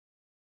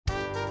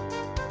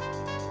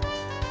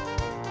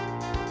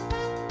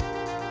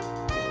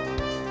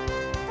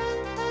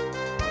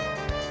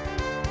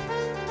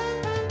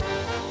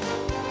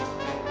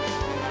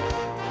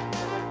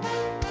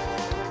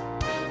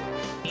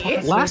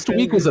Last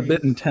week was a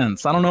bit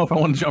intense. I don't know if I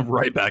want to jump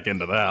right back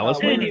into that. Let's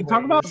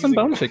talk about some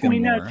bone chicken We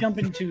now more. jump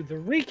into the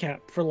recap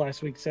for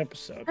last week's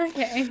episode.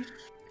 Okay.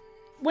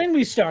 When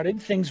we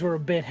started, things were a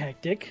bit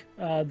hectic.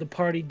 The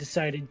party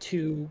decided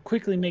to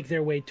quickly make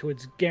their way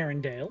towards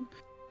Garendale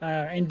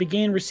and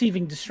began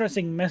receiving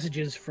distressing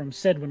messages from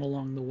Sedwin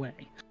along the way.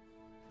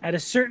 At a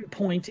certain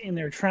point in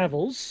their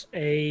travels,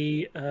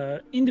 a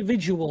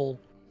individual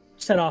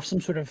set off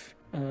some sort of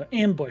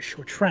ambush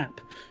or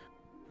trap,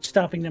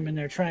 stopping them in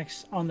their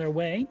tracks on their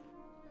way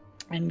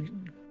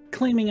and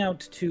claiming out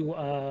to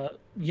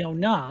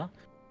Yona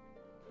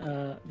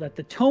that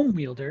the tome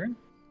wielder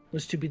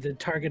was to be the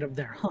target of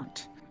their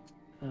hunt.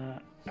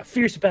 A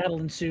fierce battle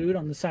ensued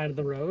on the side of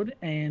the road,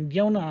 and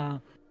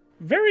Yona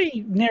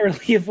very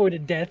narrowly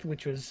avoided death,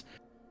 which was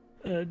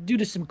due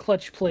to some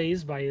clutch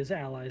plays by his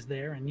allies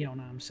there and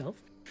Yona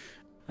himself.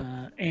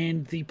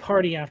 And the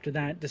party after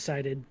that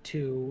decided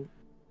to,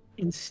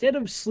 instead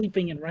of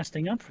sleeping and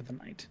resting up for the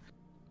night,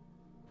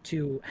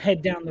 to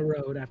head down the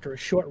road after a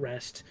short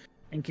rest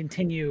and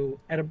continue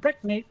at a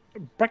breakneck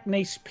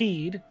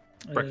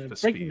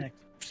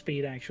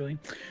speed, actually,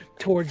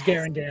 towards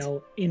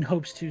Garendale in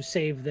hopes to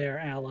save their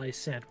ally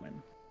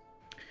Sedwin.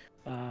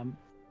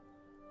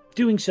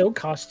 Doing so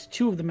cost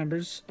two of the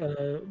members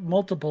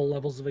multiple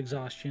levels of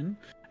exhaustion.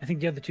 I think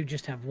the other two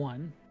just have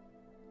one.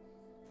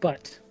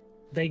 But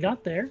they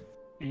got there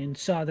and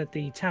saw that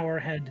the tower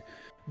had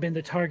been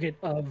the target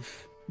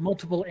of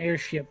multiple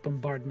airship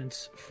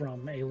bombardments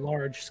from a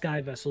large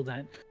sky vessel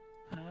that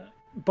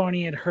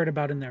Barney had heard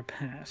about in their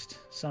past.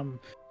 Some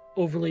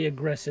overly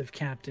aggressive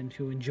captain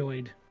who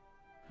enjoyed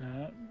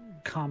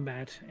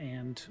combat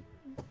and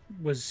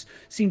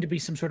seemed to be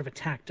some sort of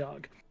attack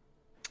dog.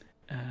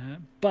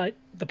 But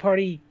the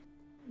party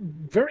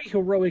very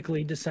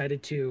heroically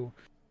decided to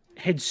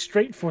head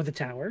straight for the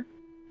tower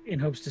in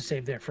hopes to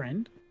save their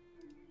friend.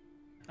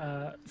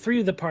 Three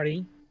of the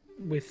party,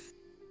 with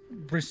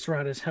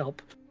Bristrada's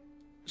help,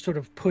 sort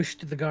of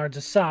pushed the guards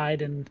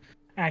aside and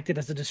acted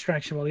as a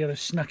distraction while the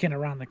others snuck in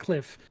around the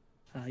cliff,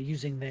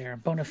 using their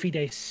bona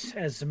fides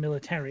as a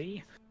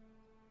military.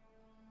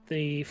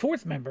 The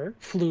fourth member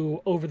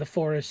flew over the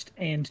forest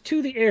and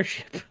to the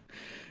airship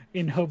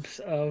in hopes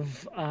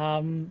of,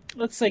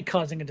 let's say,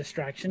 causing a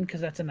distraction,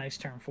 because that's a nice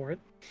term for it.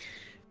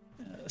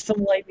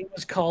 Some lightning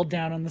was called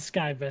down on the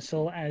sky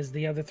vessel as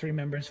the other three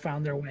members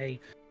found their way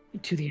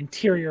to the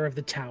interior of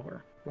the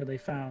tower, where they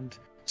found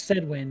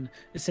Sedwin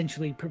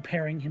essentially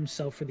preparing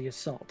himself for the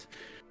assault.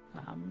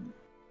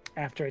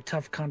 After a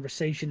tough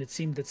conversation, it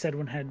seemed that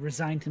Sedwin had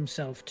resigned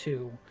himself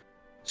to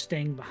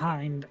staying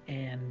behind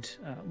and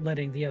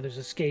letting the others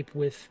escape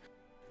with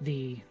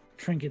the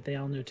trinket they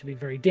all knew to be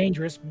very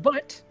dangerous,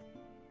 but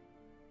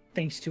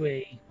thanks to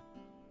a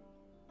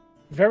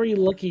very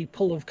lucky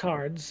pull of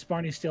cards,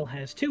 Barney still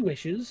has two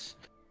wishes,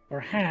 or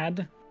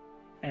had,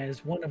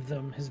 as one of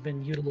them has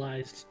been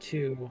utilized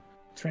to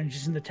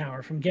transition the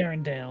tower from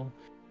Garendale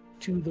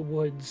to the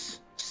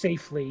woods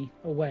safely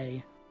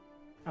away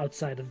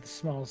outside of the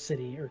small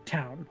city or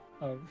town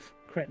of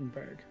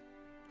Krettenberg.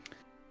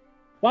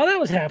 While that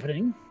was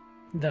happening,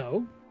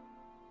 though,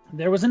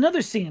 there was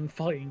another scene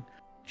playing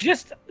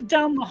just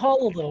down the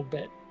hall a little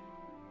bit,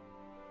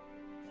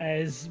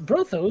 as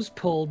Brothos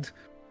pulled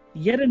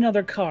yet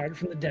another card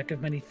from the deck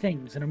of many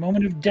things in a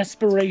moment of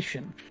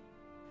desperation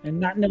and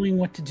not knowing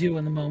what to do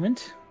in the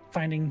moment,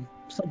 finding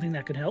something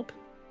that could help.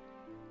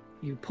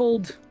 You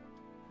pulled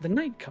the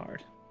Knight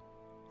card,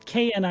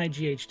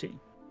 Knight,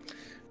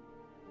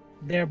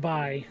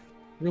 thereby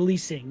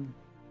releasing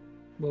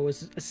what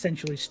was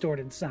essentially stored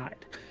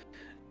inside.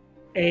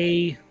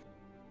 A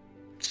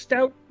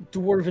stout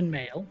dwarven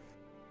male,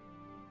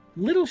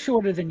 little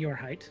shorter than your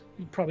height.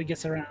 You'd probably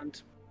guess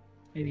around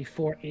maybe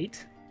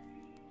 4'8".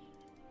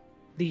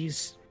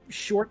 These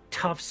short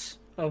tufts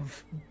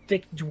of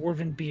thick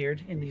dwarven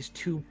beard in these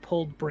two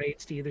pulled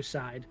braids to either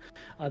side.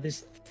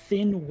 This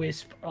thin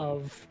wisp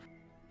of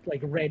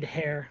like red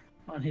hair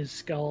on his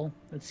skull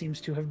that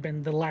seems to have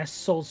been the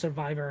last sole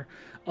survivor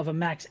of a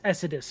max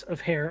exodus of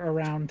hair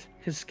around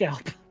his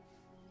scalp.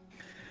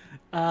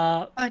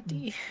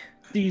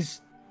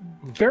 These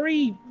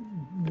very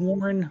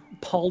worn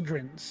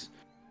pauldrons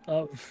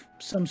of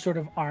some sort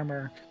of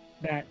armor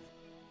that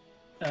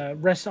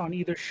rests on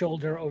either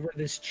shoulder over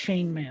this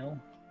chainmail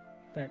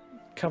that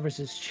covers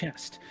his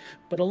chest.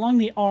 But along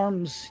the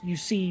arms, you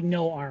see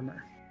no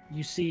armor.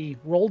 You see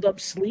rolled up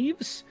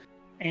sleeves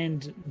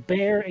and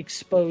bare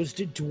exposed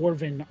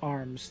dwarven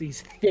arms,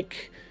 these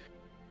thick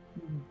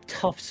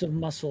tufts of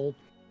muscle,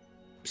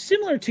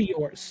 similar to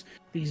yours,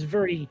 these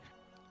very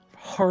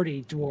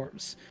hardy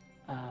dwarves.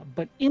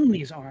 But in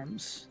these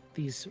arms,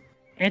 these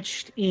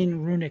etched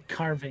in runic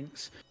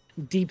carvings,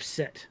 deep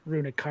set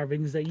runic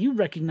carvings that you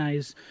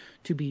recognize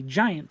to be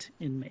giant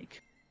in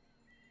make.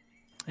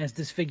 As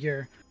this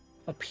figure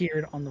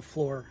appeared on the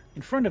floor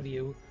in front of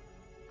you,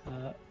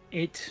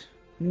 it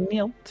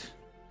knelt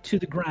to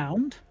the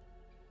ground,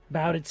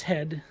 bowed its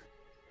head,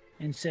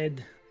 and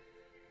said,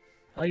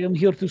 "I am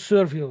here to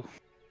serve you."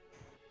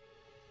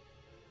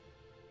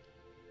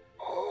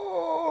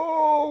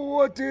 Oh,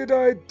 What did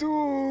I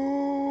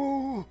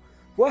do?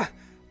 What?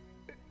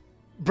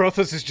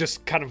 Brothos is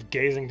just kind of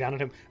gazing down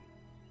at him.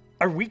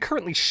 Are we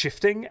currently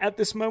shifting at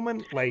this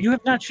moment? Like, you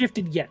have not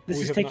shifted yet. This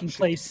We is have taking not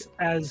place shifted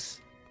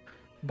as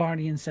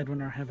Barney and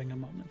Sedwin are having a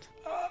moment.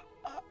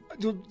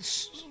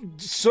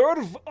 sort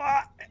of.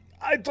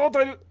 I thought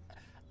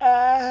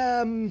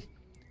I.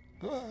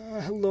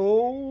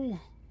 Hello.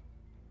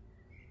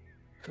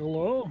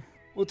 Hello?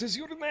 What is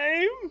your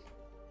name?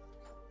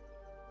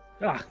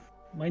 Ah,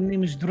 my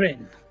name is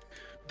Dren.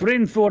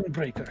 Dren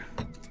Thornbreaker.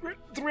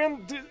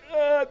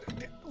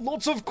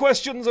 Lots of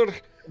questions are.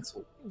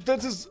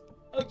 That is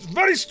a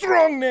very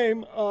strong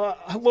name.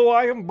 Hello,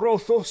 I am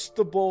Brothos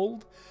the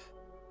Bold.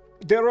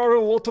 There are a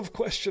lot of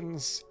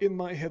questions in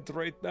my head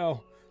right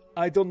now.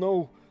 I don't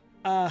know.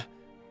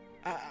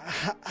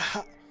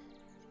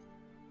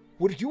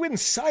 Were you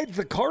inside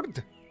the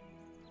card?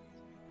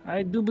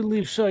 I do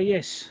believe so,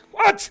 yes.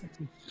 What?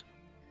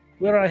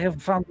 Where I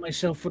have found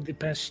myself for the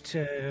past...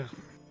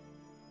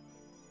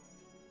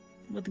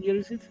 what year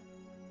is it?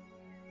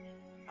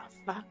 Oh,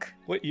 fuck.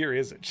 What year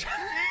is it?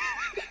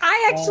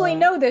 I actually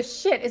know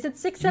this shit. Is it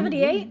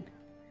 678?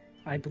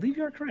 I believe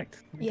you are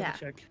correct. Let me Yeah.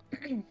 Check.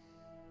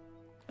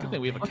 Good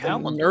thing we have a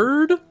calendar.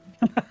 Nerd.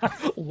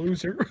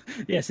 Loser.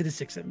 Yes, it is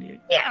 678.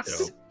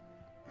 Yes.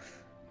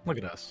 Look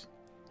at us.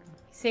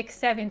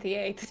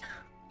 678.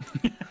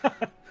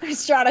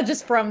 Strata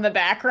just from the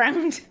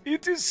background.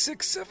 It is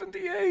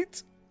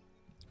 678.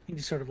 He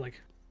just sort of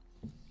like...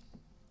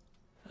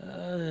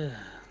 for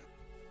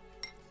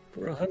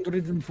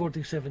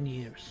 147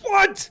 years.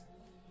 What?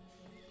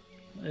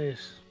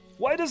 Yes.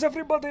 Why does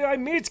everybody I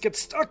meet get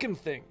stuck in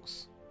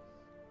things?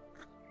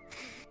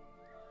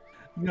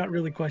 Not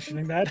really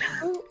questioning that.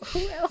 Who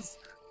else?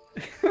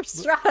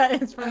 Strata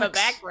is from the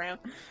background.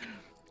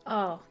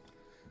 Oh.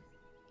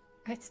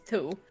 That's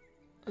 2.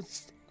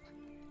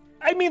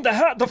 I mean,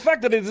 the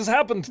fact that it has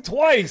happened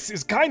twice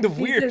is kind of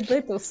It's weird. a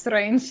little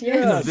strange, In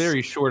yes. a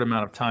very short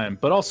amount of time,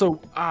 but also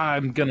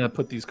I'm gonna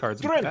put these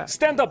cards in the Dren, back.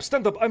 stand up.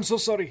 I'm so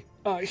sorry.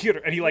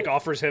 Here, and he like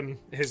offers him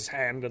his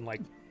hand and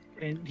like.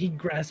 And he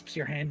grasps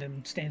your hand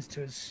and stands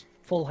to his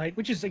full height,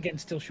 which is again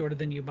still shorter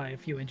than you by a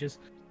few inches.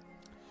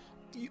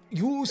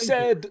 You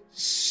said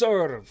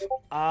serve.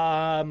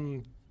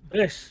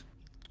 Yes.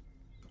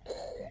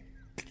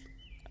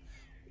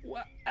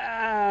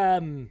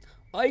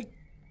 I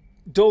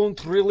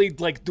don't really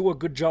like do a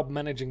good job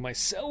managing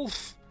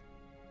myself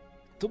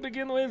to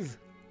begin with.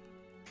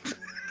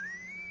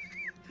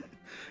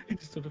 He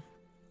just sort of.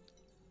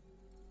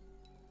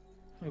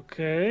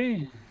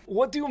 Okay.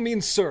 What do you mean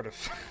serve?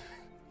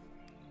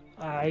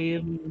 I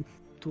am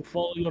to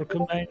follow your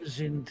commands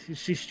and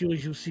assist you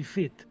as you see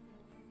fit.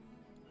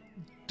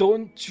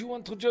 Don't you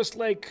want to just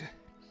like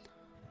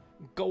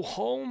go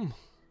home?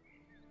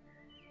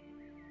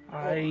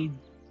 I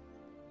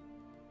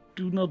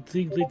do not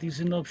think that is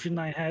an option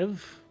I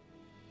have.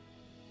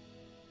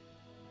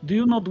 Do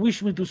you not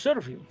wish me to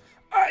serve you?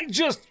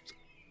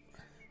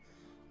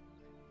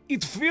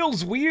 It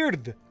feels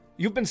weird.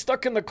 You've been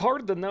stuck in the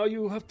card and now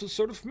you have to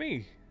serve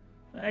me.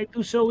 I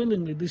do so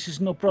willingly. This is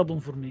no problem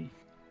for me.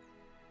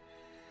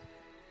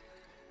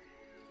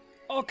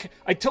 Okay,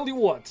 I tell you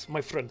what,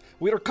 my friend.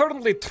 We are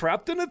currently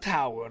trapped in a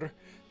tower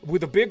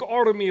with a big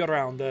army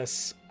around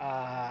us,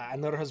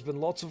 and there has been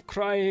lots of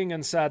crying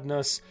and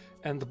sadness,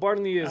 and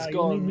Barney is You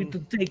gone. need me to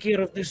take care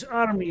of this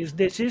army, is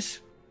this is?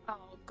 Oh,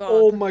 God.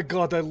 Oh my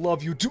god, I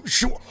love you.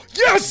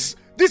 Yes!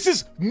 This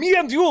is me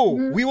and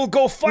you! We will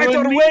go fight You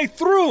and our me? way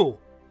through!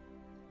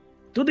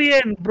 To the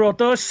end,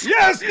 Brotos.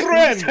 Yes,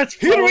 Dren! That's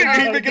Here we fine.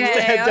 he begins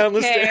to head down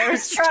the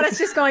stairs. Strata's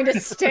just going to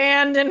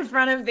stand in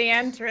front of the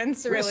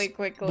entrance really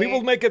quickly. We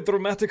will make a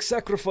dramatic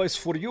sacrifice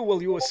for you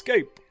while you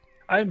escape.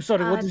 I'm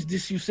sorry, what is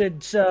this? You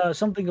said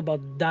something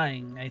about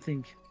dying, I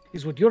think,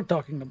 is what you're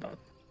talking about.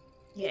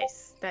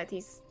 Yes, that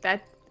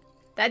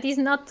is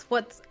not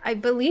what I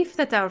believe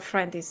that our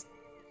friend is.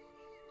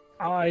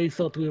 I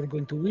thought we were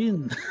going to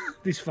win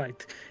this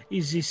fight.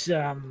 Is this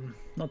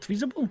not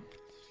feasible?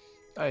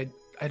 I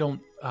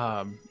don't.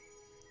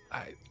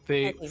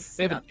 They That is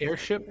have an not-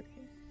 airship.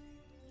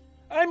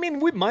 I mean,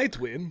 we might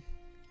win.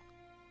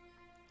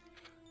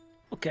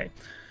 Okay.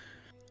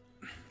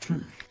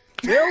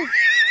 Well,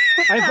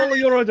 I follow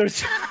your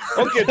orders.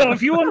 Okay, So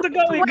if you want to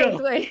go, we go.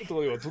 Wait.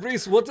 Tell you what,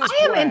 Reese, what is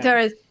I am plan?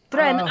 interested.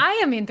 Dren, I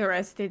am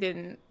interested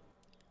in.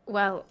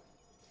 Well,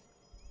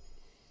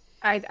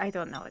 I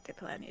don't know what the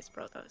plan is,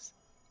 Brothos.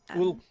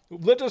 Well,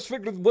 let us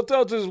figure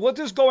what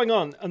is going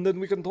on, and then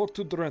we can talk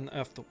to Dren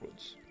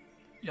afterwards.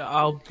 Yeah,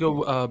 I'll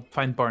go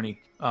find Barney.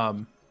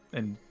 And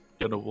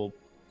we'll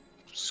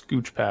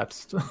scooch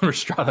past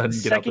Restrada and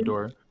get out the Second,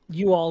 door.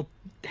 You all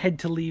head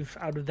to leave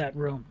out of that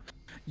room.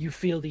 You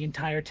feel the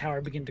entire tower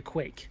begin to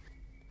quake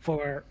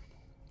for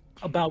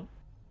about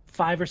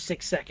 5 or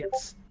 6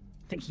 seconds,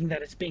 thinking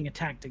that it's being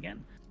attacked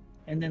again.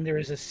 And then there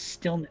is a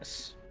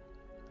stillness,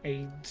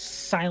 a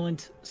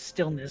silent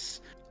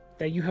stillness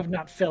that you have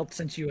not felt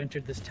since you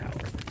entered this tower.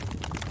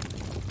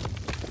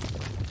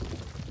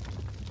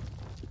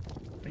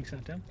 Thanks,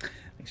 Tom.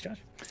 Thanks, Josh.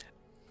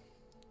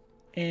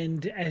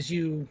 And as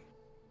you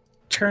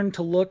turn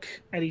to look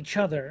at each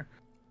other,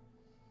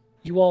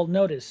 you all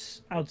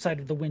notice outside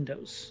of the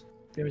windows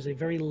there is a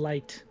very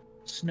light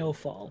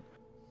snowfall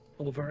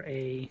over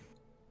a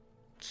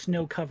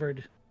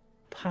snow-covered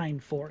pine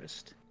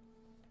forest.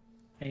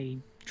 A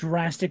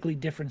drastically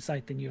different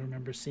sight than you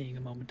remember seeing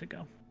a moment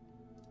ago.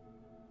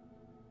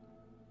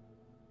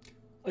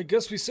 I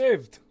guess we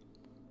saved.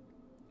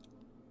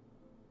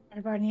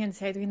 Are Barney and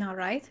Cedwin all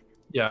right?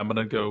 Yeah, I'm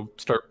gonna go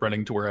start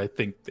running to where I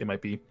think they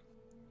might be.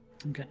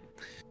 Okay.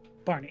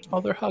 Barney.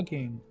 Oh, they're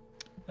hugging.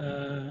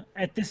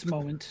 At this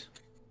moment,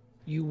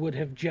 you would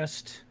have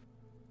just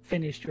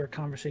finished your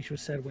conversation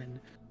with Cedwin,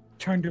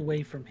 turned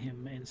away from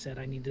him and said,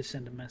 I need to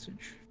send a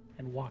message,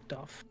 and walked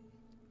off.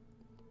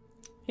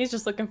 He's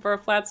just looking for a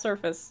flat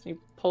surface. He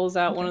pulls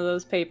out one of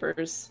those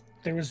papers.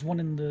 There was one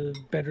in the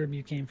bedroom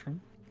you came from,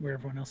 where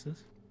everyone else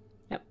is.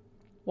 Yep.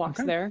 Walks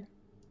Okay. there.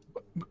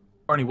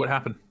 Barney, what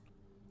happened?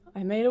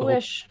 I made a Oh.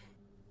 wish.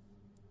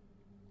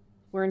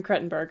 We're in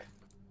Krettenberg.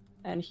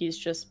 And he's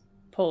just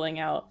pulling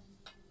out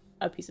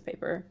a piece of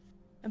paper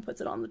and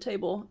puts it on the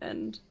table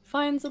and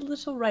finds a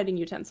little writing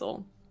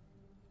utensil.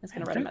 He's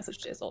going to write a Okay. message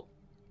to Isolde.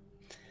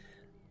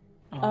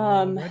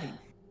 Alrighty.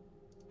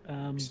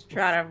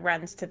 Strata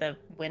runs to the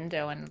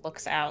window and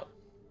looks out.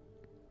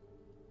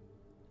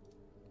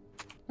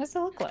 What's it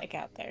look like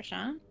out there,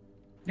 Sean?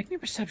 Make me a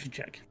perception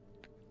check.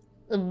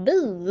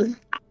 Boo.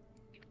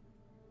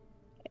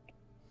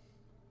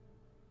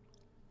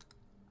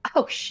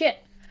 Oh shit.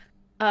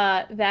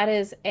 That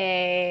is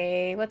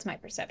a what's my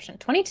perception?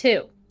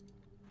 22.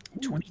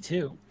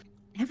 22.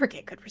 Never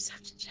get good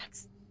perception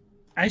checks.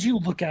 As you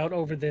look out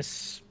over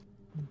this,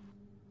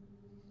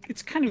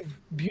 it's kind of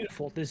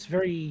beautiful, this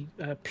very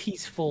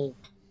peaceful,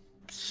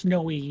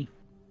 snowy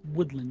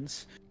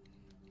woodlands.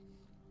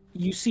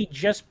 You see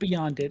just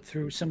beyond it,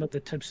 through some of the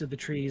tips of the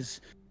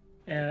trees,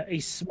 a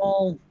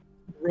small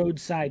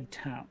roadside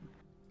town.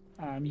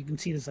 You can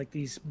see there's like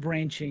these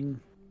branching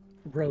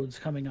roads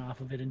coming off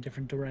of it in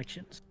different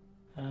directions.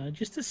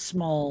 Just a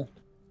small,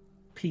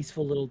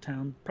 peaceful little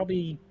town,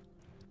 probably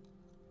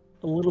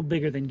a little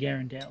bigger than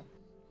Garendale,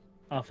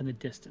 off in the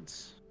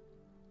distance.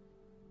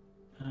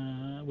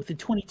 With the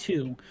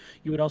 22,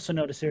 you would also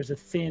notice there's a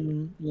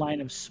thin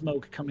line of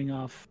smoke coming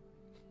off,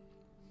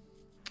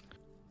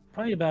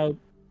 probably about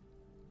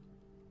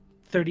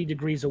 30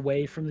 degrees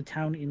away from the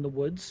town in the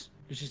woods.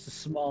 There's just a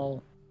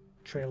small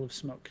trail of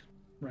smoke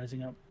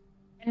rising up.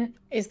 And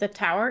is the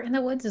tower in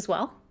the woods as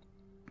well?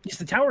 Yes,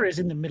 the tower is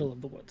in the middle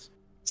of the woods.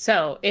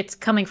 So it's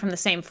coming from the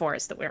same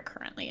forest that we're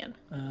currently in.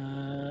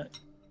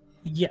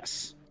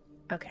 Yes.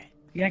 Okay.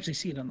 You can actually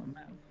see it on the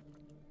map.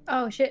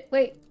 Oh shit!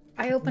 Wait,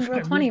 I opened I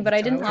Roll20, moved but the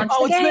I didn't tower. launch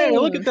Oh, the it's game. there!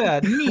 Look at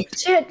that! Neat!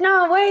 Shit!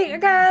 No, wait!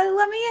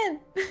 Let me in.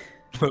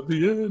 Let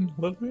me in!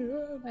 Let me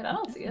in! Wait, I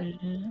don't see it.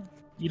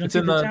 You don't It's see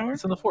in the the tower?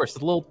 it's in the forest,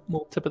 the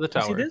little tip of the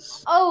You see tower.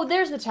 this? Oh,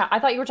 there's the tower. I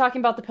thought you were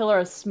talking about the pillar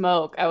of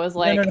smoke. I was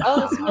like, No, no, no. oh,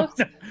 the smoke.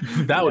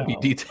 That would be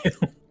No. detail.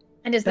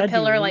 And is the That'd be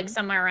pillar rude. like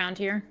somewhere around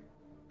here?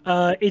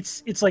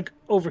 It's like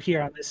over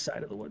here on this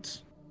side of the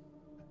woods.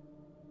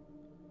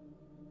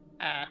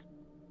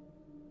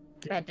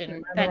 That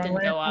didn't Am I on the go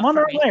wrong layer? off I'm on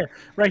the for wrong me. layer,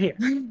 right here,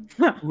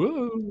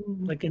 Whoa!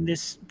 like in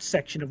this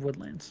section of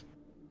woodlands.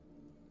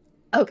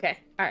 Okay.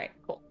 All right.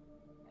 Cool.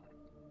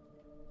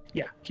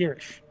 Yeah,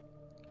 here-ish.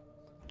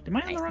 Am I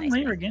on Nice, the wrong nice,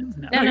 layer nice.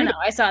 again? No.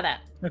 I saw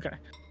that. Okay.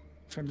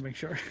 Trying to make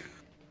sure.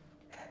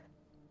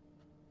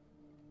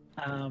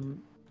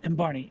 And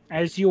Barney,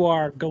 as you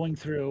are going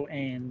through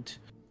and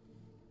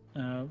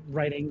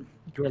writing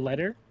your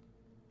letter,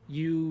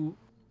 you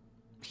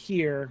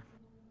hear.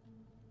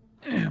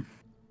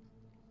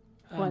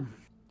 What?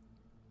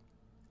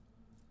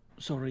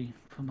 Sorry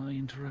for my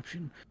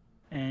interruption.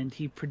 And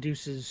he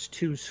produces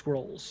 2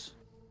 scrolls.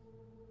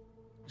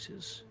 He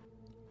says,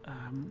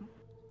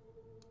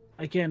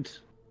 I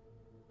can't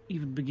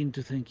even begin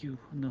to thank you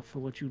enough for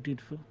what you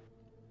did for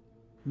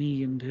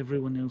me and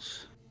everyone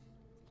else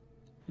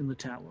in the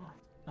tower.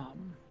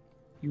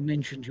 You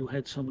mentioned you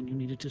had someone you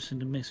needed to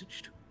send a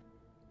message to.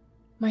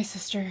 My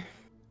sister.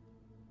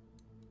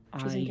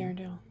 She's in I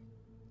Garendale.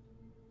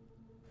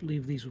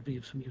 believe these will be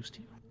of some use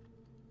to you.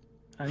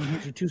 I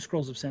here's your 2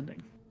 scrolls of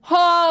sending.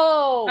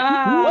 Oh!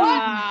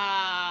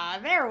 Ah,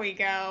 there we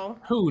go.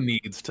 Who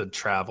needs to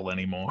travel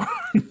anymore?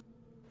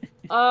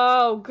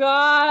 Oh,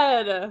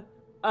 God. They're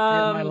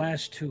my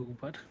last 2,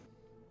 but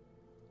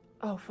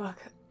Oh, fuck.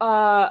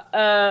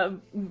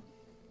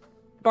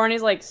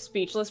 Barney's like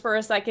speechless for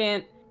a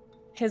second.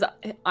 His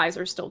eyes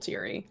are still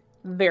teary,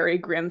 very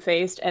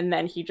grim-faced, and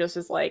then he just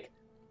is like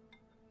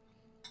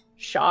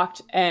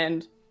shocked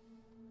and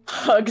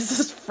hugs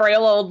this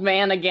frail old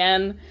man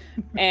again,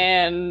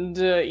 and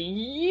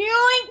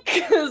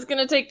yoink is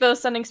gonna take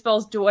those sending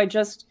spells.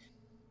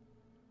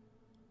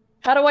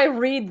 How do I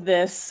read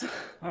this?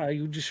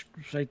 you just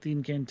recite the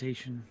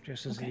incantation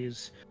just as it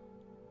is.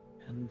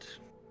 And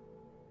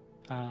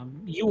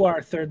you are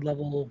 3rd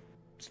level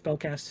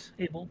spellcast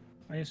able,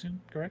 I assume,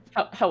 correct?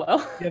 Hello?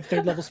 You have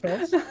 3rd level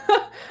spells?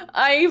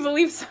 I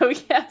believe so,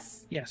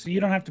 yes. Yeah, so you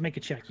don't have to make a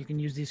check. You can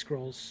use these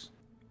scrolls.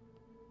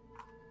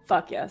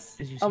 Fuck yes.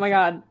 As you Oh see my fit.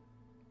 god.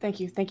 Thank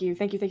you.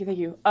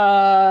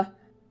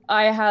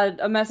 I had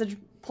a message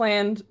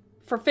planned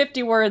for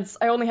 50 words.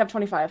 I only have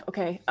 25.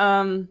 Okay.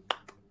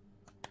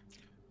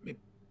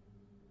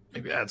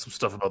 Maybe add some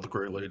stuff about the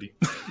Grey Lady.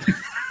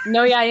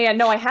 No, yeah.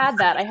 No, I had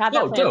that.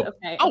 Planned. Dope.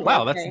 Okay. Oh, okay,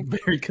 wow, okay.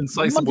 that's very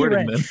concise Monkey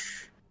wording,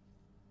 wrench.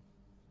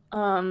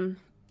 then.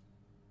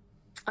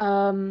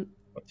 Oh,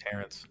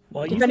 Terrence.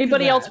 Well, If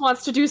anybody else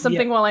wants to do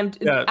something while I'm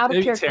out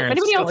of character, Terrence, if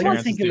anybody else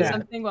wants to Terrence do do that.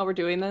 something while we're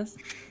doing this,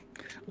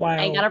 While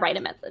I gotta write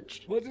a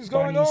message. What is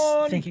going Barney's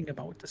on? thinking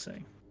about what to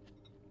say.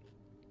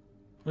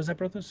 Was that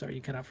Brothos? Sorry,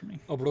 you cut out for me.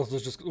 Oh,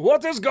 Brothos just.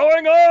 What is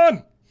going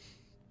on?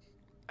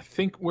 I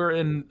think we're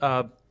in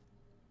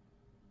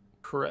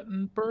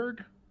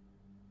Krettenberg.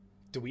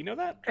 Do we know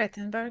that?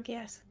 Rettenberg,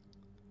 yes.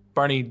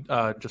 Barney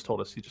just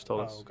told us. He just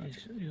told us. Oh,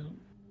 gotcha.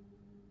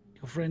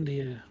 Your friend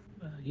here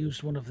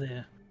used one of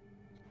their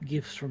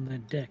gifts from their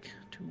deck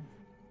to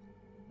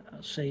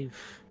save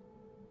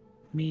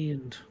me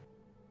and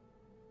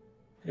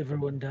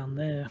everyone down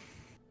there.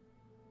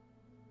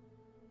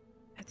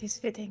 That is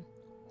fitting.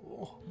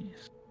 Oh,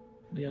 Yes.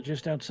 We are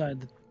just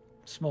outside the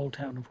small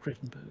town of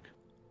Krettenberg.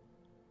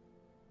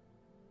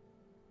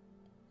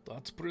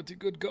 that's pretty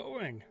good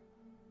going.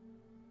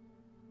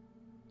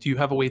 Do you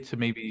have a way to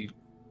maybe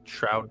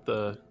shroud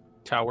the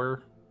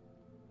tower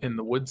in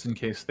the woods in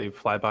case they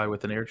fly by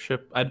with an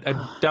airship? I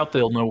doubt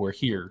they'll know we're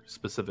here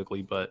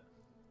specifically, but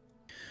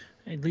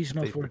At least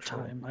not They for a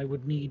patrol. time. I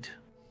would need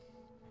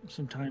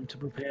some time to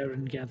prepare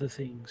and gather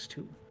things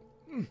to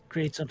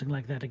create something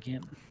like that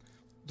again.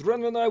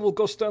 Dren and I will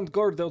go stand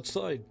guard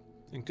outside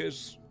in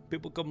case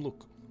people come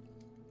look.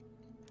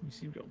 You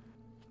see,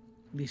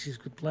 this is a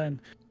good plan.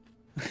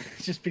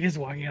 Just because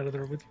walking out of the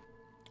room with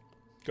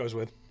Goes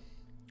with.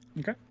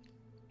 you. Okay.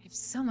 I have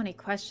so many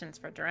questions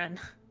for Dren.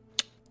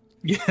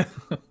 yeah.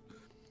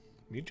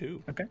 Me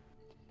too. Okay.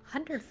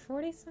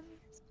 140 something?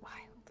 It's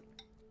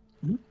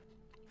wild.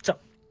 So,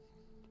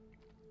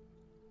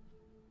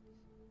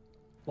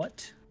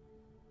 what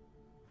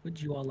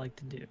would you all like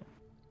to do?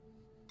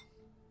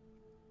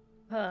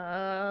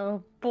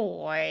 Oh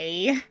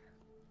boy.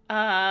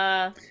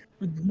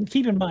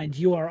 Keep in mind,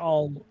 you are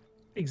all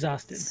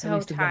exhausted. at So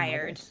least at one level.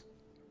 tired.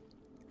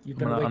 You've I'm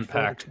been gonna awake for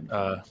unpack 10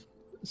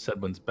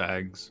 Sedwin's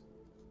bags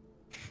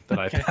that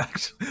Okay. I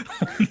packed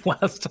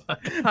last time.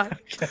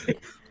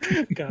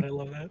 Okay. God, I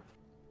love that.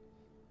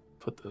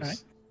 Put this.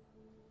 Alright.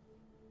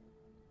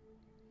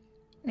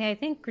 Yeah, I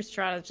think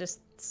Kristrada's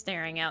just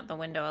staring out the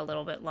window a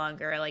little bit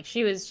longer. Like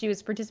she was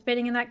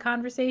participating in that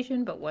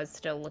conversation, but was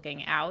still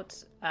looking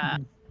out.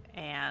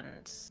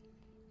 And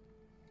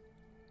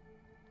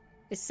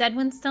is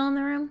Sedwin still in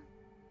the room?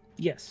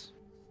 Yes.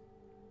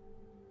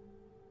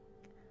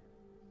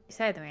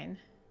 Sedwin,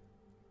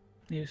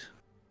 Yes.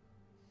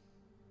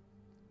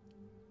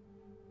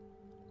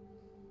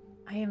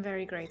 I am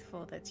very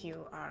grateful that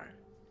you are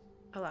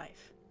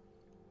alive.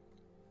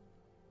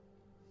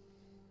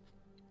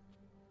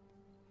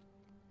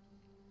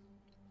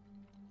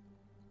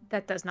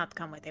 That does not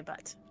come with a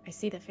but. I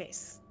see the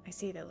face. I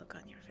see the look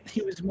on your face.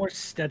 He was more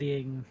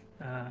studying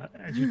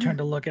as you turn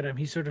to look at him.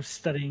 He's sort of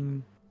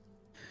studying,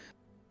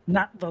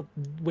 not the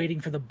waiting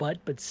for the but,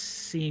 but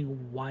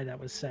seeing why that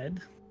was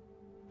said,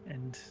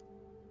 and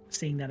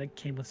seeing that it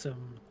came with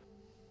some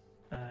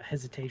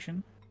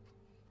hesitation,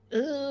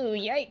 Ooh,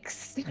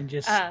 yikes. and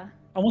just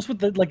almost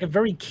with like a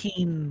very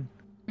keen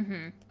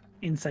Mm-hmm.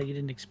 insight you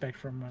didn't expect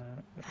from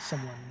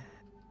someone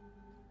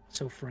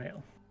so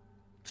frail.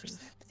 Says,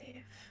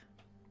 Perceptive.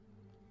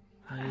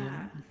 I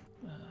am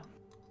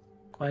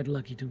quite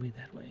lucky to be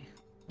that way,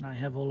 and I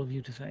have all of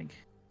you to thank.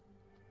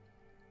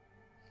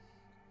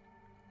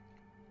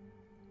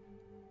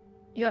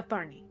 You have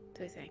Barney,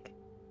 do you think?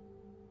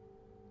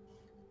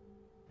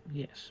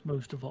 Yes,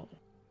 most of all.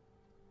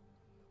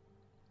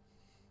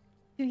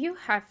 Do you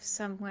have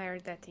somewhere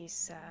that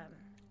is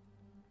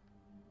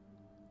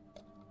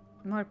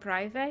more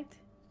private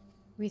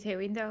with a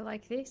window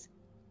like this?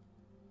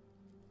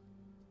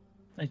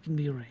 That can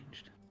be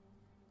arranged.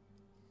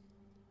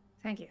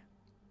 Thank you.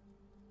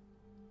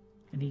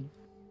 And he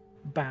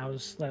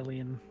bows slightly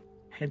and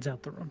heads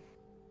out the room.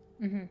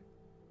 Mm-hmm.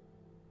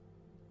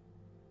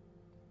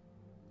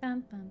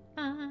 Bum, bum,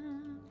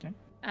 bum. Okay.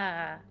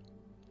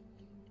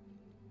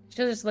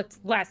 She'll just look.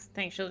 Last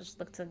thing, she'll just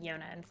look to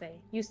Yona and say,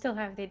 "You still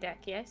have the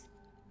deck, yes?"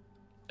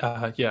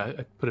 Yeah,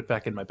 I put it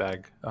back in my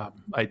bag.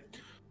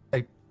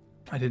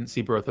 I didn't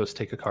see Brothos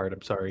take a card.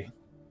 I'm sorry.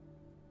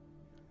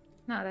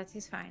 No, that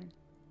is fine.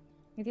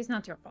 It is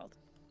not your fault.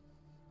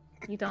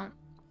 You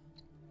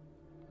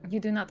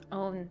do not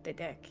own the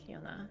deck,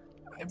 Yona.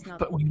 It's not,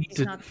 But we need it's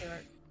to. not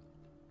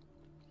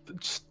your.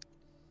 Just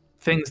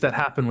things that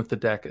happen with the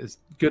deck, as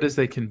good as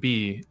they can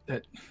be,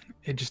 that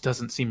it just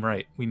doesn't seem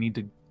right. We need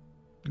to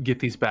get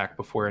these back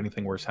before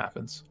anything worse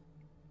happens.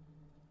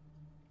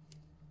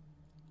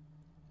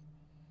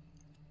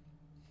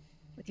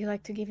 Would you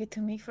like to give it to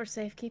me for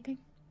safekeeping?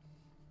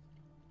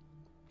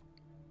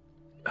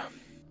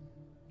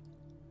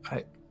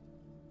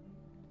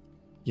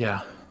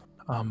 Yeah.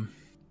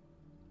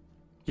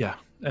 Yeah,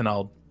 and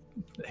I'll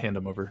hand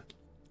them over.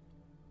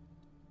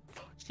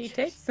 She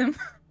takes them.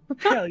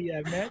 Hell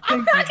yeah, Matt.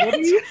 Thank you,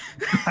 buddy.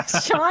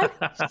 Sean,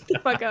 shut the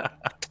fuck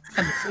up.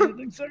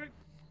 Sorry.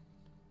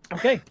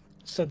 Okay,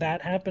 so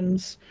that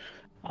happens.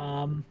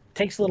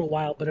 Takes a little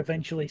while, but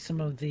eventually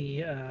some of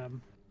the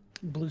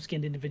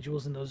blue-skinned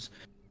individuals in those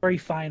very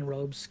fine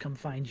robes come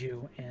find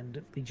you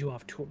and lead you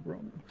off to a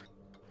room.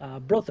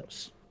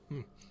 Brothos,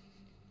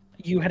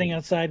 you heading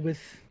outside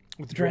with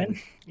Dren?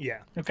 Yeah.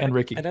 Okay. And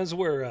Ricky. And as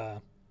we're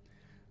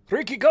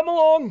Ricky, come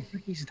along.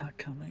 Ricky's not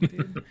coming,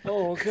 dude.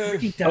 Oh, okay.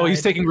 Ricky Oh,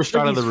 he's died. taking Rashad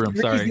out of the room.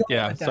 Ricky's Sorry. the only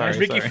Yeah, one that sorry. died.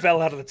 Ricky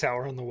fell out of the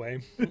tower on the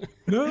way.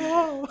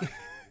 No.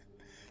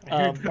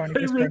 I heard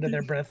Barnabas Hey, burned to Ricky.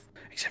 their breath,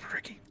 except for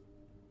Ricky.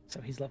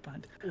 So he's left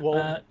behind.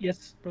 Well,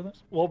 Yes,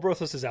 Brothos? while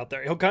Brothos is out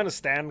there, he'll kind of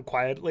stand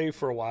quietly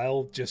for a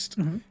while, just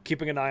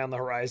keeping an eye on the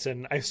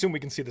horizon. I assume we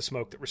can see the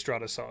smoke that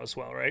Restrada saw as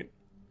well, right?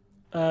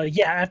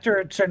 Yeah, after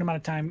a certain amount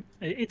of time,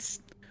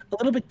 it's a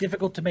little bit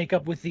difficult to make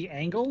up with the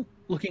angle,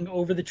 looking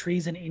over the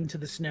trees and into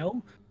the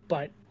snow,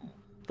 but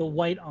the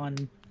white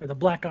on, or the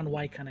black on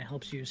white kind of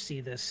helps you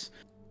see this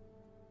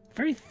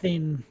very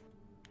thin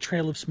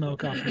trail of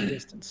smoke off in the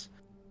distance.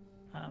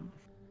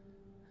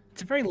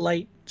 It's a very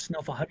light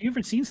snowfall. Have you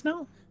ever seen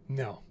snow?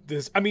 No,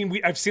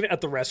 I've seen it at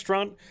the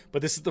restaurant,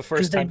 but this is the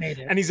first they time. made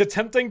it. And he's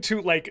attempting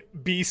to like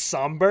be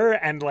somber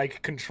and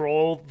like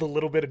control the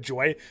little bit of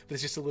joy, but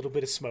there's just a little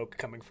bit of smoke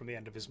coming from the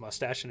end of his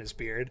mustache and his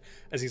beard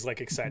as he's like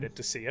excited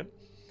to see it.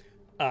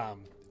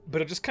 But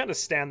I'll just kind of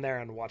stand there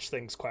and watch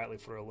things quietly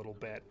for a little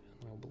bit.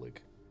 And I'll be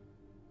like,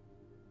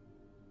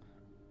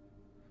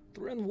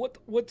 Dren, what?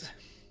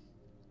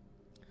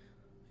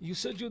 You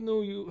said you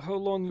know how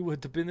long you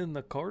had been in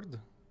the card?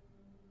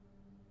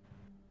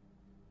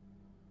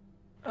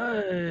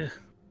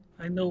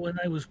 I know when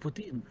I was put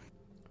in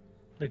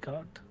the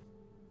card.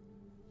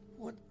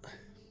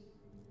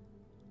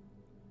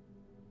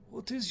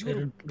 What is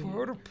your Apparently-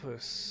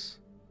 purpose?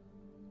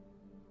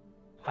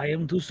 I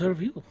am to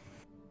serve you.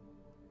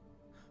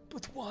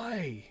 But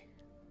why?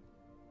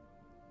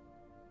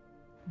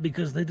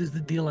 Because that is the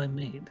deal I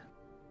made.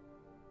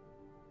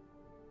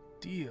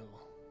 Deal.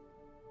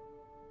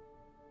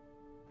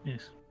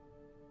 Yes.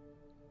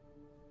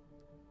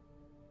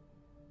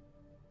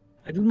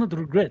 I do not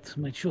regret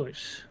my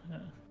choice.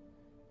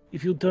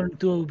 If you turn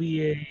to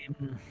be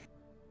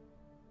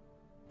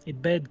a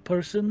bad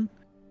person,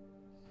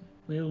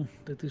 well,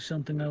 that is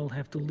something I will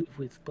have to live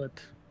with, but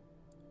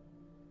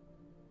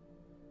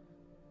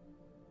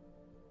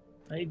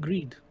I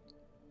agreed.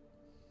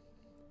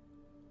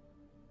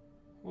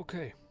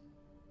 Okay.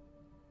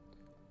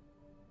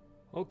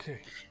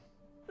 Okay.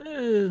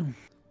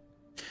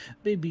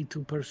 Maybe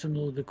too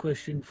personal of a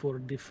question for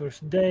the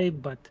first day,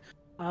 but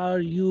are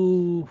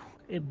you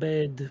a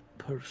bad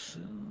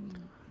person?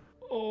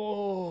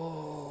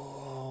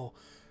 Oh.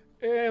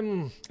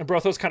 And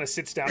Brothos kind of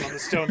sits down on the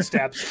stone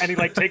steps and he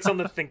like takes on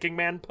the thinking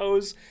man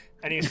pose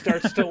and he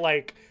starts to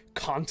like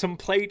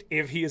contemplate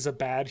if he is a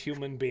bad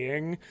human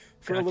being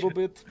for a little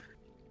bit.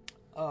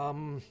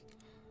 And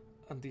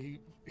he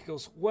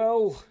goes,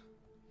 well,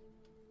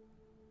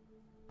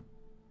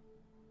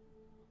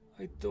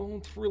 I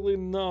don't really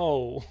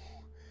know.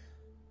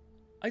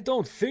 I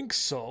don't think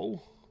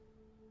so.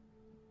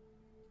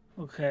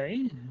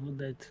 Okay, well,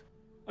 that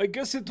I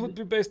guess it would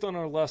be based on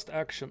our last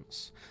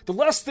actions. The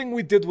last thing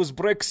we did was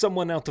break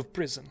someone out of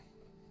prison.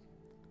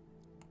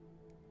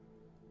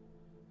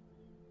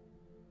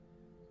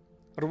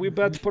 Are we a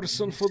bad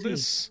person for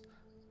this?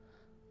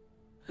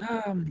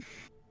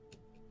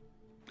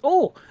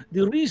 Oh,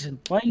 the reason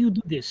why you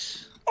do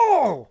this.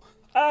 Oh!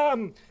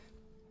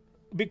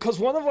 Because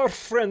one of our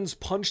friends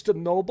punched a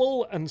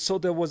noble, and so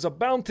there was a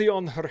bounty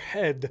on her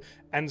head,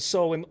 and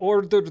so in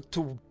order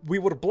to... we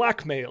were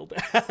blackmailed.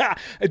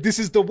 This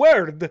is the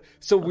word.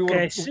 So we Okay,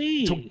 I were...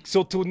 see.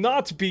 So to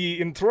not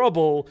be in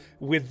trouble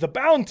with the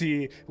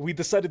bounty, we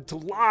decided to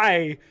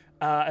lie,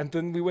 and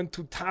then we went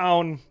to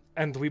town,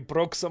 and we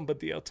broke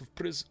somebody out of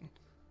prison.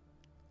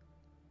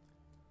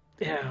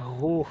 Yeah.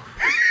 Oh.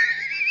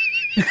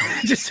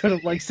 Just sort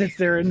of like sits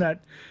there in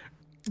that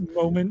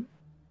moment.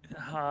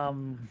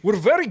 We're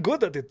very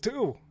good at it,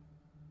 too.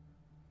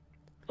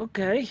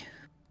 Okay,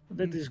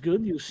 that is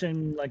good. You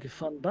seem like a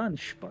fun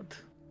bunch, but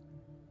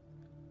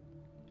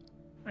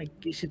I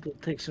guess it will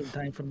take some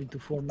time for me to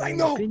form my I own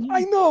know! opinion.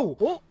 I know!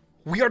 Oh,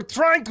 We are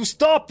trying to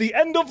stop the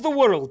end of the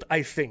world,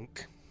 I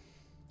think.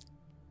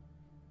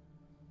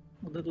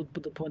 well, that would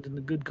put the point in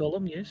the good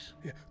column, yes.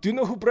 Yeah. Do you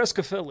know who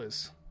Breskafell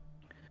is?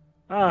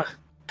 Ah,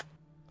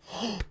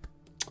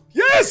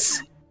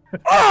 Yes!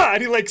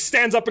 And he like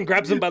stands up and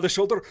grabs him by the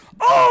shoulder.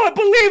 Oh, a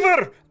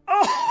believer!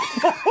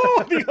 Oh,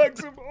 and he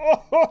hugs him.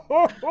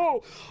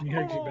 Oh, he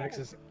hugs you back,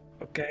 says,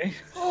 okay.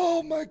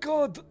 oh my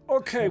God.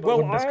 Okay, Hold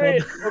well, on,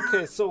 Discord.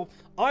 okay, so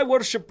I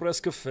worship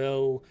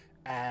Breskafell.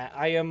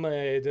 I am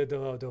a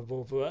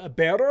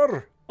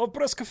bearer of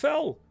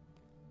Breskafell.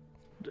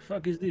 The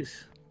fuck is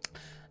this?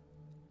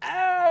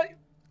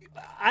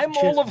 I'm She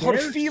has all of her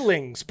bears?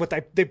 feelings, but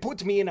they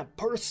put me in a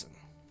person.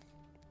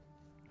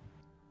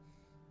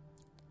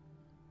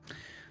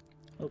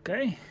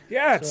 Okay,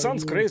 Yeah, it So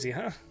sounds you- crazy,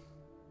 huh?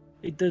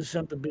 it does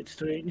sound a bit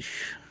strange.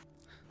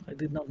 I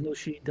did not know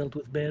she dealt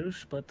with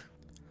bears, but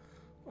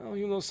Well,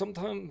 you know,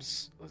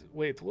 sometimes.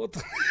 Wait, what?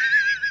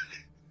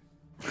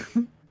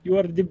 you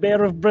are the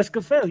bear of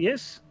Brescafell,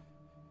 yes?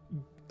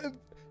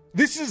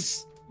 This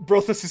is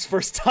Brothos'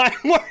 first time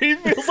where he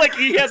feels like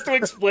he has to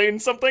explain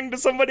something to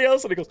somebody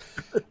else, and he goes,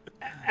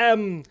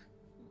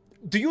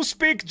 do you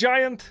speak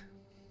giant?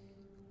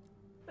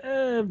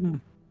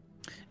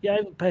 Yeah, I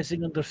have a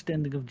passing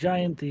understanding of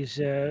giant.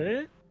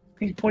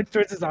 He points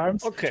towards his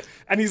arms. Okay.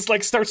 And he's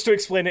like starts to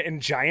explain it in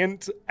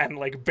giant, and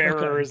like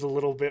bearer Okay. is a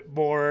little bit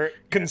more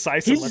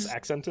concise and less He's-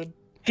 accented.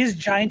 His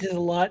giant is a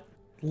lot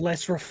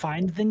less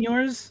refined than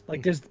yours.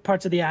 Like, there's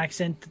parts of the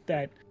accent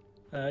that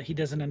he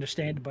doesn't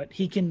understand, but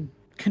he can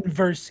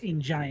converse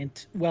in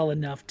giant well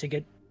enough to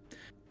get.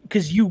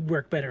 Because you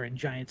work better in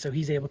giant, so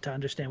he's able to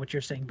understand what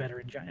you're saying better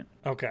in giant.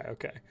 Okay.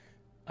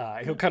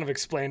 He'll kind of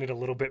explain it a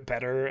little bit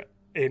better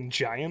in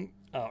giant,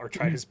 or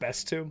try his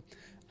best to.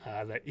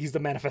 That he's the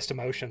manifest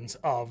emotions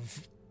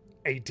of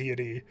a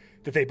deity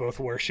that they both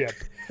worship,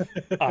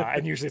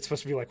 and usually it's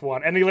supposed to be like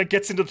one. And he like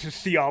gets into the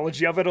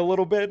theology of it a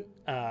little bit.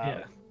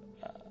 Yeah.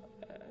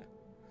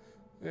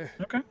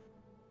 Okay.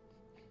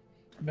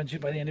 Eventually,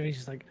 by the end of it, he's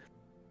just like,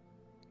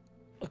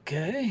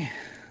 okay,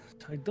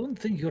 I don't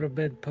think you're a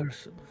bad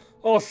person.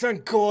 Oh,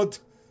 thank God.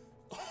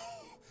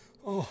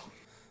 Oh,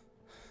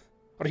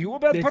 are you a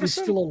bad It is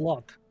person? still a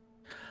lot.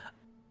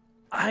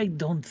 I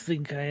don't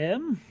think I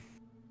am.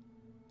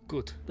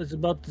 Good. That's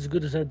about as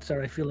good as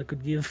answer I feel I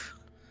could give.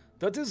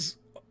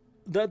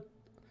 That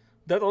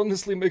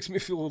honestly makes me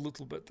feel a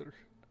little better.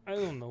 I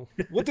don't know.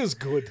 What is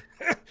good?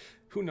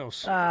 Who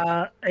knows?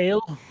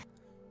 Ale.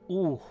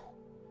 Ooh,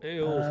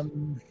 ale.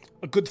 Um,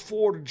 A good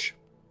forge.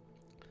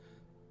 the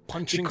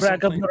Punching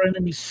crack something. of your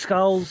enemy's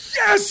skulls.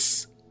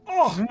 Yes!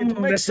 Oh, it makes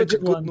that's a such a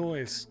good good one.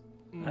 noise.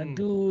 I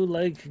do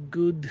like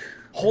good.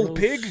 Whole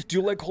roast. pig? Do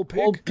you like whole pig?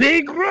 Whole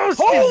pig roast.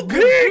 Whole is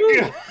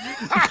good pig! too.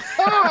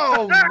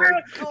 Oh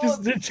my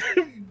Just God.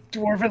 the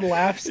dwarven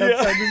laughs Yeah.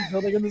 outside this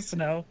building in the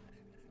snow.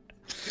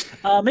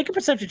 Make a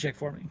perception check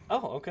for me.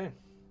 Oh, okay.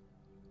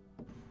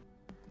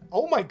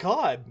 Oh my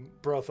God,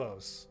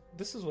 Brothos.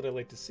 This is what I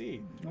like to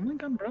see. Oh my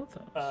god,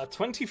 Brothos.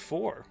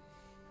 24.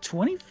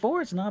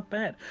 24 is not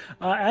bad.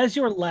 As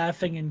you're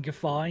laughing and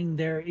guffawing,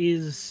 there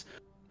is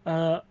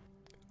a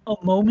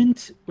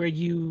moment where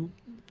you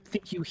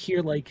think you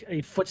hear like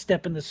a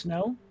footstep in the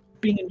snow.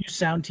 Being a new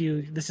sound to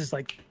you, this is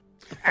like,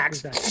 the fuck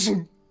is Axe.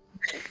 that?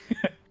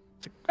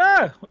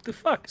 Ah, what the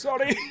fuck?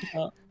 Sorry.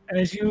 And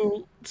as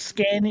you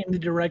scan in the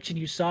direction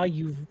you saw,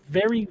 you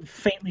very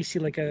faintly see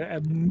like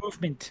a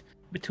movement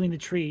between the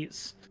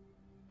trees,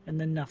 and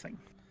then nothing.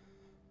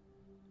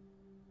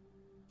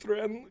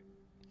 Friend,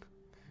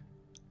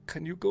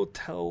 can you go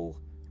tell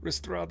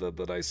Ristrada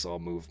that I saw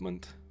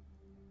movement?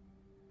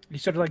 He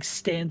sort of like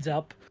stands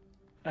up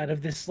out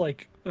of this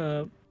like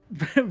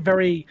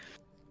very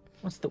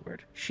what's the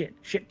word? Shit.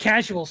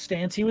 Casual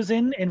stance he was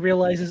in, and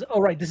realizes,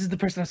 oh right, this is the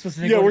person I'm supposed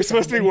to. Yeah, we're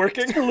supposed to be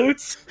working.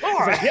 Salutes. Oh,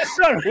 He's like, yes,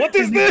 sir. What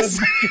is this?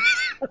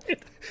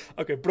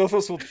 Okay,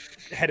 Brothos will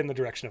head in the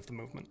direction of the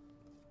movement.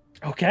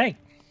 Okay.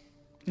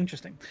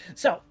 Interesting.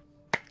 So,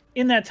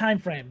 in that time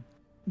frame,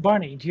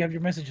 Barney, do you have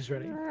your messages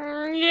ready?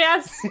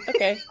 Yes.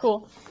 Okay.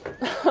 Cool.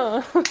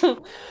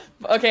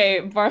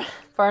 Okay.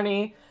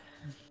 Barney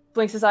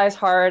blinks his eyes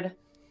hard,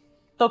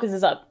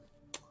 focuses up,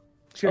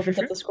 opens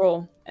up the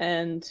scroll,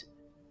 and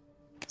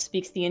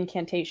speaks the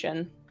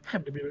incantation.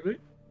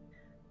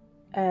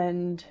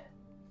 And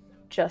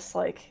just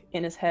like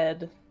in his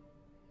head,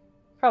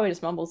 probably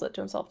just mumbles it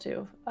to himself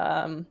too.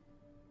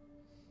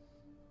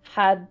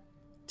 Had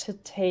to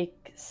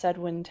take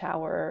Sedwin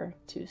Tower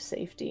to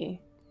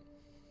safety,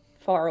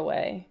 far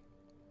away.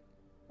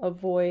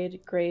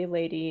 Avoid Grey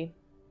Lady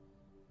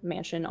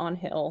Mansion on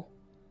Hill.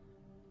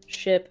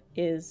 Ship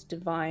is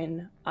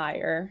Divine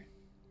Ire.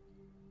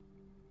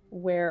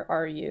 Where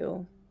are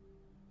you?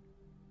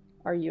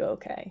 Are you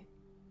okay?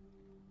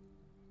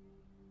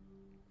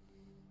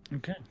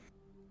 Okay.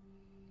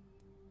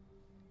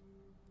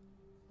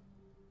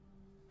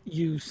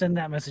 You send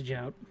that message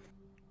out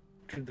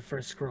through the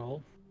first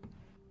scroll.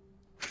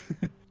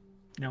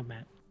 No,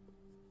 Matt.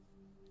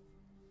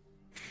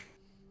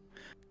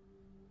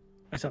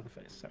 I saw the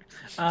face,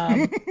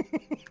 sorry.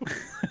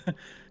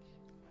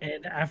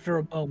 And after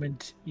a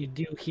moment, you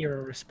do hear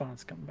a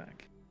response come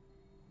back.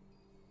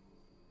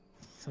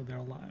 So they're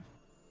alive.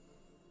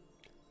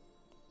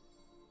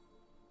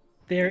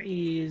 There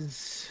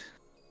is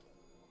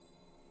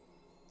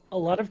a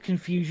lot of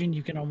confusion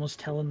you can almost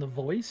tell in the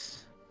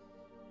voice.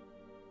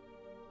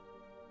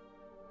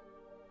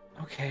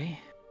 Okay.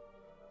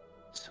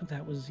 So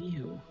that was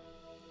you.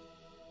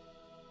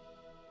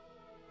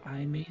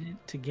 I made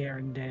it to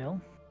Garendale.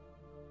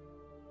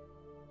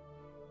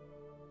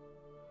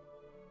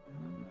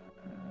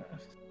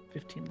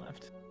 15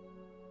 left.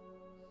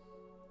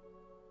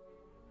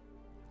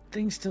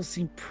 Things still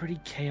seem pretty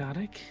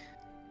chaotic.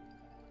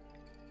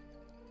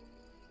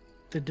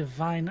 The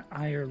Divine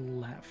Ire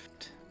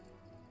left.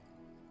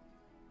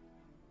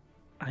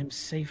 I'm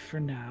safe for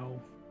now.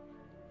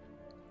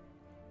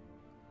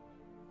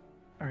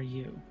 Are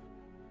you?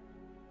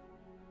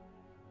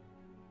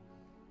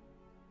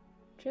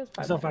 She has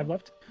 5. Still 5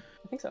 left.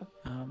 I think so.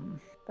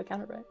 If I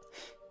counted right.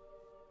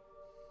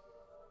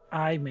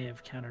 I may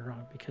have counted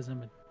wrong because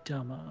I'm a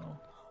dumbo.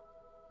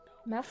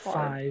 Math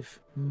hard. 5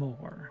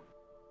 more.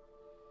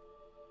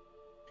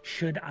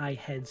 Should I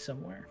head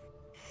somewhere?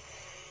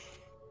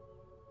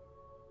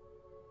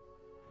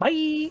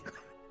 Bye.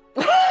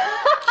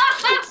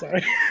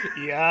 Sorry.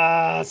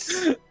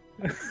 Yes.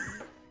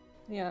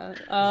 Yeah.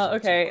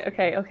 Okay.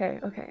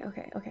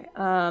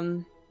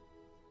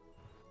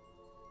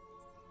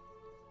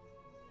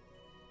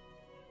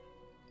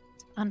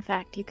 Fun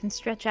fact, you can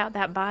stretch out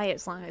that bye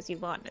as long as you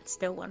want. It's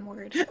still one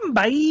word.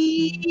 Bye.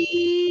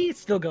 It's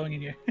still going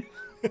in here.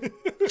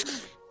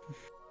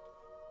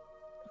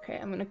 Okay,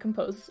 I'm gonna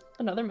compose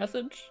another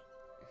message.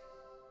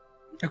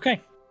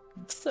 Okay.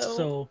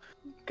 So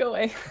go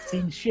away.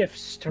 Scene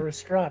shifts to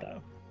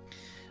Restrada.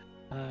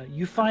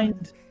 You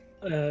find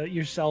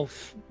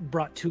yourself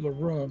brought to a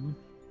room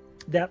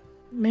that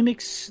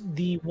mimics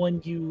the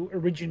one you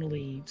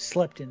originally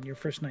slept in your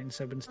first night in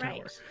Sobin's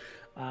Tower.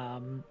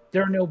 Right.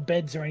 There are no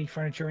beds or any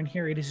furniture in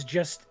here. It is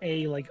just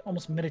a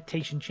almost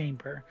meditation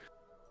chamber,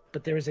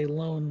 but there is a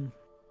lone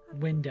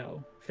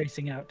window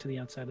facing out to the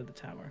outside of the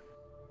tower.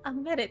 A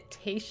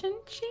meditation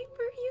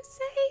chamber, you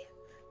say?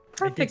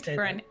 Perfect say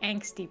for that. an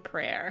angsty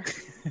prayer.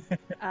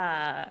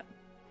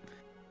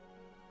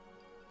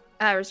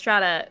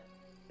 Restrada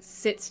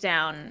sits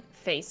down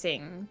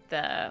facing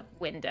the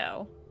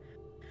window.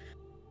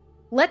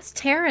 Lets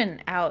Taryn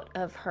out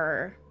of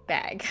her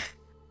bag.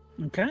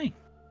 Okay.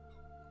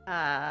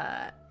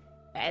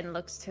 And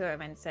looks to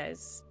him and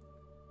says,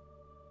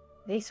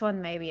 "This one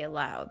may be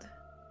allowed.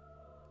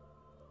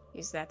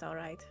 Is that all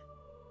right?"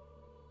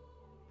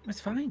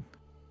 That's fine.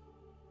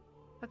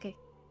 Okay.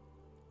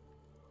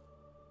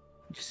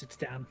 He just sits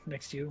down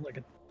next to you,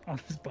 on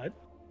his butt.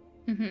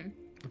 Mm-hmm.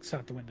 Looks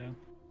out the window.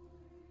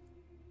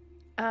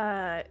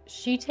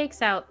 She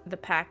takes out the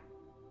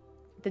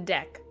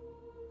deck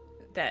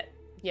that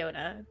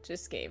Yona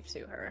just gave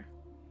to her.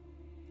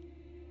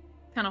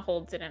 Kind of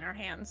holds it in her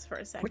hands for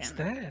a second. What's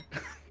that?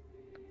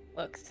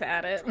 Looks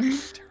at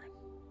it.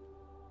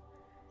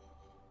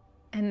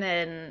 And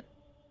then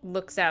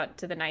looks out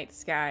to the night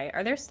sky.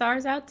 Are there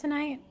stars out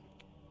tonight?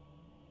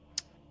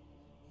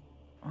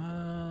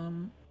 My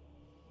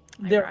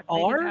There rock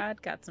lady are,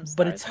 pad got some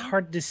but stars it's out.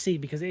 hard to see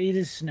because it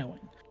is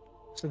snowing.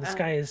 So the Oh.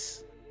 sky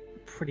is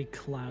pretty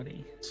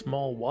cloudy.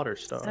 Small water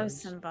So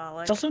stars.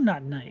 symbolic. It's also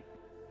not night.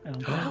 I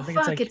don't think. I Oh think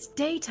fuck! it's It's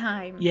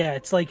daytime. yeah,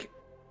 it's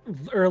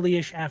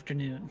early-ish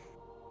afternoon.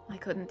 Why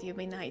couldn't you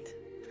be night?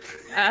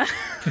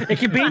 It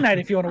could be night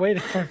if you want to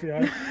wait for a few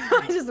hours.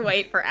 I just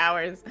wait for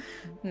hours.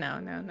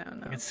 No.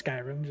 Like it's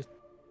Skyrim, just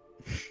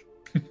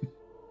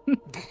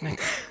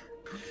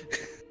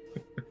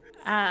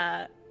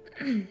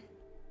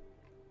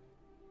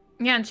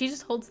Yeah, and she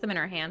just holds them in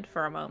her hand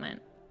for a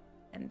moment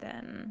and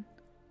then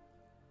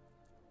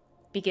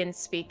begins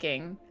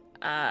speaking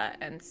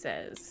and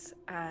says,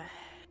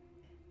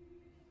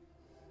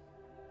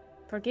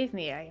 "Forgive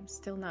me, I am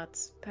still not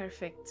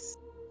perfect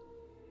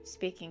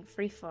speaking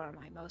freeform.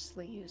 I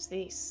mostly use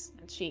these."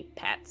 And she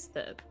pats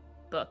the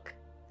book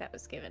that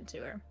was given to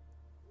her.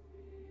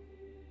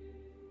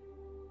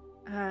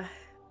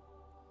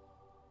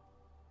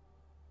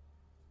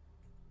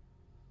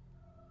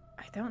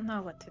 I don't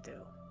know what to do.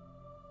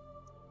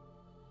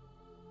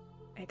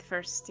 At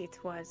first it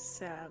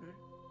was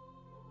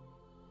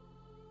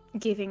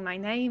giving my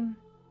name.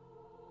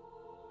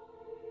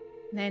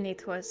 Then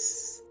it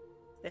was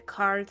the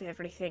card,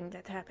 everything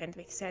that happened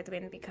with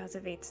Sedwin because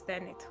of it.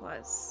 Then it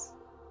was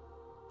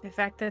the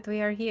fact that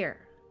we are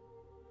here.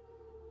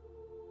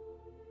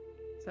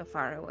 So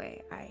far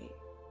away.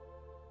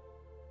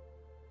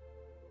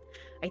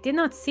 I did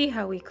not see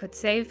how we could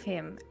save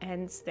him,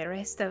 and the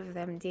rest of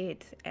them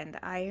did, and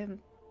I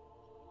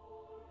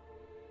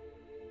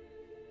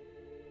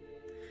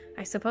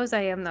suppose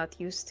I am not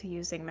used to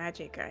using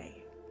magic,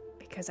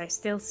 because I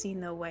still see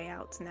no way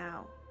out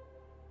now.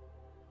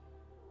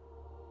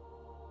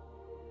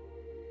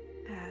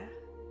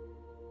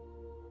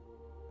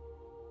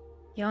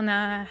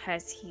 Yona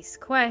has his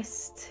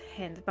quest,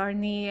 and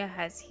Barney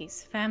has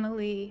his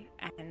family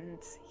and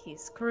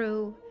his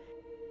crew,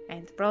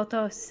 and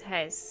Brotos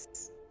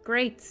has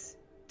great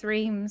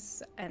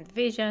dreams and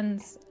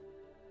visions.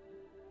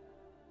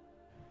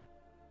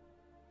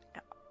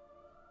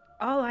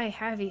 All I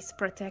have is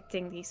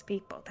protecting these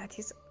people. That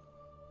is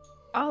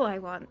all I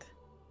want.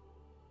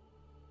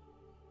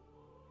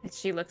 And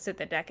she looks at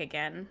the deck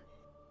again,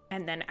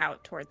 and then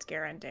out towards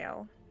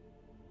Garandale.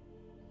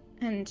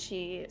 And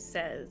she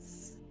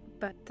says,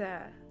 "But,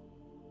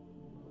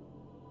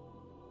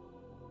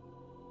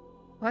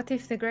 what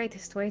if the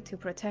greatest way to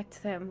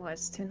protect them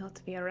was to not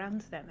be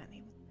around them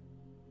anymore?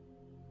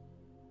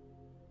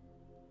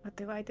 What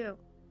do I do?"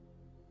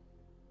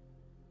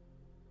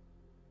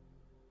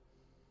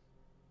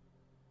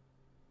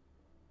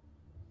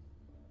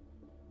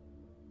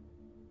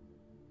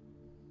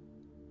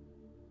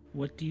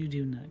 what do you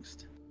do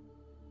next?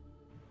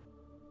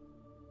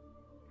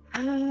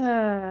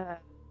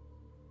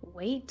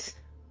 Wait.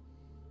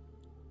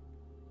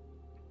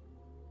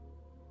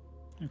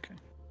 Okay.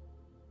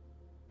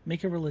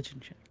 Make a religion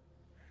check.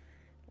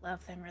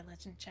 Love them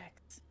religion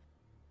checks.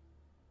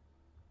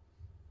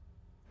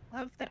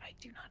 Love that I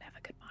do not have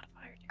a good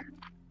modifier here.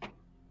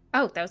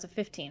 Oh, that was a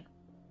 15.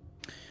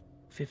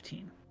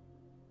 15.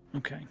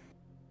 Okay.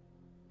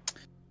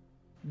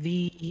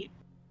 The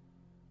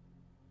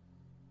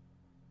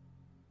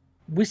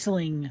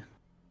whistling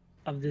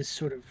of this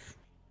sort of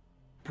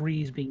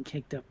breeze being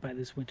kicked up by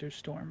this winter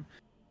storm,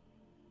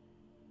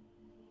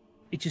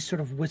 it just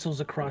sort of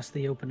whistles across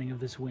the opening of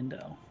this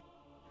window,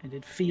 and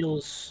it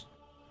feels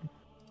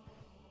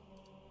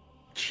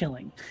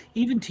chilling,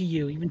 even to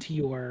you, even to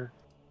your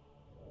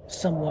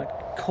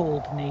somewhat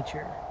cold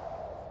nature.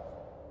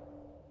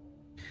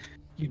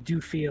 You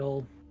do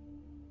feel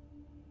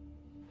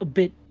a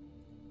bit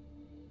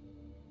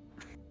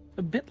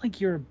like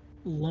you're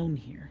alone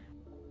here.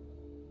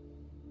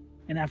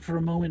 And after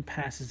a moment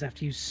passes,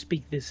 after you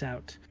speak this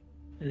out,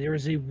 there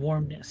is a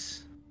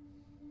warmness,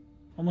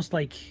 almost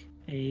like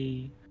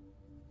a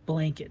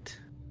blanket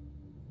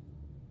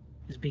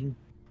is being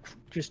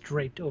just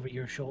draped over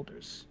your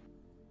shoulders.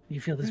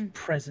 You feel this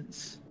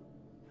presence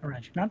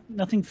around you.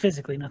 Nothing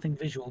physically, nothing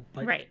visual,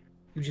 but Right.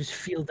 you just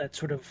feel that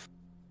sort of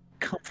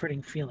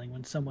comforting feeling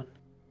when someone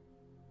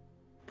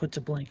puts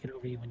a blanket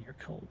over you when you're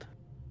cold.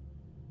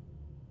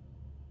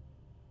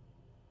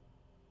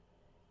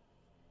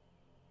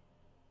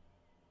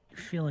 You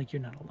feel like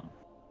you're not alone.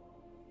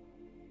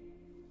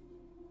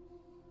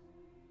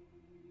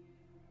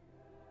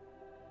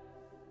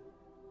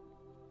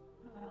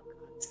 Oh,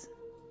 God.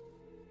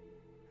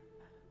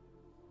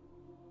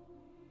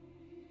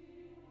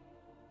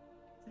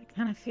 I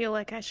kind of feel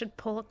like I should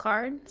pull a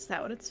card. Is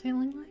that what it's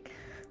feeling like?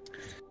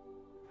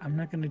 I'm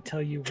not going to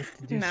tell you what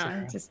to do, No, Sarah.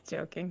 I'm just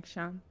joking,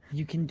 Sean.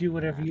 You can do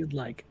whatever you'd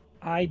like.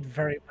 I'd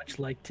very much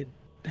like to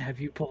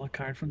have you pull a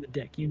card from the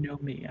deck. You know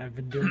me. I've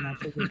been doing that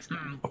for weeks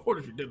now. What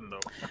if you didn't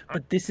know?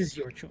 But this is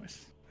your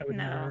choice. I would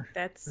No, never.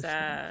 that's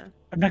I'm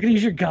not going to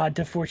use your god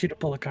to force you to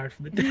pull a card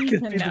from the deck. It'd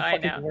be No, the I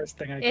fucking know. worst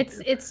thing I could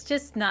do. It's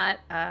just not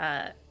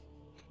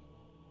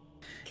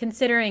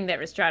considering that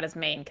Restrada's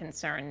main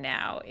concern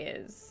now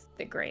is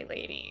the Grey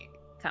Lady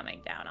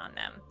coming down on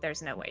them.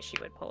 There's no way she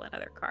would pull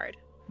another card.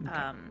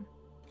 Okay.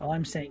 All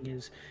I'm saying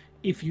is,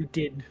 if you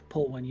did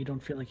pull one, you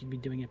don't feel like you'd be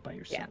doing it by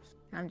yourself.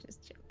 I'm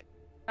just joking.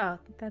 Oh,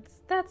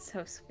 that's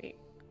so sweet.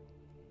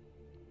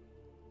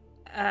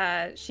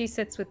 She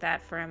sits with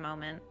that for a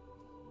moment.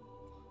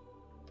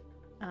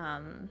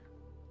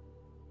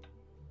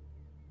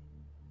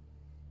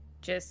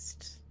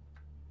 Just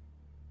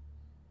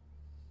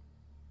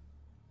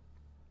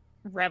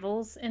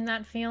revels in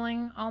that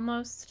feeling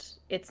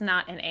almost. It's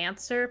not an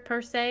answer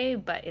per se,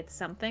 but it's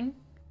something.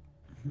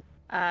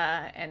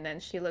 And then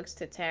she looks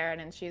to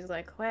Taryn and she's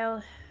like, well,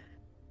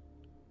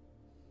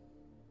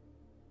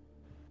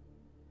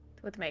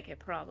 it would make a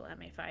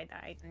problem if I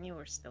died and you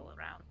were still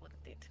around,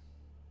 wouldn't it?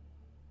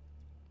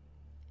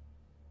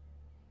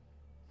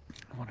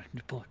 I wanted him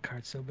to pull a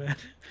card so bad.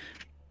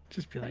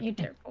 Just be like, You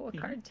dare pull a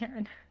card,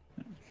 Taryn.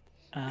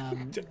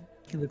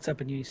 He looks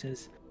up at you. He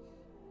says,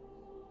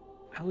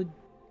 "I would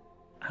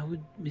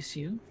miss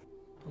you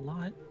a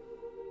lot.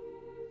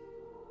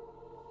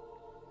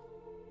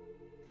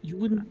 You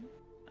wouldn't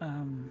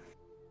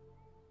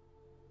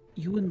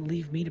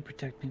leave me to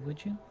protect me,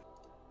 would you?"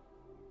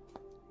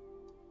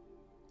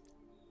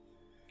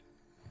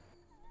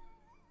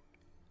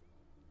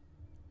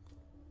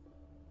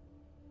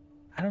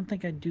 I don't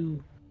think I'd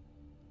do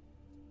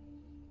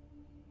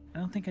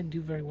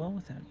very well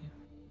without you.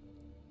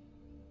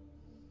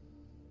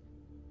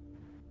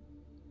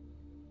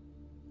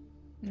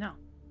 No.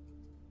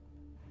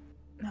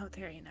 No,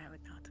 Tyrion, I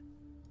would not.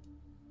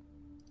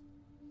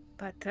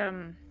 But,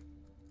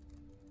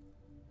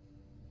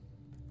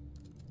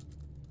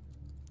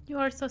 you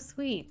are so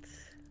sweet.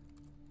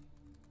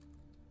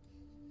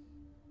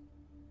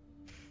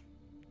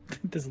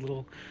 Does a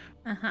little.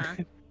 Uh-huh.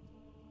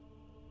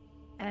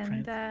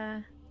 And,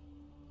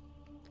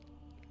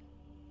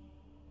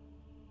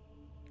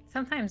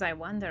 sometimes I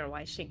wonder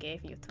why she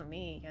gave you to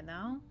me, you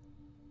know?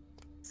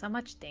 So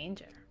much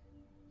danger.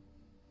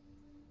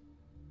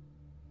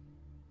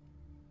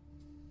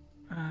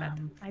 But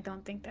I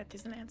don't think that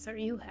is an answer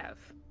you have.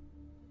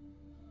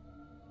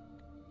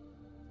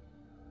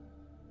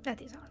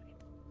 That is all right.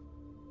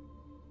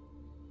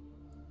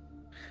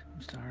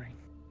 I'm sorry.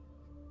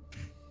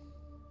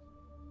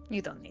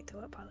 You don't need to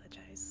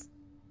apologize.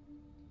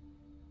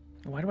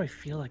 Why do I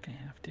feel like I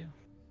have to?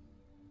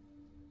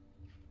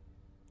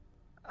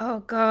 Oh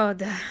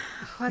God,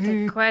 what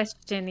a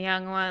question,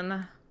 young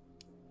one.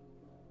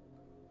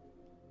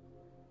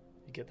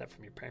 You get that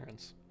from your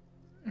parents.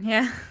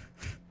 Yeah.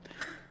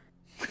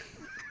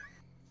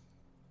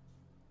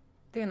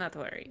 Do not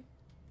worry.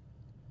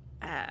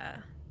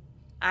 I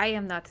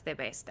am not the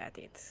best at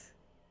it.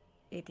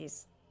 It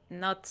is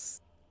not...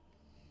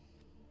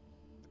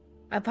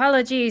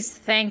 Apologies,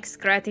 thanks,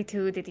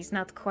 gratitude. It is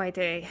not quite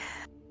a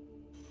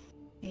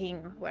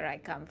thing where I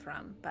come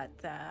from, but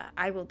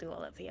I will do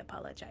all of the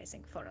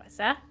apologizing for us,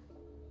 huh?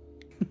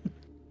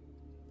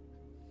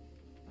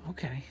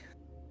 Okay.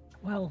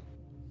 Well,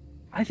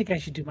 I think I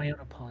should do my own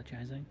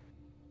apologizing.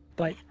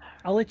 But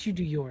I'll let you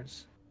do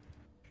yours.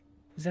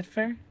 Is that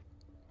fair?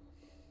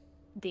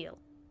 Deal.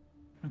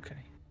 Okay.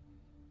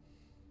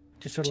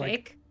 Just sort of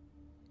Jake?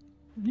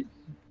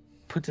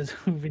 puts his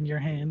hoof in your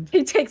hand.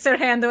 He takes her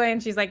hand away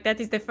and she's like, that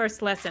is the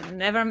first lesson.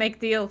 Never make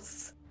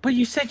deals. But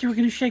you said you were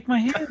going to shake my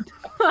hand.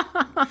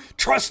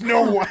 Trust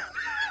no one.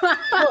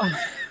 Oh,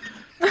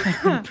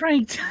 I've been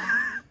pranked.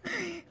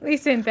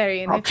 Listen,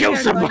 Therian. I'll kill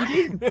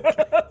somebody.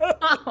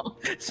 Oh.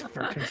 It's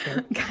Furton's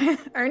turn.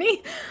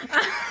 Ernie?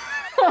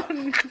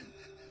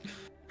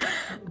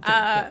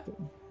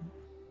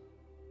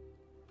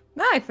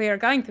 No, if we are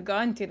going to go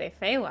into the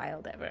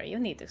Feywild ever, you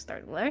need to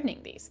start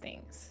learning these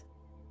things.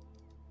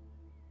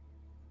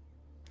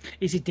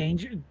 Is it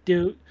danger?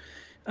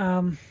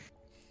 Will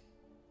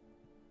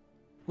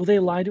they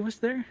lie to us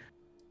there?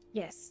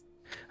 Yes.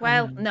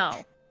 Well,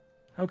 no.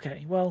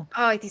 Okay, well...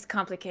 Oh, it is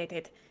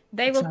complicated.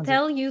 They will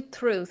tell you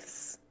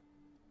truths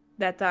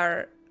that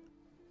are...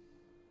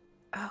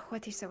 Oh,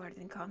 what is the word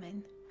in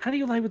common? How do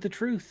you lie with the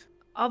truth?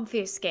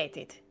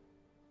 Obfuscated.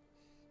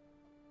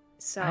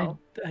 So...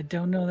 I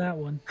don't know that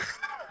one.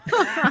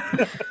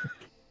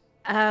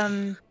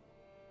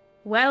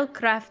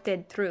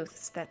 Well-crafted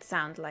truths that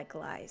sound like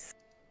lies.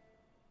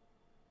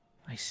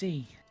 I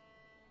see.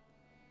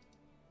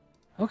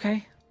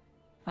 Okay.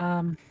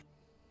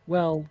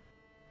 Well,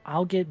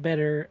 I'll get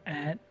better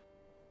at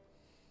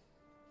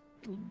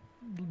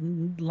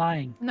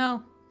lying.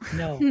 No.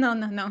 No.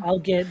 No. I'll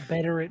get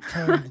better at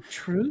telling the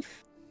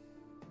truth.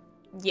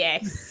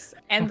 Yes.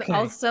 And Okay.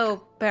 also,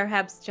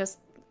 perhaps just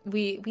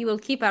we will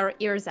keep our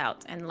ears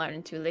out and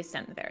learn to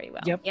listen very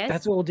well. Yep, Yes?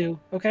 that's what we'll do.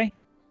 Okay?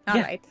 All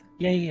yeah. right.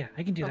 Yeah,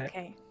 I can do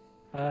Okay.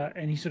 that.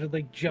 And he sort of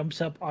like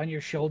jumps up on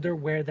your shoulder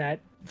where that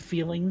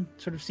feeling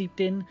sort of seeped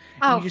in.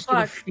 Oh, and you just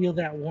sort of fuck. feel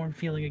that warm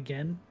feeling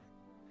again.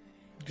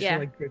 Just Yeah.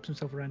 sort of like grips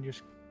himself around your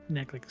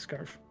neck like a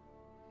scarf.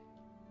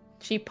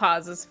 She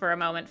pauses for a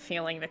moment,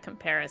 feeling the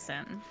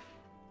comparison,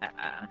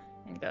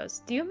 and goes,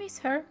 "Do you miss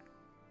her?"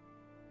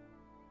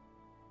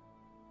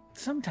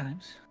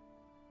 Sometimes.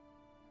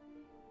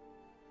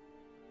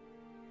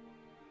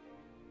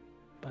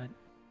 But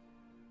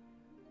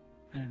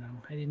I don't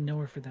know. I didn't know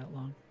her for that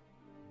long.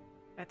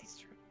 That is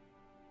true.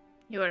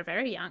 You were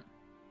very young.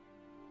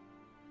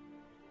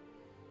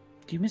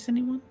 Do you miss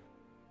anyone?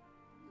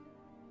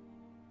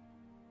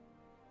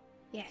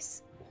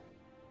 Yes.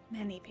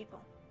 Many people.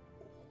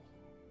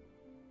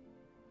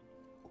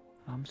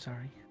 I'm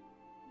sorry.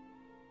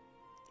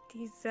 It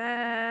is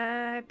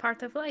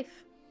part of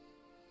life.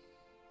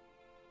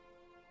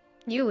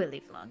 You will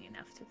live long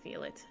enough to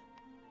feel it.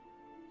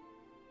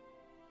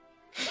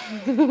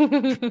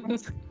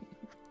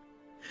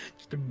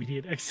 Just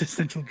immediate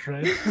existential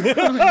dread.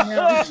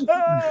 Oh,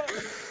 no.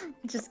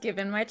 Just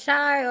giving my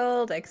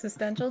child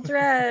existential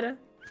dread.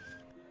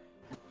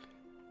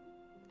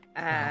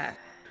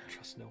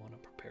 Trust no one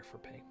and prepare for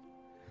pain.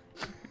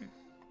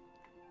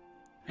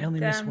 I only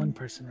miss one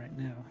person right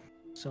now.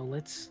 So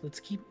let's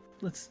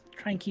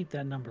try and keep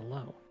that number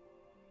low.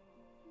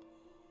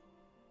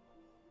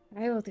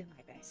 I will do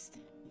my best.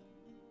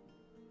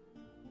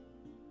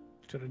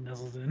 Sort of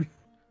nuzzles in.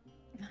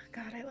 Oh,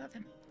 God, I love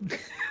him.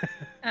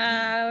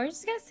 We're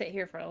just gonna sit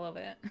here for a little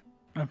bit.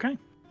 Okay.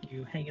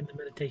 You hang in the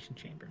meditation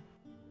chamber.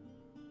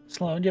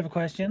 Sloan, do you have a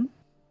question?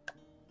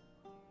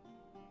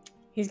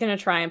 He's gonna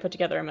try and put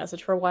together a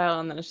message for a while,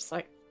 and then it's just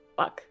like,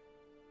 fuck.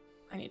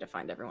 I need to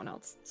find everyone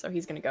else. So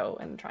he's gonna go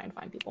and try and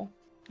find people.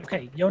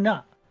 Okay,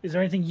 Yona, is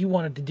there anything you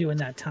wanted to do in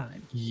that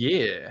time?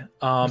 Yeah.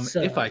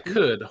 So- If I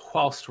could,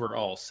 whilst we're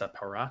all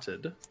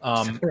separated,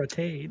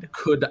 Separated.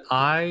 could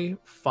I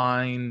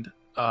find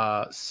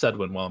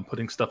Sedwin while I'm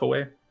putting stuff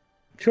away?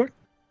 Sure.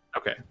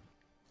 Okay.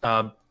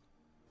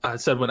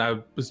 Sedwin, I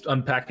was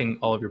unpacking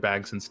all of your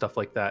bags and stuff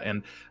like that,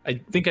 and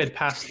I think I'd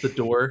passed the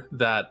door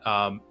that.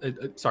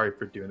 Sorry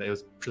for doing that. It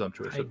was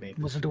presumptuous I of me.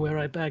 wasn't aware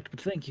I backed,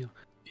 but thank you.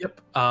 Yep.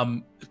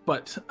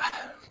 But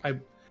I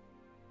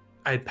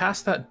had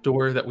passed that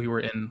door that we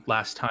were in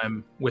last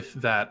time with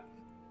that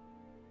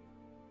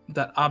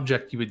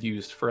object you had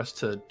used for us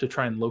to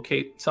try and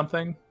locate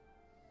something.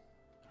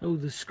 Oh,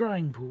 the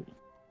scrying pool.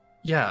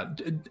 Yeah.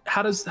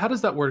 How does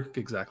that work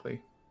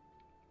exactly?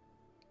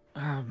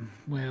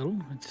 Well,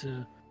 it's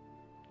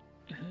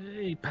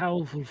a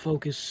powerful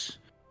focus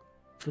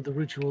for the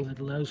ritual that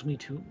allows me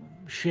to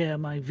share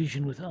my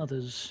vision with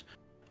others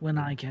when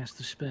I cast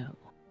the spell.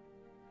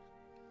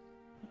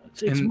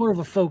 It's And- more of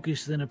a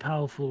focus than a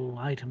powerful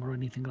item or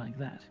anything like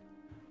that.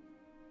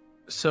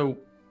 So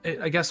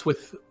I guess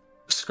with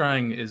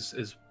scrying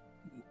is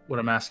what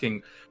I'm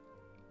asking.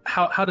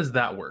 How does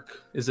that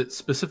work? Is it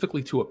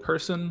specifically to a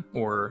person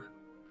or?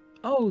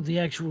 Oh, the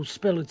actual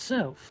spell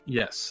itself.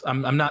 Yes,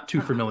 I'm not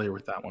too familiar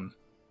with that one.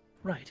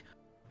 Right.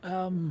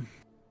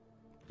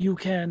 You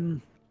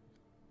can,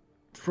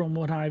 from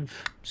what I've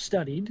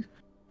studied,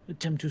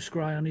 attempt to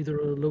scry on either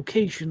a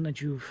location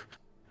that you've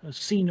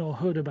seen or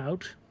heard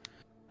about,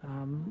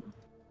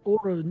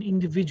 or an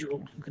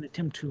individual. You can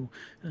attempt to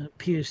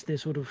pierce their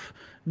sort of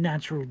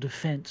natural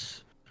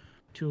defense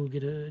to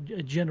get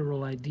a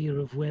general idea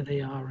of where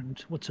they are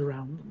and what's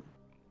around them.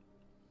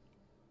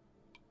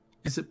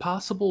 Is it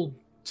possible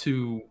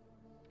to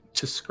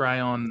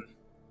scry on?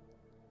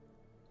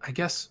 I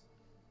guess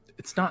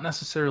it's not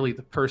necessarily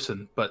the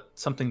person, but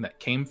something that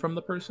came from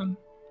the person.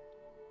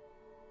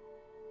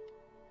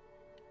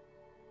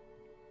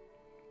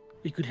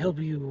 It could help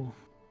you.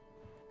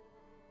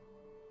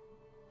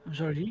 I'm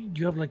sorry, do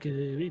you have like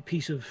a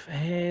piece of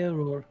hair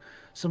or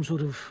some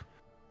sort of...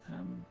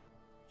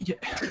 Yeah,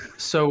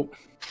 so...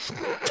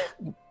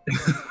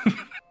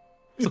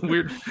 It's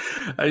weird.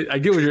 I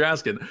get what you're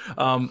asking.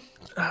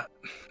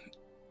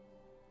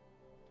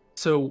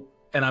 So,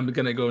 and I'm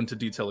going to go into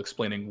detail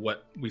explaining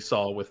what we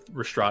saw with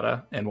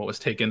Restrada and what was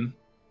taken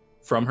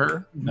from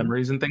her,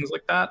 memories and things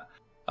like that,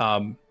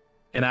 and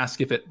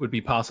ask if it would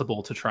be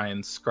possible to try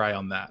and scry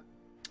on that.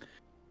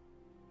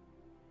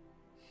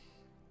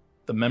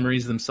 The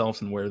memories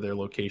themselves and where their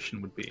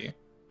location would be.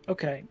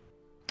 Okay.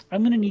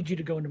 I'm going to need you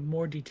to go into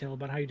more detail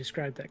about how you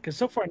describe that, because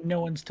so far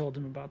no one's told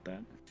him about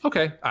that.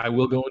 Okay, I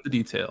will go into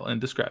detail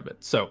and describe it.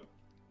 So,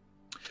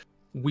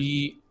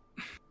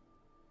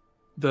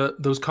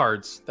 those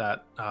cards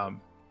that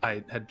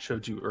I had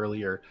showed you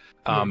earlier,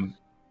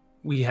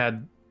 we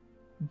had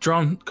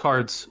drawn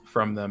cards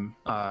from them,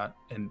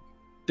 and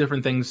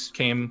different things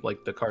came,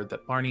 like the card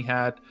that Barney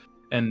had,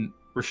 and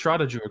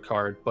Restrada drew a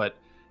card, but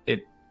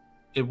it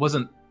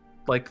wasn't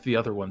like the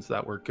other ones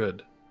that were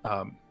good.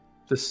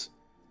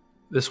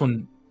 This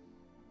one,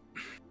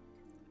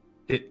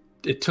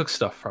 it took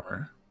stuff from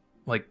her,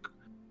 like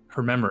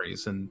her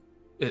memories, and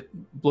it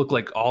looked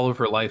like all of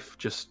her life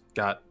just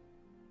got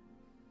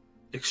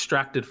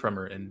extracted from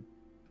her and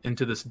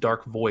into this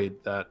dark void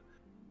that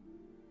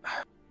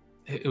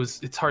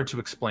it's hard to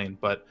explain,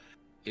 but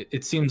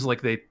it seems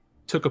like they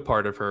took a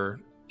part of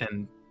her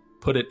and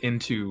put it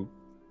into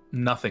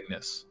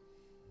nothingness.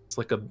 It's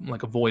like a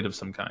void of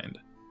some kind.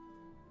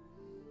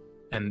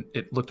 And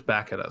it looked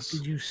back at us.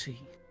 Did you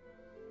see?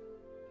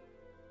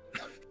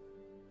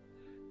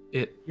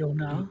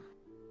 Yona,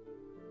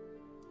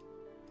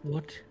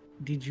 what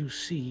did you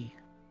see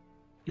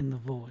in the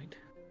void?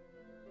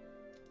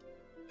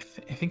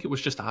 I think it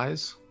was just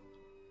eyes.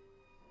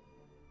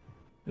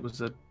 It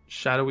was a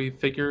shadowy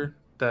figure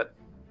that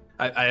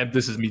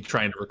this is me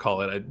trying to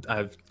recall it.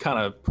 I've kind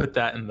of put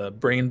that in the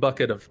brain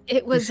bucket of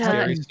it was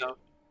scary stuff.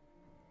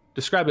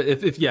 Describe it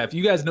if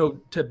you guys know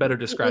to better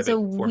describe it. It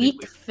was a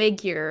weak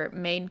figure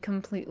made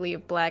completely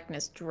of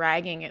blackness,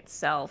 dragging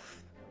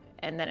itself,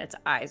 and then its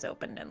eyes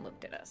opened and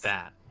looked at us.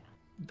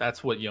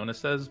 That's what Yona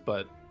says,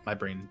 but my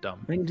brain's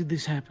dumb. When did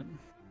this happen?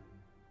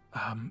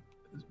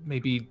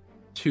 Maybe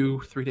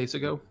 2-3 days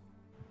ago.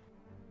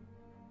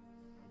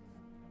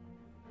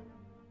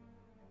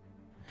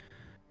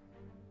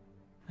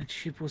 That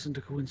ship wasn't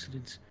a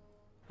coincidence.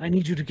 I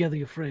need you to gather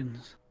your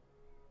friends.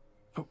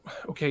 Oh,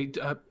 okay.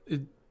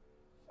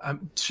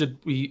 Should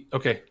we?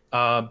 Okay.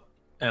 And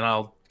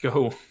I'll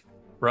go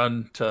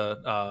run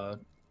to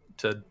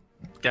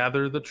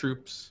gather the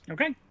troops.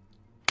 Okay.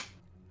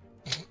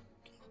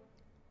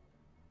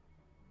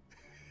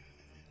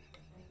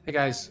 Hey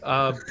guys.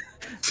 I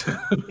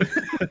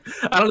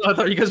don't know. I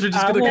thought you guys were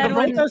just gonna come.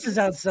 Brothos is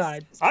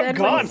outside. I'm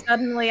gone.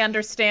 Suddenly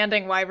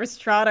understanding why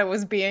Restrada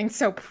was being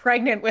so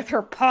pregnant with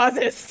her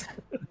pauses.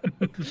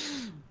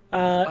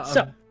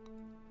 So,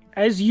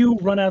 as you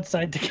run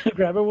outside to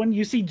grab everyone,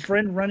 you see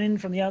Dren run in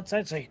from the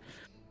outside. Say,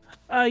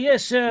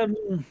 "Yes, I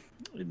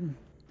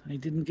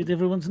didn't get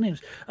everyone's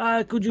names.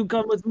 Could you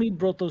come with me?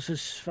 Brothos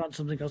has found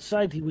something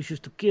outside. He wishes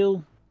to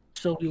kill,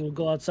 so we will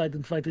go outside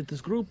and fight with this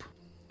group."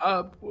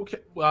 Okay.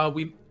 Well,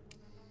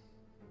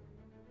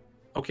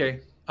 Okay.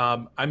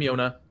 I'm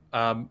Yona.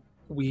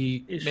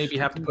 We maybe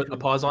have to put a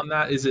pause on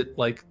that. Is it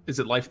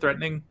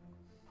life-threatening?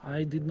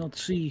 I did not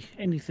see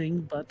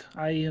anything, but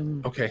I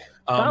am okay.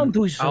 bound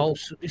to his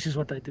service, so this is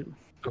what I do.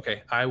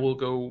 Okay, I will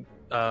go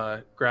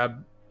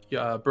grab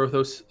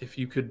Brothos. If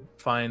you could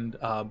find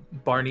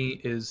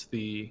Barney is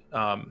the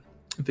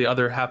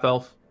other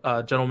half-elf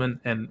gentleman,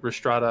 and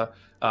Restrada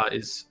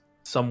is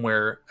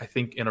somewhere, I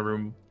think, in a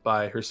room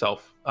by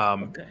herself.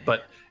 Okay.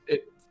 But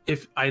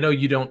if I know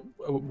you don't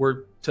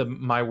work to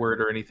my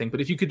word or anything,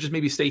 but if you could just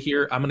maybe stay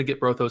here, I'm gonna get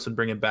Brothos and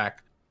bring him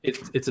back.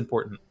 It's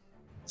important.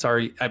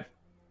 Sorry,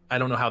 I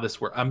don't know how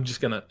this works. I'm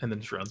just gonna, and then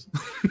just runs.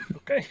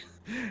 Okay.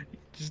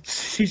 Just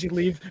sees you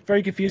leave,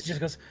 very confused, just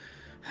goes,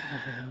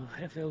 "Oh,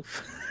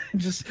 half-elf."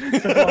 Just I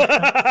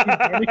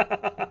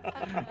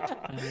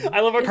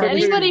love our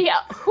conversation. Anybody?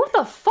 Who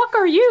the fuck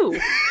are you?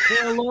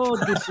 Hello,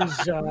 this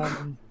is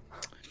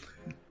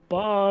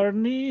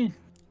Barney.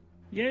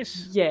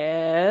 Yes.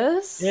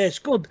 Yes. Yes,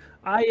 good.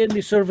 I am the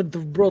servant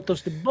of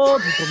Brothos the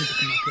Bard. He told me to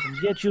come out here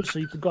and get you so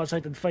you could go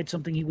outside and fight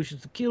something he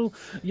wishes to kill.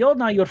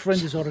 Yona, your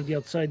friend, is already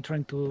outside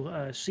trying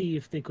to see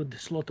if they could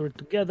slaughter it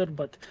together,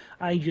 but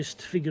I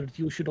just figured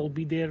you should all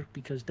be there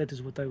because that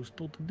is what I was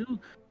told to do.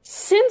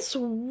 Since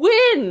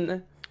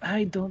when?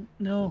 I don't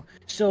know.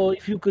 So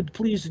if you could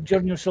please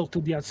adjourn yourself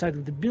to the outside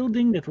of the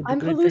building, that would be I'm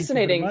great.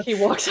 hallucinating. He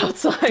walks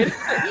outside.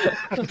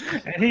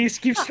 And he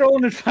keeps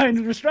strolling and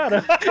finds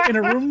Restrada in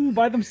a room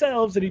by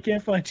themselves, and he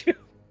can't find you.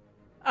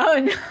 Oh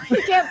no,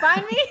 you can't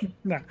find me?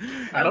 No.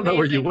 I don't know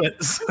where you Amazing.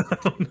 went. so I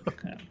don't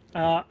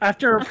know.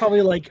 After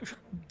probably like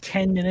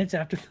 10 minutes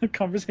after the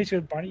conversation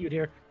with Barney, you'd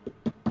hear,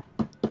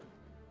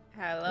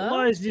 Hello?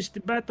 "Hello, is this the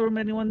bathroom?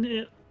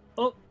 Anyone?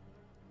 Oh,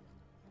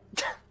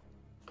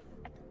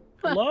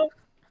 hello?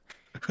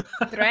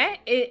 Dren?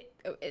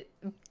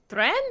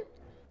 Dren?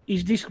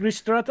 Is this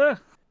Ristrata?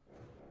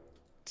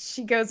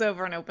 She goes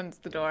over and opens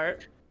the door.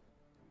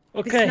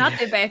 Okay. It's not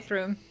the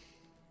bathroom.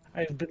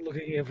 I've been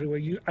looking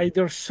everywhere.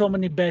 There's so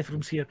many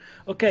bathrooms here.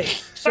 Okay,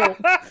 so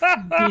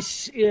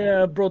this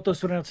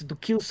Brotos went out to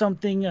kill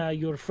something.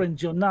 Your friend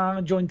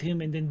Jonah joined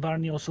him, and then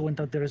Barney also went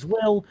out there as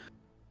well.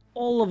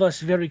 All of us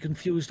very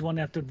confused, one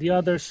after the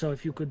other. So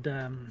if you could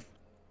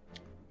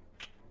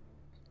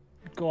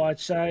go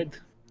outside.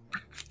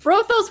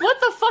 Brothos, what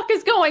the fuck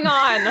is going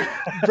on?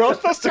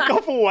 Brothos took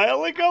off a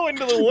while ago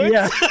into the woods.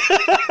 Yeah,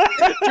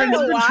 Trent's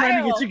been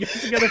trying to Wow. get you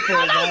guys together for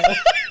a while.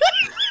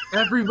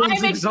 Everyone's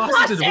I'm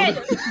exhausted.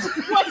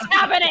 exhausted. What's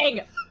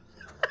happening?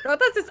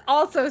 Rothos is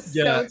also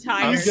Yeah, so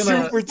tired. He's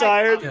gonna- super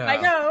tired. Yeah. I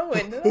know,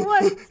 into the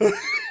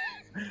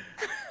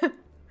woods.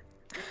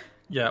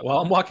 Yeah, while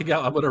I'm walking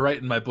out, I'm going to write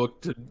in my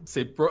book to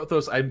say,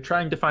 Brothos, I'm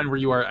trying to find where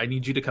you are. I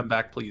need you to come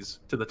back, please,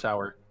 to the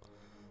tower.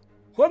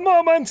 One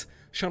moment,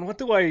 Sean. What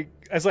do I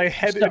as I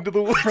head Stop. into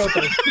the woods?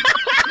 Brotos.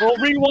 We'll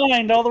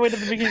rewind all the way to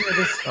the beginning of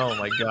this Oh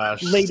my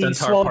gosh. lady Centaur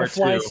swallow Part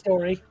fly 2.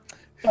 story.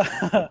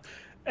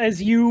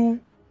 As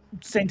you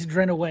sent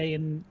Dren away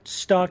and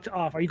stalked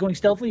off, are you going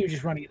stealthily or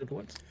just running into the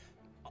woods?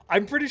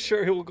 I'm pretty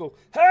sure he will go,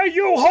 "Hey,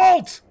 you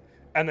halt!"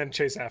 and then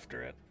chase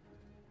after it.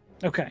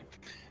 Okay.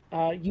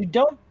 You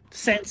don't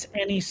sense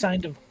any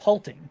sign of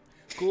halting,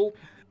 Cool.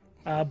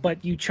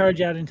 but you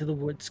charge out into the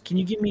woods. Can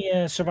you give me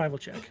a survival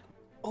check?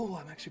 Oh,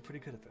 I'm actually pretty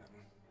good at that.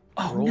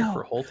 Oh Roll no,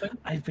 for halting?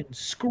 I've been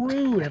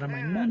screwed out of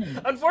my money.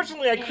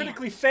 Unfortunately, I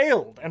critically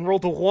failed and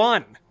rolled a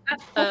 1.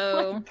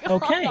 Oh.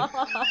 Okay,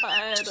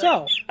 God.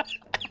 so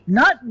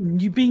not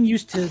you being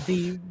used to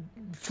the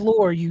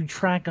floor you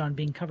track on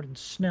being covered in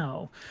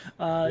snow,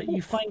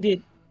 you find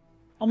it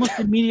almost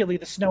immediately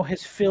the snow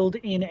has filled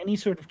in any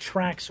sort of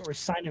tracks or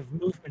sign of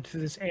movement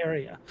through this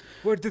area.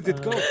 Where did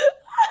it go?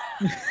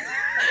 They're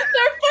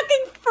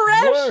fucking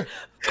fresh. Where?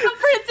 The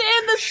prints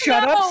in the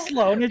Shut snow. up,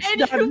 Sloan. It's And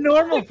not you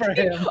normal for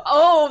fucking- him.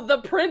 Oh, the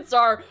prints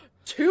are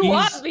too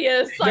He's-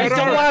 obvious. There's a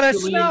not lot of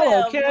actually-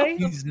 snow, okay?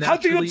 He's How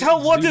do you naturally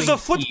tell what is a exuding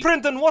heat.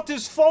 footprint and what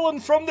is fallen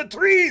from the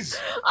trees?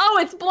 Oh,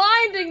 it's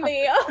blinding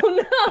me.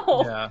 Oh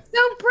no. Yeah.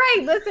 So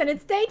bright. Listen,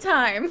 it's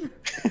daytime.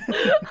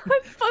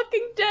 I'm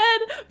fucking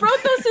dead.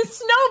 Brothos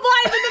is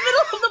snowblind in the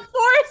middle of the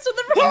forest with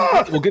the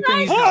Ah! Well, good thing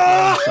he's Ah!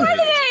 got blind sight.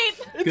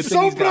 grenade. Good It's thing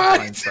so he's got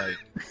blind bright!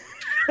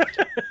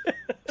 sight.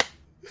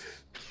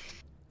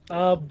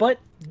 But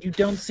you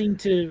don't seem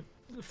to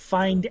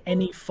find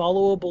any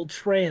followable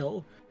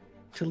trail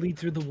to lead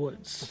through the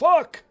woods.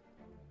 Fuck!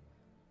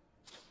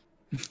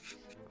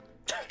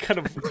 kind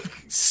of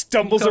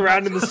stumbles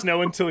around in the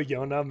snow until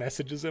Yona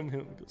messages him. He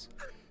goes,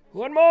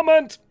 "One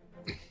moment!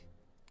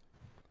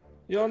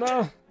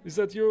 Yona, is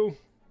that you?"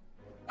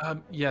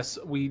 Yes,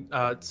 we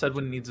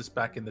Sedwin needs us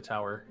back in the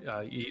tower.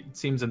 It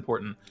seems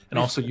important, and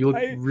also you look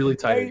I- really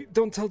tired. I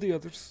don't tell the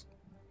others.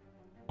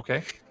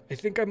 Okay. I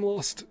think I'm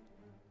lost.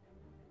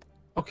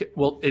 Okay.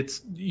 Well,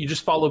 it's you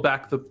just follow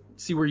back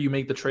see where you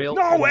made the trail.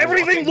 No, and you're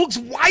everything walking. looks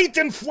white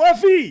and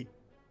fluffy!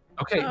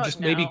 Okay, Oh, just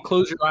maybe no.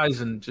 close your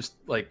eyes and just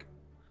like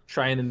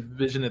try and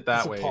envision it that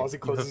There's a way. pause, he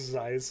closes his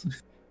eyes.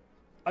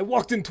 I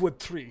walked into a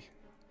tree.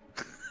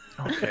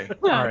 Okay.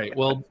 All right.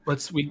 Well,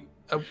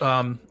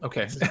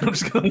 okay. I'm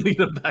just gonna lead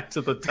him back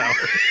to the tower.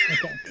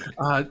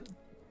 Okay.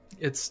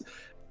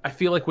 I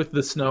feel like with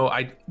the snow,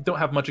 I don't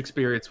have much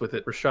experience with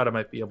it. Rashada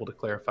might be able to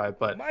clarify,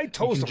 but My you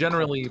toes can are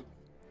generally, cold.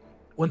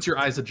 once your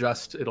eyes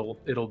adjust,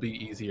 it'll be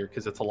easier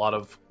because it's a lot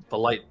of the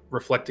light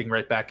reflecting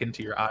right back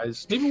into your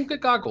eyes. Maybe we'll get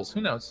goggles.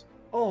 Who knows?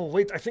 Oh,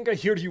 wait, I think I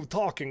hear you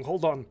talking.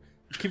 Hold on.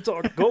 Keep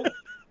talking. Go.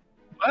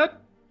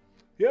 What?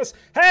 Yes.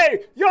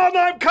 Hey,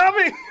 Yona, I'm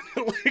coming!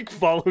 Like,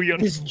 follow Yona.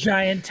 This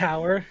giant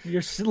tower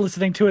you're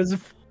listening to his.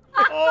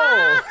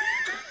 Oh!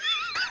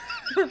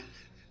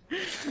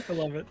 I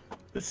love it.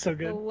 It's so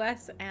good.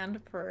 Bless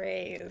and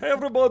praise. Hey,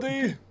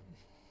 everybody!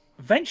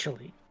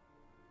 Eventually,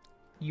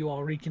 you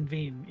all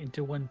reconvene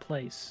into one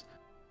place.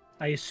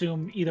 I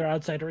assume either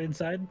outside or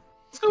inside.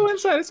 Let's go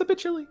inside. It's a bit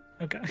chilly.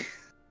 Okay.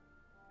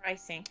 I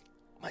see.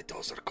 My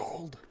toes are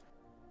cold.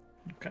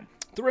 Okay.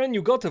 Duran,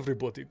 you got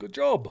everybody. Good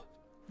job.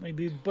 I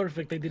did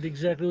perfect. I did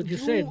exactly what you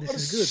said. This are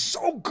is good.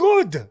 so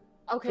good!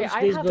 Okay, First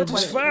I day's have good. a It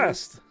was Wait. question.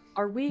 fast.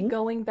 Are we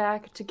going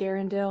back to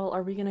Garendale?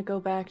 Are we gonna go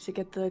back to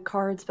get the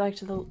cards back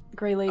to the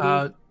Grey Lady?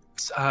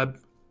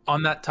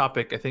 On that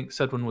topic, I think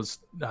Sedwin was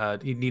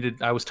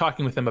I was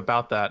talking with him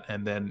about that,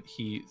 and then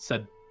he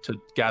said to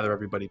gather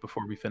everybody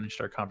before we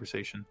finished our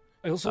conversation.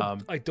 I also,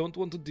 Um, I don't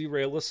want to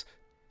derail us.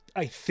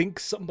 I think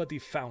somebody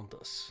found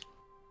us.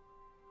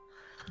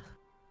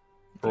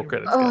 Roll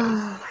credits, oh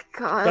guys. my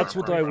god. That's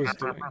what I was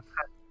doing.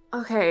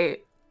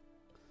 Okay.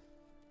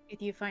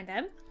 Did you find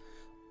them?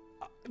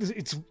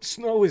 It's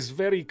snow is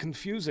very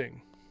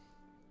confusing.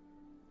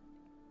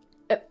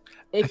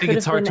 I think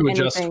it's hard to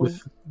adjust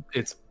with.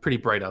 It's pretty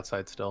bright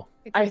outside still.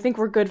 I think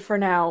we're good for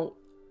now.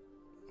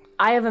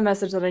 I have a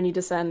message that I need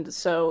to send,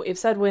 so if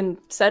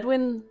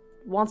Sedwin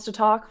wants to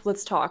talk,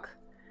 let's talk.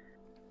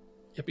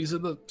 Yep, he's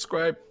in the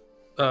scribe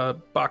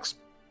box.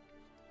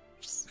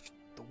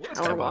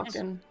 Now we're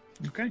walking.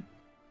 Okay.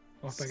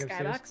 Walk back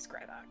upstairs.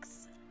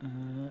 Skybox.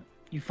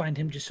 You find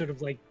him just sort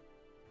of like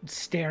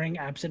staring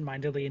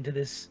absentmindedly into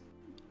this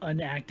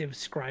inactive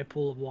scry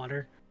pool of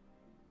water.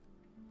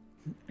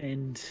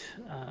 And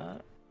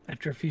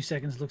after a few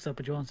seconds looks up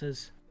at you all and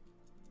says,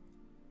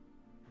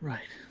 "Right.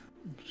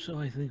 So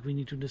I think we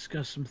need to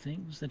discuss some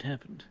things that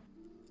happened."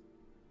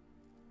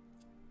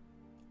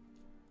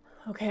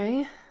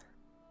 Okay.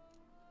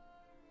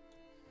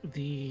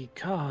 The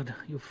card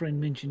your friend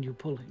mentioned you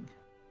pulling.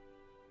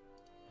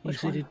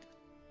 Which you said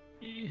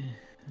one?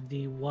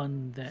 The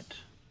one that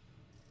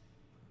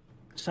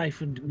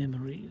siphoned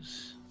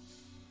memories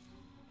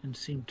and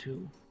seemed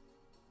to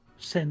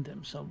send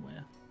them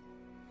somewhere.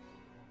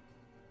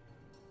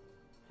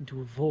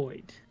 Into a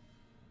void.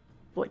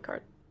 Void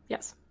card.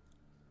 Yes.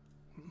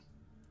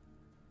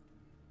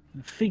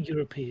 And a figure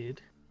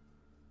appeared,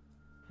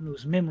 and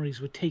those memories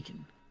were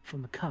taken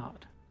from the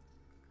card.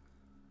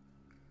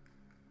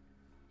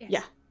 Yes.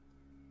 Yeah.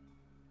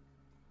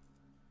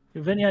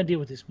 You have any idea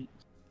what this means?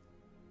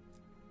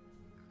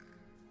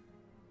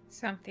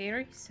 Some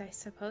theories, I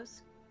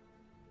suppose.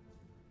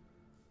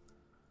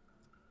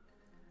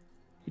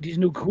 It is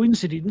no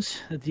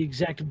coincidence that the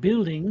exact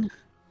building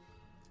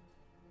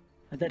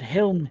that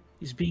helm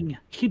is being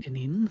hidden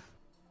in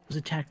was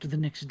attacked the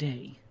next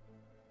day.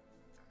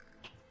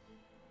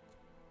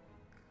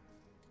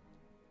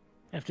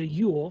 After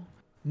your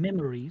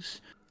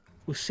memories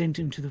were sent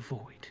into the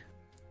void.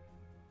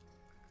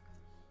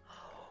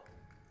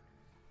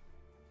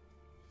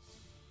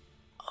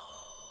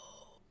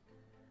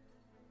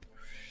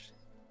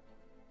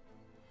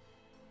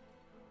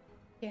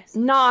 Yes.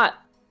 Not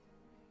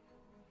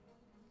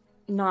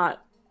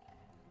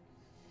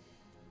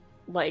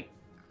like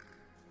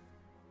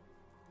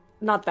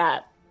not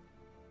that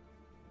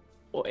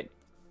void.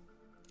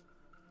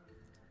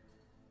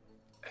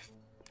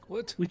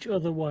 What? Which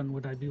other one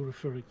would I be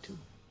referring to?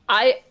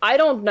 I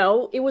don't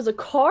know. It was a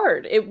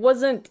card. It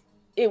wasn't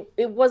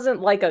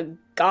like a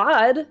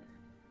god.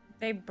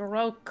 They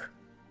broke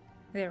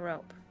their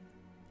rope.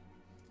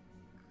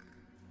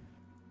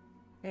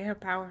 They are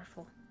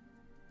powerful.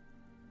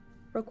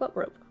 Broke what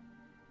rope?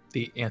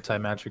 The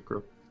anti-magic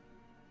group.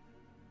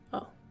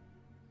 Oh.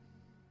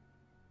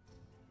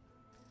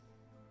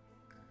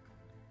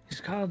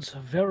 These cards are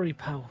very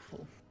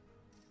powerful.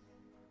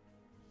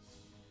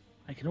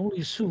 I can only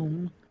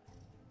assume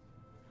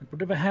that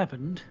whatever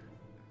happened,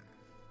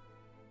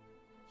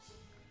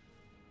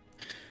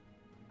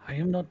 I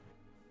am not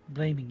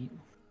blaming you.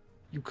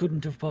 You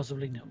couldn't have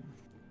possibly known.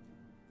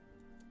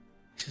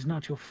 This is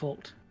not your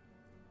fault.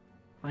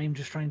 I am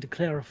just trying to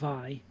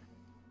clarify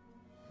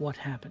what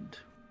happened.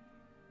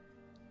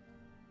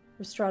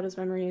 Restrada's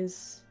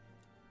memories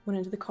went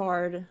into the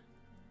card.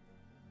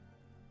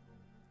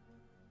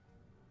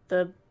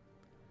 The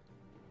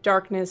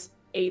darkness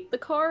ate the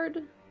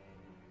card.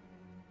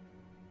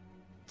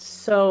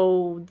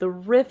 So the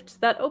rift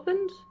that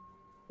opened?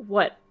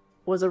 What?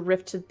 Was a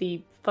rift to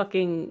the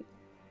fucking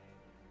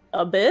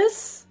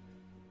abyss?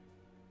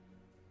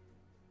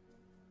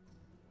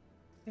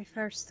 The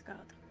first god.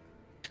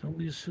 I can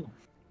only assume.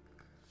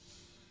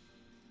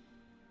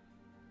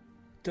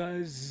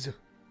 I'm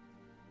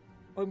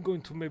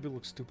going to maybe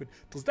look stupid.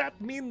 Does that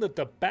mean that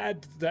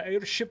the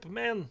airship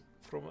man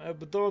from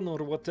Abaddon or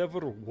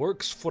whatever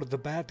works for the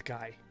bad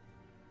guy?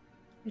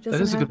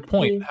 That is a good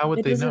point. How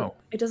would they know?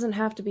 It doesn't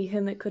have to be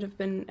him. It could have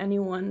been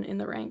anyone in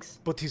the ranks.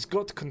 But he's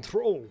got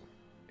control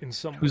in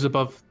some Who's way.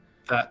 above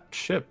that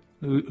ship?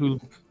 Who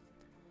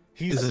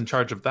He's is in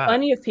charge of that?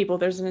 Plenty of people.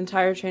 There's an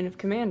entire chain of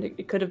command.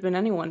 It could have been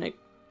anyone.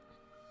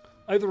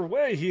 Either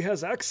way, he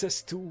has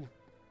access to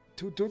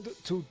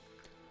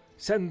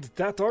send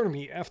that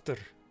army after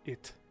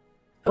it.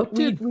 What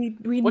we did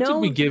know. what did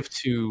we give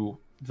to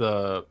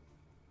the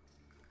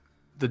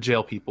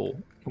jail people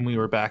when we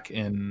were back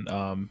in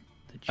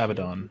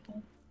Abaddon?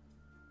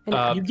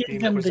 And You the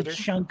gave them the Inquisitor?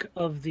 chunk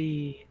of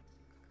the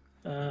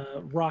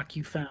rock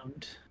you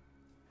found.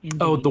 In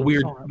The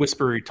weird farm.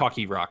 whispery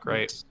talky rock,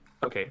 right? Yes.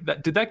 Okay.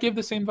 Did that give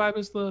the same vibe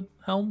as the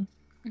helm?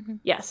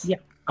 yes. Yeah.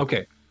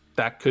 Okay.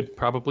 That could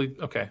probably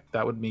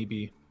that would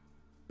maybe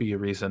be a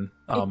reason.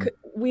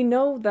 We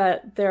know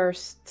that there are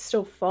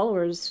still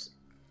followers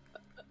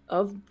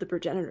of the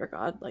progenitor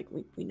god. Like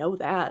we know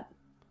that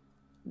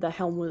the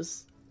helm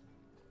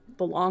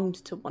belonged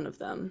to one of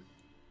them.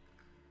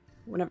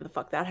 Whenever the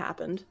fuck that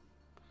happened.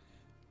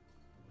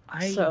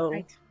 I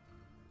Right.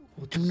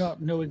 do not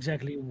know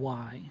exactly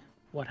why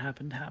what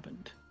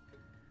happened.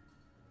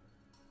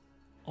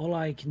 All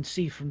I can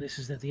see from this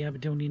is that the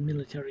Aberdonian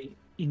military,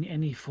 in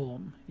any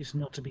form, is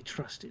not to be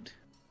trusted.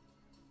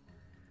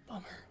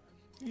 Bummer.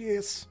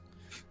 Yes,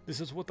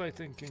 this is what I'm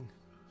thinking.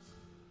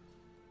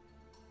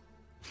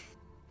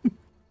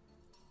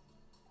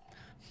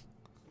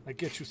 I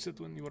get you, Sid,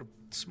 when you are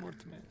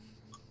smart, man.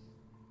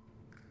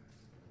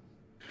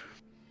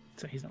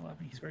 So he's not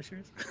laughing. He's very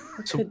serious.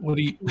 So what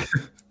do you?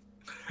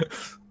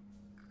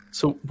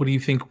 So what do you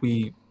think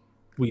we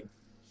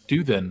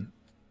do then?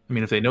 I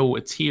mean, if they know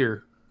it's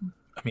here,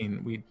 I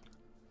mean, we.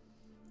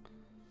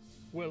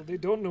 Well, they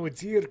don't know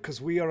it's here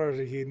because we are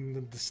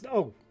in the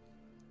snow.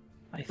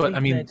 I But, think I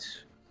mean- that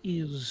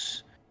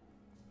is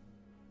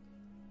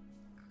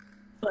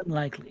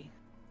unlikely.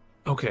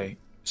 Okay,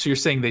 so you're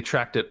saying they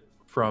tracked it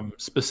from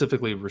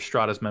specifically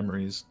Restrada's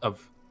memories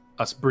of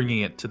us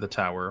bringing it to the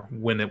tower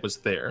when it was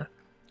there.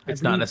 I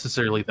It's not believe-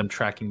 necessarily them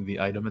tracking the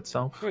item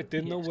itself. Right,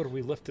 they know Yes. where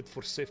we left it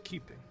for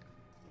safekeeping.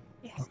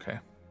 Yes. Okay.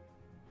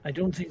 I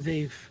don't think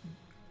there's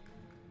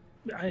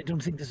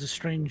a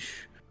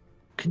strange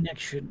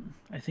connection.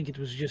 I think it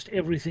was just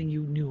everything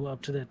you knew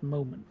up to that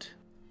moment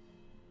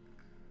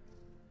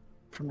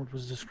from what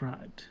was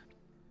described.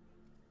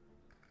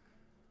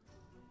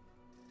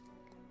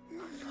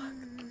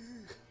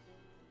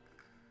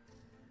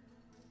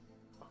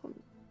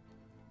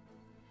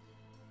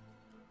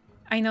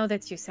 I know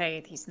that you say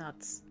it is not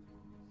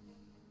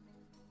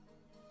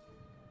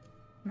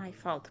my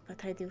fault,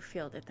 but I do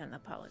feel that an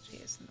apology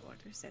is in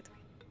order, Sedwin.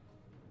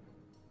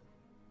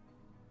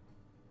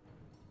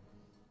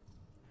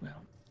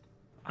 Well,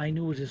 I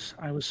knew what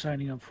I was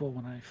signing up for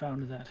when I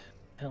found that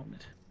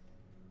helmet.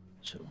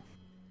 So,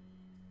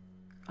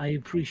 I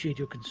appreciate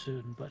your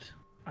concern, but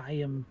I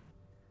am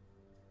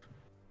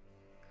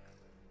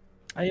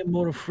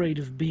more afraid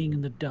of being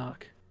in the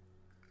dark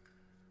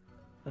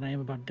than I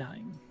am about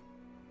dying.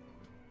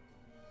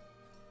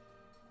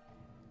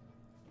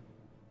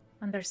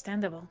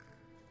 Understandable.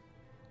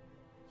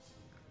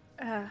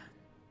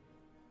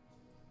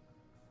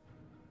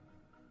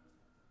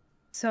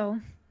 So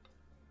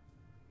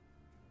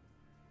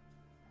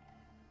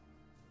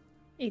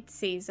it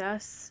sees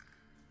us.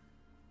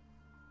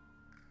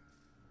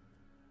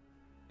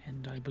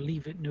 And I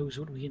believe it knows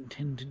what we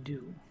intend to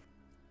do.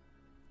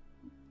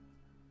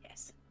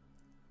 Yes.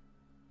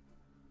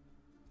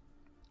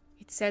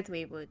 It said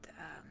we would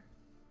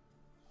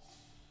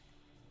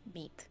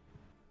meet.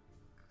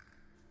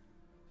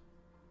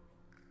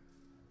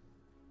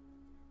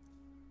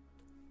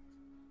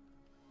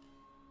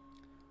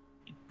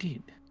 It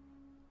did.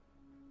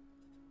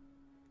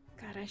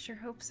 God, I sure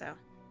hope so.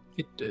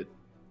 It did.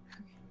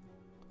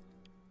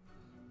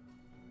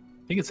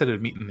 I think it said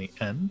it'd meet in the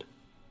end.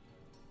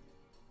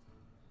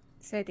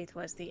 It said it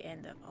was the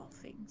end of all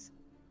things.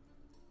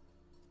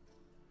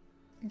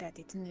 That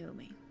it knew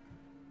me.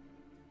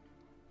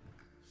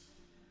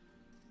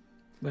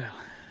 Well,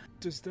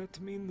 Does that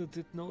mean that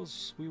it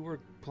knows we were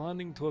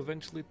planning to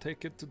eventually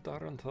take it to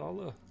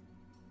Daranthala?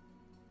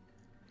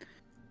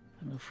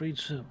 I'm afraid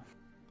so.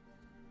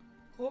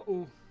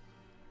 Uh-oh.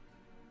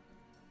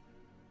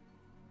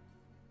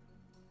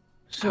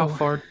 So, How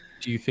far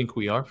do you think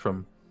we are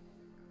from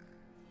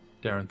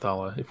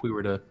Daranthala if we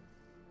were to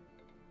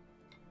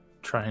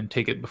try and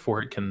take it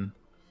before it can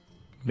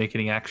make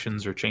any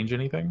actions or change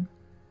anything?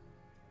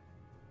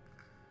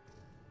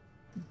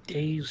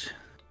 days,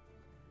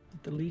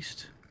 at the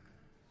least.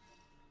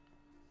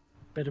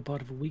 Better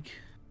part of a week,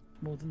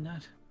 more than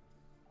that.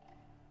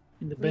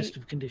 In the best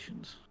of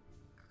conditions.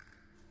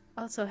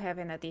 Also have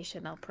an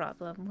additional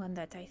problem, one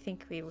that I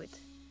think we would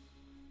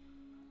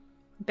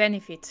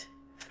benefit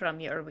from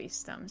your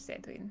wisdom,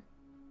 Zedwin.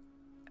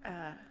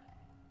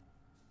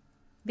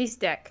 This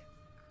deck,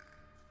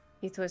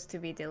 it was to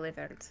be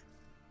delivered.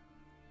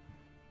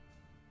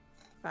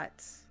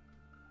 But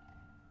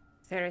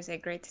there is a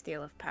great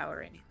deal of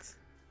power in it.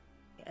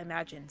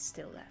 Imagine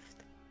still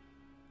left.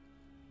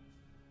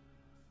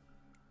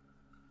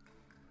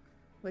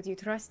 Would you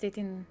trust it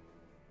in...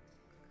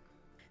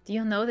 Do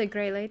you know the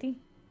Grey Lady?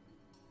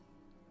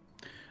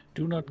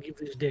 Do not give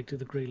this deck to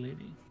the Grey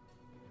Lady.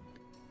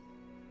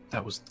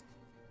 That was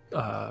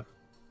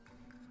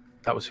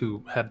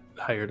who had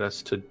hired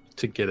us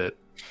to get it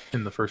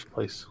in the first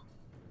place.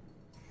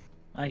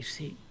 I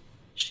see.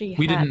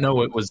 We didn't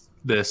know it was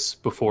this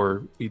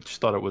before. We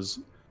just thought it was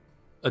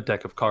a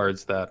deck of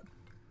cards that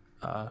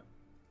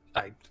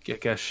I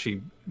guess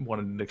she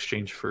wanted in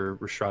exchange for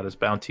Restrada's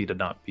bounty to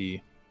not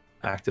be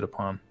acted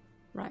upon.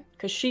 Right,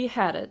 because she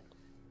had it,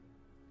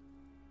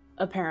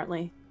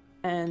 apparently.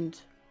 And,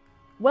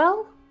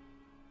 well,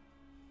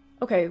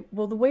 okay,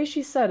 well, the way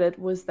she said it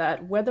was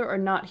that whether or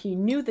not he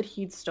knew that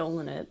he'd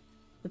stolen it,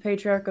 the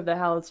patriarch of the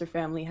Halitzer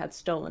family had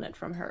stolen it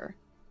from her.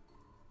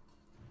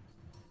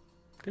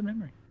 Good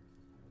memory.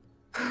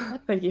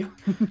 Thank you.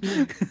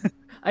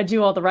 I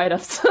do all the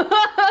write-ups.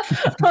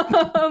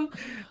 I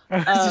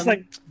was just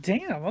like,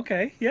 damn,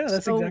 okay. Yeah,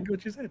 that's so- exactly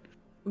what you said.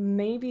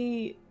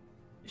 Maybe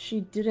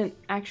she didn't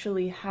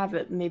actually have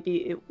it.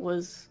 Maybe it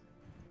was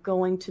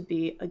going to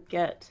be a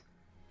get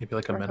Maybe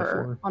like a for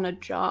metaphor. her on a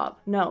job.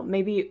 No,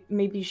 maybe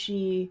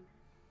she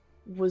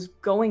was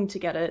going to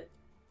get it,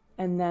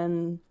 and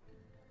then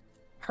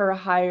her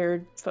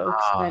hired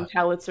folks and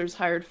Halitzer's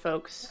hired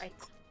folks, Right.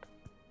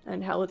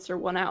 and Halitzer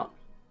won out.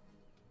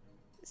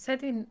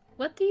 Sedwin,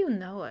 what do you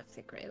know of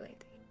the Grey Lady?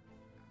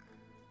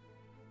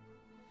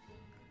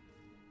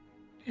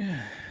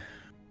 Yeah.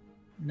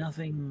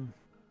 Nothing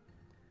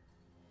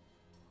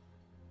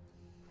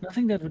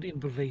Nothing that would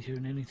implicate her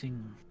in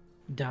anything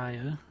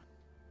dire.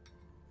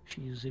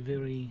 She is a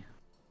very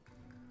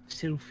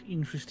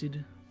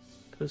self-interested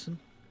person.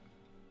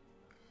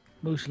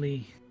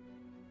 Mostly,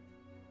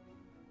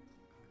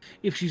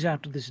 if she's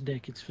after this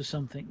deck, it's for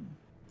something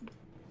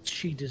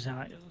she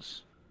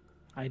desires.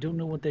 I don't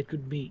know what that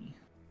could be.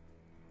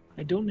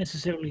 I don't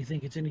necessarily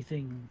think it's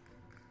anything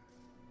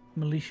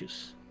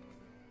malicious.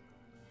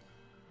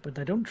 But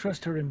I don't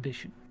trust her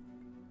ambition.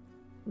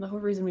 The whole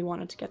reason we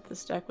wanted to get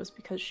this deck was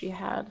because she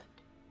had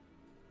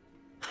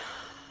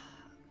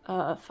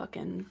a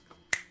fucking...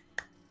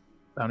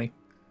 Bounty.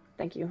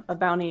 Thank you. A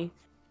bounty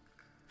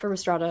for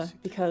Restrada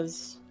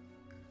because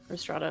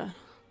Restrada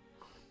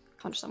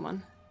punched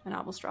someone in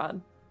Alvestrad.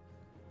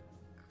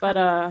 But,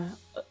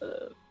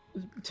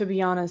 to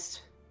be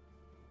honest,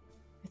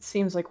 it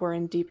seems like we're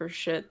in deeper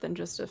shit than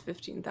just a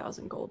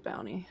 15,000 gold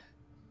bounty.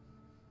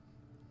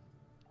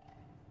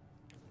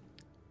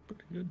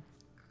 Pretty good.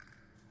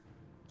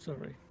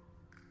 Sorry.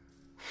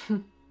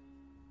 It's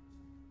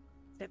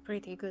a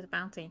pretty good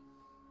bounty.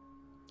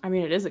 I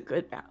mean, it is a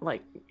good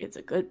it's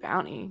a good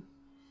bounty.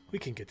 We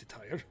can get it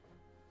higher.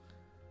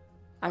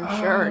 I'm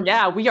sure.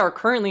 Yeah, we are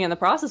currently in the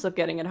process of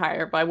getting it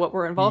higher by what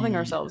we're involving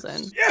ourselves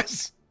in.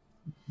 Yes!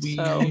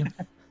 So,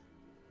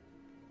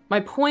 my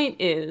point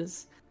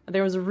is,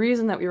 there was a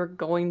reason that we were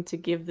going to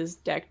give this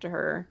deck to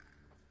her.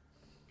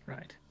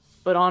 Right.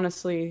 But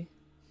honestly,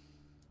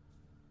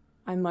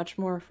 I'm much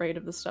more afraid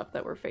of the stuff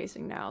that we're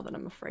facing now than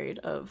I'm afraid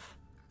of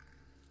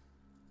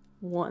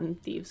one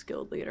Thieves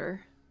Guild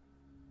leader.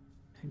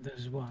 I think that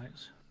is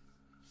wise.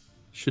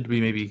 Should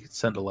we maybe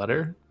send a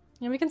letter?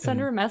 Yeah, we can send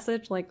her a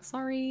message like,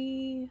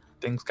 sorry,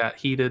 Things got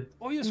heated.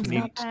 Oh yes, things we,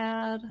 got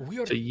bad. we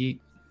are To yeet.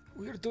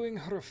 we are doing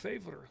her a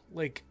favor.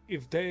 Like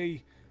if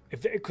they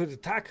could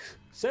attack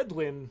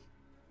Sedwin,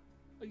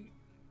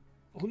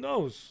 who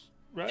knows,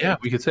 right? Yeah,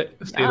 we could say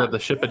Yeah. that the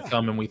ship Yeah. had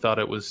come and we thought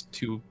it was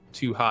too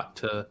hot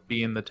to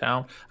be in the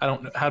town. I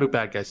don't know. How do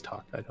bad guys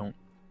talk? I don't.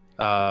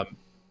 There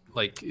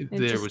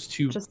just- was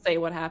too. Just say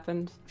what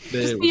happened.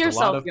 There just was be a lot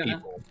yourself, of Yuna.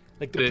 people.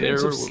 Like the There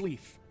Prince of were-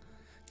 Sleeth.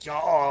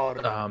 Yar,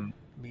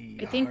 me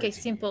I think a hearty.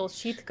 simple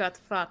sheet cut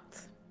flat.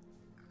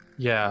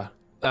 Yeah,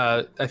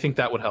 I think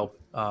that would help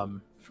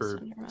for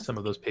Send her a some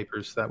of those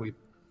papers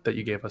that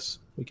you gave us.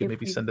 We could If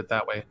maybe we- send it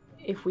that way.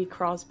 If we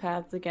cross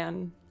paths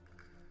again.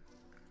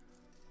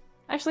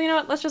 Actually, you know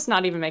what? Let's just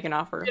not even make an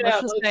offer.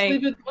 let's just say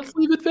let's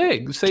leave it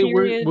vague. Say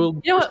period.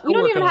 we'll. You know what? We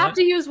don't even have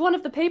to. to use one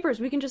of the papers.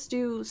 We can just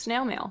do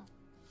snail mail.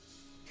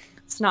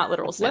 It's not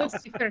literal snail.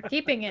 Well, if you're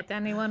keeping it,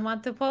 anyone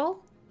want to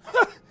pull?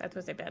 That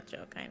was a bad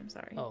joke. I'm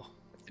sorry. Oh,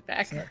 Put it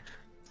back.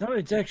 No,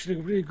 it's actually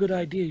a really good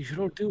idea. You should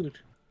all do it.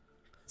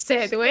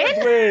 Sedwin?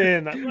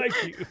 Edwin, I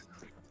like you.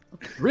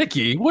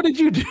 Ricky, what did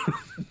you do?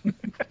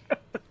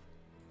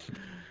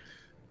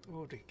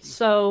 Oh, Ricky.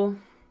 So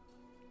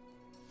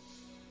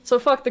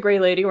fuck the Grey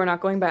Lady. We're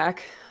not going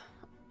back.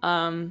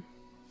 Would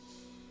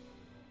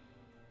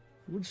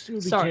still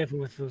be Sorry. careful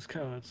with those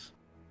cards.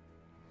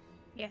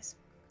 Yes.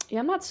 Yeah,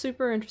 I'm not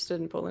super interested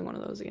in pulling one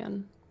of those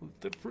again.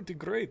 They're pretty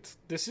great.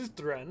 This is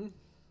Dren.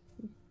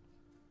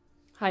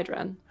 Hi,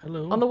 Dren.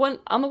 Hello. On the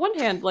one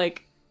hand,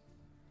 like,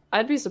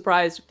 I'd be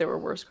surprised if there were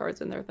worse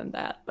cards in there than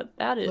that. But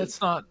that is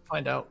Let's not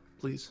find out,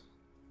 please.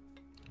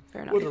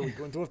 fair enough. What are we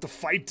going to have to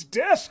fight to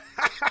death?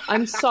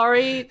 I'm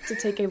sorry to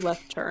take a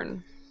left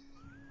turn,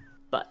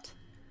 but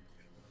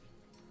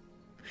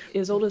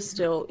Isolde's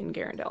still in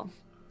Garendel.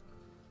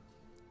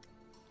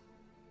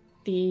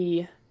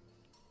 The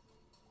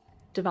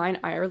Divine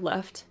Ire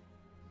left.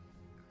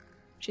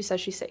 She says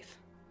she's safe.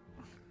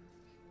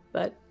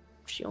 But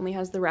she only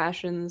has the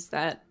rations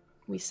that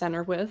we sent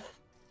her with,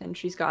 and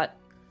she's got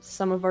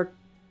some of our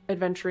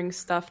adventuring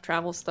stuff,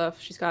 travel stuff.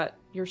 She's got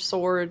your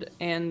sword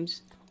and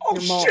Oh,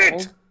 your maul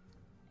shit!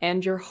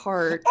 and your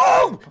heart.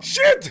 Oh,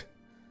 shit!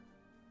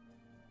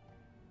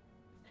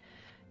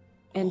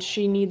 And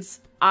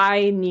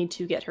I need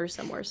to get her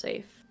somewhere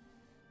safe.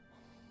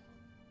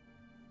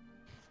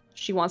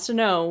 She wants to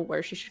know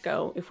where she should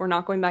go. If we're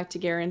not going back to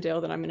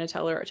Garendale, then I'm going to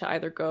tell her to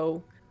either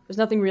go. There's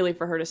nothing really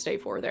for her to stay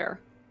for there.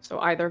 So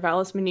either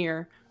Valis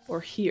Manir or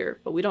here,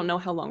 but we don't know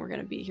how long we're going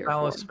to be here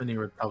Alice for. Manir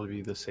would probably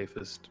be the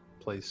safest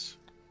place.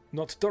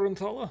 Not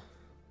Duranthala?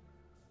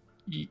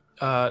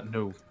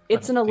 No.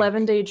 It's an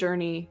 11-day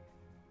journey.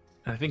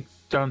 I think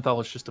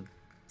Darenthal is just a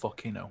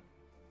volcano.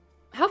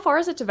 How far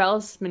is it to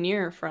Valis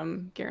Manir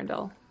from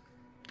Garendale?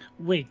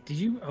 Wait, did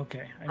you?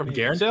 Okay. I From made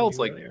this Garendale, for it's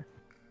you like earlier.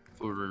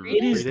 For It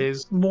 3 is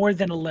days. more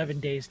than 11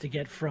 days to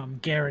get from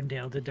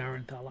Garendale to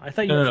Darenthal. I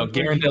thought you No, were no,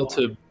 from where you Garendale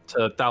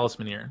are. to Thalis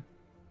Manir.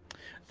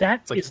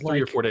 That It's like is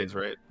 3 or 4 days,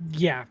 right?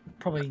 Yeah,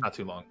 probably Not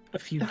too long. a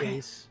few Okay.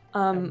 days at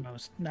Um,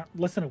 most. Not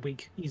less than a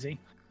week. Easy.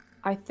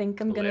 I think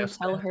I'm The going to last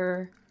tell day.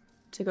 her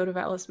to go to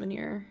Valis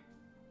Manir.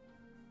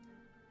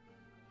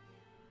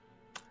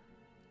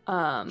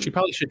 She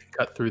probably should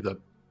cut through the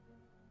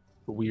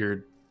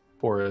weird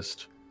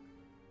forest,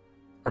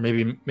 or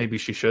maybe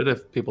she should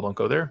if people don't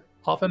go there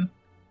often.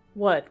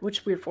 What?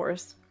 Which weird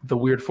forest? The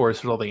weird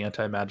forest with all the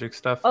anti-magic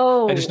stuff.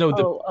 Oh, I just know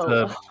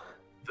oh.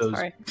 those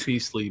Sorry.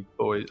 beastly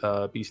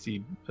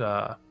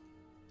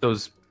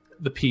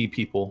the pea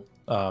people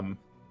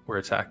were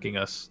attacking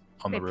us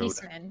on the The road.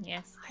 peacemen,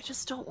 yes. I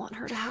just don't want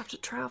her to have to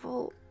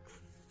travel.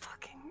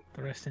 Fucking.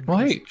 The rest in Well,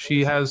 peace. hey,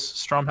 she has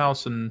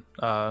Stromhouse and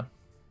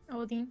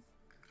Odin.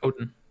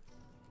 Odin.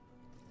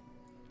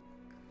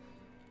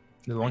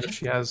 As long as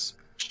she has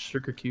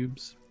sugar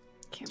cubes.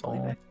 Can't That's all.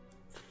 believe I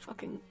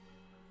fucking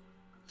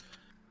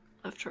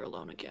left her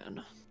alone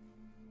again.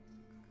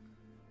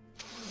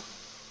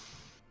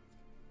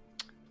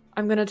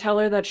 I'm gonna tell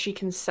her that she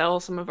can sell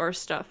some of our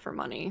stuff for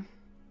money.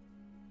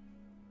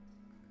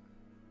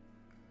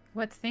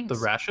 What things? The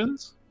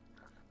rations?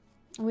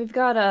 We've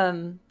got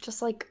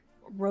just like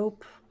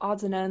rope,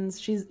 odds and ends.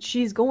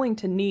 She's going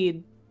to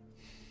need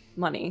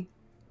money.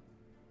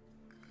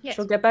 Yes.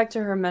 She'll get back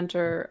to her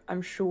mentor,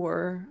 I'm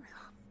sure.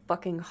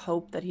 Fucking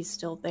hope that he's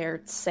still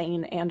there,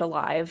 sane and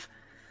alive.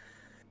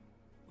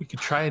 We could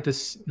try to.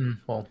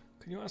 Well,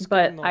 Can you ask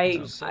But her not I-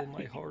 to sell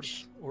my heart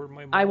or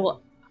my I mom?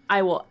 will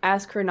I will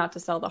ask her not to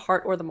sell the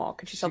heart or the maul.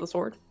 Could she sell the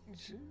sword?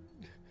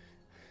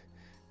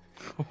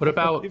 what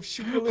about If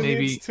she really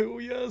maybe- needs to,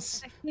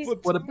 yes. He's-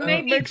 But What about-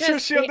 maybe make sure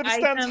just she the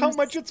understands how items-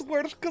 much it's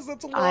worth, because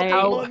that's a lot I-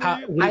 of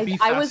money. would it be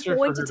I was faster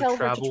going for to her tell her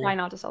travel? to try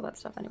not to sell that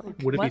stuff anyway.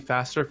 Would it What? be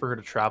faster for her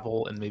to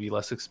travel and maybe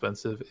less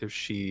expensive if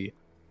she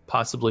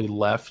possibly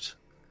left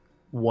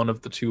one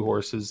of the two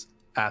horses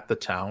at the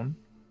town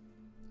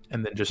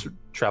and then just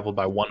traveled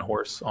by one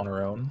horse on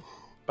her own,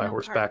 by No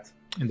horseback cart.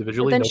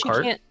 individually, But then no she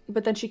cart? can't.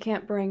 But then she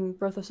can't bring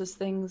Brothos's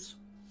things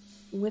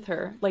with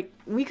her. Like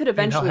we could I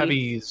mean, how eventually.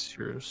 heavy is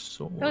your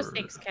sword? Those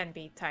things can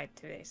be tied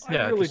to this. I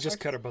Yeah, really just just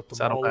care about the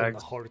saddle maul and the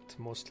bags. heart,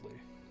 mostly.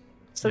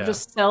 So Yeah.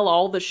 just sell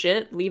all the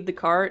shit, leave the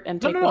cart,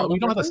 and No, take no, one no. of the We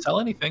don't have to horses? sell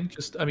anything.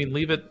 Just, I mean,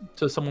 leave it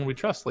to someone we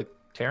trust, like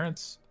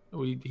Terrence.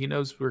 He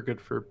knows we're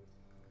good for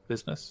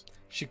business.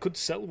 She could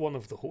sell one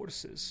of the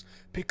horses.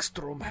 Pick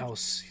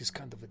Stromhouse. He's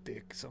kind of a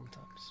dick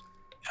sometimes.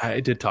 I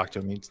did talk to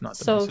him. He's not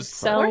the So nicest.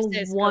 sell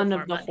Horses go one for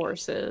of the money.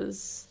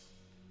 horses.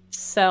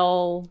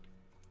 Sell.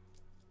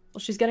 Well,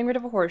 she's getting rid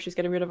of a horse. She's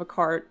getting rid of a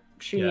cart.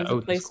 She Yeah, needs a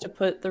Odin's place to cool.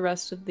 put the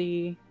rest of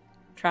the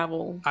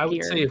travel I would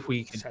gear. say if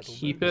we can Saddlebags.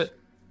 keep it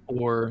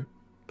or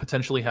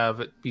potentially have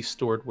it be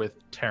stored with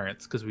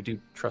Terrence, because we do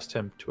trust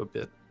him to a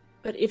bit.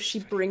 But if she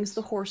brings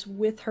the horse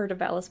with her to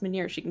Valis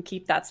Manir, she can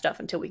keep that stuff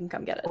until we can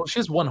come get it. Well, she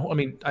has one. I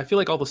mean, I feel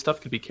like all the stuff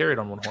could be carried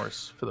on one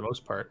horse for the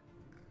most part,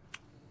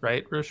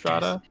 right,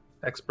 Rostrada?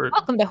 Expert.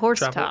 Welcome to Horse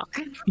Travel. Talk.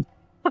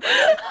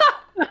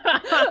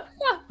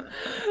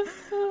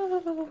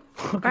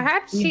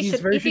 Perhaps she Indi's should.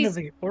 It version of is,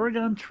 the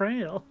Oregon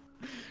Trail.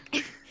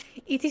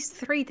 it is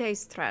 3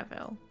 days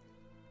travel.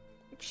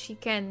 She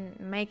can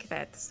make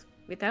that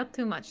without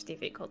too much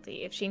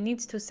difficulty. If she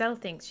needs to sell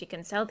things, she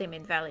can sell them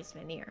in Valis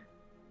Menir.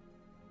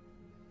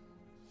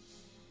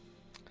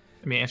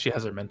 I mean, and she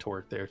has her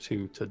mentor there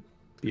too to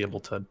be able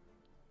to.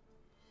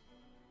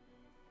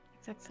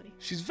 Exactly.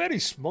 She's very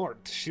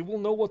smart. She will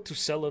know what to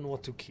sell and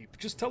what to keep.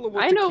 Just tell her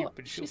what I to know keep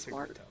and she'll she's figure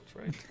smart. it out,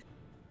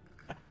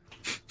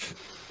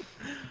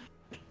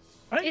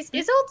 right? Is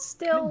Isolt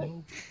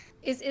still?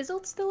 Is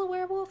Isolt still a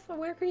werewolf, a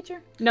were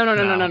creature? No.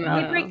 Can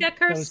we break that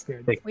That was curse?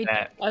 good. Take We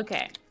that.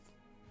 okay.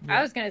 Yeah.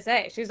 I was gonna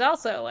say she's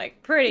also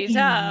like pretty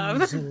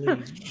tough. Easily.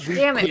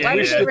 Damn it! Yeah, Why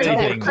we did should you bring tell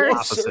that her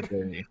curse?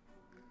 closer.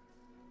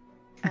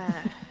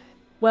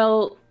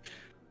 Well,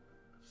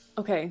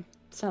 okay,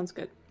 sounds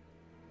good.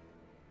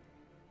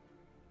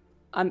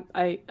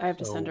 I have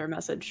to send So- her a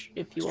message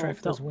if you all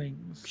Strike those don't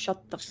wings.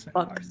 shut the Send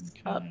fuck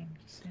up. kind,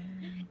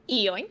 send-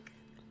 Yoink.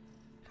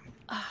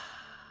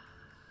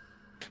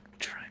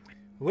 Try me.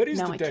 Where is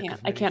No, the I deck can't. of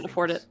I many can't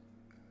afford things? it.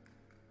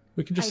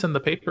 We can just I- send the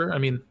paper. I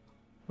mean,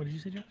 What did you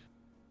say, Josh?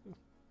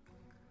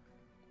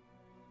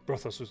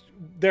 Brothos was.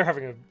 They're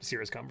having a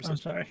serious I'm conversation.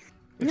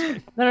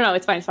 sorry. No,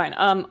 it's fine, it's fine.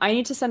 I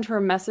need to send her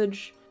a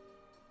message,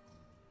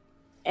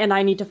 and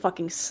I need to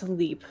fucking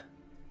sleep.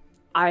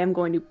 I am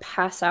going to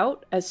pass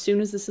out as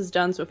soon as this is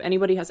done, so if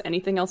anybody has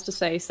anything else to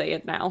say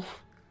it now.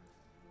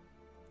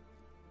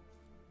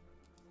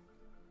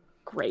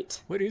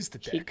 Great. Where is the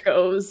He deck?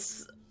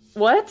 goes,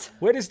 what?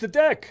 Where is the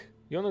deck?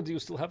 Yona, do you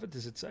still have it?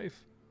 Is it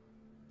safe?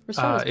 Restana's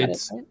got it,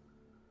 it's- right?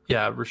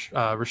 yeah,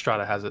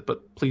 Rostrada has it,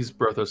 but please,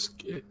 Brothos,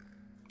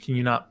 can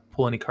you not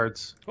pull any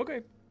cards?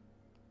 Okay.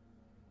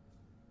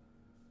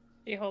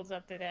 She holds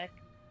up the deck.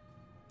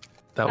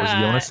 That was Uh,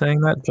 Yona saying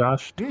that,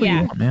 Josh. What do you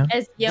yeah. want, man?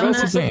 As Brothos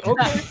Yona, is okay.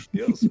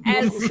 Yes.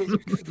 As- Brothos is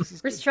okay. This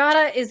is good.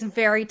 Restrada is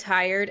very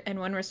tired, and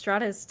when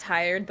Restrada is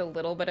tired, the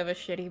little bit of a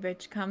shitty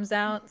bitch comes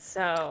out.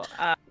 So,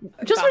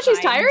 Just when she's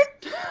behind-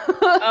 tired?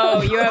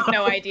 Oh, you have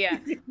no idea.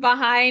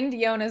 Behind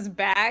Yona's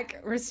back,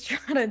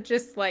 Restrada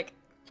just like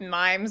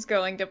mimes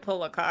going to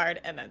pull a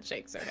card and then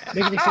shakes her head.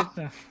 Maybe they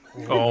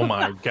should. Oh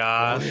my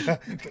gosh.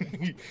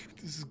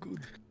 This is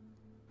good.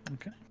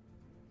 Okay.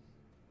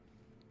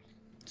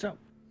 So,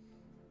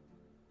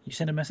 you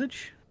send a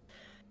message?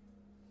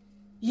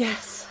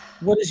 Yes.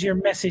 What does your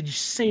message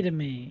say to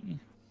me?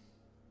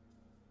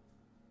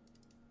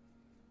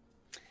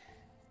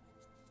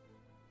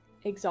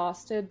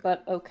 Exhausted,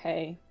 but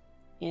okay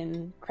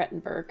in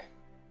Krettenberg.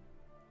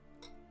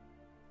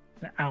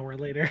 An hour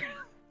later.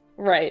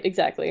 Right,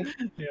 exactly.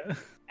 Yeah.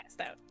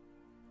 Passed out.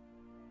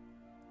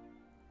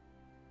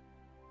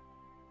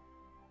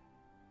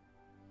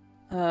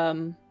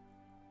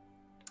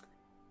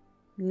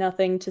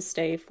 Nothing to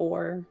stay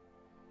for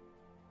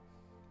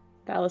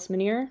Valis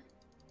Manir.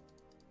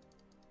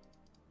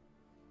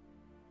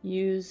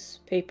 Use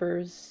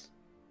papers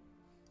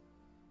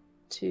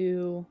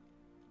to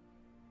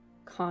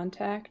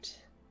contact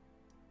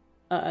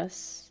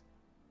us,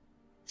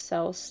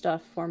 sell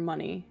stuff for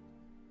money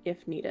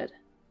if needed.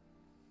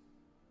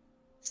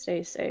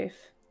 Stay safe.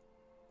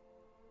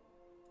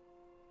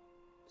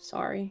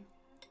 Sorry.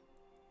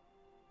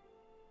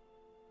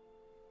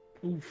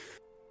 Oof.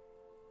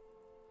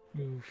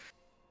 Oof.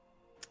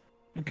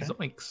 Okay.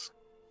 Zoinks.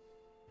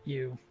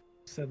 You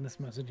send this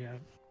message out.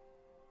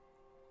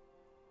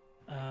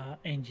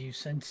 And you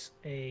sense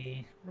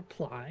a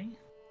reply.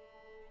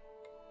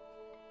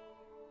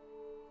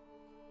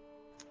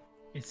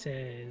 It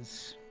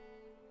says,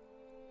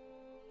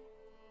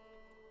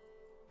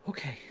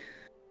 okay.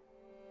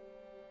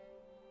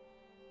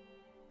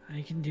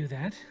 I can do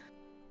that.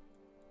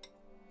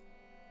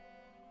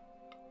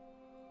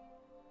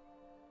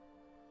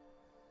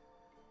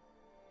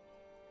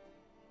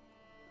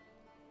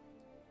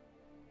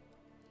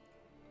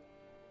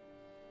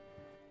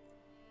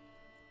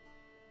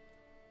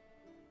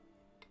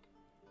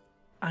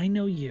 I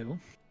know you.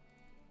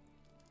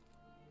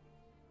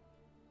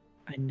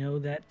 I know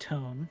that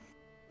tone.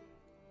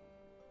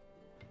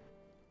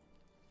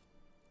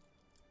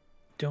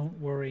 Don't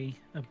worry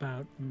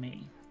about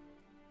me.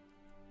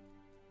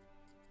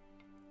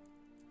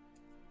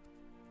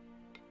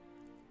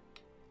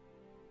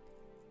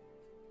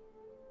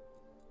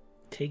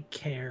 Take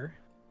care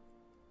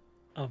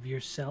of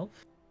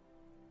yourself.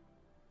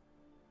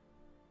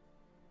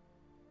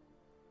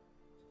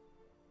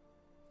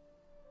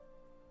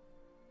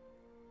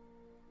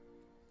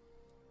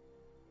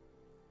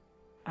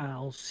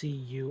 I'll see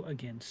you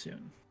again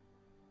soon.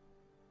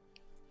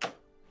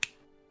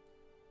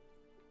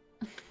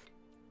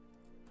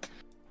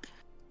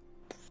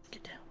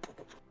 Get down.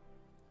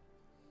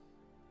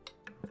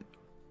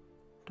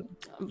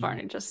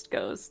 Varney just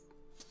goes,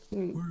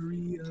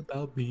 Worry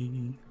about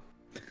me.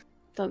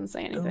 doesn't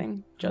say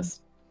anything,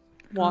 just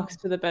walks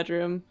to the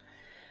bedroom.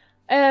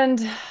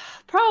 And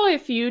probably a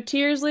few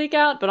tears leak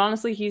out, but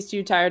honestly, he's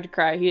too tired to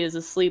cry. He is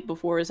asleep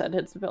before his head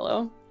hits the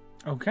pillow.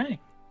 Okay.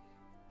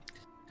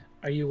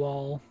 Are you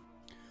all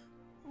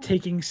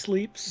taking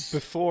sleeps?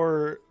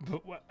 Before,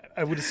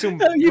 I would assume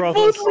You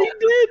brothers. both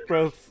did.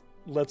 Broth,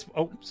 let's.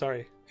 Oh,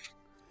 sorry.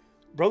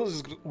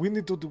 Brothers, we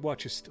need to do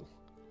watches still.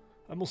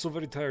 I'm also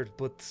very tired,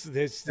 but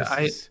there's.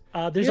 There's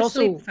You also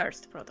sleep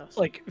first, Protos.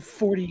 like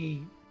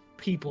 40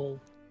 people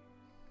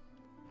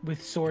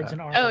with swords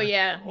and armor. Oh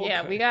yeah,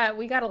 yeah. Okay.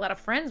 We got a lot of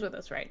friends with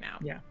us right now.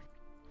 Yeah.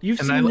 You've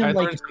And seen I them learned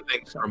like some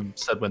things from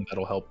Sedwin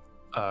that'll help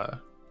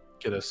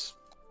get us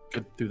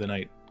good through the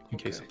night in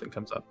case Okay. something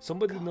comes up.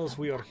 Somebody knows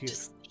we are here.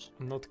 Just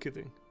I'm not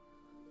kidding.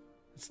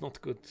 It's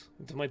not good.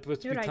 It might be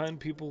You're right. time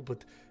people,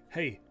 but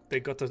hey, they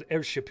got an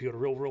airship here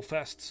real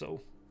fast,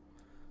 so.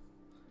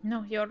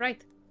 No, you're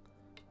right.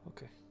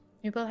 Okay.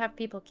 We will have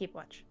people keep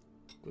watch.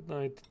 Good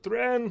night.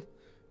 Dren,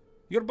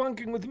 you're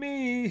bunking with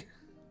me.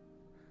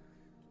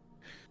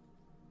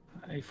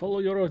 I follow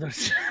your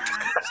orders.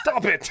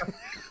 Stop it.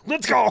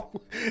 Let's go.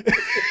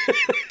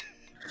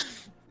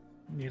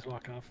 You just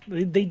walk off.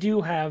 They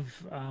do have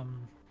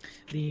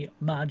the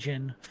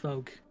Majin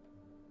folk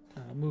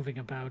moving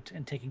about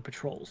and taking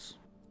patrols.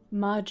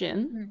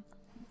 Majin.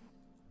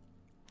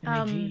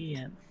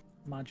 M-A-G-E-N.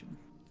 Majin.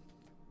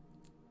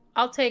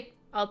 I'll take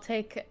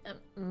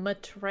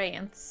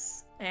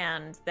Matrance,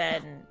 and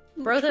then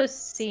Brothos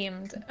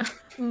seemed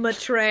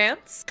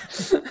Matrance.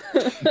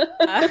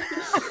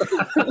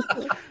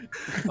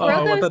 Oh,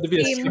 I want that to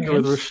be a seemed- singer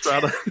with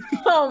Restrada.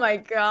 Oh my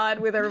god,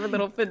 with her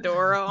little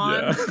fedora on.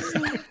 Yeah.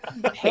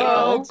 Oh,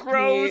 Pale,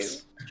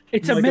 gross.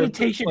 It's a Like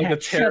meditation like a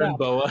hat. Shut Terran up.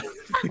 boa.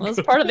 Well,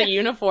 it's part of the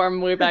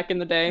uniform way back in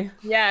the day.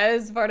 Yeah, it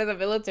was part of the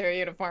military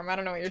uniform. I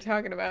don't know what you're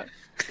talking about.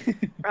 you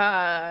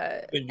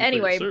for your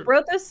Anyway, service.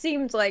 Brothos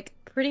seemed like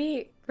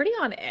pretty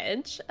on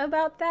edge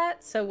about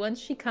that. So once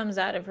she comes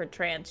out of her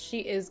trance, she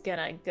is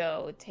gonna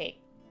go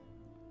take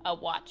a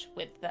watch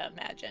with the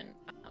Imagine.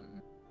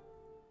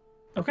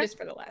 Okay. Just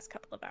for the last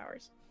couple of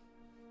hours.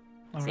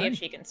 All See right. if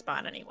she can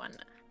spot anyone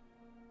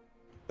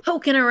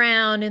poking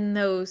around in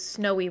those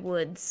snowy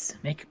woods.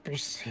 Make a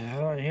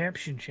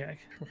perception check.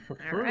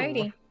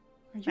 Alrighty.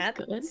 Are you That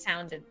good?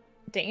 sounded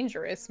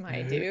dangerous,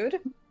 my dude.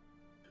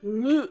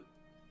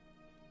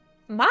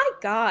 My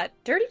god,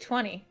 dirty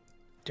 20.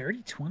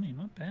 Dirty 20,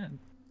 not bad.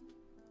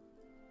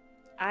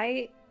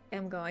 I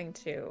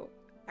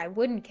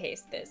wouldn't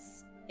case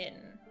this in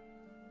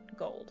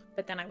gold,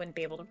 but then I wouldn't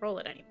be able to roll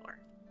it anymore.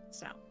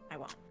 So I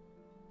won't.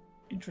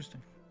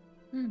 Interesting.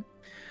 Hmm.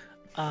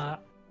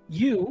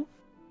 You,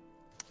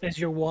 as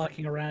you're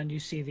walking around, you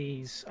see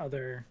these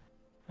other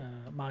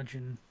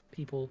Majin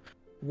people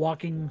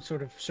walking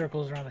sort of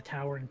circles around the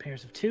tower in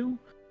pairs of two,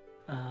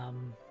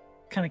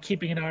 kind of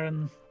keeping an eye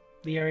on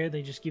the area.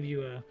 They just give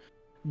you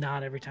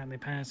nod every time they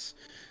pass,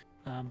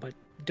 but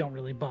don't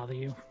really bother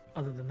you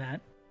other than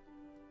that.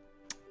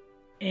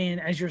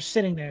 And as you're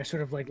sitting there,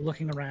 sort of like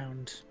looking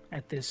around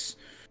at this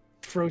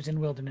frozen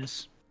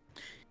wilderness,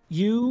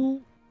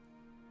 you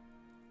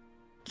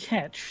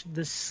catch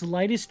the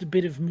slightest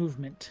bit of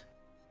movement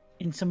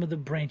in some of the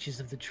branches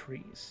of the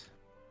trees.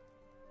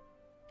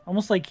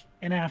 Almost like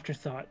an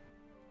afterthought.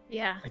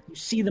 Yeah. Like you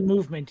see the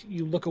movement,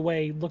 you look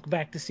away, look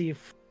back to see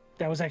if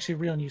that was actually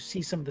real, and you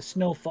see some of the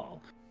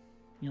snowfall.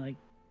 You're like,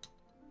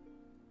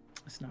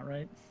 that's not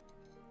right.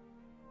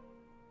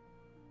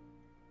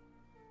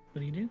 What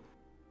do you do?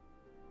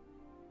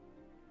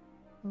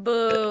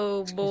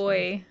 Boo,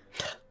 boy.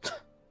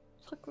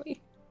 Fuck me.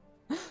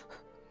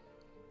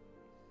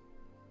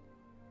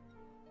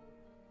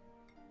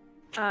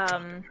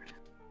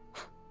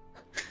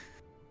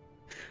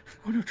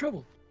 Oh no,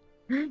 trouble.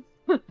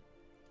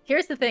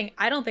 Here's the thing.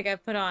 I don't think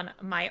I've put on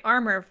my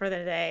armor for the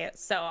day,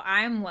 so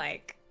I'm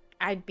like,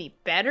 I'd be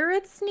better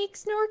at sneak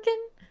snorking,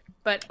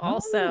 but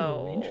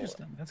also... Oh,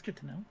 interesting. That's good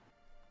to know.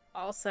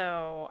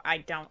 Also, I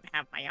don't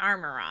have my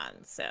armor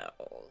on, so...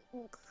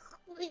 What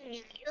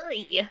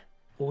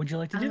would you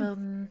like to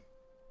do?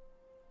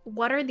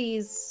 What are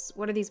these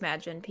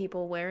Magin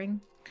people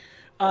wearing?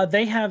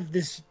 They have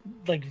this,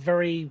 like,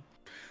 very...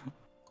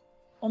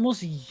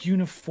 almost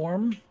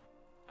uniform...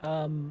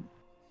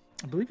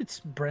 I believe it's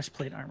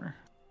breastplate armor.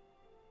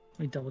 Let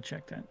me double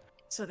check that.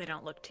 So they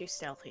don't look too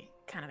stealthy.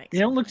 Kind of makes They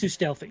don't look too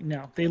stealthy.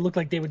 No, they look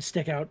like they would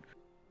stick out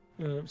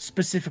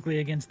specifically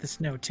against the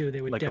snow too. They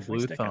would Like a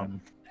definitely blue stick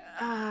thumb.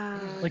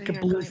 Like they a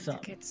are blue going thumb.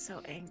 To get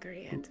so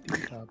angry at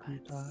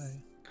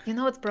You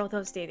know what?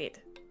 Brothos did it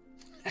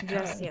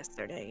just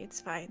yesterday.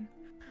 It's fine.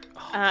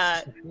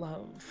 out.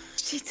 Love.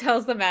 She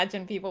tells the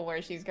Magin people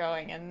where she's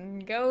going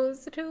and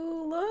goes to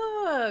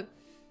look.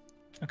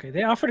 Okay,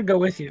 they offer to go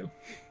with you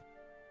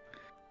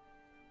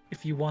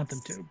if you want them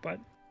to, but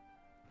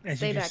as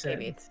Stay you back, just said,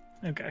 baby.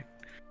 okay.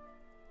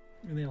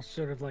 And they'll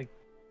sort of like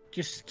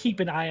just keep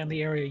an eye on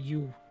the area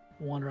you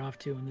wander off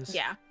to in this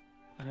Yeah.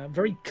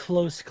 very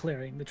close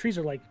clearing. The trees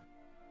are like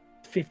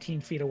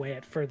 15 feet away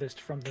at furthest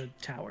from the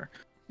tower.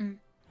 Mm.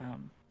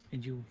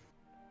 And you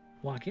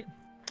walk in.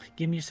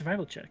 Give me a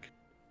survival check.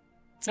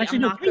 See, Actually,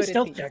 I'm no, not give me a good at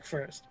stealth these. check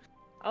first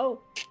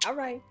Oh, all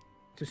right.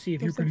 to see if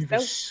Do you some can even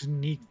stealth.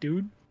 sneak,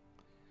 dude.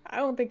 I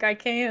don't think I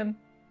can.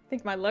 I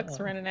think my luck's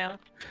Oh. running out.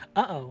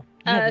 Uh-oh.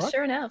 You have luck?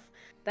 Sure enough.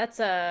 That's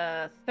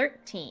a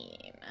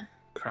 13.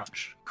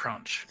 Crunch,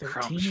 crunch,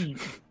 13.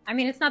 crunch. I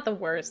mean, it's not the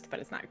worst, but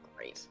it's not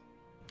great.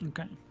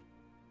 Okay.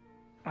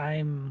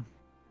 I'm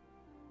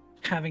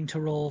having to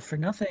roll for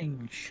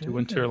nothing. Do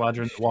Winter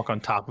Eladrin walk on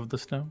top of the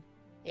snow?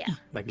 Yeah.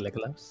 Like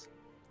Legolas?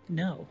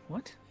 No.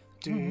 What?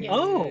 Yes.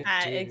 Oh.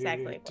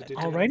 Exactly.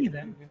 Alrighty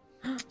then.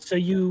 So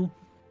you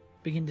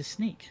begin to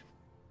sneak.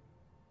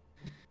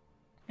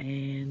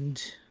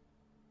 And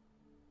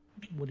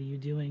what are you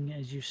doing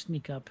as you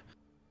sneak up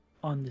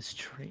on this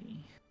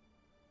tree?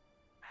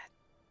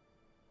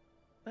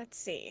 Let's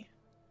see.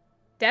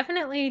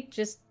 Definitely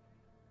just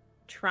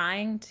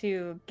trying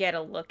to get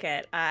a look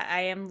at.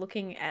 I am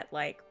looking at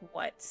like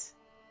what.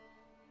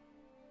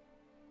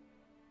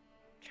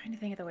 Trying to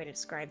think of the way to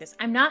describe this.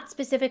 I'm not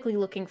specifically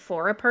looking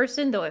for a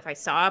person, though. If I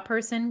saw a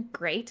person,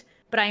 great.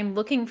 But I'm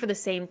looking for the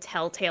same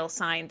telltale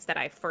signs that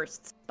I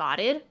first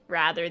spotted,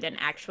 rather than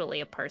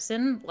actually a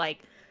person, like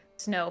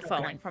snow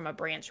falling from a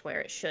branch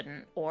where it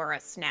shouldn't, or a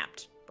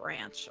snapped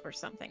branch, or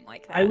something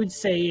like that. I would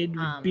say it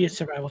would be a Um,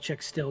 survival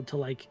check still to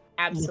like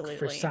absolutely. look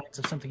for signs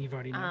of something you've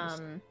already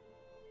noticed.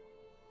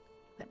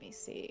 Let me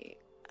see.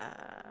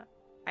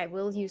 I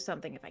will use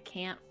something if I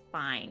can't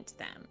find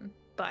them,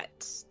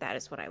 but that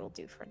is what I will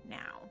do for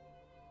now.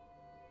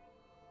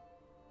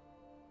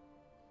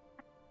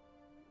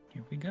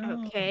 Here we go.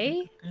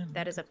 Okay,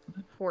 that is a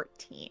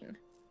 14.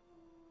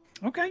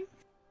 Okay.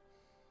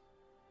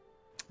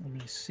 Let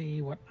me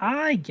see what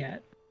I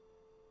get.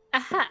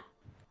 Aha!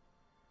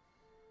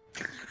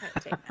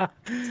 I'll take that.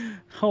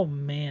 Oh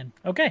man.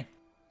 Okay.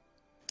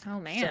 Oh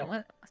man, So-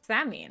 what's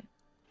that mean?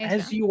 Hey,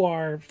 As Sean. you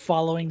are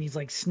following these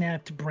like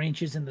snapped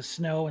branches in the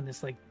snow and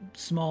this like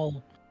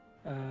small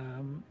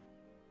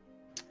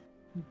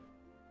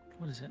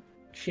what is it?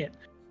 Shit.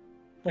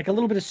 Like a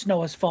little bit of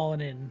snow has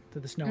fallen in to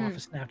the snow off a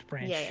snapped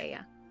branch.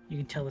 Yeah. You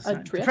can tell the A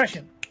sign. drift?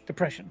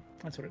 Depression.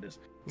 That's what it is.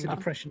 It's a Ah.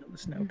 depression in the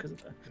snow because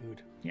of the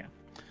Mood.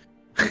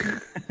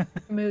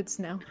 Mood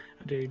snow.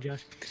 How dare you,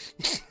 Josh?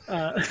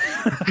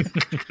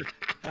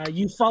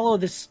 You follow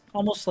this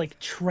almost like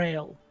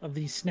trail of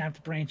these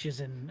snapped branches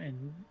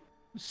and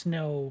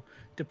snow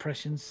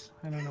depressions.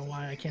 I don't know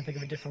why I can't think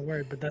of a different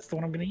word, but that's the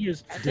one I'm going to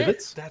use. That's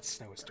Divots? That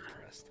snow is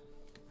depressed.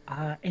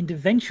 And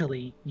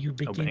eventually, you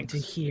begin to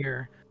banks.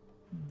 hear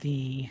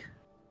the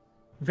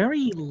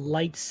very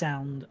light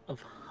sound of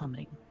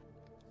humming.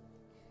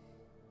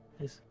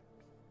 This.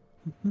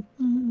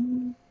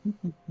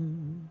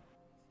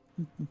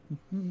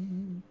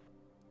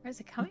 Where's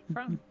it coming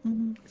from?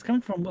 It's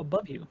coming from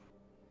above you.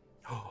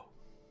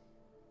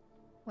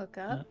 Look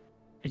up.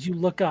 As you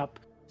look up,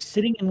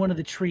 sitting in one of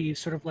the trees,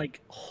 sort of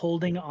like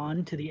holding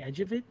on to the edge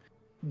of it,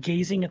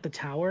 gazing at the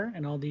tower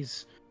and all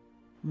these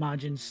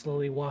Majins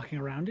slowly walking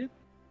around it,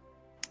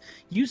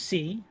 you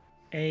see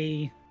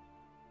a...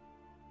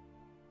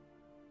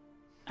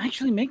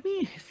 Actually, make me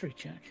a history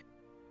check.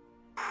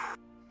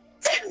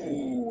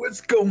 Ooh,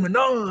 what's going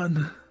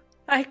on?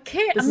 I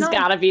can't. This I'm has not,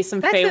 got to be some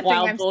that's the thing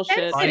Feywild I'm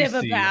bullshit. sensitive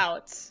I see.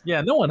 about.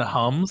 Yeah, no one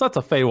hums. That's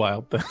a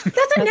Feywild thing. That's a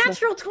That's a-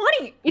 natural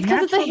 20. It's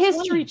because it's a Natural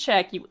history 20.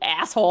 check, you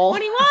asshole.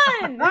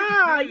 21.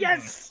 Ah,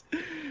 yes!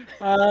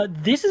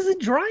 This is a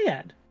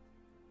dryad.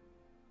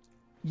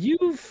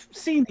 You've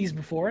seen these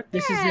before.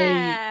 This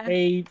Yeah. is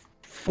a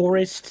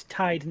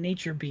forest-tied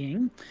nature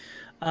being.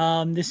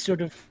 This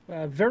sort of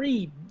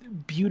very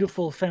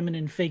beautiful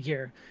feminine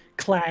figure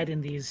clad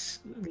in these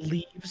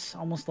leaves,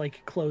 almost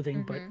like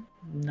clothing, but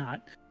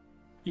not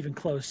even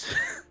close.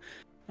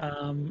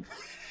 You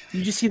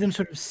just see them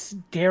sort of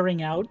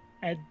staring out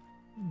at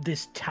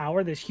this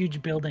tower, this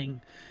huge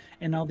building,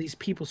 and all these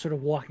people sort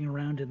of walking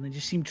around it, and they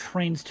just seem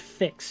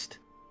transfixed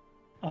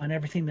on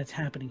everything that's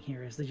happening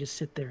here as they just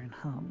sit there and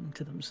hum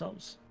to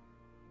themselves.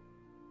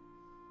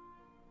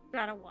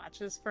 Gotta watch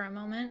this for a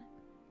moment.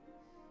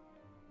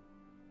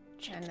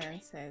 And then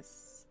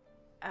says,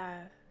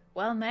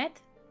 well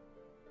met.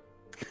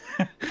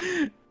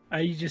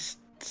 You just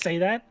say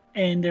that,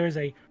 and there's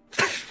a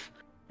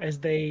as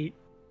they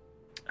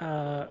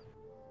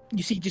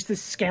you see just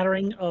this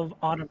scattering of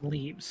autumn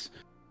leaves,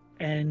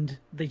 and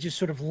they just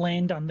sort of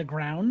land on the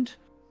ground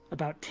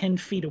about 10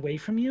 feet away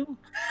from you,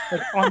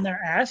 like on their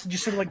ass,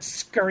 just sort of like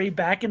scurry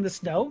back in the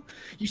snow.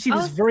 You see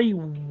this very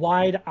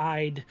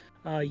wide-eyed,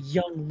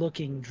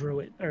 young-looking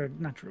druid, or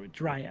not druid,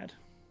 dryad.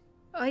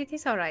 Oh, it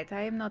is all right.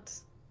 I am not.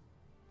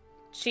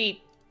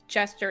 She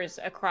gestures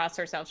across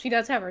herself. She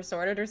does have her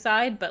sword at her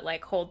side, but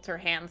like holds her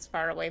hands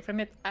far away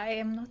from it. I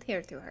am not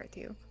here to hurt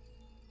you.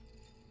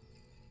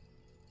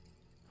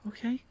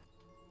 Okay.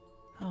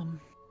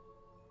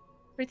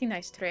 Pretty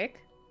nice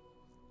trick.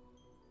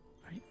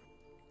 Right.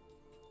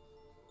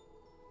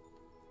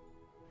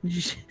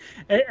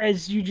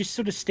 As you just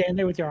sort of stand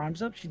there with your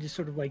arms up, she just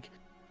sort of like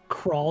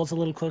crawls a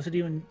little closer to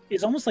you and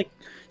is almost like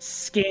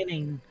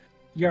scanning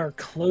your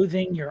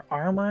clothing, your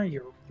armor,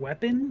 your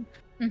weapon,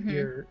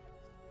 your...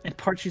 And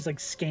part she's like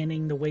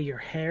scanning the way your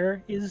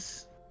hair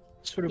is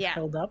sort of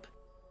held up.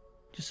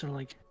 Just sort of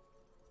like...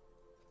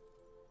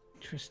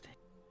 Interesting.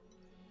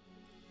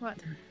 What?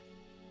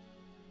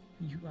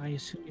 I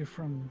assume you're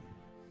from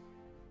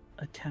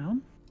a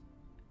town?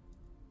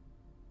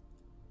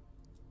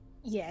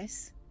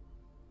 Yes.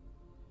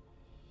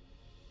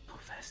 Oh,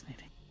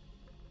 fascinating.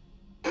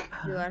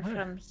 You are what-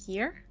 from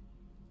here?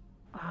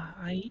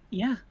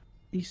 Yeah.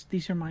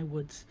 These are my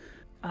woods.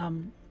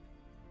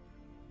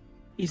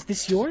 Is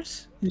this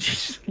yours? And she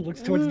just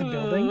looks towards the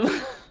building.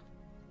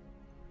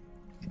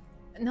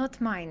 Not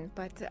mine,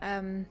 but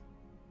I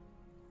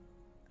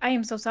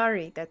am so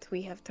sorry that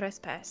we have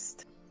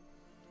trespassed.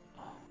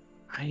 Oh,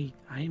 I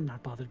am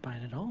not bothered by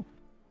it at all.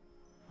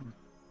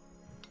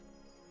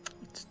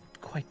 It's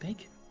quite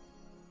big.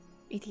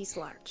 It is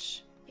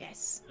large,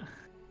 yes.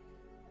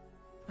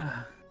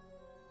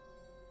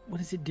 What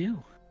does it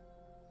do?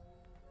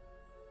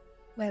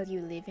 Well,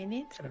 you live in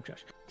it. Shut up,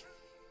 Josh.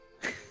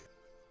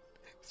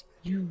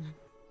 You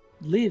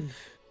live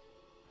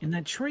in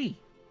that tree.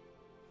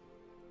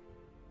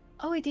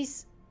 Oh, it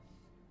is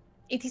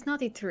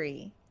not a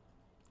tree.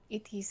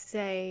 It is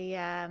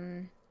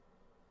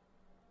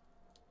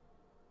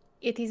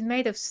it is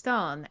made of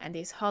stone and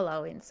is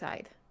hollow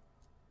inside.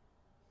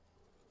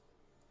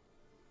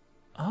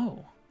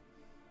 Oh.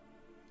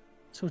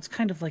 So it's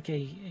kind of like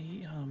a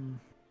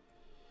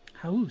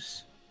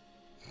house.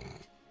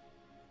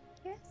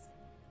 Yes.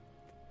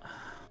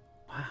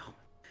 Wow.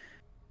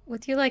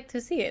 Would you like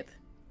to see it?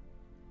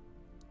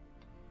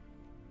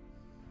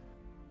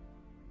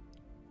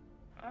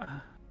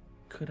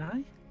 Could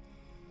I?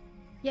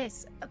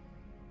 Yes.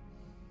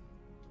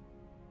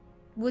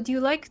 Would you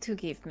like to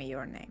give me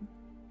your name?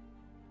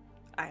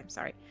 I'm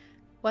sorry.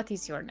 What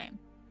is your name?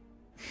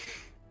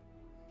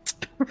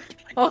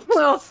 Oh,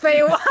 little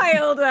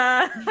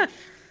Feywild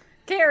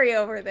carry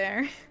over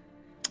there.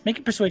 Make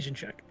a persuasion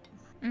check.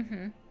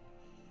 Mm-hmm.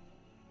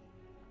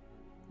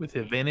 With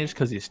advantage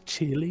because it's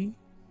chilly.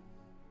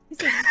 Is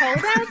it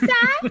cold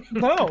outside?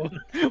 No.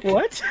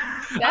 What?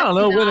 I don't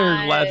know.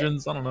 Winter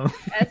legends. I don't know.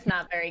 That's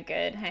not very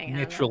good. Hang on.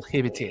 Natural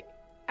habitat.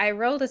 I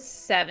rolled a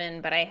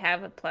 7, but I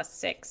have a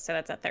 +6, so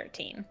that's a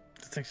 13.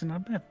 That's actually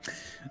not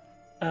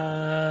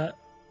bad.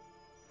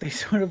 They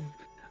sort of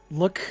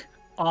look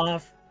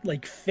off,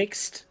 like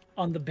fixed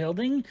on the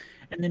building,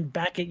 and then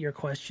back at your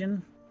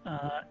question.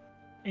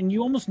 And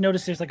you almost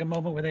notice there's like a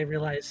moment where they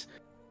realize,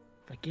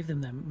 if I give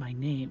them my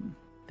name,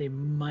 they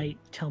might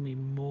tell me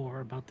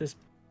more about this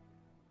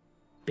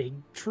big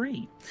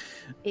tree.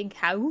 Big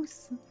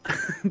house?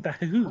 The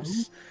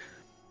house.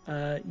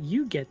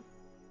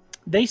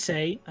 They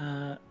say,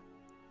 my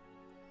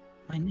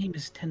name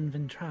is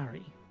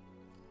Tenventrari.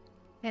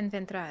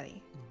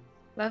 Tenventrari.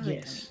 Lovely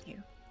Yes. to meet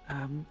you.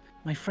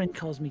 My friend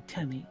calls me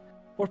Temmie,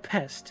 or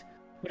Pest,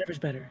 whatever's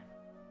better.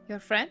 Your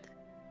friend?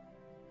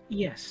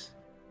 Yes.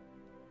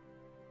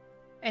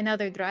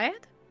 Another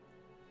dryad?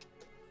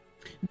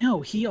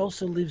 No, he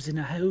also lives in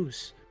a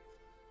house.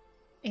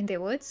 In the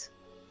woods?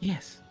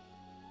 Yes.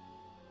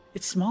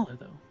 It's smaller,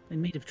 though,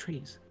 and made of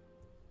trees.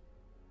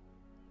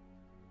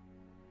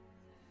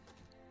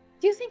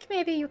 Do you think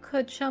maybe you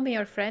could show me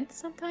your friend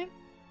sometime?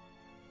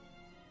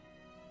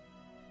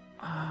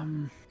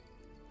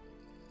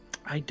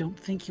 I don't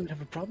think he would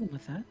have a problem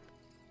with that.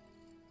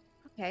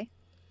 Okay,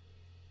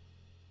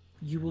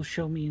 You will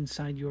show me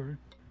inside your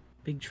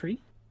big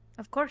tree?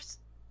 of course.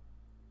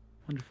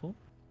 Wonderful.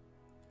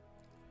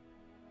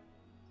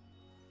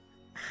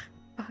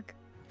 Fuck.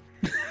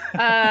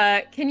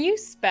 Can you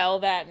spell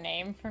that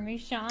name for me,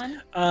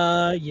 Sean?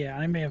 Yeah,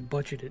 I may have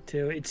butchered it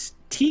too. It's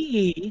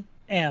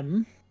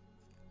TEMVENTEIRA.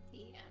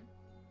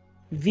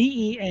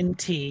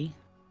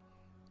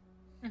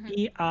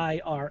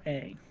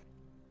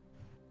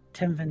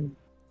 Temven.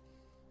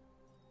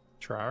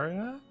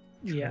 Traria?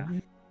 Yeah.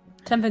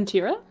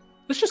 Temventira?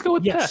 Let's just go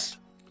with Yes.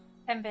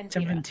 Pest.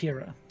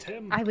 Temventira.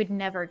 I would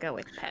never go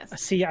with pest.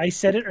 See, I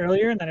said it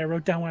earlier, and then I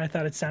wrote down what I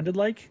thought it sounded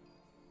like,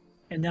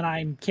 and then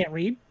I can't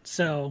read,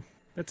 so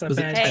that's a Was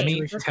it bad Hey, Temmie,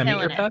 we're situation. Temmie or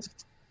killing it.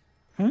 Pest?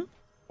 Hmm?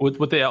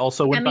 What they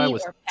also went by Temmie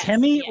was or pest,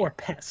 Temmie yeah. or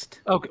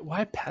Pest? okay.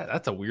 Why Pest?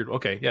 That's a weird.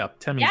 Okay, yeah,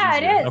 Temmie's Yeah,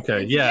 easier. it is.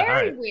 Okay, It's yeah, all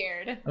very right.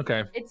 weird.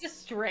 Okay. It's a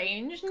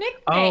strange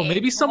nickname. Oh,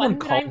 maybe someone one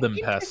that called I'm them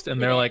Pest,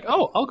 and they're interested like,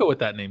 in. "Oh, I'll go with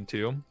that name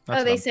too." That's Oh,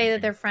 what they I'm say that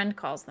thinking. their friend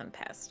calls them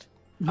pest.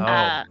 Oh,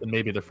 Uh, then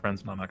maybe their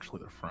friend's not actually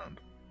their friend.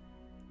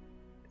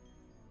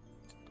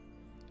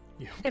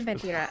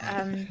 Temventira.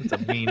 It's a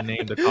mean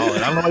name to call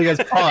it. I don't know why you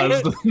guys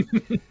paused.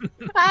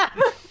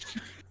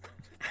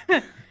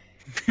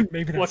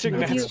 Maybe that's Watching not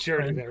Matt's his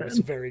journey friend there then. was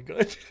very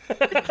good.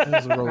 That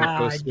was a roller Ah, I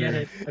coaster. get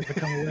it. I've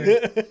become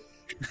aware.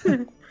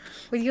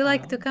 Would you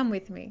like to come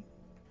with me?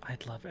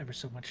 I'd love ever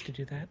so much to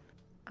do that.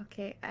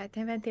 Okay,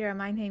 Temventira,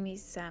 my name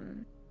is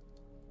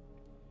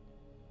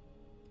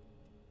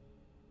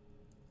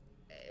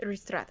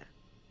Ristrata.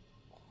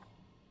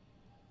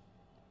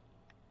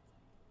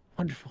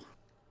 Wonderful.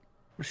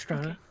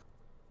 Restrada,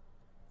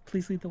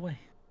 please lead the way.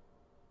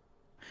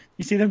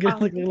 You see them getting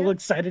Oh, like a little yeah.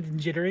 excited and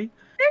jittery?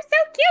 They're so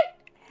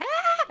cute.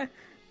 Ah!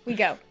 We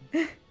go.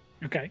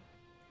 Okay.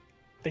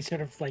 They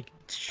sort of like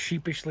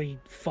sheepishly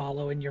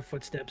follow in your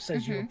footsteps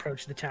as you Mhm.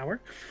 approach the tower.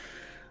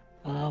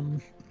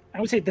 I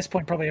would say at this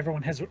point probably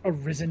everyone has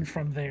arisen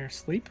from their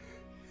sleep.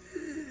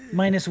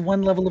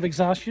 -1 level of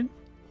exhaustion.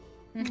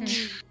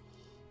 Mhm.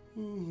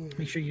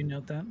 Make sure you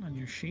note that on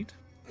your sheet.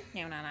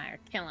 You and I are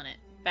killing it.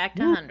 Back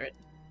to Woo. 100.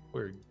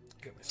 We're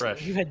Goodness.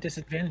 fresh. You had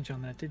disadvantage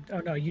on that, did? Oh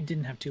no, you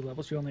didn't have 2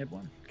 levels. You only had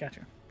 1.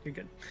 Gotcha. You're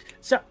good.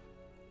 So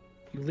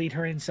you lead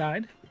her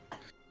inside.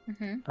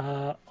 Mhm.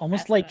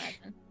 Almost That's what like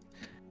happened.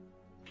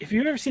 if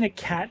you've ever seen a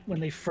cat when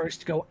they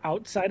first go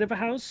outside of a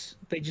house,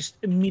 they just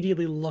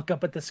immediately look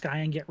up at the sky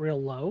and get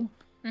real low.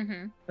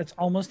 Mhm. That's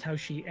almost how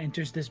she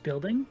enters this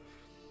building.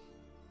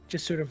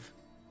 Just sort of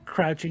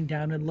crouching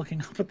down and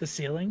looking up at the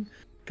ceiling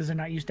because they're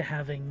not used to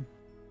having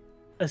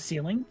a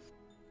ceiling.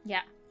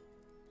 Yeah.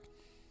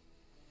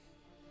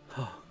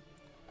 Oh,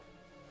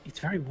 it's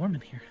very warm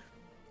in here.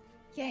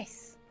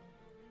 Yes.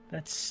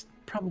 That's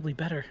probably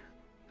better.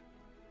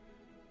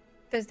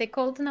 Does the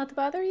cold not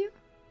bother you?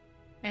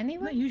 Not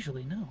Anyway?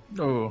 usually, no.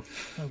 Oh.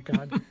 Oh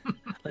God,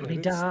 let me Let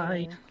it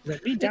die. snow.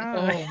 Let me Oh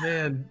die.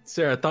 man,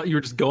 Sarah, I thought you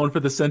were just going for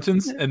the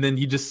sentence, and then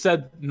you just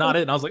said not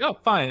it, and I was like, oh,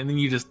 fine, and then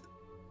you just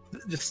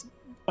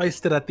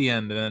spiced it at the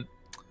end, and it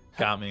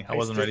got me. I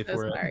wasn't ready So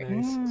for it. sorry.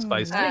 Nice.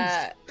 Spiced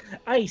it.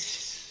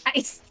 Ice.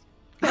 Ice.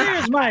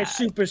 Where's my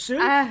super suit?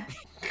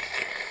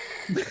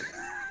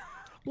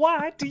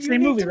 Why do you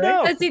Same need movie, to right?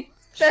 know? Does it?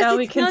 Shall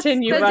we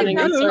continue running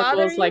in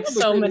circles like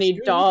so many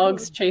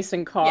dogs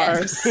chasing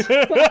cars?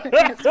 I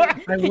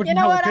wouldn't You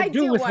know know what? what I to do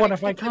do with wanna one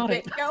if I keep the caught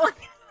it. bit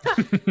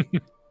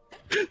going.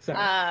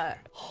 Sorry.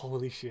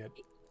 Holy shit.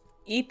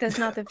 Eat does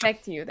not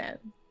affect you then.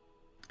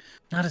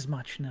 Not as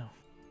much, no.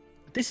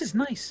 But this is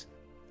nice.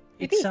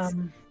 It It's is.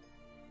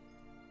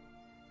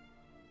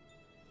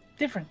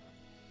 different.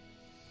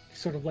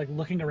 Sort of like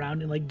looking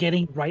around and like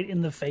getting right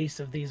in the face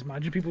of these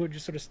Majin people who are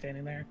just sort of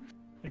standing there,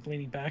 like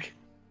leaning back.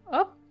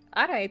 Oh,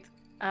 all right.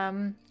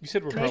 You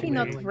said we're Maybe Maybe probably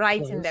not like right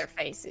close. in their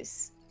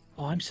faces.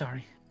 Oh, I'm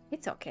sorry.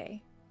 It's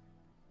okay.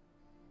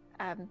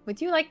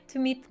 Would you like to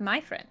meet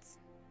my friends?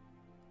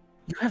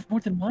 You have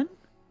more than one?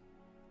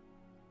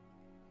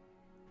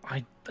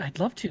 I'd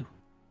love to.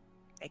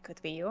 They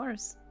could be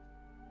yours.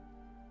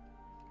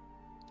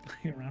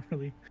 Looking around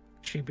really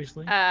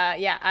sheepishly.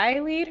 Yeah, I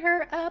lead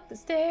her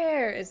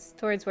upstairs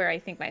towards where I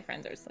think my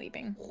friends are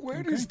sleeping.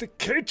 Where is the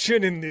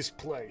kitchen in this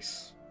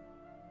place?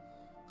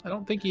 I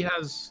don't think he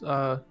has.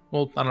 Well,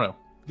 I don't know.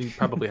 He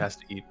probably has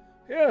to eat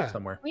Yeah.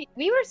 somewhere. We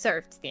were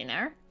served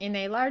dinner in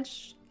a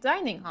large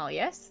dining hall,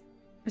 yes?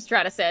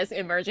 Strata says,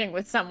 emerging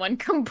with someone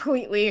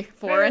completely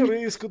foreign.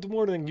 Aries, good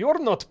morning. You're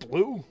not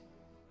blue.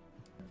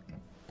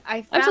 I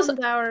I'm found so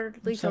our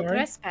little sorry?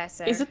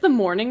 trespasser. Is it the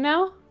morning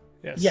now?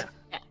 Yes. Yeah.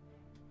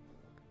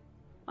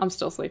 I'm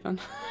still sleeping.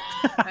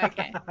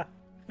 Okay.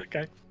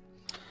 Okay.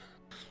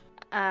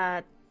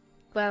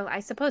 Well, I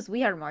suppose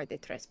we are more the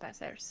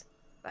trespassers.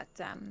 But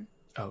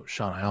Oh,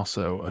 Sean, I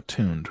also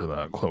attuned to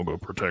that Clogo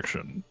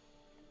protection.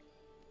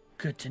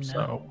 Good to know.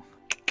 So,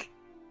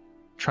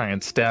 try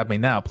and stab me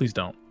now. Please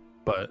don't.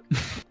 But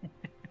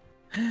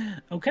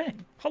Okay.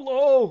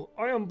 Hello,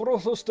 I am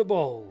Brothos the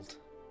Bold.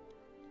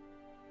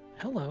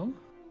 Hello.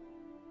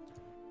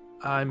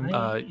 I'm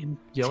I am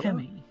Yona?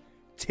 Temmie.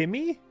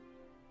 Timmy?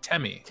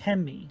 Temmie.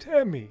 Temmie.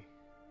 Tammy.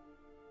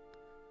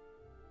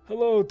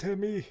 Hello,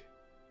 Tammy.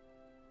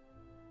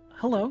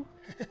 Hello.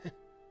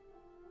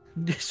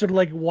 Just sort of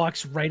like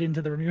walks right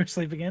into the room you were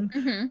asleep again.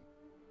 Mm-hmm.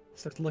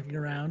 Starts looking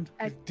around.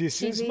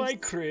 This is my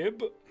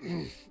crib.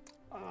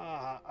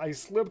 I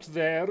slept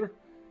there,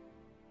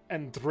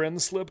 and Dren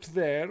slept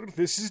there.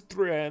 This is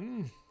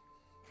Dren.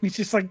 He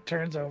just like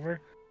turns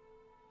over.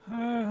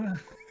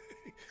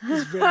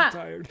 He's very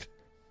tired.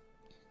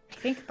 I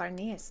think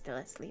Barney is still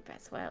asleep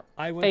as well.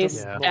 I went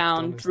Face and knocked down,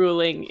 on his-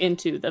 drooling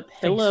into the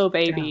pillow,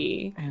 Face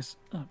baby. down, ass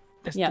up.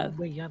 That's Yeah.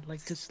 the way I'd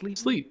like to sleep.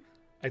 Sleep.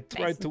 I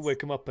tried to sense.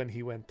 wake him up, and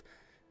he went.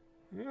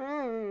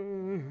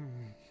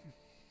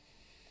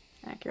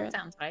 Accurate.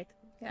 Sounds right.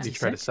 Yeah. Did you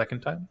try it a second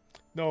time?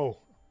 No,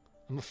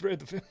 I'm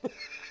afraid of him.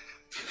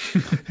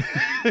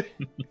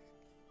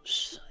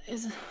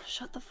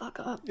 Shut the fuck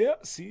up. Yeah,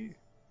 see.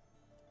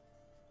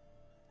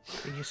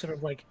 And you sort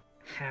of like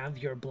have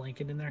your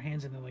blanket in their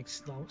hands and they're like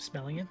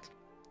smelling it.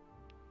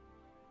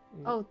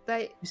 Oh,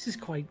 they. This is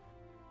quite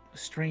a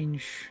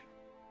strange.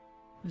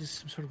 Is this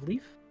some sort of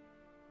leaf?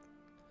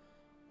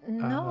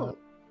 No.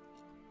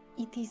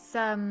 It is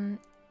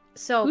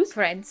So Whose-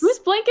 friends. Whose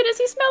blanket is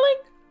he smelling?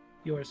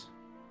 Yours.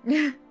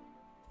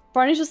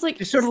 Barney's just like,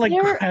 Just sort of "Is like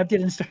there- grabbed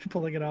it and started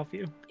pulling it off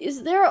you.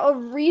 is there a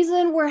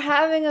reason we're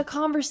having a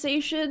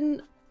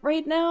conversation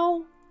right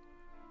now?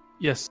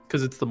 Yes,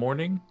 because it's the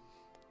morning.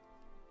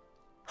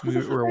 Who the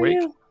We're fuck are awake.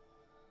 you?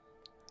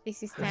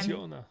 This is It's them.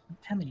 Yona.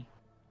 Temmie,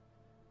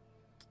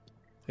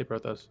 Hey,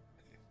 Brothos.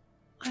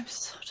 I'm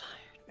so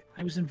tired.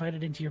 I was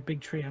invited into your big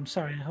tree. I'm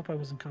sorry. I hope I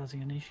wasn't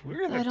causing an issue.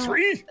 We're in I a don't-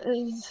 tree.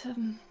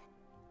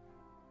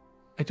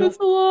 I don't. That's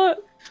a lot.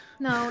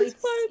 No, It's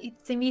it's fine.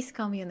 it's a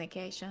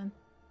miscommunication.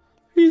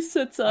 He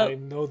sits up. I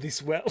know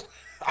this well.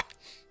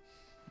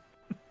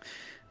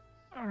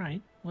 All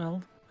right.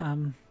 Well,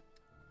 I'm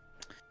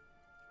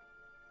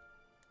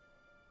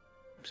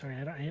sorry.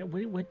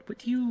 What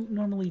do you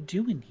normally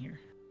do in here?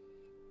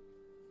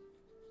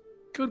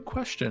 Good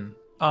question.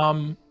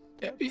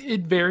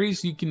 It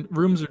varies. You can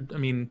rooms are. I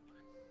mean,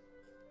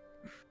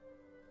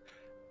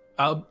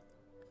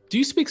 do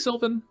you speak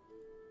Sylvan?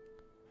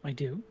 I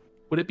do,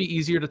 Would it be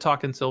easier to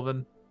talk in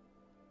Sylvan?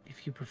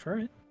 if you prefer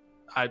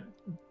it.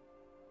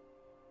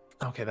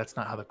 Okay, that's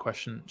not how the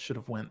question should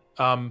have went.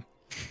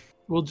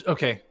 Well,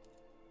 okay.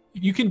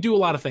 You can do a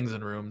lot of things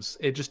in rooms.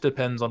 It just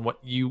depends on what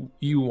you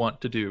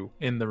want to do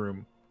in the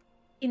room.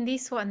 In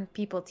this one,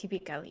 people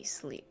typically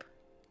sleep.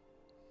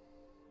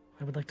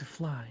 I would like to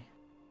fly.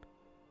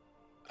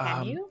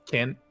 Can you?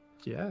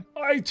 Yeah.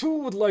 I too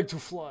would like to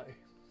fly.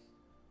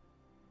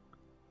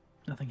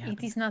 Nothing It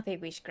happened. is not a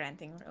wish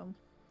granting room.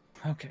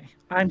 Okay.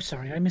 I'm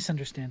sorry. I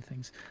misunderstand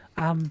things.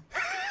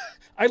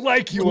 I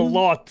like you a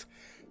lot.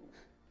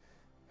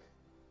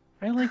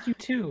 I like you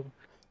too.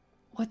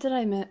 What did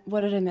I miss?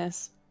 What did I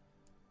miss?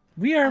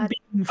 We are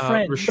being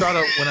friends.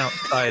 Rashada went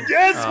outside.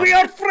 Yes, we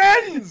are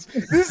friends.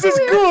 This is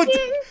good.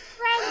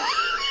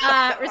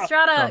 found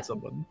Restrada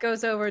someone.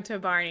 goes over to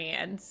Barney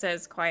and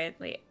says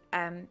quietly,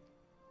 I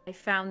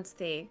found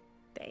the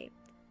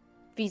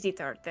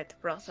visitor that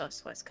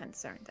Brothos was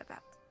concerned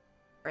about.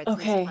 Or at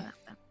least Okay. one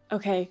of them.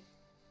 Okay.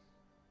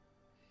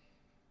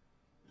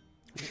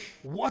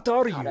 What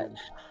are Got you? it.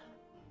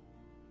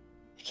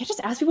 You can't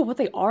just ask people what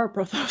they are,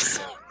 Brothos.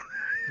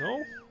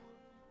 No?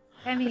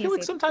 Temmie I feel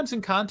like is sometimes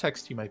in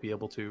context you might be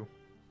able to.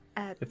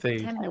 If they-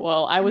 Temmie-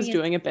 Well, I was Temmie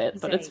doing a bit,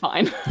 but it's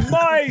fine.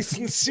 My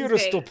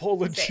sincerest Say-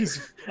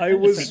 apologies. I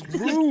was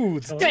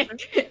rude.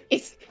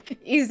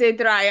 is a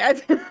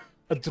dryad.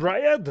 A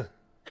dryad?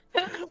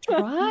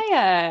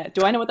 Dryad.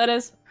 Do I know what that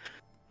is?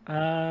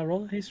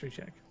 Roll a history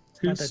check.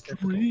 It's not that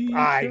difficult.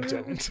 I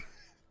don't.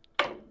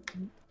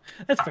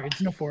 That's fair.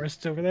 It's no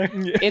forests over there.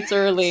 It's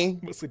early.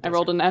 Mostly I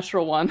rolled a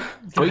natural one.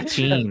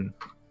 13.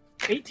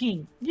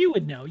 18. You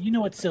would know. You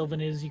know what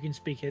Sylvan is. You can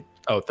speak it.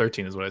 Oh,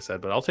 13 is what I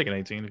said, but I'll take an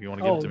 18 if you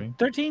want to give it to me.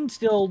 13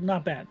 still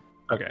not bad.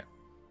 Okay.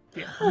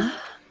 Yeah.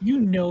 You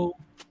know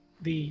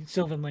the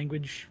Sylvan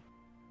language.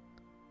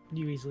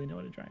 You easily know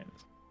what a dryad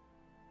is.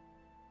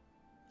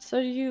 So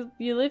you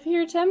live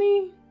here,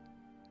 Temmie?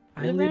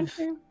 I around live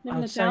here? In the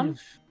outside town?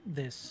 of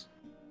this.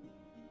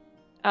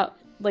 Out,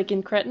 like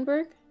in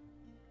Krettenberg?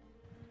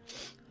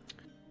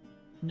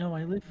 No,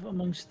 I live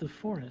amongst the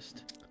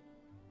forest.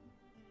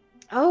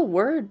 Oh,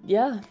 word,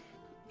 yeah.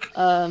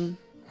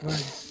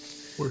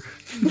 Was We're-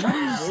 what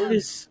is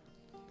this?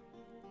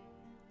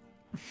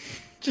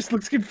 Just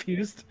looks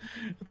confused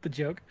with the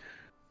joke.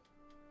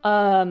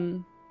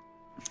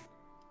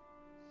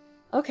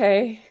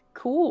 Okay,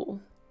 cool.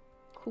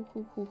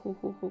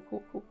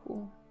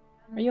 Cool.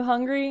 Are you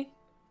hungry?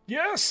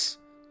 Yes,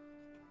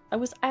 I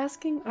was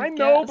asking. I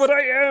know, guess. but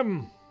I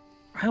am.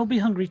 I'll be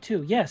hungry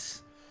too.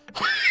 Yes.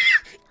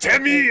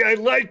 Tammy, I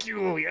like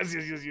you. Yes.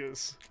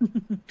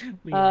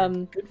 We are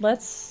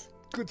Let's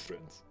Good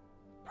friends.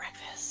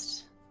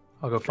 breakfast.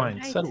 I'll go find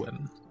Right.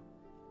 Sedwin.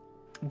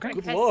 okay.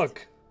 Good Breakfast.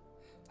 luck.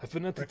 I've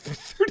been at it for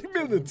 30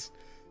 minutes.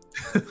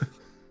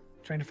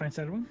 Trying to find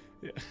Sedwin.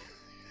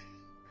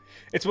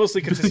 It's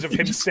mostly consisted of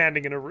him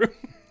standing in a room.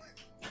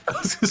 I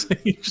was gonna say,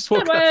 you just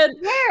woke up.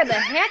 Sedwin! Where the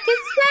heck is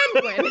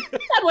Sedwin?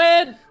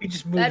 Sedwin! He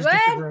just moves Sedwin?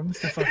 different rooms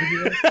to fuck with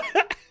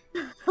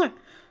you.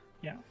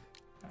 Yeah.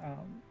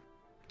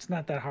 It's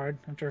not that hard.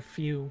 After a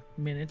few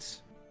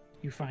minutes,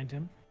 you find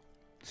him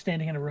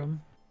standing in a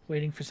room,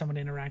 waiting for someone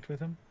to interact with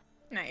him.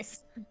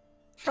 Nice.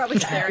 Probably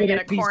staring in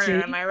a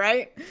corner, am I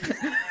right?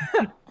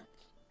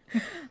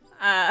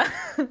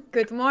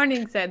 Good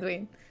morning,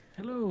 Sedwin.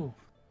 Hello.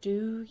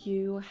 Do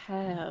you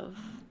have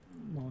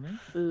Morning.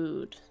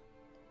 food?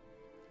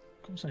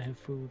 Of course I have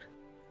food.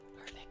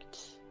 Perfect.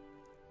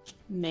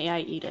 May I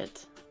eat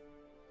it?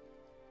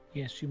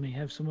 Yes, you may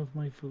have some of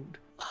my food.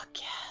 Fuck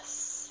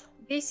yes.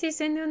 This is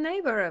a new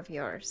neighbor of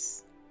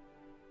yours.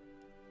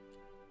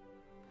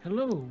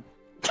 Hello.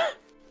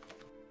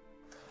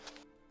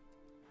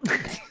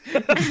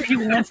 He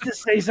wants to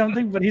say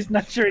something, but he's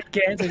not sure he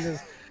can. So he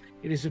says,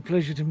 "It is a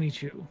pleasure to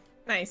meet you.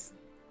 Nice.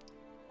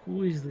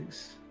 Who is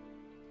this?"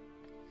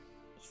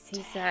 This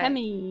is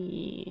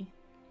Temmy.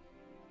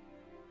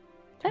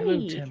 Hello,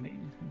 Temmy. Temmy.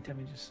 And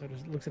Temmy just sort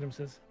of looks at him and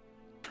says,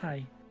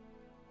 "Hi."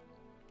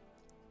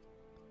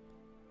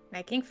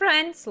 making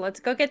friends.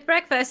 Let's go get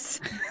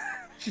breakfast.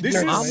 This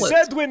is Omelet.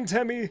 Sedwin,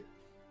 Tammy.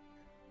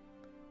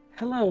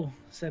 Hello,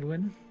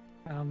 Sedwin.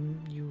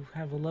 You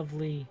have a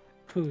lovely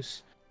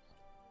poos.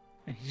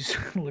 And he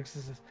just looks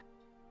and says,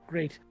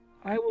 "Great.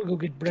 I will go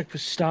get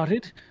breakfast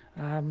started.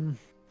 See I'm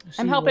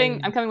you helping.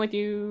 when-" I'm coming with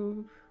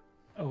you.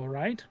 All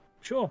right.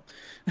 Sure.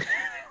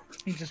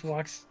 He just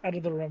walks out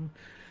of the room,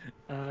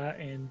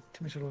 and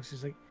Timmy sort of looks.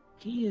 He's like,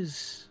 he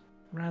is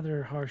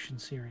rather harsh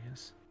and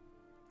serious.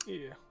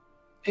 Yeah.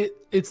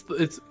 It's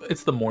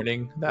the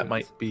morning. That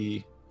might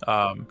be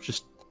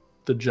just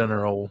the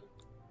general.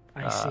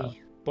 I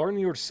see.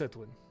 Barney or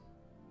Sedwin?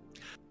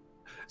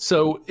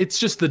 So it's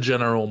just the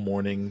general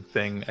morning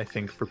thing, I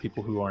think, for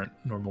people who aren't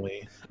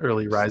normally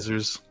early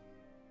risers.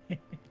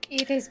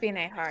 It has been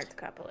a hard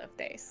couple of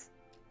days.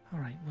 All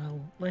right. Well,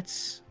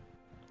 let's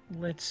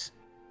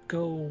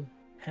go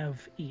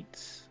have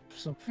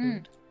some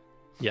food.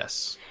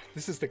 Yes.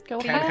 This is the Go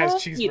cat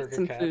has eat cheeseburger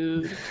some cat.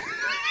 food.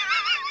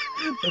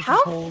 That's his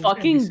How whole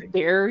fucking NPC.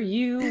 dare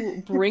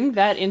you bring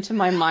that into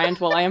my mind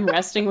while I am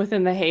resting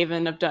within the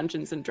haven of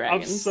Dungeons and I'm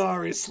Dragons?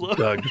 sorry, Slow.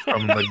 Dug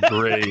from the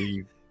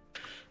grave.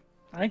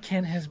 I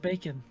can't has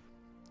bacon.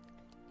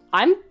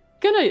 I'm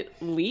gonna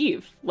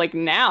leave, like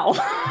now.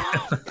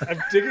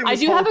 I'm digging I this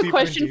do hole have a deeper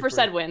question and for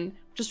deeper. Sedwin,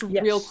 just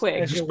Yes, real quick,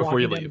 as Just you're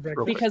before you walking down leave, the real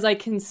breakfast. quick. because I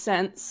can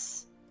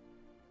sense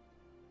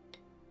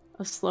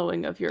a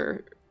slowing of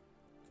your.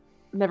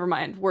 Never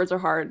mind, words are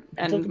hard,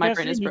 Mental and my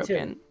brain is capacity,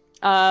 me too.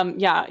 broken.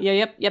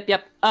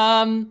 Yep.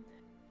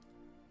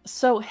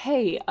 So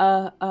hey,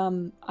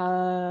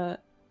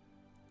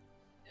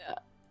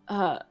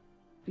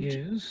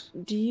 Yes.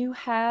 do you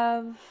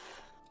have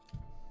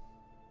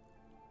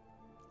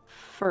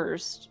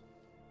first?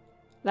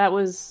 That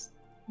was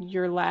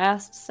your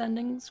last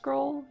sending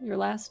scroll? Your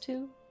last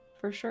two?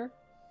 For sure?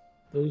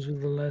 Those were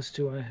the last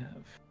two I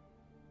have.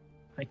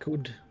 I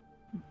could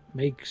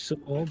make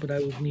some more, but I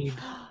would need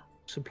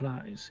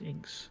supplies,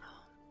 inks.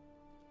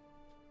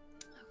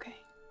 Okay.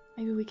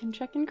 Maybe we can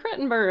check in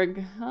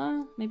Krettenberg,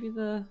 huh? Maybe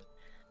the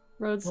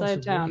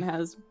roadside Possibly. town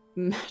has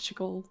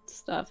magical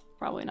stuff.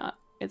 Probably not.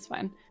 It's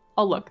fine.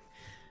 I'll look.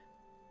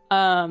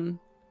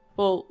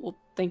 Well,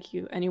 thank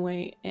you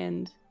anyway,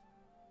 and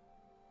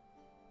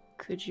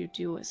could you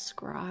do a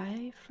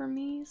scry for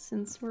me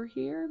since we're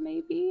here?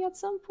 Maybe at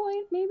some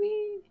point,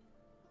 maybe?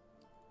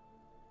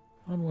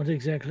 On what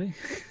exactly?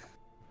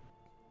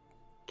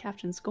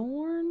 Captain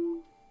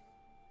Scorn?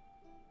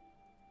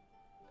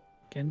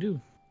 Can do.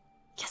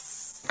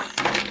 Yes!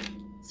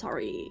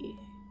 Sorry.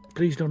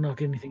 Please don't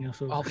knock anything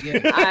else over.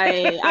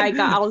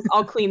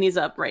 I'll clean these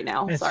up right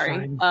now. That's Sorry.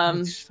 fine.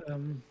 It's,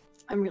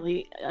 I'm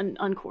really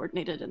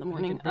uncoordinated in the I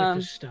morning. get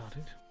breakfast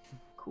started.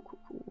 Cool.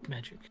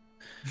 Magic.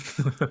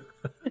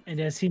 And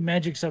as he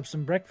magics up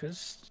some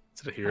breakfast,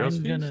 Is it a hero's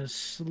I'm feast? gonna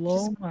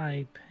slow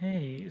my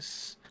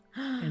pace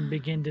and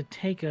begin to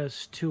take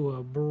us to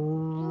a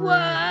Whoa!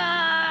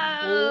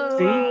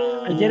 See?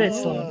 I did it,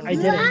 Sloan. I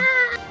did it.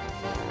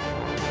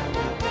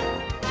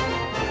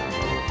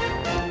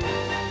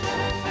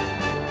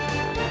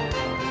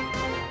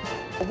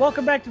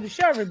 Welcome back to the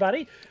show,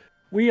 everybody.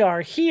 We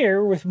are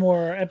here with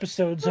more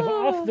episodes of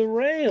Off the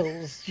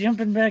Rails,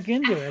 jumping back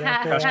into it.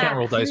 After Crash can't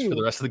roll dice for Phew.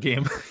 the rest of the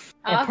game.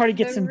 Our Off party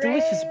gets the some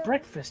delicious rails.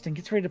 breakfast and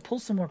gets ready to pull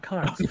some more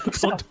cards.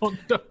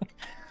 Don't.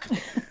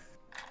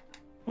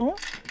 Oh,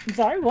 I'm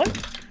sorry, what?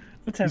 What's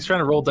He's happening? trying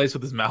to roll dice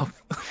with his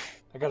mouth.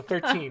 I got a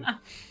 13.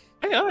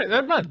 Hey, all right,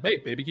 never mind. Hey,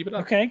 baby, keep it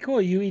up. Okay,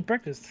 cool. You eat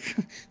breakfast.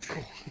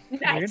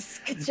 Nice.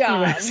 Good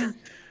job. Anyways. All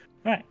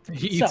right.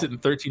 He eats So- it in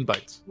 13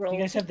 bites. You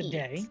guys have the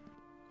day.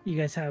 You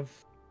guys have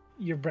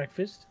your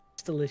breakfast.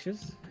 It's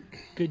delicious.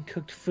 good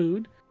cooked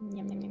food.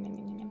 Yum, yum, yum, yum,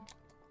 yum, yum.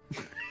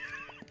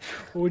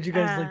 What would you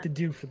guys like to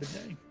do for the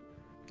day?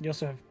 You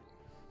also have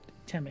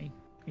Temmie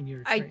in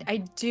your trade. I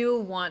do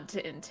want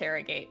to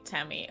interrogate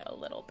Temmie a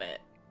little bit.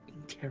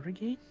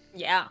 Interrogate?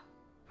 Yeah.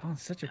 Oh,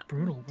 it's such a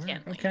brutal word.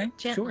 Gently. Okay,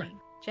 Gently. sure.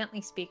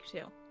 Gently speak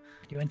to.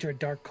 You enter a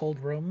dark, cold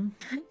room.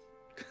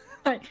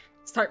 I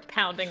start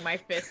pounding my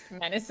fist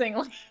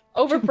menacingly.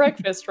 Over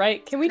breakfast,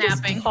 right? Can we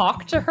Snapping. just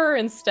talk to her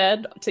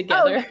instead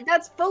together? Oh,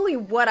 that's fully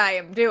what I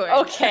am doing.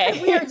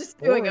 Okay. We are just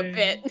doing a Boring.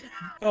 bit.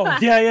 Oh,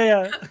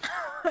 yeah.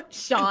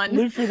 Sean.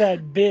 Live for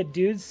that bit,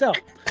 dude. So,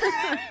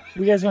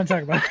 you guys want to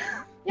talk about?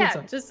 What's Yeah,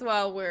 up? just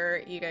while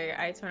we're eating,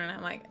 I turn and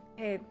I'm like,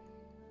 hey,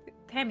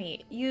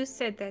 Temmie, you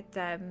said that,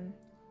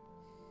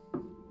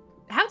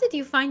 how did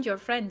you find your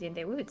friend in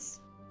the woods?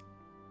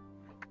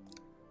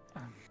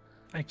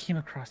 I came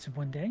across him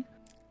one day.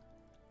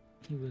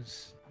 He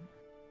was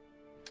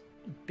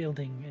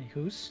building a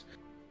house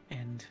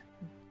and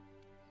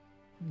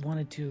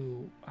wanted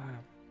to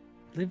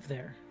live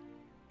there.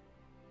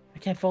 I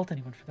can't fault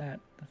anyone for that.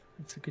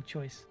 It's a good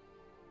choice.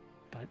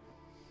 But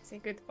It's a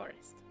good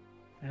forest.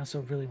 I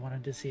also really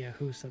wanted to see a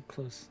house up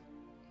close.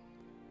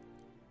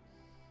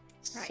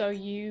 So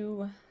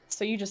you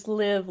just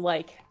live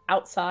like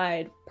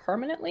outside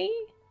permanently?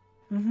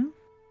 Mm-hmm.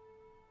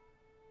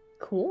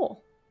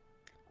 Cool.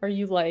 Are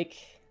you like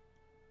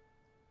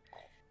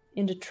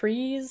into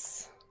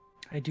trees?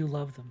 I do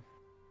love them.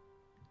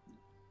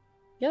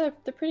 Yeah,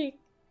 they're pretty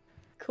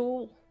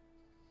cool.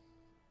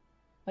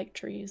 Like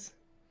trees.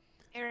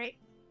 Alright.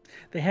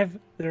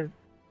 They're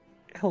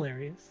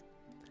hilarious.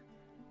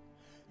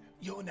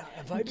 Yona,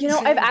 have I been You know,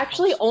 saying I've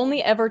actually house?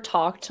 only ever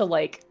talked to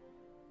like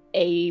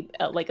a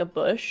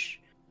bush,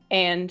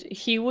 and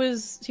he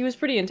was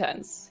pretty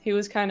intense. He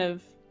was kind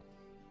of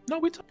No,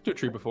 we talked to a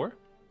tree before.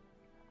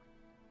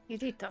 You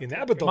did talk In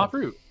to Abaddon.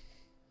 Mafruit.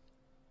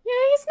 yeah,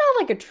 he's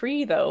not like a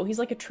tree though. He's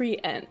like a tree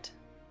ent,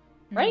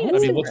 right? I I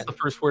It's mean, what's different.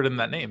 the first word in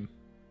that name?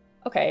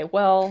 Okay,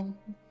 well,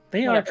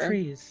 They Whatever. are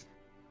trees.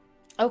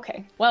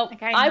 okay, well,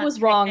 Like, I'm I not was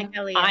wrong.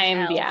 technically an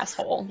I'm the elf,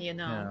 asshole. You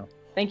know,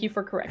 Thank you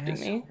for correcting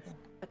me. Asshole.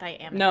 but I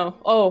am. No.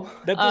 Oh,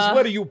 That is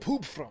where you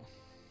poop from.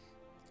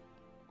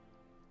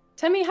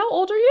 Temmie, how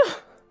old are you?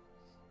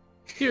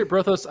 Here,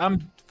 Brothos,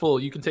 I'm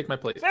full. You can take my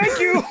place. Thank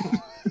you!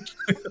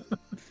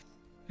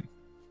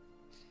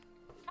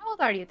 How old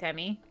are you,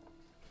 Temmie?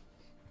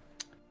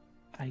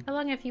 I How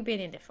long have you been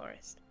in the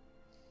forest?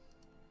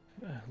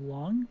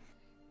 long.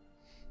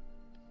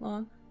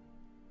 Long.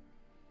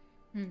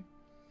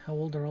 How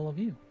old are all of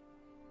you?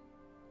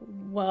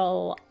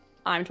 Well,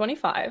 I'm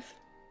 25.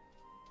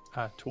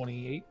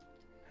 28.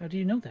 How do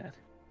you know that?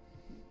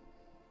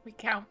 We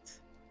count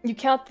You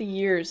count the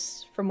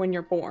years from when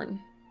you're born.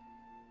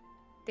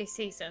 the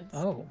seasons.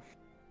 Oh.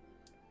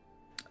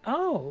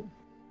 Oh.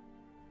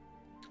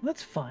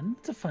 That's fun.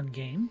 It's a fun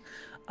game.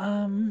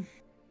 I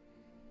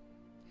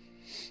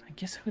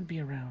guess I would be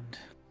around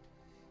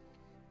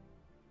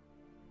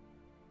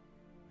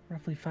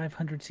roughly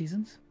 500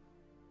 seasons.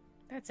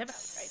 That's about right.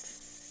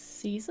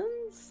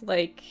 Seasons?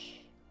 Like,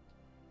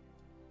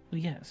 Well,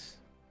 yes.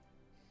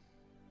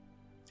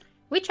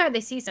 Which are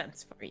the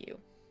seasons for you?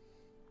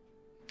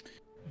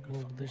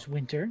 Well, there's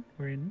winter.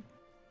 We're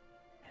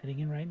heading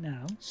in right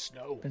now.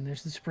 Snow. Then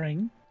there's the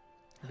spring.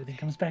 Everything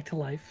comes back to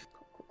life.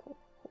 cool.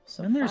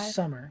 So Then there's five-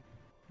 summer.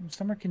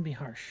 Summer can be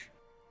harsh,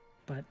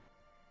 but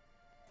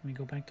we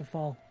go back to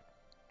fall.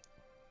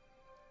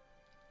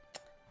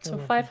 So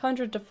Lovely.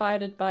 500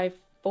 divided by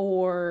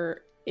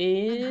 4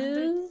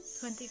 is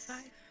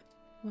 25.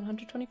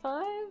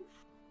 125?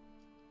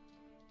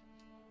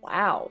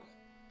 Wow.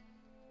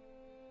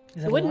 Is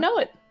that I a wouldn't lot? know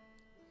it.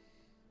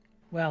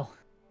 Well,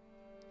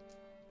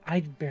 I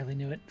barely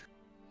knew it.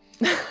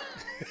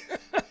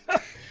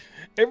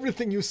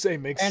 Everything you say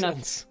makes Fair enough.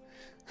 sense.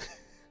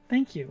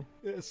 Thank you.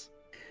 Yes.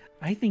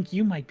 I think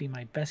you might be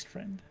my best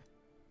friend.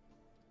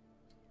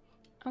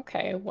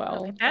 Okay,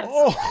 well. Okay, that's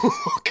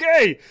Oh,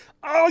 okay.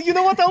 Oh, you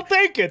know what? I'll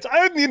take it.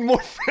 I need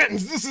more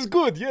friends. This is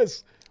good.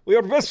 Yes. We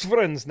are best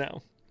friends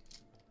now.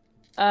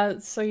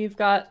 So you've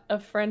got a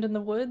friend in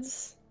the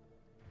woods?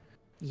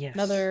 Yes.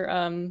 Another,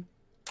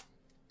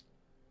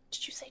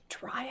 did you say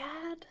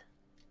dryad?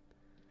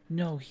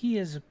 No, he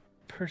is a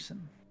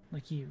person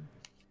like you.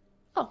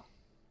 Oh.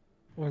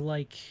 Or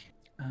like,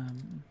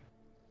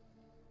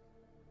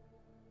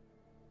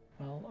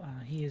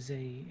 he is a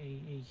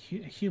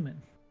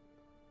human.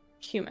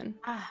 Human.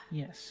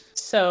 Yes.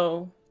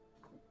 So,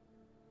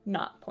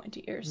 not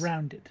pointy ears.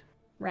 Rounded.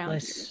 Round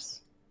less- ears.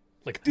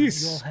 Like You all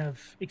this.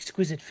 have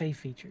exquisite fey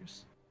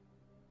features.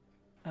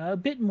 A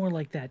bit more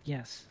like that,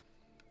 yes.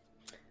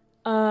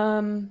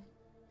 Um,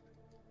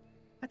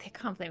 what they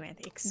compliment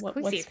the What-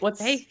 exquisite what's-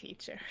 bay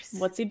features.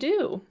 what's he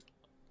do?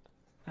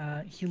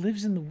 He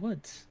lives in the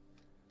woods.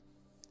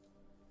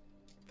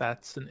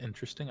 That's an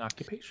interesting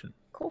occupation.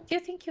 Cool. Do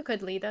you think you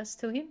could lead us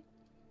to him?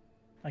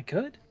 I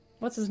could.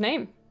 What's his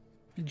name?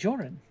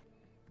 Joran.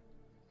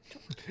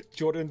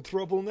 Jordan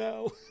trouble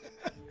now.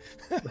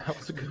 That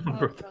was a good one,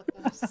 Brothos.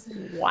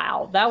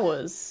 Wow, that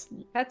was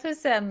That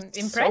was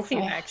impressive,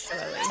 fast.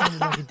 actually. Sounded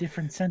like a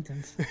different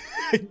sentence.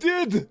 I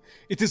did.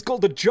 It is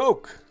called a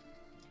joke,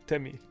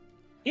 Temmie.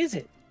 Is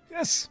it?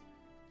 Yes,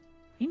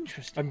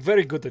 Interesting. I'm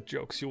very good at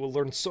jokes. You will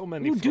learn so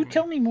many Ooh, from do me.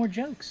 tell me more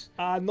jokes.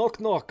 Knock,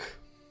 knock.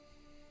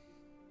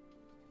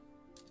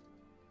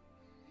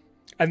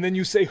 And then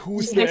you say,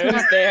 who's Who's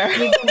there? there?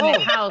 In my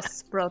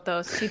house,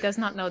 Brotos. She does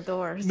not know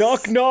doors.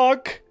 Knock,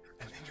 knock.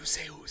 And then you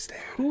say, who's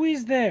there? Who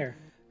is there?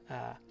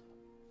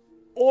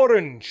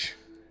 Orange.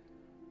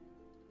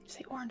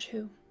 Say orange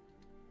who?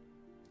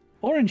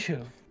 Orange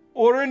who?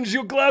 Orange,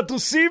 you glad to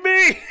see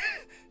me?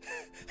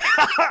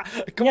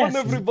 Come on, Yes.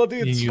 everybody,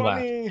 it's You laugh.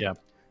 funny. Yeah.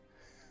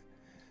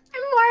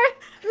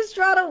 More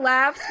Estrada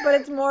laughs, but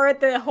it's more at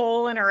the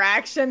whole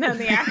interaction than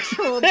the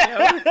actual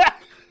joke.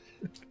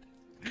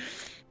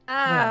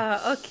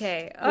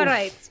 Okay. All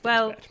right.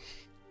 Well,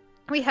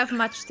 we have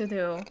much to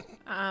do.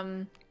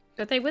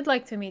 But I would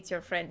like to meet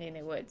your friend in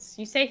the woods.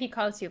 You say he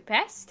calls you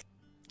Pest?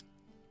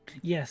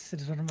 Yes,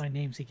 it is one of my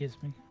names he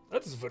gives me.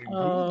 That is very rude.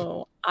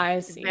 Oh, I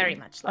It's see. very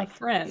much like a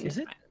friend. Is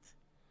it?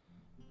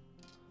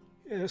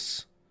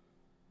 Yes.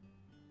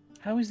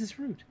 How is this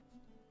rude?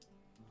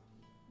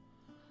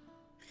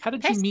 How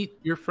did you Pest- meet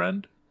your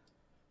friend?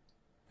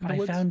 in the I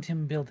woods? found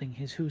him building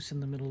his house in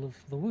the middle of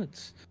the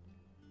woods,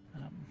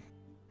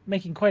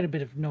 making quite a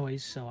bit of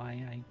noise, so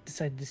I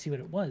decided to see what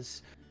it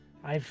was.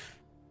 I've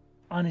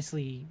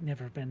honestly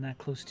never been that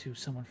close to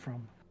someone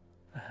from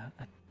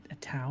a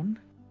town.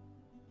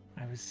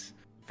 I was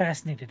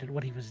fascinated at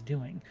what he was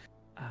doing.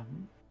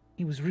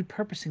 He was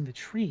repurposing the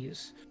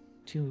trees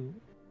to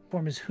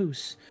form his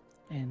house,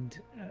 and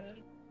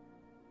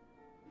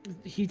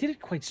he did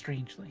it quite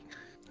strangely.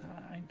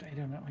 I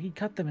don't know. He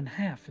cut them in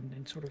half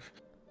and sort of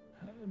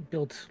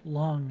built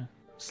long,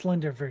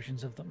 slender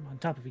versions of them on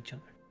top of each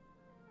other.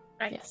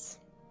 Right. Yes.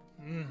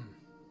 Mm.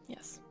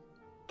 Yes.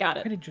 Got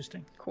it. Quite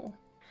interesting. Cool.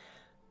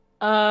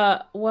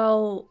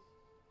 Well,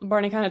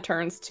 Barney kind of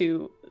turns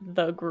to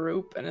the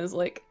group and is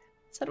like,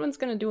 Sedwin's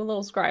gonna do a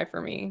little scry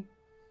for me,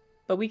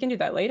 but we can do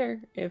that later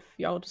if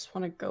y'all just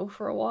want to go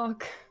for a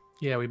walk.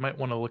 Yeah, we might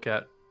want to look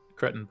at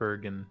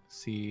Krettenberg and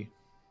see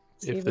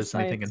See if the there's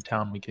anything in sights.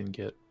 town we can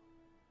get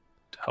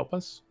to help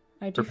us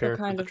I do prepare feel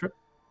for kind the of trip.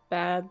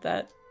 bad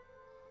that.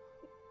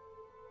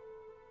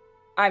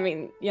 I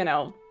mean,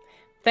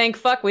 thank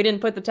fuck we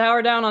didn't put the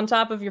tower down on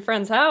top of your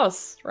friend's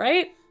house,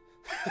 right?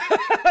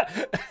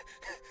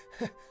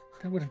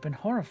 That would have been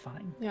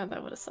horrifying. Yeah,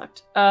 that would have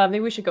sucked. Maybe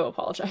we should go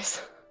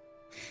apologize.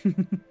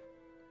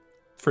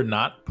 For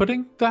not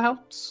putting the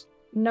house?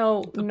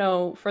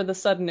 No, for the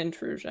sudden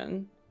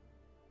intrusion.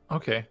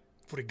 Okay.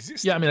 For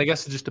existing. Yeah, I mean, I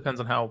guess it just depends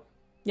on how.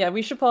 Yeah,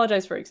 we should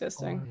apologize for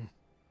existing.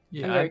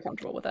 Yeah, I'm very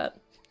comfortable with that.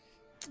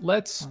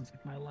 let's Sounds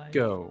like my life.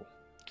 go.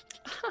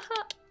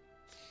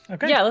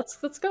 Okay. Yeah, let's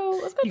go.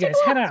 Let's go. You take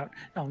guys a head walk. out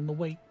on the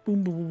way.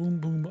 Boom, boom,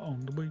 boom, boom,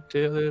 on the way.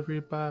 Tell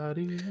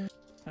everybody.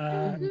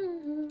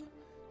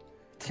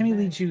 Timmy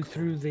leads you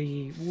through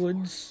the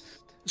woods,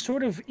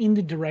 sort of in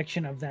the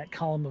direction of that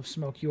column of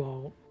smoke you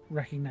all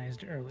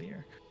recognized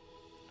earlier.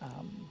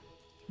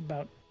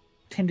 About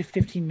 10 to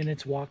 15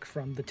 minutes walk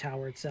from the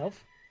tower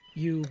itself,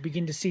 you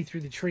begin to see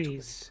through the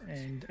trees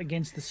and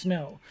against the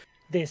snow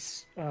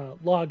this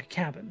log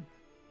cabin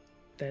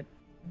that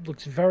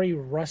looks very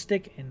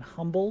rustic and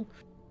humble,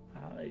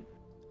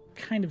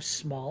 kind of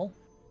small,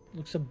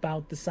 looks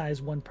about the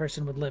size one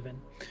person would live in.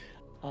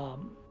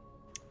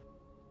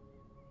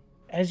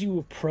 As you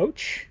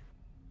approach,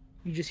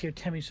 you just hear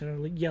Temmie sort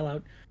of yell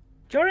out,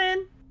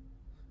 Joran!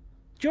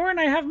 Joran,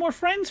 I have more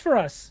friends for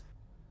us!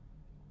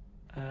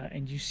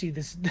 And you see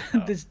this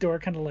this door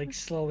kind of like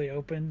slowly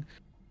open,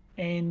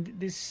 and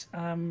this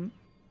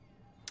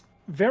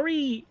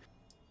very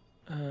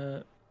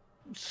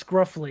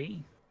scruffy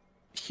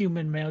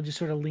human male just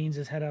sort of leans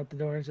his head out the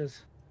door and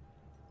says,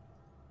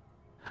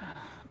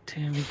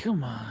 Tammy,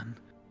 come on.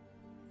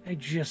 I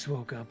just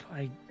woke up.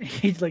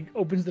 He like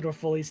opens the door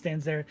fully,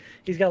 stands there.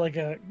 He's got like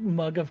a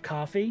mug of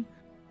coffee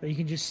that you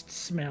can just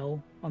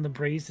smell on the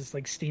breeze. This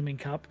like steaming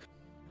cup.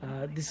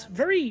 This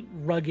very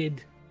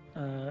rugged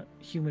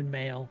human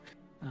male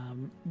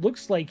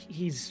looks like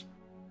he's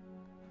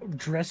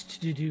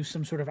dressed to do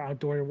some sort of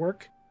outdoor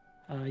work.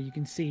 You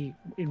can see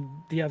in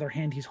the other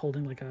hand he's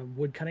holding like a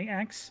wood cutting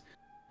axe.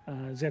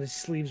 He's got his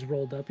sleeves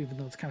rolled up, even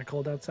though it's kind of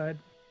cold outside.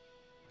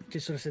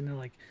 Just sort of sitting there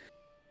like,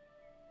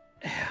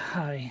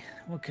 hi,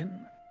 what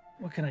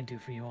can I do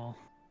for you all?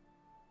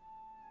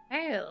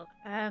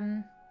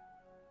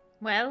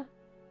 Well,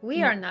 we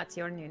Yeah. are not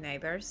your new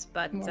neighbors,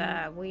 but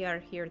Well- we are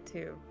here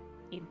to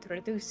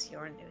introduce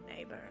your new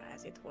neighbor,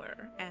 as it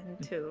were,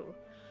 and to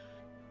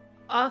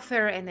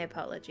offer an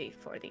apology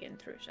for the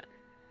intrusion.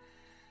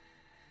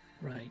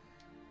 Right.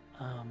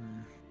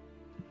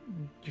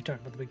 You're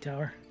talking about the big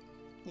tower?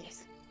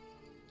 Yes.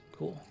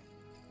 Cool.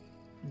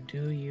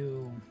 Do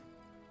you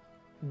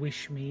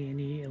wish me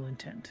any ill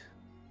intent?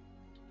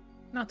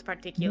 Not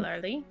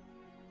particularly.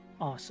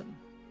 Awesome.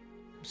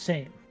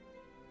 Same.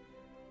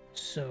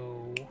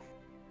 So,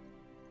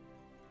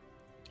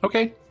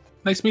 Okay.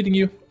 Nice meeting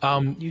you.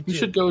 You We too.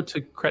 should go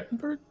to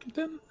Krettenberg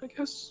then, I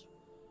guess.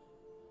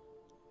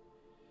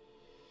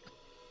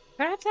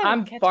 Perhaps I will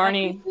I'm catch up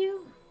Barney. with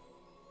you.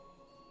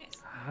 Yes.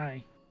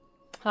 Hi.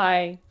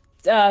 Hi.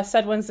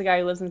 Sedwin's the guy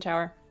who lives in the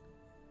tower.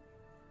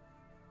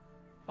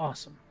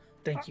 Awesome.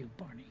 Thank you,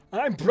 Barney.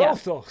 I'm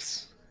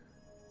Brothos.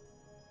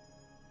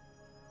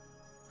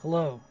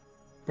 Hello,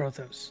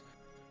 Brothos.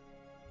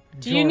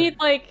 Do you need,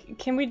 like,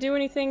 can we do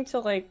anything to,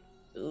 like,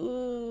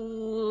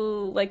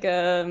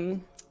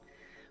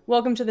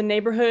 welcome to the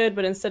neighborhood,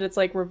 but instead it's,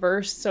 like,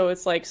 reversed, so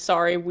it's, like,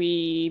 sorry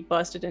we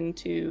busted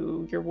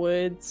into your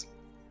woods?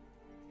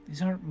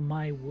 These aren't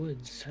my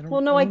woods. I don't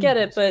Well, no, I own get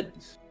it, these but-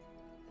 woods.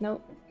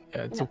 No,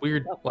 Yeah, it's no, a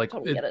weird, no, like,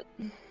 totally get it.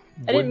 I woods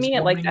didn't mean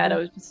it like warming that, I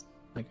look? was just...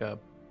 like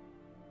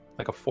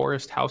a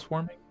forest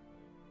housewarming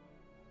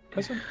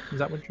present? Is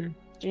that what you're?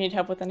 Do you need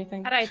help with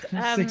anything? All right.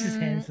 Sticks his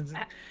hands in-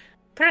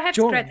 Perhaps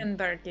Jordan.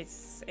 Krettenberg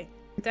is a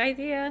good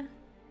idea.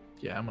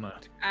 Yeah, I'm gonna.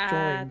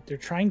 Jordan, they're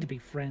trying to be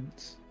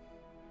friends.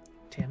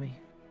 Tammy.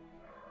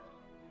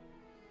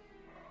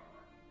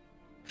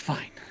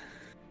 Fine.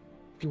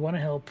 If you want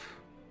to help,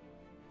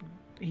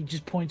 he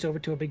just points over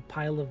to a big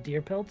pile of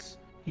deer pelts.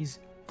 He's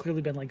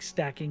clearly been like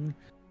stacking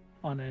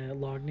on a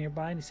log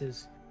nearby, and he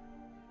says,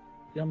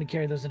 "You only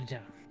carry those into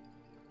town.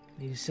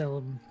 You sell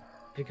them,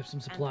 pick up some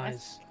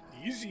supplies.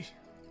 Easy.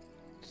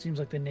 Seems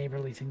like the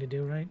neighborly thing to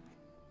do, right?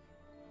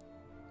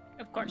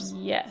 Of course.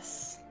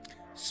 Yes.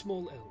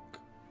 Small elk.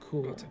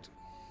 Cool." Got it.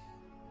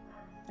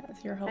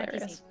 You're That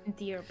hilarious. is a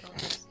dear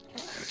bonus.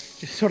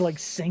 Just sort of like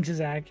sinks his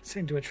axe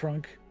into a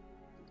trunk,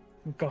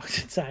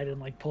 goes inside, and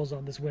like pulls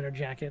on this winter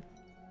jacket.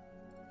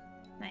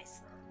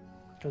 Nice.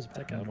 Goes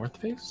back out. North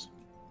Face.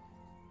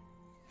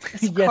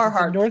 It's Yes,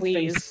 Carhartt, it's a North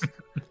please. Face.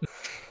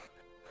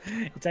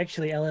 It's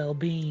actually LL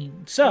Bean.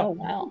 Oh, So,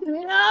 wow.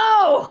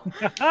 No!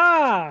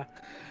 ha!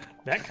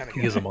 That kind of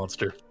He is a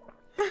monster.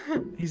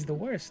 He's the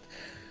worst.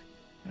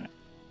 Alright.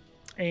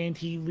 And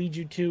he leads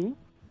you to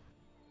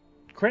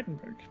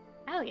Krettenberg.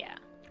 Hell yeah.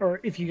 Or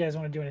if you guys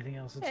want to do anything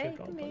else, it's your Take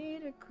call. but- me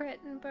to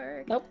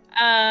Krettenberg. Nope.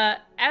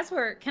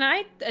 Can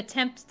I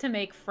attempt to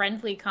make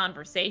friendly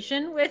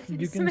conversation with You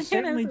this can man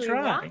certainly as we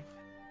try.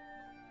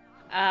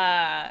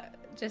 walk?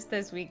 Just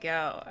as we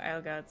go,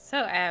 I'll go.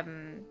 So,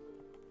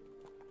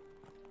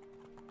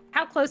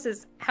 how close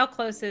is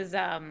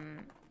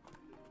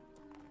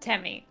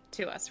Temmie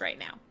to us right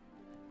now?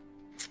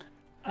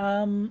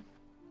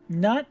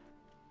 Not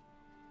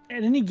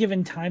at any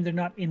given time. They're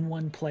not in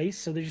one place,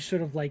 so they're just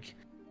sort of like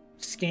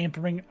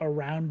scampering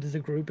around the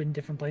group in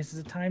different places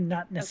at a time,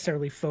 not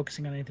necessarily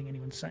focusing on anything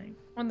anyone's saying.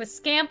 When the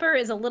scamper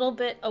is a little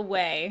bit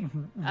away,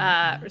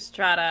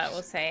 Restrada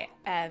will say,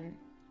 "I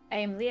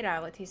am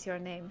Lyra. What is your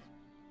name?"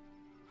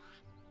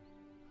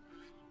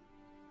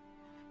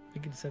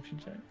 Make a deception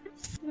check.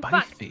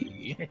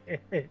 Spicy.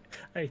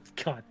 I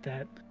caught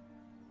that.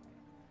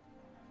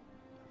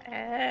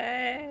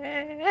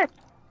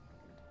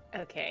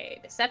 Okay,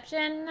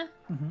 deception.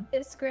 Mhm.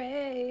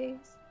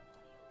 Disgrace.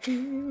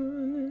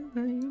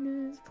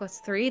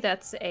 +3,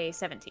 that's a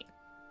 17.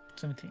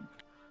 17.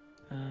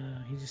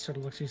 He just sort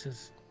of looks at you and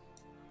says,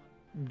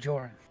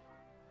 Joran.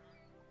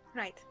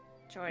 Right,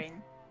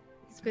 Jorin.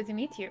 It's good to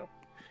meet you.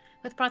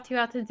 What brought you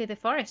out into the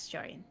forest,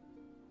 Jorin?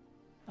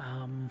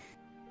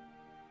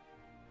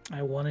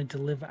 I wanted to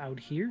live out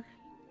here.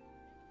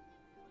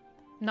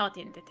 Not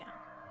in the town.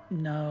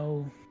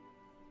 No.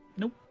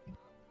 Nope.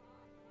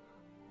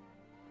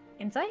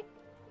 Inside?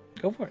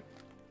 Go for it.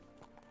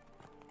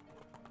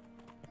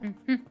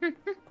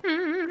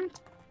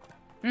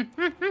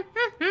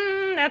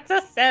 That's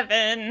a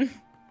 7.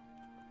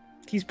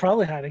 He's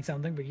probably hiding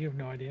something, but you have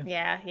no idea.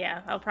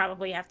 Yeah. I'll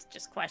probably have to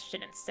just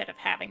question instead of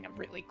having a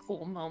really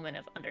cool moment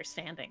of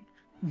understanding.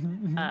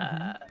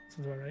 Sounds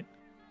about right.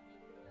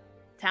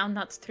 Town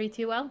not treat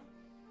you well?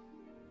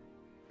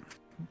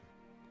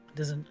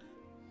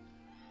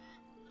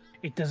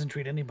 It doesn't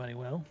treat anybody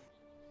well.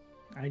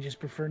 I just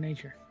prefer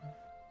nature.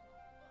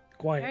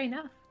 Quiet. Fair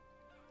enough.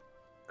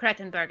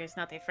 Krettenberg is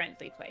not a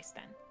friendly place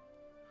then.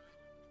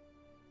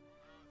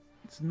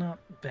 It's not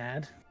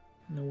bad.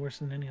 No worse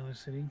than any other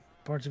city.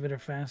 Parts of it are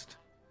fast.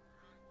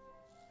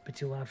 Bit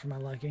too loud for my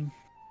liking.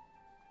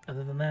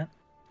 Other than that,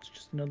 it's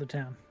just another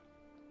town.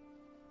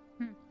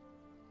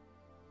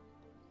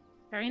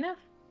 Fair enough.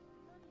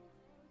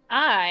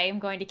 I am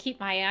going to keep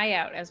my eye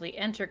out as we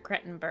enter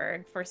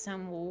Krettenberg for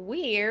some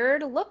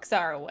weird looks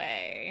our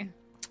way.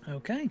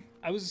 Okay.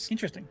 I was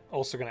Interesting.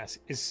 also going to ask,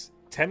 is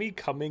Temmie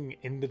coming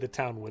into the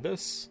town with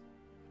us?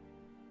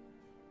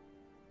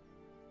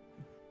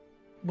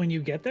 When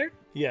you get there?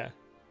 Yeah.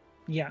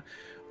 Yeah.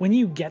 When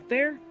you get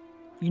there,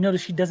 you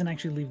notice she doesn't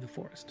actually leave the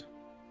forest.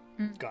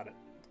 Got it.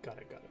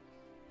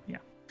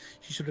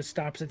 She sort of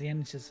stops at the end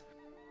and says,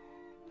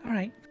 All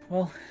right,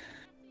 well,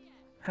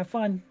 have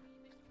fun.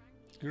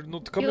 You're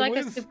not Would you coming like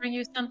with? us to bring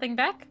you something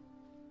back?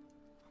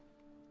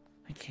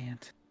 I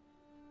can't.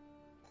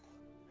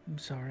 I'm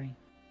sorry.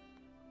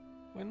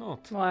 Why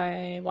not?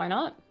 Why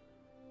not?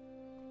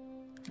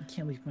 I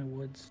can't leave my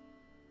woods.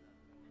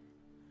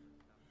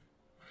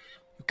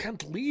 You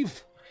can't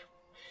leave.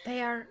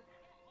 They are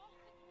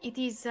It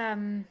is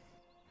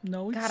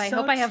No, it God, I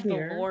hope I have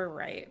here. the lore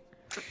right.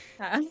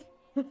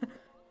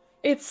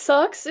 It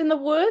sucks in the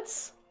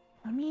woods.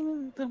 I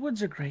mean, the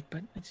woods are great,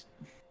 but it's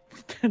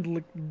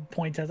look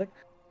points. I was like,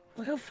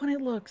 look how fun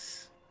it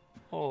looks.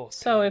 Oh,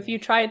 So if you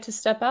try to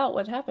step out,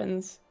 what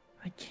happens?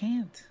 I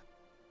can't.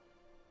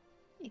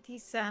 It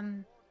is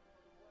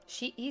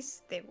she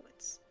is the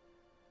woods.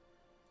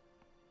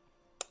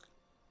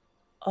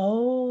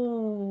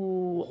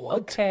 Oh, What?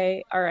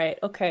 okay. All right.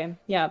 Okay.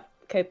 Yeah.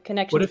 Okay.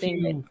 Connection What if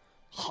being made. you?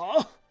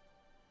 Huh?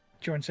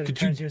 Jordan sort of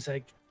Could you- turns to you and is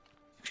like,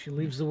 if she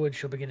leaves the woods,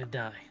 she'll begin to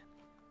die.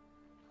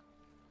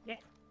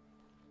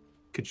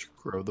 Could you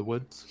grow the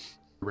woods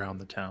around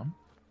the town?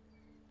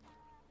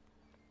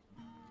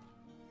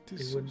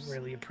 They wouldn't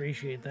really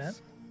appreciate that.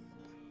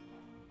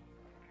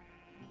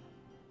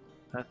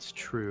 That's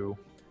true.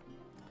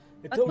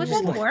 It But would almost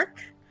that like-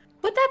 work?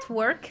 Would that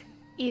work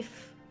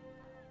if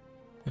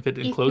If it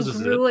if you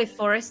encloses grew it, a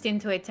forest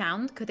into a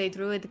town? Could a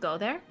druid go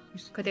there?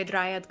 Could a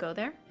dryad go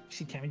there? You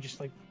see Tammy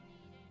just like,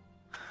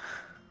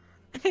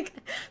 I think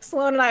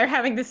Sloan and I are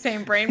having the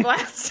same brain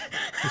blast.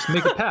 just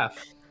make a path.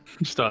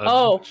 Just,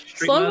 Oh,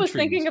 straighten Sloan out was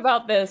trees. thinking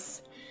about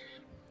this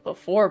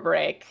before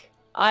break.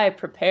 I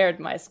prepared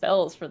my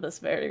spells for this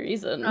very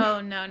reason.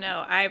 Oh no,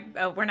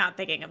 we're not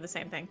thinking of the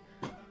same thing.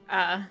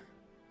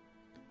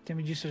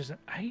 Tammy just sort of said,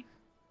 I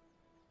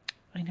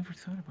never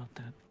thought about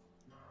that.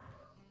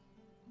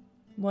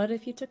 What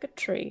if you took a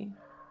tree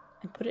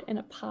and put it in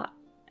a pot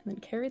and then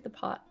carried the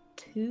pot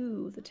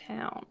to the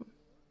town?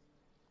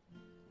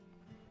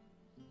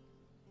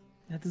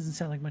 That doesn't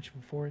sound like much of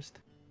a forest.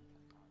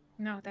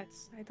 No,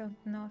 I don't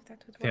know if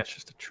that would Yeah, work. it's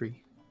just a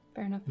tree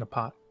Fair enough. in a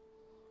pot.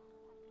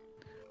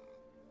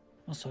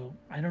 Also,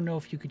 I don't know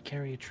if you could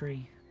carry a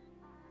tree.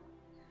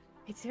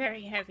 It's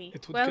very heavy.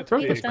 It would Well, get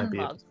trees big. and Might be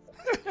it. logs.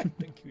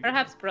 Thank you.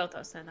 Perhaps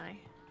Brotos and I.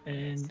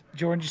 And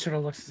Jordan just sort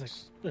of looks and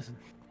is like, listen,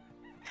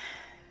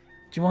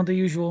 do you want the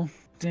usual,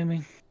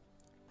 Tammy?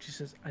 She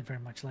says, I'd very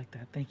much like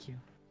that. Thank you.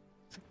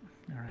 It's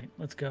like, all right,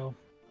 let's go. All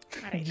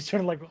And right. just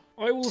sort of like,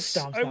 I will.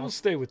 Stomps I will off.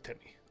 stay with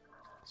Tammy,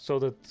 so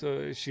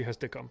that she has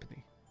the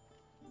company.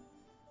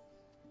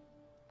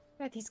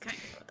 That is kind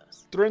of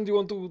Brotos. Dren, do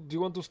you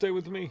want to stay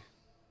with me?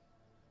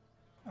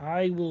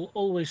 I will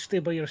always stay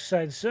by your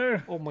side,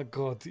 sir. Oh my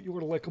God, you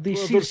are like a This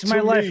brother is to my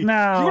me. life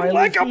now. You're I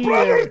like a live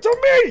brother here. to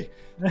me.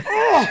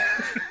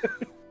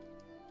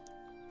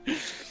 Oh!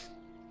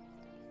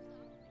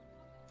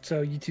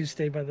 So you two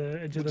stay by the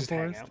edge of the Just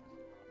hang forest? out.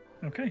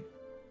 Okay.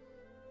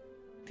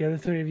 The other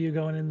three of you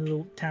going into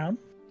the town?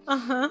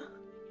 Uh-huh.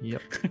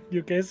 Yep. You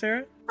okay,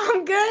 Sarah?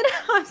 I'm good.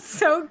 I'm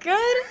so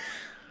good.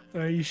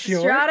 Are you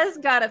sure? Strata's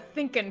got a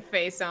thinking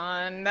face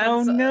on. That's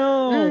Oh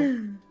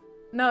no!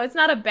 No, it's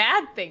not a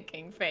bad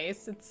thinking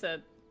face. It's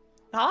a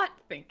thought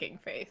thinking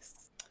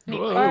face.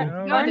 Whoa. Gar- Go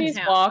into Barney's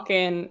town.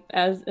 walking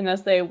as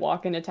they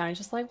walk into town. He's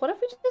just like, what if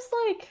we just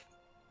like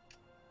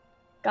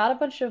got a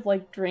bunch of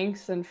like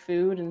drinks and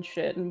food and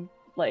shit, and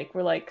like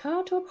we're like, come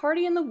out to a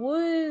party in the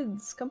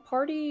woods. Come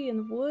party in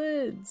the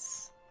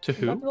woods. To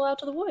Invite who? people out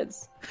to the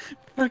woods.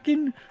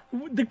 Fucking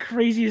the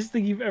craziest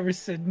thing you've ever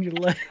said in your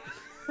life.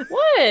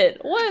 What?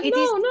 What? It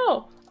No, is-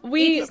 no. It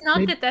We is not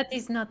Maybe- that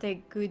is not a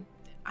good.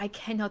 I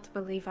cannot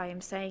believe I am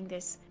saying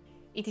this.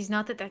 It is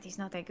not that is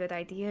not a good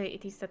idea.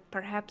 It is that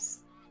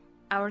perhaps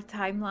our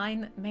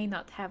timeline may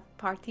not have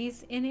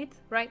parties in it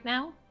right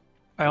now.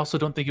 I also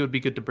don't think it would be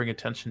good to bring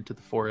attention to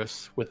the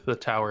forest with the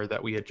tower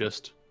that we had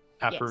just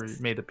Yes.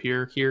 made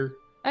appear here.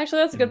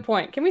 actually that's a good And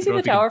point. Can we you see don't the know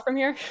if you can- tower from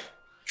here?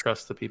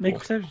 Trust the people. Make a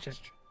perception check.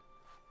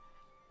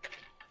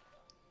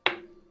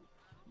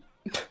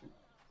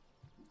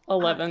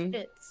 11.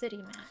 Shit, city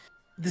map.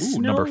 The Ooh,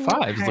 snow number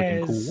 5 is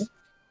looking has,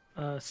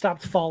 cool.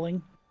 Stopped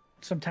falling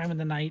sometime in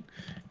the night.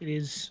 It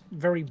is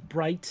very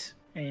bright,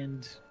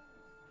 and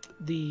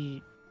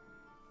the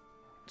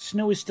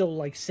snow is still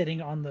like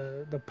sitting on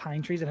the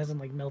pine trees. It hasn't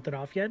like melted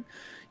off yet.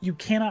 You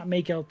cannot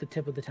make out the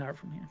tip of the tower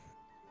from here,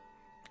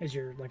 as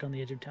you're like on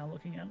the edge of town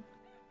looking out.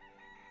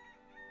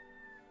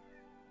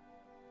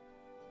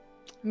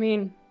 I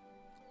mean,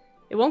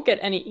 it won't get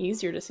any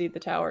easier to see the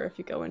tower if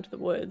you go into the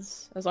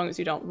woods, as long as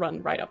you don't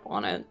run right up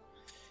on it.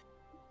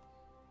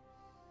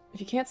 If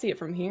you can't see it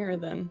from here,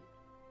 then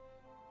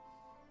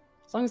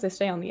as long as they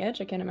stay on the edge,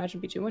 I can't imagine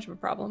it'd be too much of a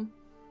problem.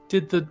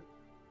 Did the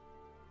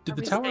Are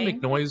we tower staying?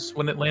 make noise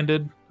when it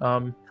landed?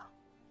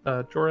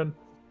 Joran?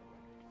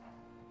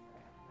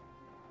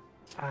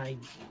 I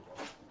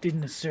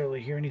didn't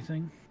necessarily hear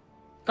anything.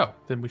 Oh,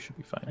 then we should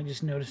be I fine.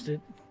 just noticed it.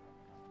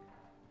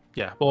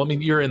 Yeah. Well, I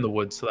mean, you're in the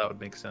woods, so that would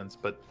make sense.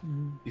 But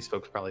Mhm. these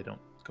folks probably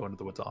don't go into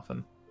the woods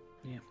often.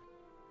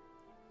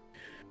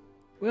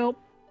 Well,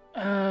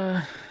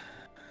 go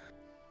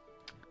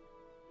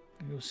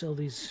sell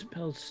these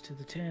pelts to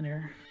the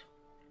tanner.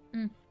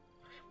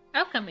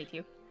 I'll come with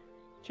you. Do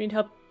you need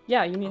help?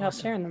 Yeah, you need help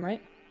Awesome. tearing them,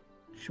 right?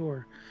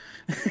 Sure.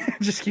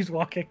 Just keeps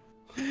walking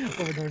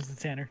over towards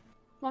the tanner.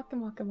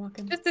 Walking, walking,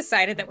 walking. Just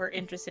decided that we're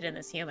interested in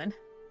this human.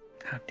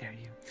 How dare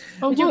you?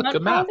 Oh, Did you look, hunt a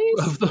for map all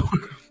these? of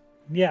the.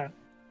 Yeah,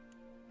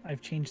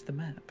 I've changed the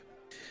map.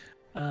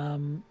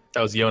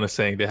 That was Yona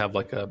saying they have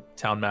like a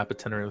town map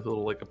itinerary with a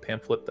little like a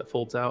pamphlet that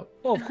folds out.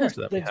 Oh, of course.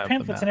 So that we There's have the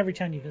pamphlets in map. every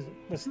town you visit.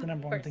 That's the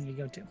number one course. thing you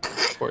go to.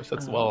 Of course,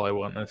 that's all I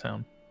want in a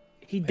town.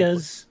 He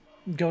does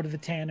go to the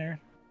tanner,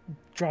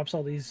 drops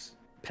all these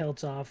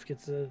pelts off,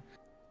 gets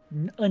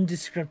an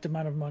undescript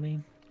amount of money.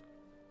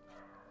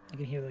 You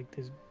can hear like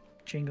this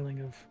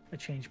jingling of a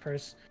change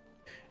purse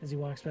as he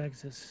walks back.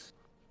 Says,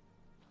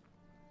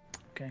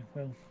 "Okay,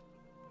 well,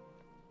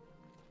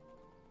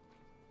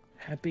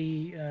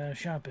 happy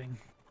shopping."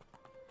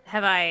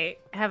 Have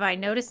I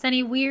noticed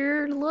any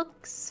weird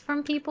looks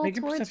from people Make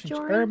a towards perception check,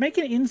 or Jordan? make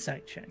an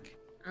insight check.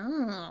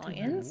 Oh,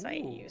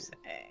 insight, you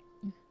say.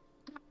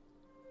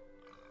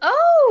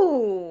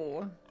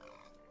 Oh!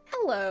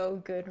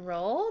 Hello, good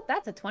roll.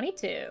 That's a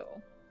 22.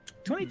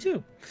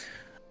 22.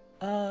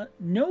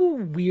 No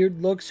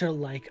weird looks or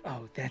like,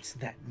 oh, that's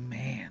that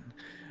man.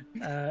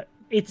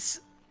 It's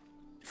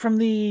from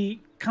the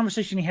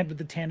conversation he had with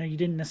the tanner, you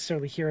didn't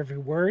necessarily hear every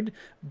word,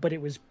 but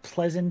it was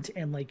pleasant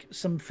and like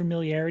some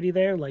familiarity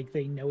there, like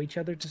they know each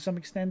other to some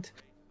extent,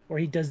 or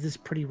he does this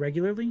pretty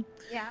regularly.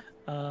 Yeah.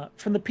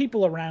 From the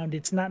people around,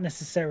 it's not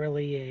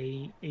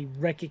necessarily a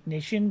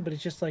recognition, but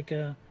it's just like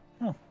oh,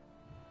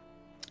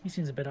 he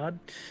seems a bit odd.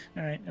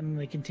 All right, and then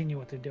they continue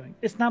what they're doing.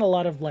 It's not a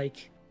lot of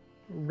like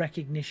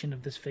recognition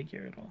of this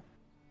figure at all.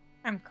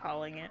 I'm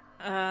calling it.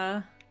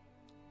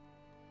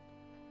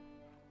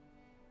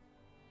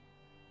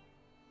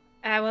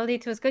 Well,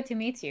 it was good to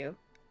meet you.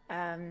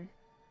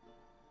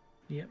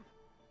 Yep.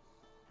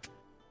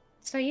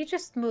 So you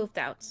just moved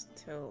out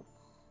to...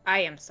 I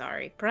am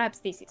sorry. Perhaps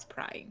this is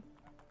prying.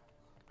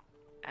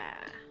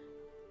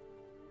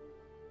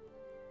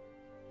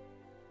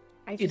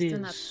 I just It do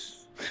not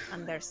is.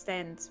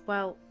 understand.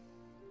 Well,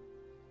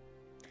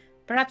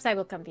 perhaps I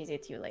will come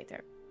visit you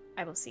later.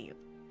 I will see you.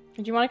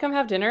 Do you want to come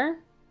have dinner?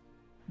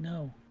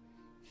 No,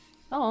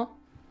 Oh,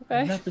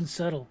 I've okay. not been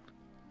subtle.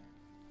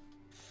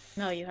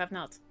 No, you have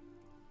not.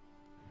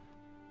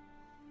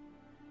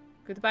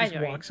 Goodbye, Just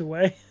Jory. walks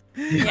away.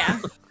 Yeah.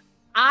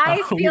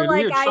 I Oh, feel we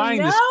like were I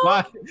trying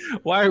know.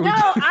 why are we No,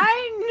 doing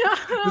I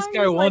know. this? I'm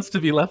Guy just wants to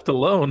be left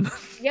alone. like,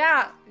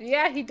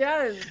 yeah, he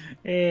does.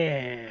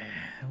 Yeah,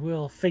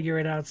 we'll figure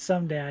it out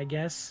someday, I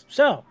guess.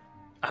 So,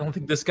 I don't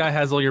think this guy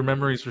has all your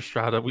memories,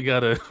 Restrada. We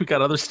got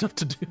other stuff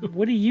to do.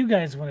 what do you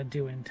guys want to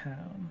do in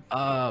town?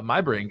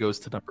 My brain goes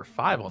to number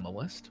 5 on the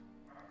list,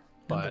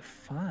 Number but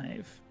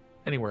 5,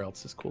 anywhere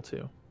else is cool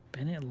too.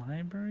 Bennett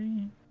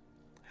Library.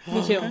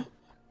 Me too.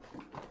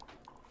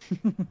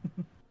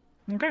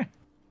 Okay.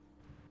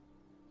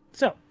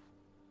 So,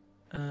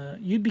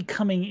 you'd be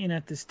coming in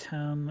at this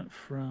town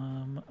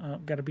from.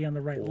 Gotta be on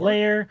the right 4?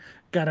 layer.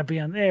 Gotta be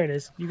on. There it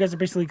is. You guys are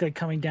basically like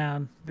coming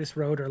down this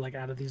road or like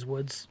out of these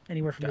woods,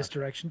 anywhere from this Gotcha.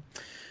 direction.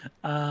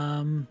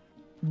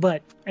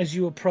 But as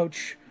you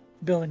approach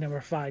building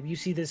number 5, you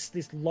see this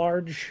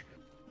large,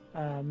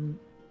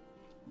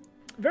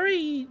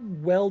 very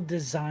well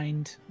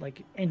designed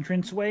like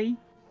entranceway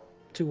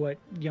to what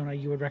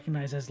you would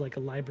recognize as like a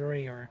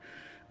library or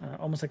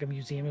almost like a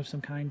museum of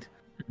some kind.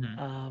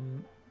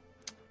 Mhm.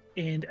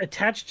 And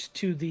attached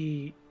to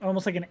the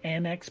almost like an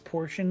annex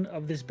portion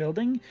of this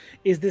building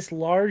is this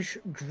large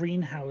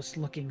greenhouse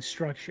looking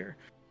structure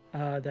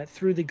that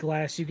through the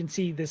glass you can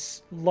see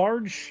this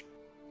large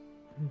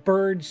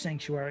bird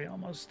sanctuary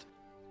almost.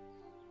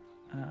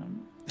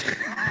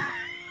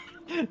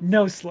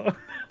 No slow.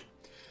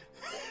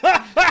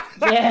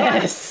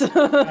 Yes.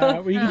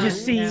 Where you can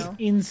just Oh, see no.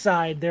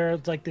 inside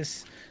there's like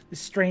this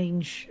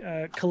strange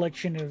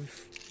collection of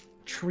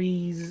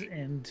trees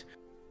and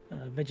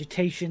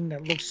vegetation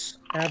that looks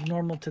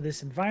abnormal to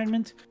this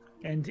environment,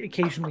 and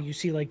occasionally you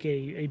see like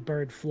a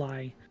bird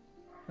fly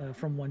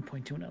from one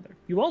point to another.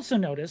 You also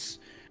notice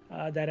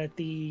that at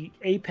the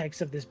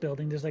apex of this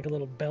building there's like a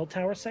little bell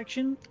tower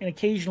section, and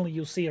occasionally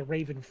you'll see a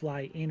raven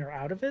fly in or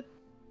out of it,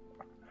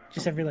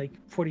 just every like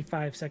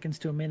 45 seconds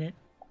to a minute,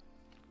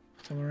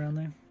 somewhere around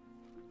there.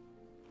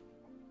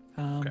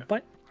 Okay.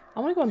 But I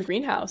want to go in the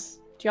greenhouse.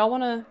 Do y'all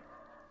want to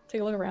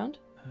take a look around?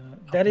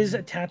 that is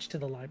attached to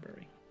the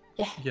library.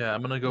 Yeah,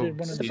 I'm gonna go One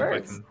of see the if I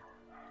birds. can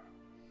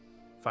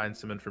find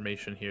some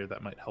information here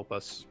that might help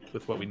us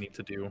with what we need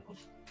to do.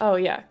 Oh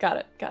yeah, got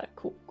it.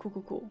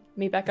 Cool.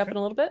 Meet back up in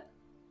a little bit.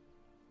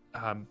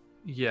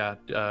 Yeah,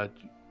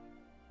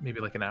 maybe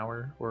like an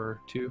hour or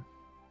 2.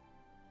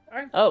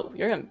 Oh,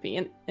 you're gonna be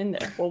in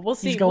there. Well, we'll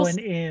see. He's We'll going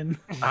s- in.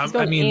 I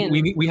going mean,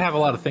 in. we have a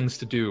lot of things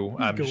to do.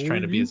 I'm just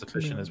trying to be going as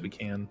efficient into as we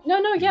can. No,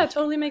 yeah,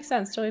 totally makes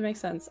sense.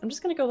 I'm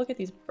just gonna go look at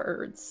these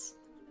birds.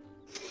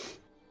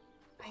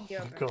 Thank you,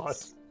 God.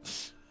 Bruce.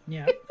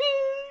 Yeah. I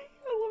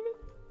love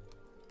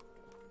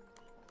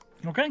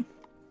it. Okay.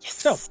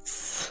 Yes.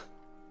 So-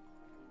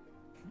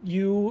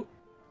 You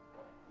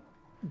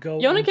go.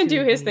 Yona can into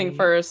do his thing the-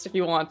 first if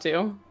you want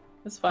to.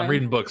 It's fine. I'm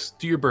reading books.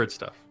 Do your bird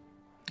stuff.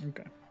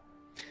 Okay.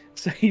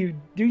 So you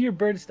do your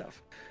bird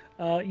stuff.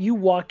 You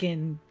walk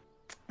in.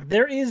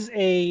 There is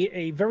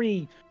a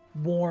very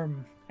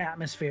warm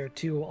atmosphere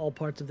to all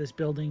parts of this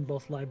building,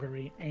 both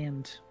library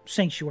and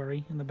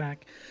sanctuary in the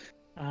back.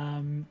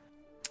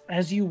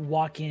 As you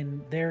walk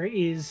in, there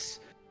is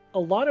a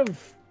lot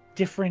of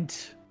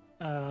different,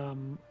 a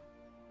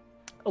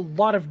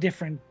lot of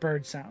different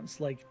bird sounds,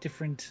 like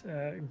different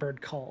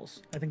bird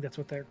calls. I think that's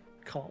what they're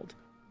called.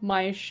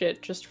 My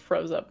shit just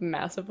froze up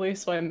massively,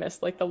 so I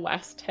missed like the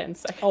last 10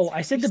 seconds. Oh,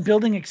 I said the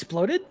building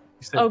exploded?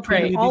 Oh,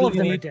 great. All of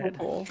them are dead.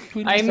 Cool.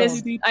 I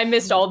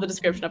missed all the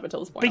description up until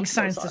this point. Big I'm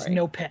so sign says sorry.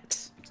 no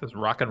pets. It says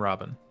Rockin'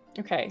 Robin.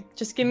 Okay,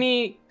 just give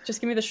me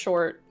the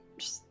short.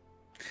 Just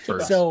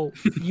Birds. So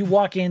you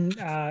walk in,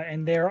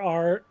 and there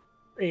are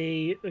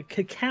a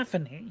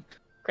cacophony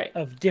great.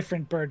 of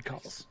different bird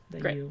calls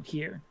that Great. you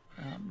hear.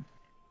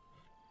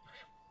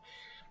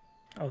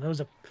 Oh, that was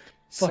a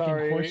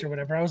fucking horse or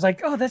whatever. I was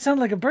like, oh, that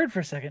sounded like a bird for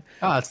a second.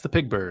 Ah, it's the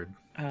pig bird.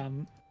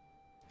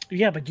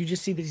 Yeah, but you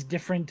just see these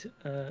different.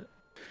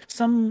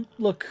 Some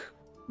look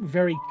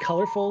very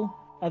colorful.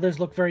 Others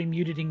look very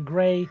muted in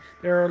gray.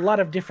 There are a lot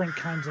of different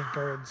kinds of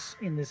birds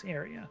in this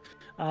area,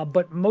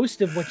 but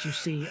most of what you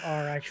see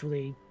are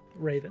actually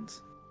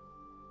ravens.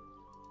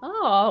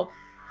 Oh,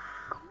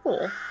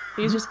 cool.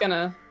 He's just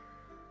gonna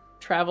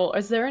travel.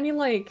 Is there any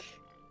like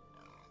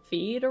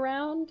feed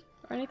around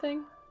or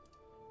anything?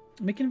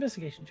 Make an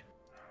investigation check.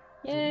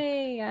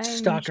 Yay! I'm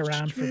Stalk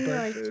around for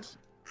bird sure. food.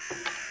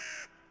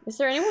 Is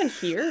there anyone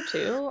here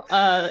too?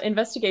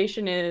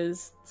 Investigation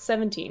is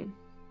 17.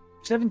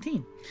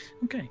 17.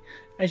 Okay.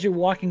 As you're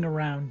walking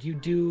around, you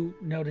do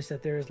notice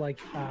that there's like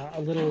a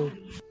little,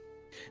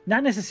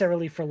 not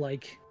necessarily for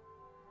like,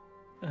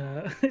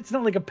 it's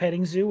not like a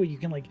petting zoo where you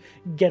can like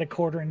get a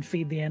quarter and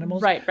feed the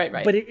animals. Right.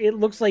 But it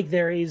looks like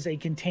there is a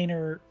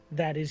container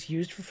that is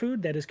used for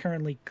food that is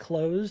currently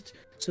closed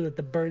so that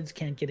the birds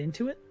can't get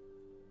into it.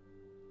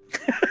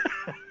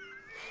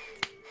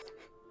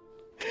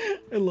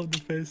 I love the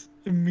face.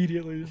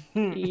 Immediately.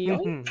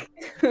 Yoink.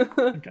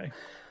 Okay.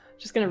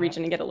 Just gonna reach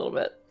in and get a little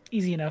bit.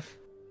 Easy enough.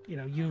 You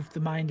know, you have the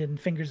mind and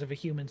fingers of a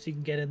human, so you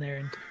can get in there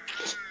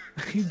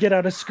and get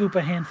out a scoop,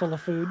 a handful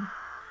of food.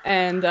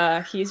 And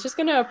he's just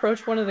gonna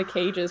approach one of the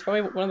cages,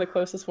 probably one of the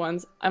closest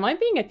ones. Am I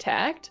being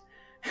attacked?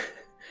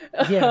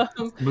 Yeah.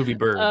 Movie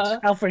Birds.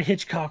 Alfred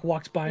Hitchcock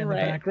walks by in the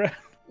Right. background.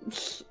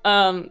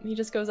 He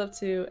just goes up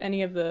to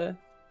any of the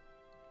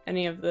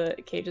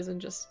cages and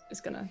just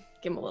is gonna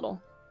give him a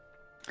little.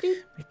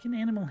 Make an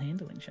animal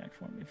handling check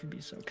for me if you'd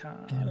be so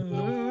kind.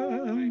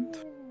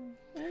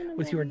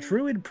 With your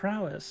druid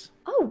prowess.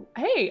 Oh,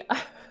 hey.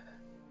 I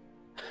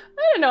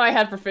didn't know I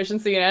had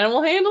proficiency in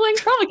animal handling.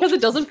 Probably because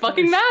it doesn't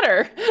fucking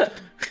matter.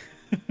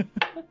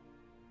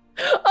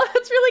 Oh,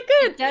 that's really It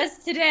good. does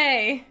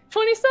today.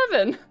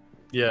 27.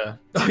 Yeah.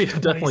 Oh, yeah,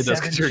 it definitely does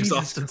 27. because you're Jesus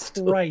exhausted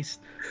still. Christ.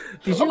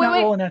 Did you Oh, wait, not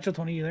wait. roll a natural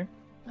 20 either?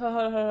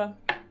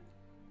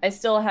 I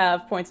still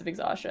have points of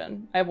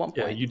exhaustion. I have 1 point.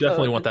 Yeah, you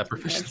definitely so want that it's-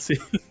 proficiency.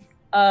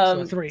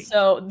 So 3.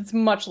 So it's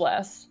much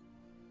less.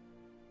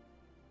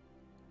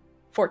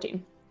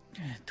 14.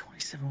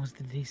 27 was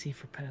the DC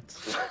for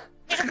pets.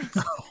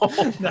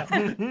 Oh,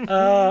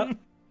 No.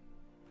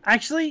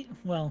 Actually,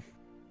 well,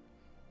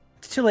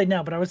 it's too late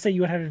now, but I would say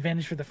you would have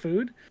advantage for the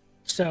food.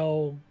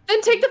 So, Then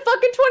take the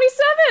fucking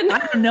I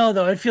 27! don't know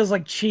though. It feels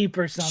like cheap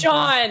or something.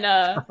 Sean!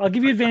 I'll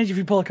give you advantage if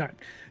you pull a card.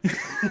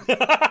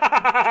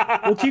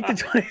 We'll keep the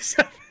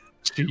 27.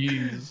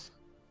 jeez.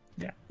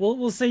 Yeah,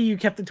 we'll say you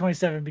kept the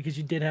 27 because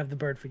you did have the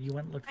bird food. You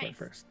went and looked for it Nice.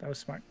 first. That was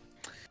smart.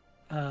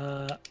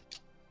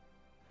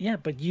 Yeah,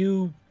 but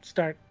you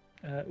start.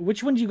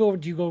 Which one do you go over?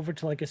 Do you go over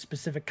to like a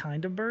specific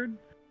kind of bird?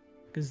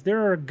 Because there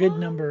are a good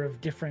number of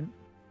different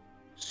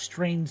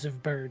strains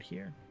of bird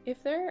here.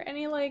 If there are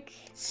any, like...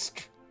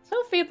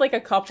 He'll feed, like, a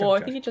couple. Sure,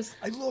 I think he just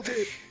I love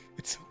it.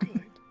 It's so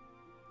good.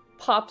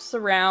 pops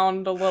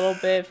around a little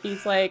bit,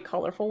 feeds, like,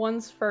 colorful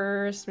ones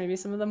first, maybe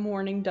some of the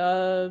mourning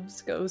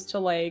doves, goes to,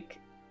 like,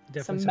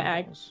 Definitely Some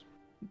mag- owls.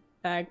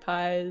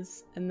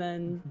 magpies, and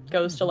then Mhm,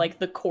 goes to, mhm. like,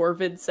 the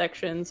corvid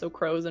section, so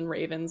crows and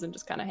ravens, and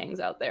just kind of hangs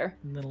out there.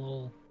 And then a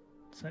little.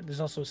 There's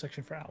also a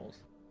section for owls.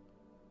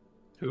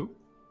 Who?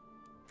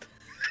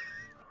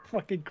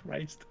 Fucking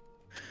Christ.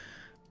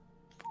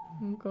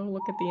 I'll go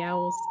look at the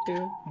owls,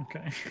 too.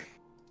 Okay.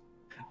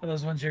 Are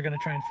those ones you're gonna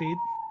try and feed?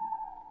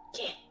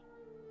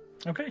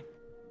 Yeah. Okay.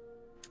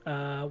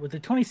 With the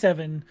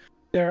 27,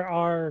 there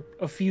are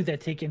a few that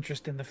take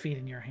interest in the feed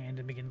in your hand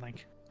and begin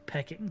like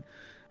pecking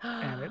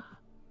at it.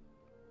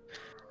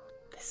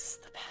 This is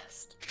the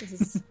best. This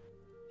is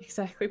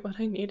exactly what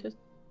I needed.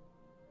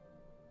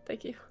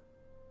 Thank you.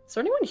 Is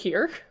there anyone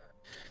here?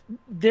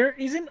 There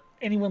isn't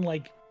anyone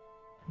like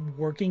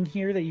working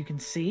here that you can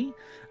see.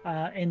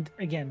 And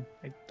again,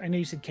 I know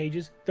you said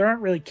cages. There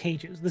aren't really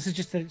cages. This is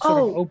just a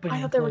sort of open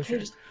I thought there were enclosure.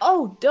 cages.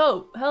 Oh,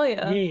 dope! Hell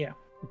yeah! Yeah.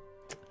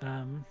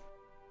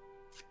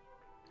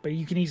 But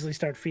you can easily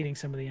start feeding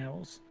some of the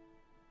owls.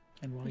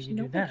 And while There's you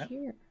no do one that,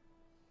 here.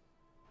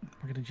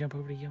 we're gonna jump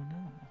over to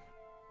Yona.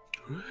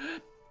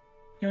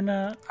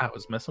 Yona, I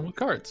was messing with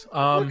cards.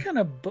 what kind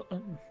of you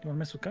want to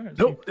mess with cards?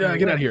 Nope. Yeah,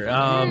 get out of here. You-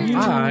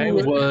 I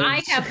was.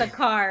 I have the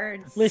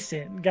cards.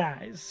 Listen,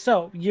 guys.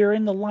 So you're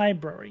in the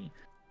library.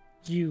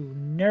 You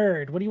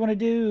nerd. What do you want to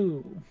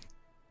do?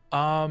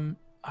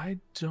 I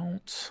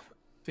don't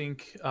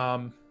think.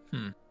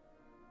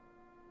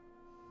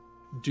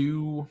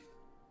 Do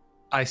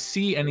I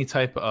see any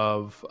type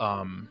of,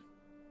 I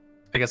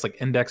guess like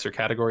index or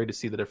category to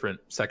see the different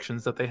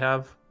sections that they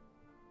have,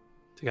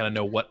 to kind of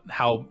know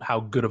how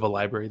good of a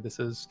library this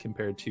is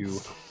compared to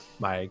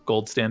my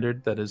gold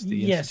standard that is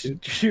the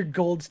Institute. Your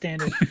gold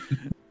standard.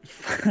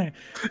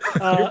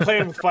 You're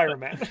playing with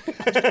fireman.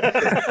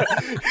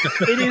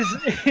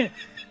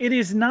 It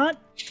is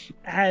not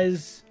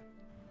as,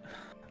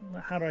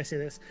 how do I say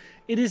this?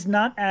 It is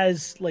not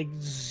as like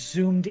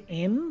zoomed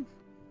in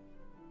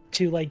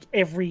to like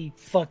every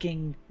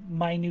fucking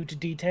minute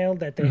detail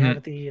that they have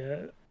at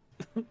the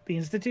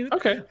Institute.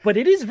 Okay. But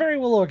it is very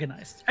well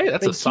organized. Hey,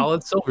 that's a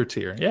solid silver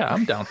tier. Yeah,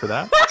 I'm down for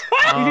that.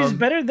 It is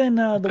better than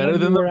the one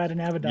we were at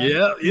in Abaddon.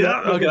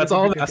 Yeah. Okay, that's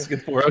all I'm asking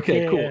for.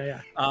 Okay, cool.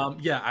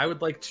 Yeah. I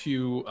would like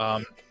to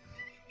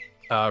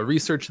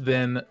research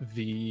then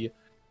the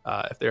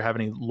if they have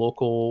any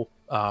local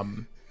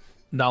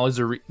knowledge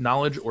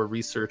or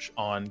research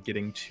on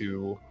getting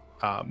to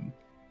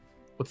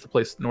what's the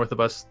place north of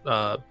us?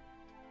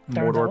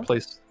 Mordor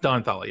place,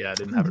 Darnthala. Yeah, I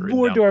didn't have it written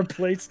Mordor down.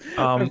 place.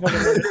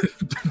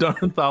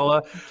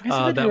 Darnthala.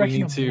 That we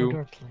need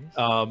to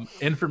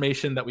Mordor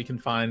information that we can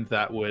find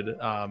that would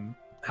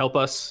help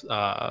us.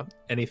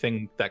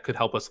 Anything that could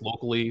help us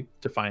locally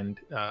to find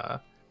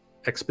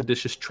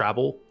expeditious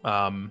travel.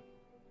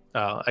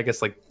 I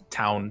guess like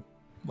town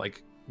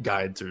like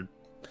guides or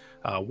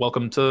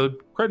welcome to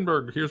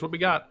Kredenberg. Here's what we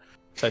got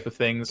type of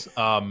things.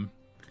 And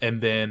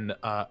then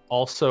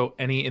also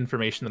any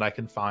information that I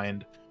can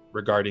find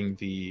regarding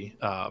the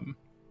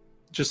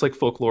just like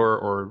folklore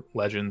or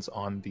legends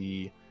on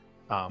the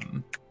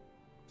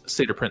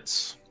Satyr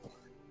Prince.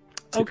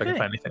 See if I can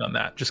find anything on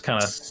that. Just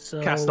kind of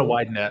cast a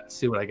wide net,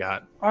 see what I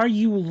got. Are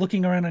you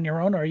looking around on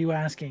your own, or are you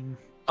asking?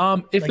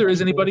 If there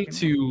is anybody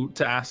to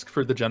ask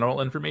for the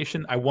general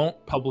information, I won't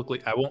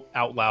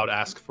out loud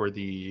ask for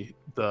the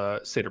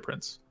Satyr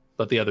Prince,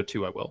 but the other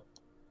two I will,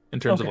 in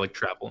terms of like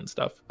travel and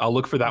stuff. I'll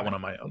look for that one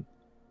on my own.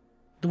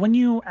 The one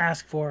you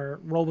ask for,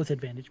 roll with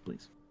advantage,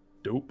 please.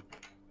 Dope.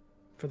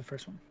 For the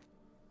first one.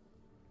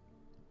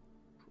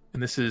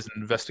 And this is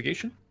an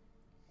investigation?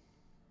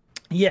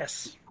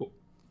 Yes. Cool.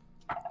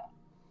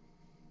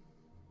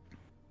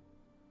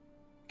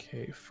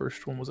 Okay,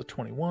 first one was a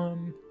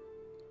 21.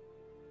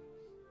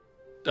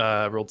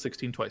 Rolled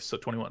 16 twice, so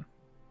 21.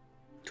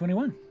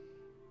 21.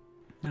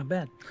 Not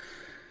bad.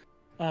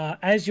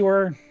 As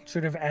you're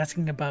sort of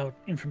asking about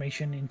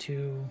information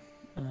into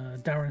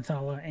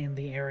Darnthala and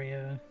the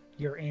area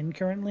you're in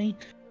currently,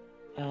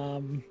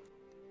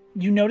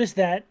 you notice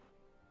that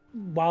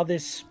while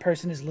this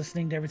person is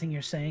listening to everything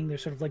you're saying, they're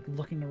sort of like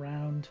looking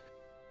around.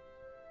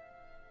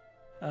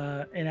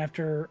 And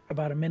after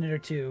about a minute or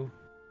two,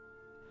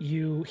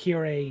 you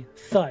hear a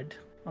thud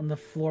on the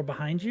floor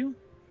behind you.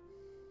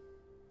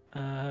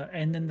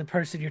 And then the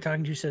person you're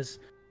talking to says,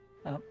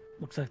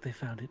 looks like they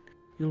found it.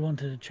 You'll want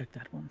to check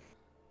that one.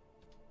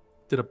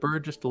 Did a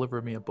bird just deliver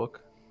me a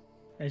book?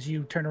 As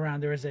you turn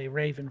around, there is a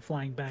raven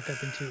flying back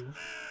up into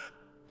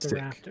the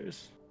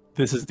rafters.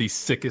 This is the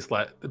sickest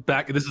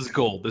this is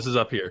gold. This is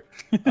up here.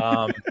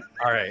 All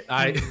right.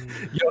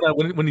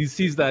 Yoda, when he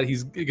sees that,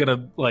 he's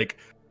gonna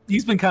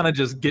he's been kind of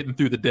just getting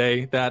through the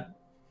day. That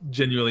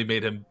genuinely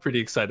made him pretty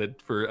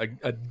excited for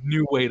a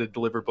new way to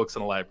deliver books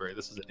in a library.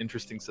 This is an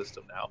interesting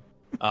system now.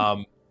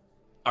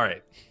 All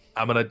right.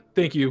 I'm gonna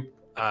thank you.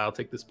 I'll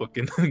take this book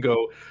and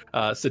go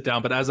sit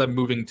down. But as I'm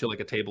moving to like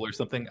a table or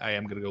something, I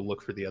am gonna go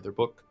look for the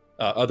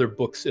other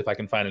books if I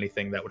can find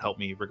anything that would help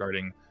me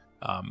regarding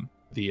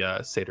the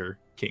Satyr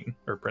King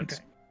or Prince.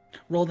 Okay.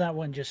 Roll that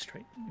one just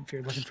straight if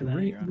you're looking for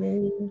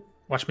that.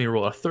 Watch me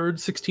roll a third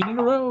 16 in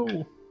a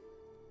row.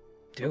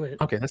 Do it.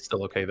 Okay, that's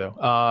still okay though.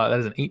 That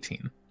is an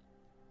 18.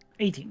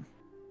 18.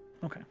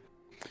 Okay.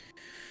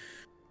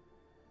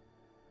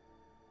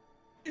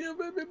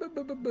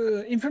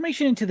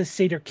 Information into the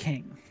Satyr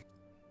King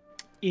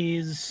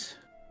is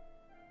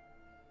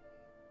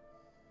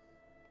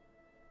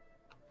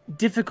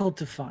difficult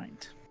to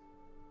find.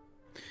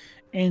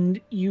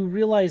 And you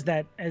realize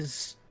that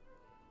as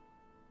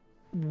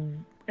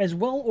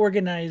well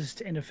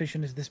organized and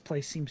efficient as this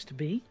place seems to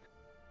be,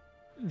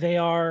 they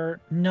are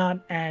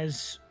not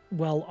as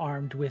well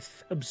armed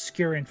with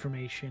obscure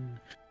information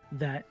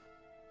that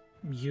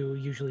you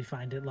usually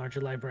find at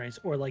larger libraries,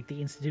 or like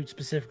the Institute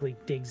specifically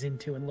digs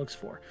into and looks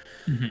for.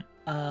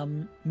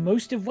 Mm-hmm.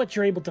 Most of what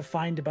you're able to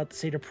find about the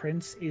Satyr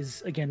Prince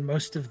is, again,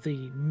 most of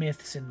the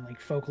myths and like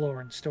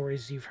folklore and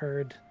stories you've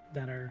heard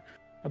that are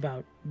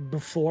about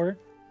before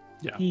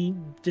he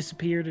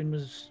disappeared and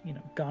was,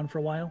 gone for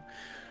a while.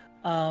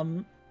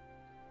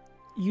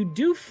 You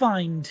do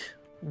find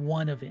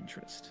one of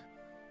interest,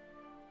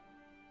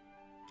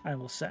 I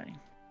will say.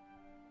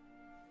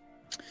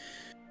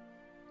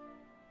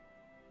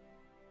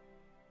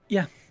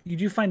 Yeah, you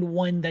do find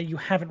one that you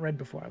haven't read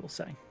before, I will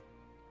say.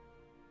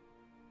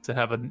 Does it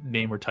have a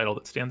name or title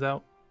that stands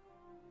out?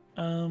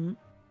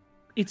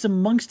 It's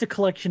amongst a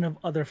collection of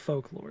other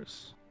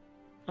folklores,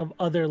 of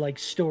other like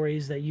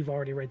stories that you've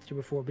already read through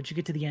before, but you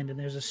get to the end and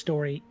there's a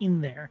story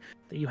in there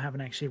that you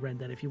haven't actually read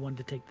that if you wanted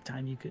to take the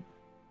time you could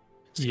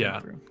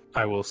scan through.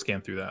 I will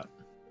scan through that.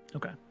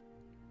 Okay.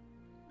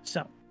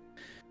 So,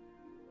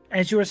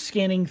 as you are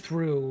scanning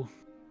through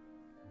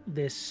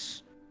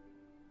this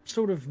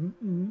sort of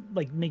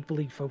like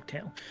make-believe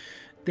folktale,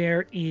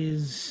 there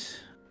is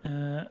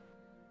a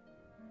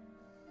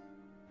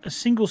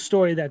single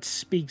story that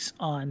speaks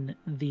on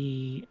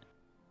the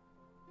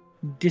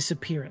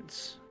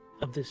disappearance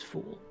of this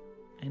fool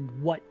and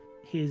what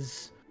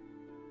his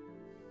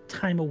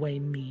time away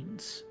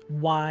means,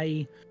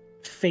 why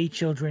Fey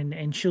children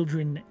and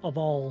children of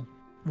all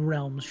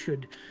realms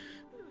should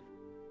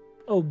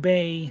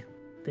obey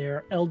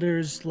their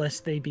elders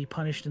lest they be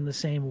punished in the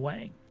same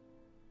way.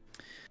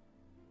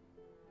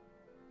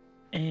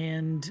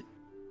 And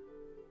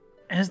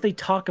as they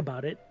talk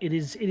about it, it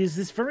is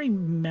this very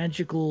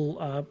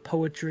magical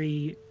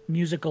poetry,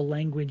 musical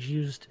language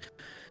used.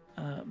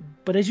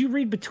 But as you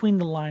read between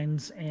the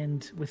lines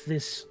and with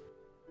this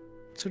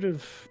sort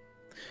of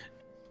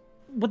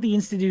what the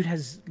Institute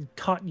has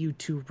taught you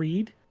to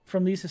read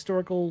from these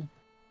historical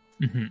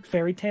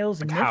fairy tales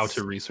and like how myths,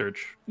 to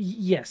research.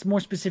 yes, more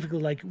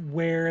specifically like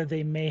where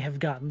they may have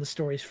gotten the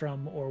stories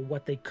from or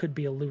what they could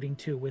be alluding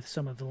to with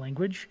some of the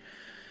language.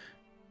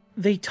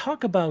 They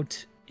talk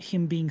about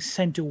him being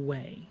sent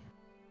away.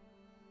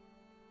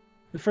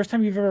 The first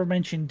time you've ever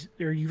mentioned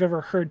or you've ever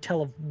heard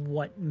tell of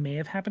what may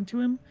have happened to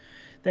him,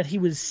 that he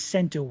was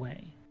sent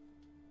away.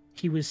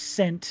 He was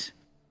sent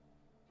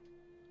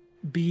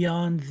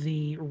beyond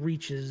the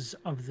reaches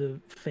of the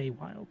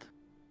Feywild.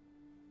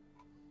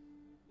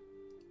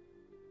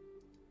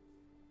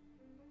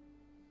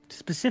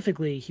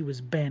 Specifically, he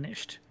was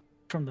banished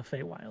from the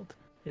Feywild,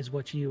 is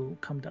what you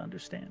come to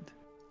understand.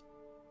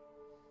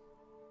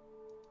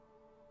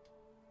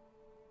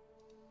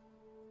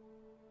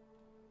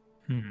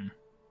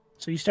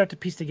 So you start to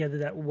piece together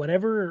that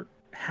whatever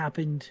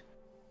happened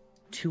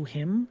to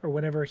him or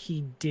whatever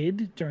he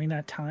did during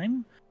that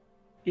time,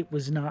 it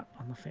was not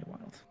on the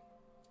Feywild.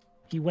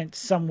 He went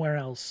somewhere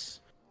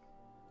else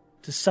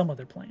to some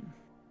other plane.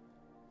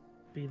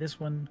 Be this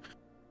one,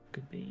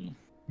 could be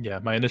Yeah,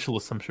 my initial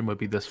assumption would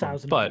be this one,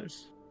 1,000 but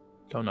years.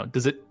 don't know.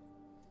 Does it?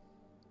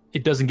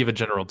 It doesn't give a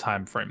general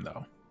time frame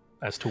though,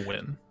 as to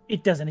when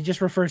It doesn't. It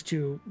just refers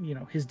to,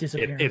 his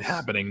disappearance. it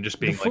happening, just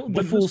being The like when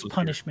this fool's was here.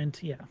 punishment.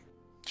 Yeah.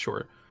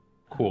 Sure,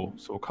 cool.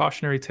 So a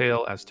cautionary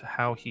tale as to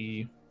how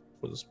he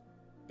was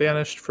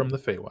banished from the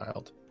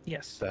Feywild.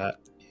 Yes. That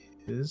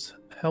is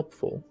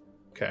helpful.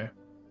 Okay.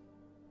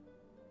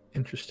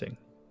 Interesting.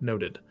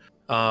 Noted.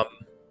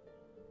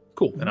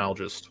 Cool. And I'll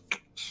just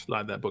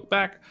slide that book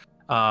back.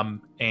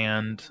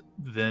 And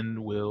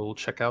then we'll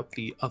check out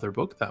the other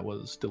book that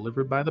was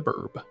delivered by the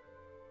Burb.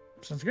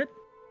 Sounds good.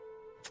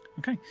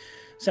 Okay.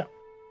 So,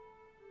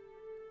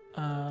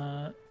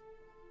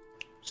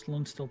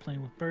 Sloane's still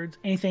playing with birds.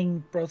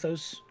 Anything,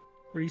 Brothos,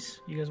 Reese,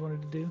 you guys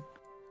wanted to do?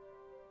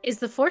 Is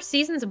the Four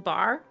Seasons a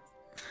bar?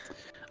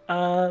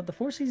 The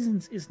Four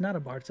Seasons is not a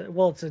bar. It's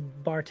a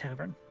bar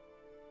tavern.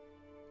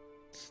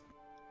 It's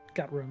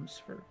got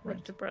rooms for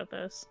rent. The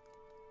Brothos.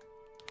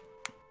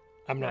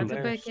 I'm not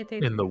there.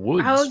 In the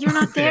woods. Oh, you're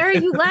not there?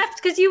 You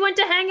left because you went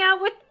to hang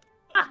out with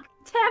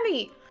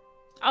Tammy.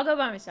 I'll go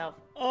by myself.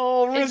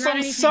 Oh, Is Riz, there I'm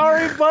anything-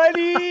 sorry,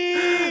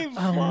 buddy. Oh,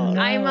 Fuck.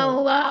 no. I'm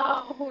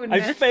alone.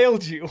 I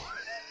failed you.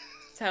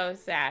 So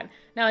sad.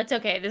 No, it's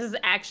okay. This is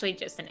actually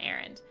just an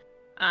errand.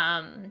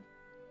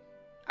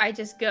 I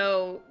just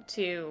go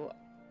to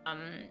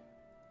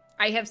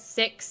I have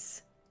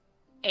 6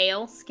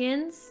 ale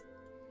skins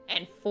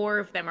and 4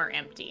 of them are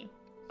empty.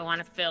 I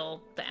want to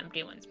fill the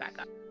empty ones back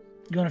up.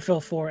 You want to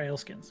fill 4 ale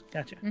skins.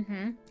 Gotcha.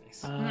 Mm-hmm.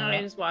 I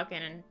just walk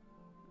in and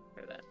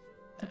do that.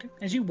 Okay.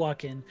 As you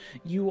walk in,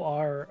 you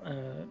are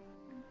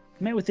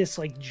met with this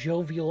like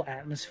jovial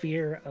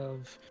atmosphere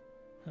of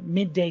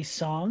midday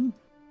song,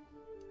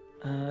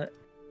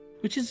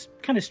 which is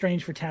kind of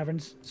strange for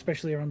taverns,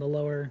 especially around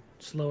the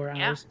slower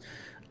hours.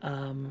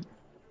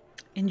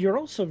 And you're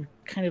also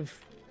kind of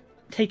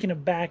taken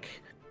aback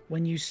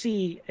when you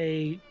see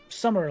a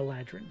summer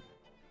Eladrin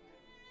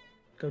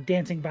go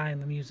dancing by in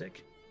the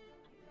music,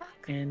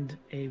 and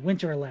a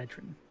winter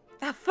Eladrin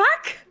The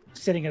fuck?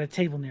 sitting at a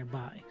table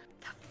nearby.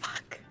 The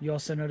fuck? You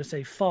also notice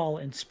a fall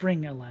and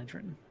spring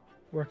Eladrin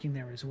working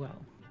there as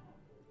well.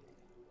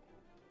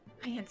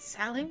 I am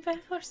selling them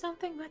for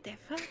something? What the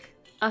fuck?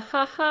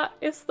 Ahaha,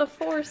 it's the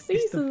Four It's the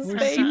Seasons, Four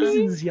baby.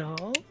 Seasons,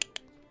 y'all.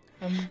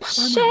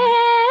 Sherry!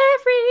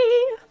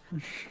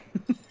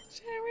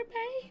 Sherry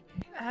baby.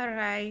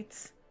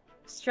 Alright.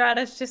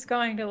 Strata's just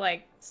going to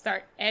like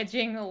start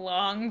edging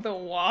along the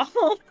wall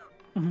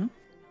Mhm.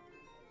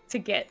 to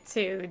get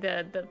to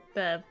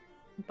the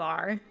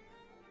bar.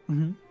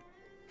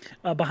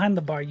 Behind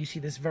the bar, you see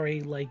this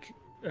very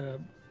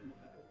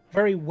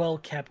very well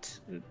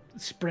kept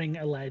spring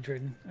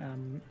Eladrin,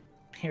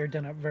 hair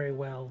done up very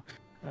well.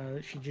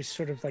 She just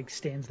sort of like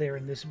stands there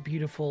in this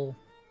beautiful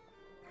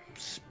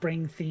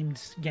spring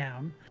themed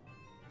gown.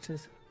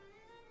 Says,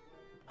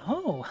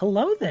 "Oh,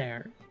 hello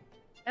there.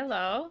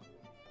 Hello.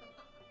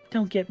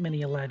 Don't get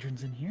many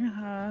Eladrins in here.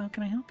 How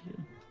can I help you?"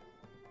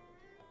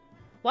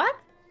 What?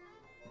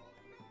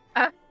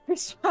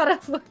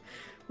 Strata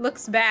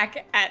looks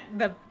back at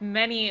the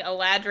many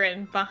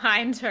Eladrin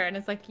behind her and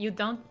is like, you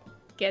don't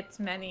get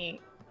many.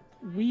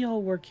 We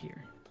all work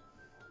here.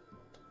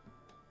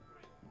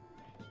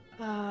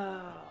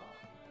 Oh.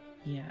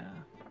 Yeah.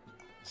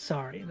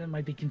 Sorry, that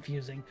might be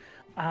confusing.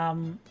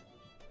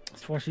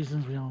 It's 4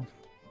 seasons, we all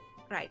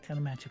Right. kind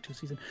of match up to a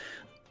season.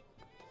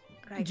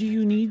 Right. Do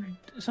you need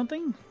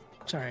something?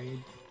 Sorry.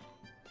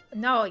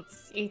 No,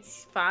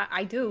 it's fine.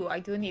 I do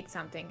need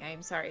something.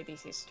 I'm sorry,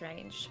 this is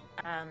strange.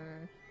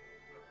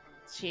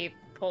 She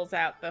pulls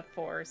out the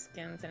 4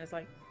 skins and is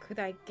like, could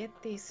I get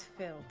these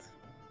filled?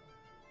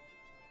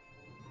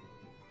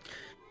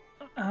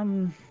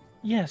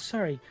 Yeah,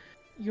 sorry.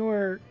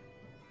 I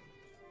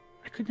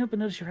couldn't help but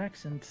notice your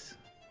accent.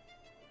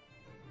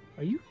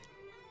 Are you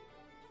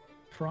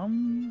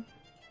from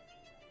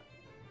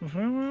the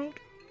Fair World?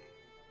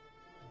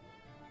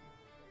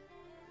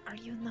 Are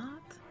you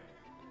not?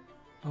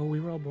 Oh, we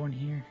were all born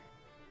here.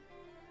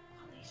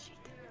 Holy shit.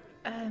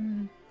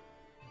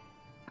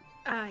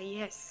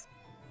 Yes.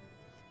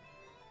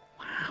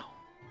 Wow.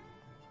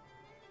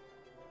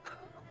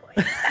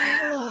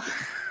 Oh,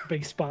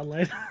 Big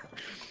spotlight.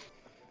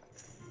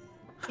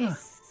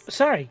 yes.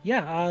 Sorry,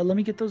 yeah, let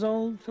me get those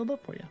all filled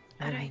up for you.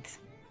 All right.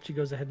 She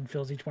goes ahead and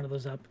fills each one of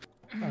those up,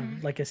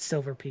 like a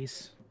silver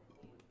piece.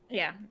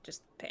 Yeah,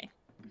 just pay.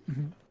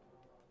 Mhm.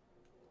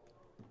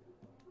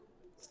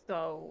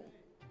 So,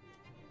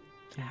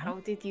 Yeah. how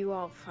did you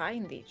all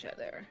find each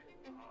other?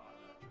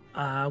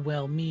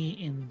 Well,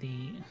 me and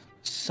the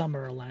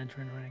Summer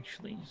Eladrin are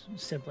actually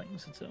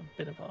siblings. It's a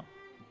bit of a...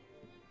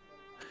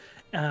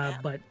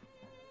 but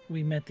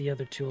we met the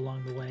other two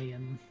along the way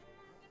and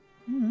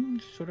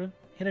sort of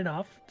hit it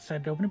off.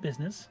 Decided to open a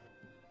business.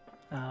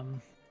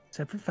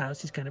 Except for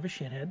Faust, he's kind of a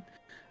shithead.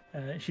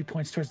 She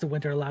points towards the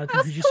Winter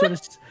Eladrin, who's just sort of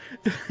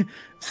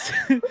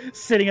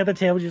sitting at the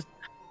table, just...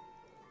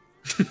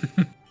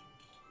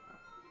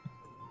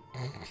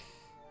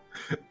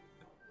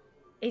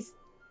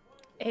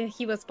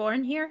 He was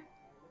born here?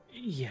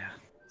 Yeah.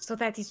 So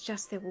that is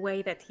just the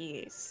way that he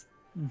is.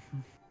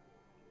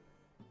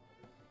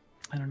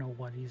 I don't know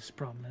what his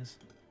problem is,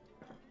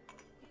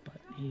 but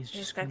he's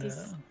Yes, just that kind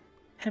is- of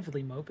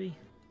heavily mopey.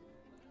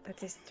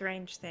 That's a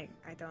strange thing.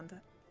 I don't...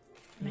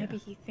 Maybe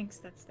he thinks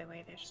that's the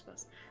way they're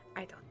supposed...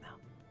 I don't know.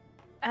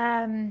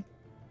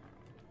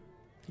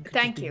 He could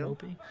Thank just be you.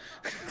 mopey.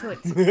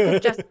 Could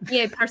just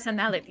be a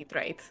personality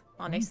trait,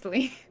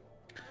 honestly.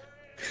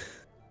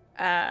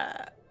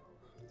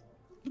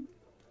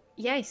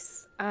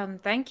 Yes,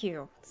 thank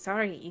you.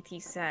 Sorry, it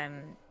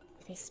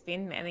has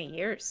been many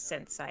years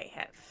since I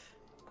have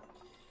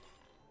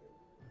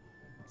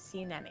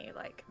seen any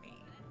like me.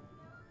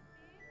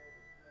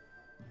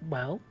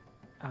 Well,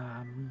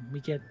 we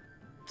get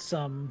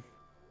some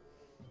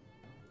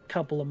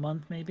couple a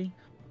month, maybe.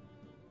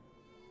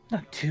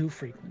 Not too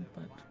frequent,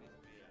 but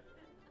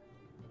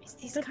Is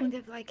this kind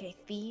of like a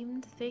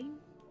themed thing?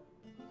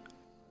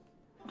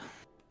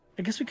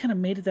 I guess we kind of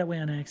made it that way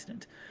on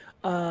accident.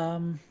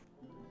 I'm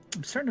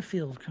starting to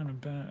feel kind of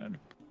bad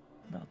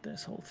about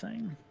this whole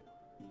thing.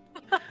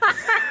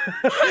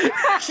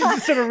 She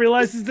just sort of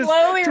realizes this.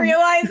 Slowly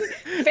realize,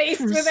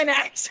 faced with an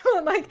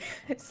actual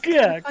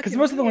Yeah, because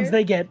most of the ones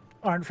they get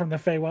aren't from the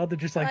Feywild. They're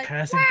just like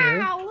passing through.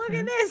 Wow, look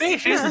at this!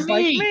 This This is is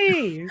like me.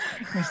 me.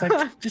 It's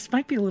like this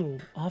might be a little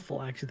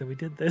awful actually that we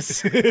did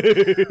this.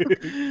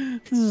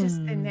 It's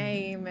just the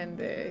name and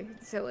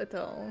it's a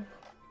little.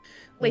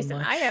 Listen, I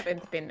much.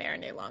 haven't been there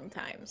in a long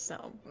time,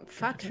 so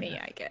fuck me,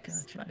 I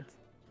guess. Gotcha. But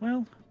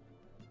Well,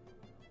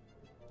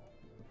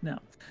 no.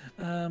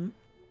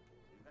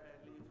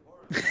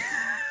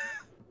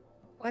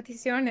 what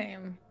is your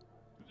name?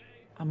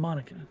 I'm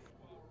Monica.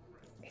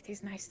 It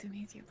is nice to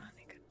meet you, Monica.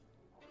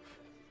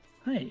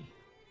 Hey,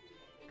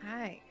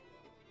 Hi.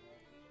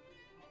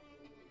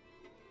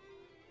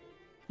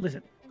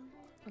 listen.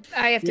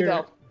 I have to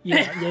go.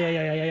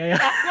 Yeah.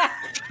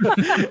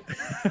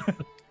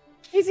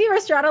 You see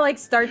Rostrada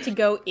start to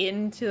go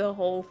into the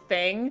whole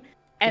thing,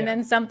 and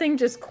then something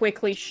just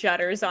quickly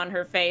shudders on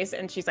her face,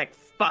 and she's like,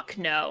 "Fuck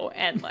no!"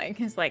 And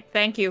is like,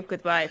 "Thank you,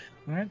 goodbye."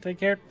 All right, take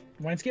care.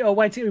 Wineskin. Oh,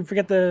 Wineskin.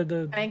 Forget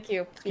the. Thank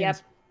you.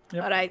 Skins.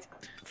 Yep. All right.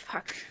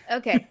 Fuck.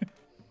 Okay.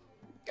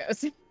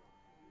 Goes.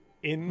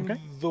 In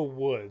the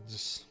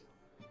woods,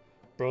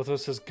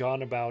 Brothos has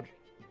gone about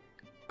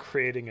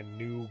creating a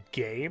new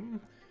game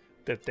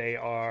that they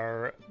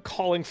are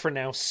calling for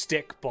now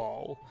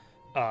Stickball,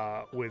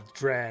 with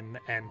Dren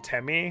and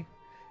Temmie.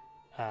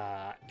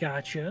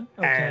 Gotcha.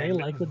 Okay, And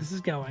like where this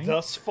is going.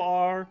 Thus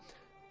far,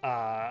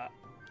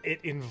 it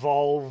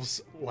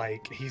involves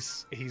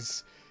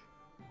he's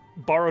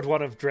borrowed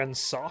one of Dren's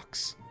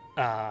socks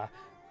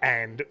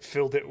and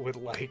filled it with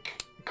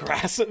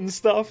grass and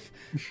stuff,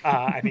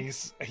 and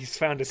he's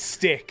found a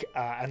stick,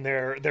 and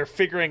they're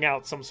figuring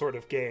out some sort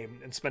of game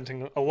and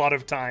spending a lot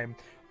of time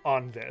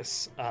on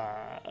this.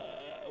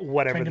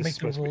 Whatever Trying to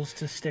this make is the supposed to be. rules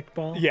to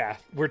stickball. Yeah,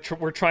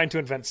 we're trying to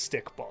invent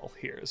Stickball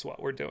here is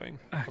what we're doing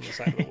on the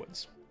side of the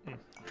woods.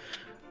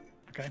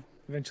 Okay.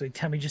 Eventually,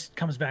 Temmie just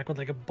comes back with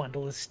a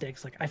bundle of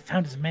sticks. I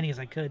found as many as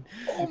I could.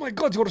 Oh my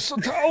god, you're so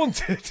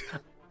talented!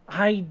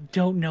 I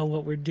don't know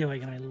what we're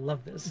doing, and I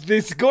love this.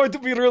 This is going to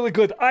be really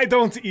good. I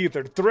don't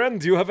either. Dren,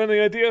 do you have any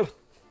idea?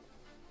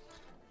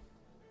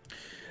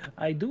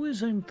 I do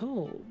as I'm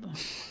told.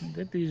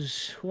 That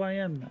is who I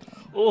am now.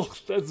 Oh,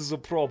 that is a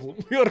problem.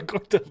 We are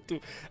going to have to.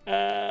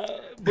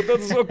 But that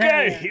is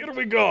okay. Here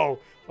we go.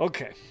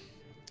 Okay.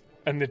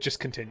 And it just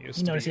continues.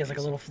 You notice he has like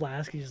a little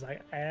flask. He's just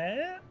like,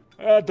 eh?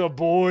 Atta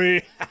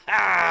boy.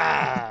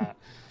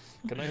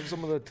 Can I have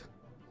some of that?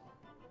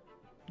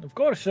 Of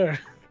course, sir.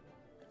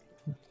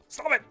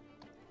 Stop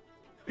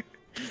it.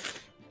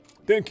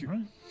 Thank you.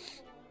 Right.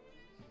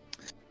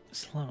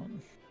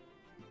 Sloan.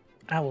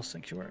 Owl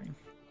Sanctuary.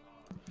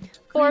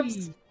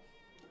 Corpse.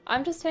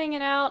 I'm just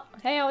hanging out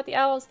with the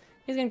owls.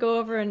 He's gonna go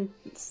over and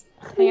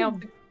hang out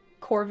with the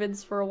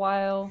corvids for a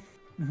while.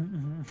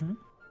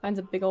 Finds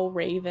a big old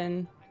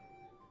raven.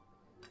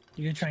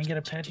 You gonna try and get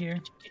a pet here?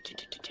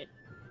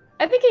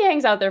 I think he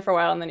hangs out there for a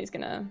while and then he's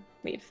gonna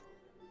leave.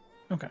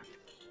 Okay.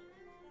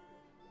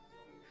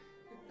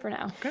 For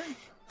now. Okay.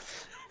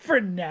 For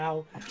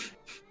now.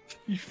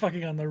 You're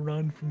fucking on the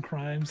run from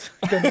crimes.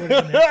 Don't know what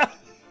it is.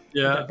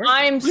 Yeah.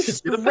 I'm We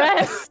should do the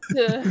best.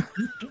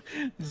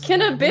 stressed.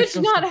 Can a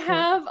bitch not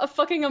have a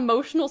fucking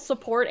emotional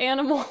support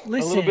animal?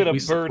 Listen, A little bit of We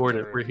support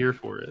bird. it. We're here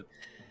for it.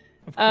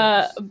 of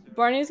course.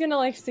 Barney's gonna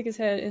like stick his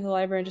head in the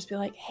library and just be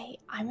like, "Hey,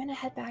 I'm gonna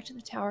head back to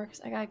the tower because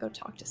I gotta go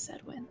talk to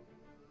Sedwin."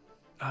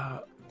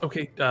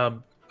 Okay.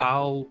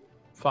 I'll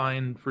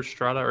find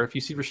Restrada, or if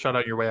you see Restrada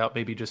on your way out,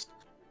 maybe just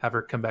have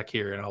her come back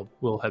here, and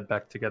we'll head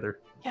back together.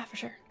 Yeah, for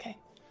sure. Okay.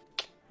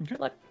 Okay. Good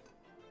luck.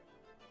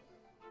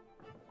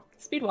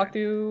 Speed walk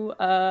through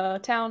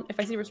town. If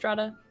I see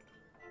Restrada,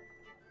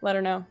 let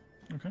her know.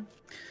 Okay.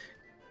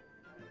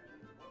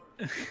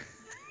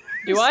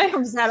 Do I?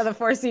 Comes out of the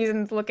Four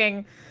Seasons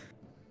looking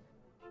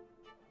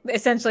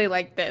essentially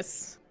like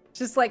this.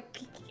 Just like,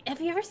 have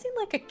you ever seen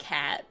like a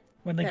cat?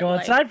 When they That, go like-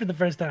 outside for the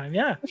first time,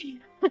 yeah.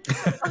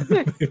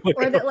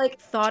 Or that like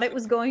thought it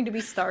was going to be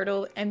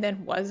startled and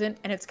then wasn't,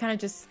 and it's kind of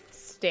just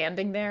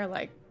standing there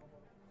like.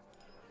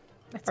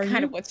 That's Are kind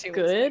you of what she looks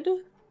good? like.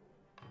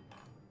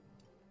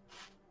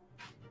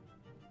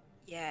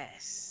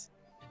 Yes.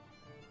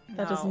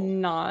 That does No.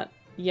 not.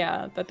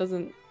 Yeah, that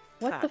doesn't.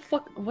 What the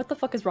fuck? What the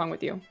fuck is wrong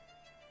with you?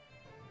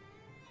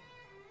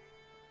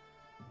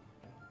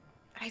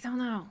 I don't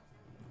know.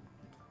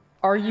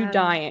 Are you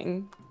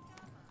dying?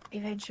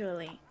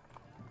 Eventually.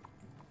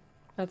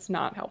 That's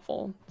not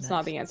helpful. It's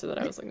not the answer that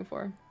I was looking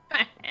for.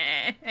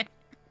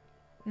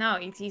 No,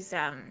 he's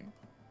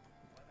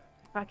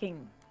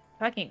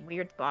fucking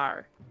weird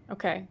bar.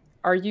 Okay.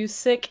 Are you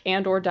sick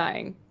and or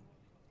dying?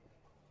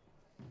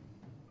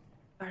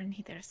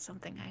 Barney, there's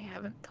something I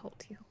haven't told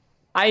you.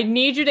 I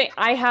need you to.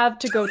 I have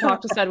to go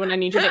talk to Sedwin. I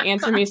need you to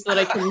answer me so that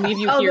I can leave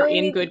you Oh, here do we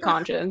in need good to go-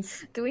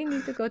 conscience. Do we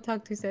need to go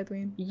talk to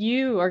Sedwin?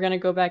 You are gonna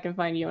go back and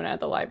find Yona at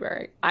the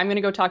library. I'm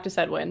gonna go talk to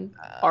Sedwin.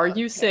 Are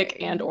you sick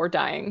Okay. and or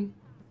dying?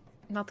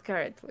 Not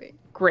currently.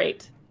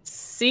 Great.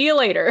 See you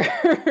later.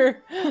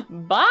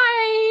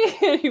 Bye.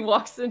 And he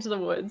walks into the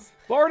woods.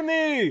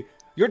 Barney,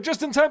 you're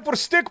just in time for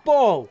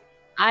stickball.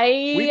 I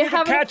We need a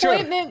have an catcher.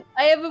 appointment.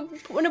 I have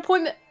an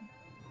appointment.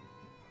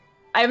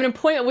 I have an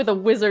appointment with a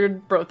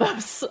wizard,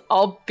 Brothos.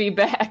 I'll be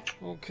back.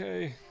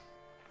 Okay.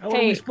 How are we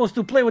Hey. supposed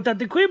to play without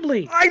the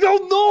Quibbly? I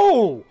don't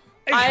know.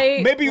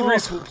 Maybe Oh.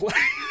 Reese will play.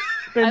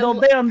 Spend all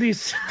day on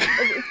this.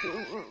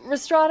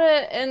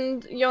 Restrada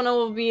and Yona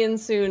will be in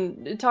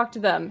soon. Talk to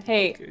them.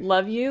 Hey, Okay.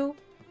 love you.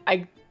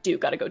 I do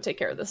gotta go take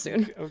care of this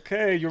soon.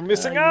 Okay, you're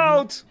missing you-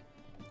 out.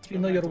 You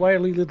know your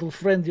wily little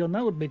friend, you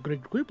know, would make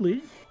great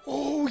Quibbly.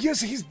 Oh yes,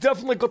 he's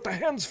definitely got the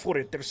hands for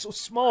it. They're so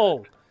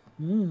small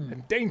Mm,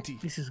 and dainty.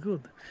 this is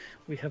good.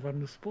 We have our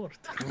new sport.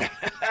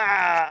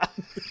 Matt.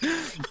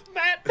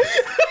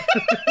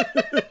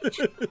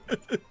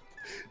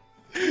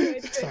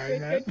 Sorry,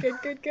 Matt.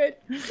 Good.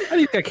 How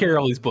do you got carry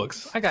all these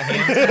books? I got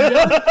hands.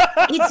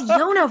 It's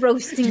Yona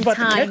roasting about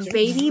to time, catch it.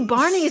 baby.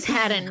 Barney's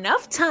had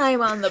enough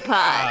time on the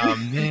pot. Oh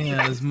man,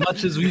 as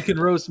much as we can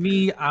roast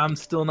me, I'm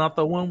still not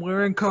the one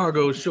wearing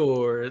cargo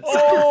shorts.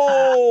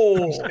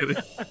 Oh.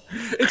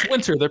 It's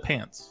winter. They're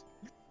pants.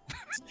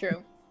 It's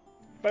true.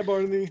 Bye,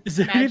 Barney. Is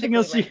there anything Magically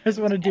else you linked. guys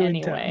want to do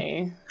in town?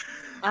 Anyway,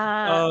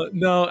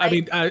 No, I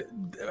mean,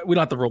 we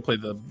don't have to roleplay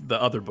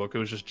the other book. It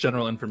was just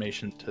general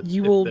information to.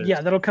 You if will, there's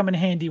yeah, that'll come in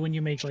handy when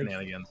you make like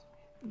shenanigans.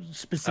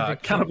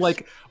 specific. Kind of trips.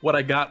 like what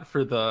I got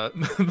for the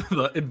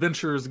the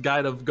Adventurer's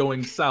Guide of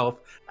Going South.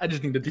 I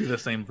just need to do the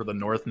same for the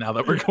North now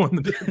that we're going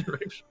the different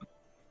direction.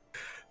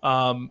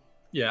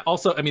 Yeah.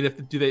 Also, I mean,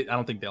 I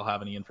don't think they'll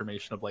have any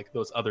information of like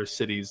those other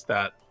cities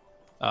that,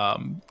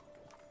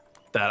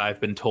 that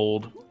I've been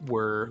told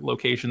were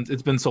locations.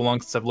 It's been so long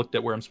since I've looked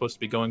at where I'm supposed to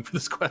be going for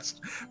this quest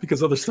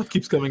because other stuff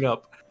keeps coming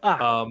up. Any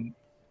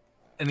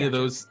of Gotcha.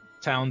 those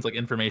towns, like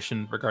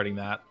information regarding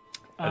that,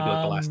 I'd be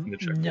like the last thing to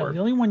check no, for. the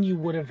only one you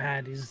would have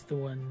had is the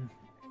one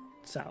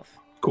south.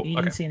 Cool. You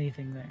Okay. didn't see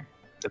anything there.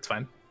 That's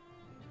fine.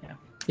 Yeah.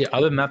 Yeah.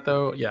 Other than that,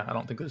 though, yeah, I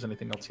don't think there's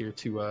anything else here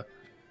to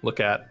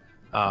look at.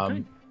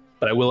 Okay.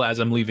 But I will, as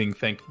I'm leaving,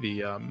 thank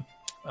the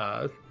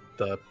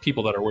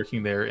people that are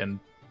working there and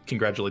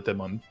congratulate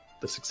them on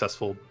the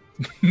successful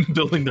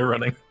building they're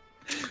running.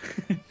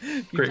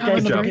 Great, Good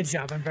good job. Good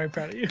job. I'm very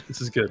proud of you.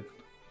 This is good.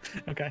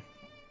 Okay.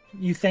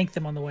 You thank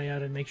them on the way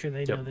out and make sure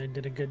they know Yep. they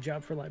did a good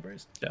job for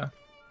libraries. Yeah.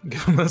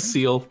 Give them a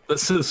seal.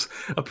 This is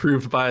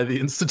approved by the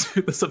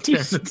Institute, the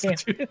Subterran Stamp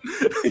Institute.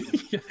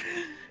 Yeah.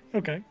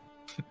 Okay.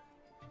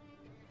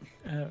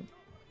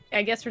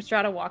 I guess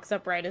Restrada walks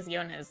up right as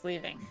Yona is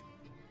leaving.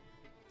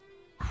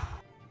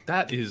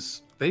 That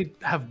is, they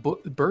have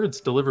birds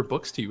deliver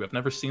books to you. I've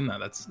never seen that.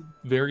 That's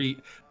very,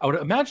 I would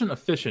imagine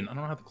efficient. I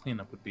don't know how the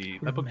cleanup would be.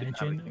 That book didn't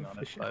have Imagine anything on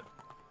it, efficient. but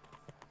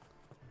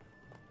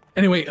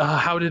anyway,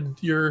 how did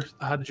your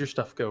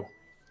stuff go?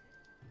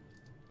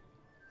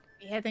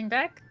 You heading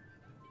back?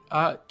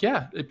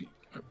 Yeah.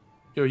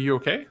 Are you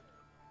okay?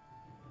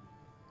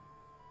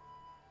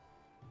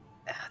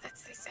 Oh,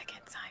 that's the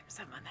second time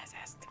someone has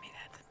asked me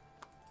that.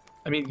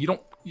 I mean, you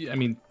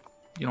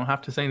don't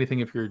have to say anything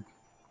if you're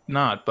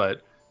not,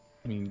 but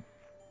I mean,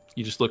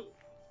 you just look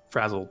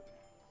frazzled.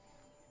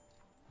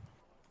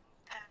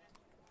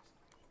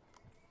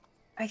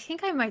 I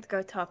think I might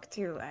go talk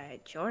to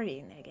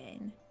Jordan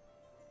again.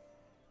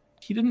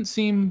 He didn't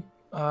seem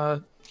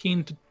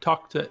keen to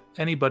talk to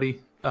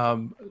anybody.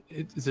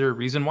 Is there a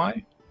reason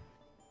why?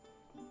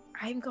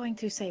 I'm going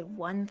to say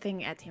one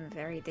thing at him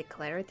very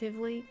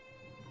declaratively.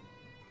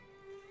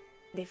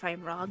 If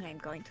I'm wrong, I'm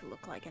going to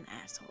look like an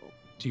asshole.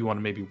 Do you want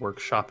to maybe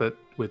workshop it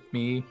with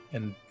me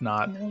and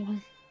not? No.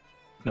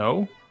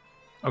 No?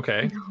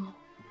 Okay. No.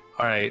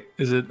 All right.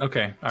 Is it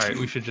okay? All right.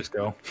 We should just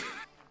go.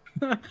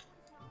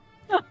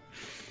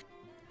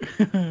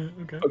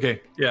 Okay.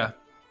 Okay. Yeah.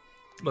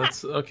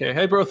 Let's. Okay.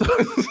 Hey,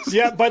 Brothos.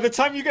 Yeah, by the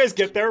time you guys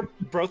get there,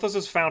 Brothos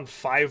has found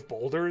 5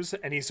 boulders,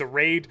 and he's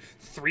arrayed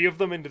 3 of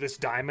them into this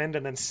diamond,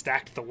 and then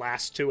stacked the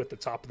last 2 at the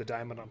top of the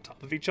diamond on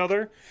top of each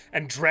other.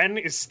 And Dren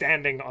is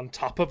standing on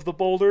top of the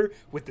boulder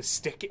with the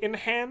stick in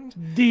hand.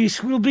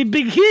 This will be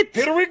big hit.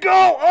 Here we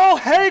go! Oh,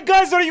 hey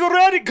guys, are you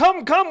ready?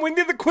 Come, come! We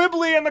need the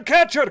Quibbly and the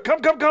catcher! Come,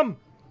 come, come!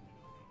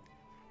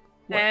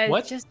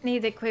 What? Just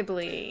need a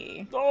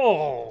quibbly.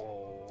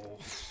 Oh,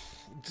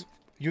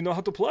 you know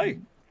how to play.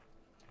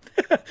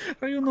 I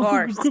don't know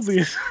course. who Quibbly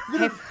is.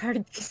 I've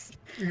heard this.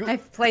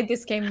 I've played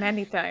this game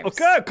many times.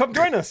 Okay, come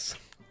join us.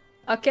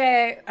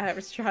 Okay.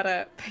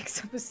 Restrada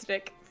picks up a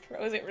stick,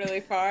 throws it really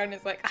far, and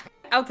is like,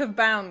 out of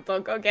bounds. I'll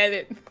go get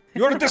it.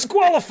 You're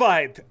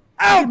disqualified.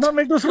 I did Out! not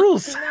make those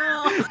rules.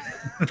 No.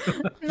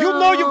 You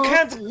know you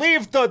can't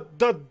leave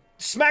the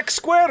smack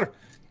square.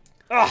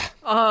 Ah,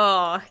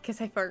 Oh, I guess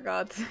I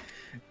forgot.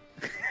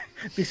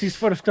 This is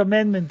First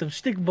Amendment of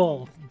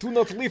stickball. do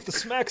not leave the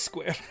smack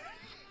square.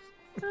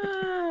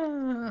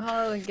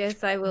 Oh, I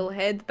guess I will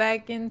head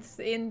back into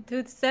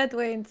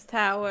Sedwain's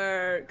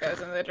tower. Goes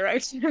in the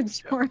direction of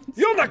Jordan.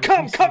 Yona,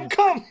 come, come,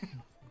 come.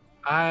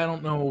 I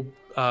don't know,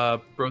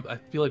 bro. I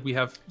feel like we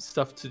have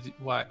stuff to do.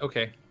 Why?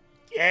 Okay.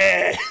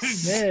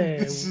 Yes. Yeah.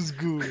 This is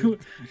good.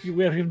 You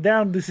wear him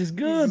down. This is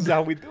This good. is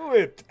how we do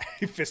it.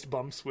 He fist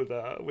bumps with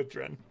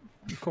Dren.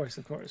 Of course,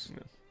 of course.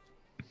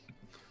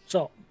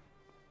 So,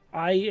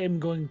 I am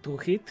going to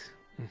hit,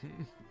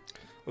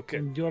 Okay,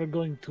 and you're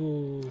going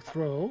to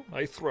throw.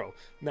 I throw.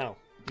 Now,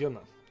 Yona.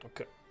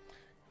 Okay,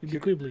 With the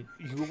Quibbly.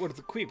 you were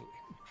the Quibbly.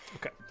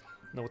 Okay.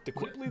 Now what the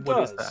Quibbly What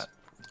does? is that?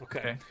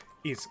 Okay.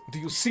 Is do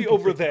you see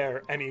over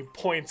there? And he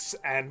points,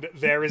 and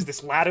there is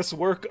this lattice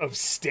work of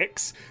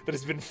sticks that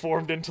has been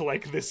formed into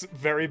like this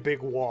very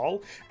big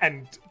wall.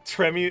 And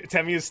Temi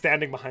is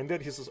standing behind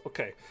it. He says,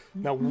 "Okay,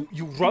 now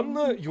you run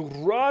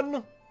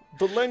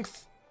the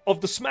length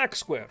of the smack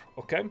square,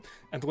 okay?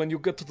 And when you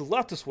get to the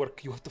lattice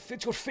work, you have to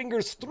fit your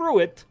fingers through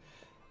it.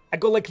 I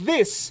go like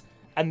this,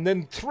 and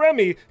then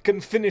Tremi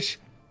can finish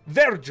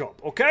their job,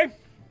 okay?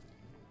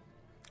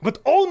 But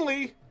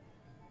only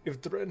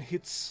if Dren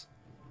hits."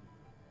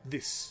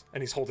 This,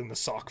 and he's holding the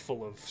sock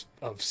full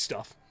of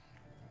stuff.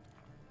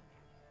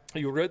 Are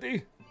you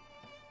ready?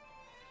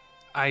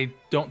 I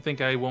don't think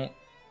I won't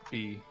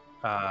be.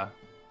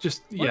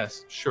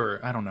 Yes, sure.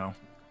 I don't know.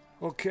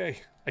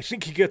 Okay, I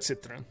think he gets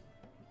it, Dren.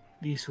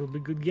 This will be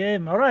a good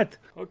game. All right.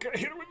 Okay,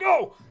 here we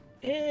go.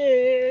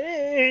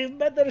 Hey,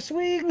 better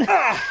swing.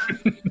 Ah!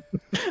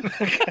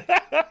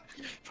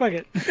 Fuck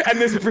it. And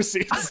this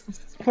proceeds.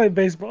 Play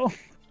baseball.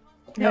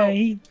 No.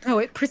 Yeah, Oh,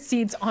 it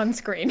proceeds on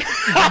screen.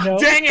 no,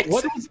 Dang it!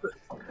 What is the?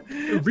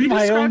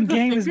 my own Redescribe the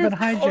game has been figure?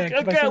 hijacked by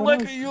Okay, someone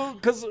look, else.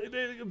 because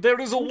there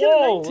is a get a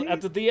wall 19.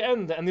 at the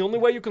end, and the only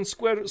way you can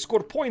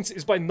score points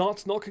is by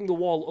not knocking the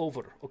wall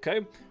over.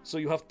 Okay, so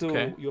you have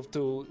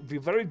to be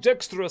very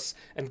dexterous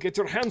and get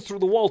your hands through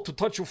the wall to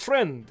touch your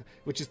friend,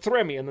 which is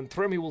Tremi, and then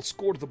Tremi will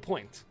score the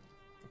point.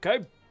 Okay,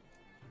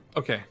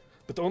 Okay.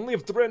 but only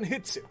if Dren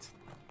hits it.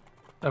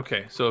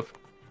 Okay. So if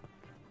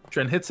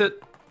Dren hits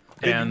it,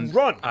 Then you and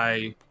run.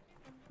 I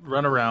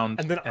run around,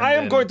 And then I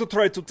am going to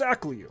try to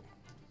tackle you.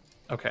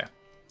 Okay.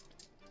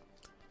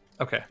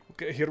 Okay.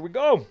 Okay, here we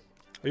go.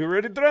 Are you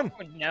ready, Dren?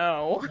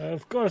 No.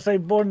 Of course,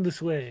 I'm born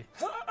this way.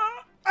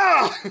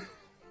 Ah!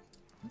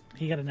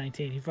 He got a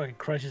 19. He fucking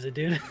crushes it,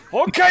 dude.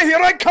 Okay, here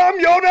I come,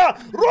 Yona!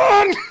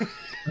 Run!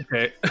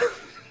 Okay.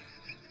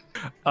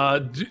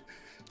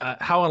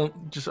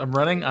 I'm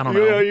running. I don't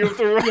know. Yeah, you have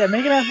to run. Yeah,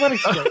 make an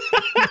athletics check.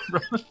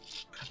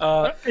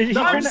 Is he I'm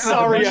trying to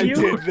sorry I outrun you?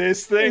 did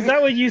this thing. Is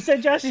that what you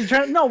said, Josh? He's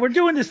trying. No, we're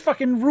doing this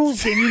fucking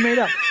rules game you made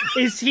up.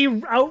 Is he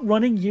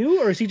outrunning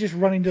you, or is he just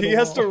running to the He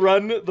wall? has to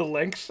run the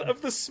length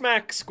of the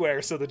smack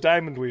square, so the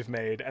diamond we've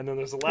made, and then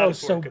there's a lattice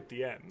so- work at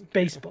the end.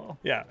 Baseball.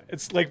 Yeah,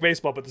 it's like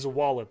baseball, but there's a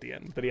wall at the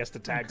end that he has to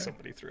tag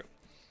somebody through.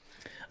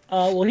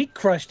 Well, he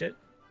crushed it.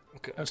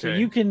 Okay. So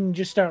you can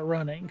just start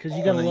running because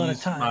you got a lot of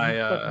use time. my,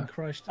 Fucking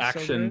crushed. It's so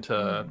Action good.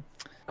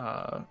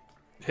 to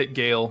hit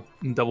Gale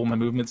and double my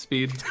movement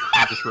speed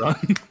and just run.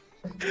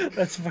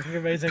 That's fucking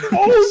amazing.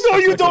 Oh no,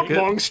 you don't, Good.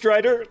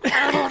 Longstrider!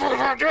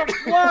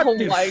 What Oh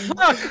the my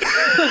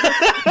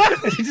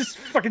fuck? And he just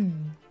fucking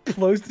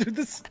blows through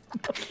this.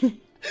 The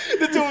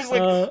dude was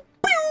like,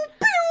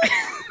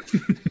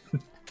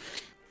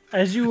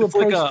 As you It's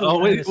like approach the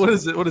wait, lattice- what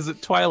is it? What is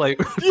it? Twilight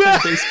Yeah.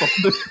 baseball.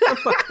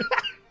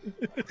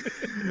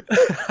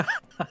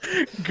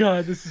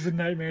 God, this is a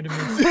nightmare to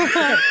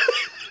me.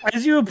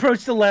 As you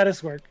approach the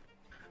lattice work,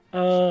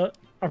 are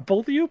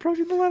both of you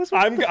approaching the lattice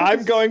work?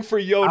 I'm going for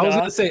Yona. I was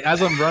gonna say,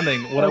 as I'm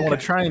running, what I want Okay.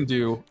 to try and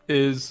do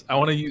is I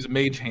want to use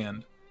Mage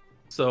Hand,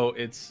 so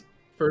it's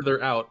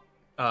further out,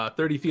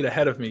 30 feet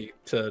ahead of me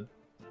to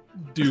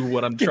do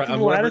what I'm Get trying. to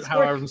the lattice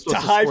However I'm to supposed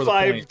to high score the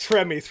five point.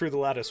 Tremy through the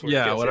lattice work.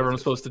 Yeah, Yes, whatever yes, I'm yes.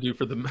 supposed to do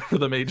for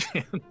the Mage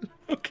Hand.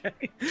 Okay.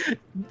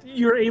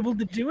 You're able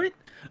to do it.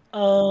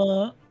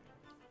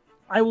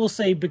 I will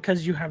say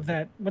because you have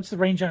that. What's the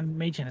range on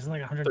Mage Hand? Is it like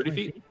 120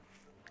 30 feet.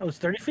 Oh, it's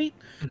 30 feet?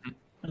 Mhm.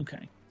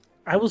 Okay.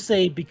 I will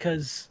say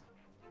because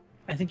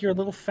I think you're a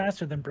little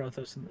faster than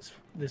Brothos in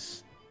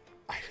this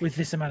with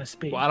this amount of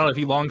speed. Well, I don't know if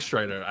he long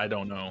strider. I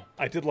don't know.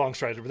 I did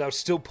Longstrider, but that would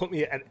still put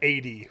me at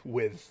 80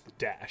 with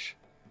dash.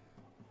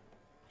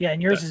 Yeah,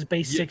 and yours Yeah. is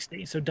base Yeah.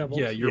 60, so double.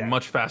 Yeah, you're Yeah.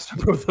 much faster,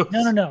 Brothos.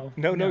 No.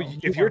 No, you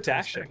if you're are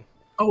faster. dashing,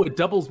 Oh, it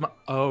doubles my.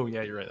 Oh,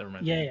 yeah, you're right. Never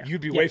mind. Yeah.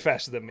 you'd be Yeah. way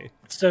faster than me.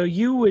 So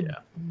you would,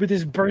 with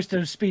this burst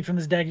of speed from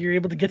this dagger, you're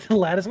able to get to the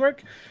lattice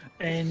work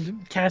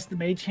and cast the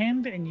mage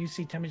hand, and you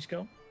see Temmage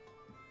go.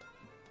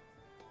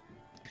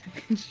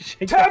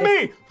 Shake the head.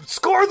 Temmie!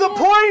 Score the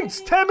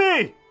points!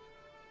 Temmie!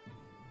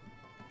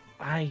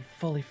 I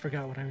fully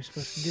forgot what I was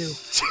supposed to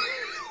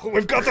do.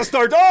 We've got to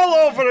start all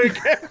over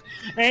again!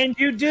 And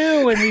you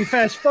do, and we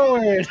fast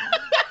forward.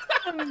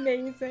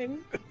 Amazing.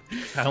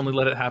 I only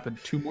let it happen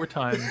 2 more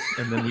times,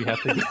 and then we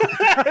have to.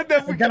 And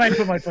then we Then I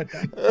put my foot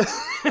down.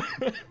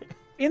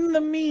 In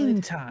the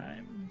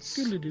meantime,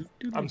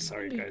 I'm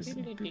sorry, guys. I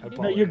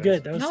No, you're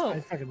good. apologize. That was, No. I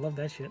fucking love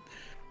that shit.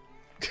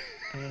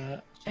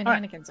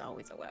 Shenanigans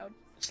always allowed.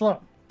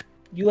 Slow,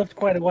 you left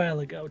quite a while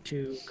ago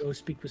to go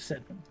speak with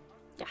Sedman.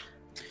 Yeah.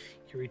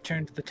 You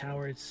returned to the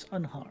tower. It's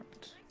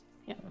unharmed.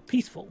 Yeah.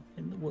 Peaceful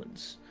in the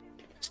woods.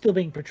 Still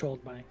being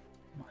patrolled by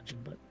Majin,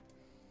 but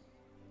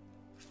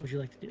what would you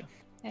like to do?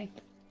 Hey.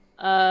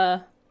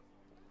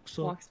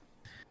 So, Walks.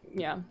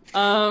 Yeah.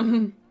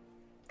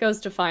 Goes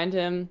to find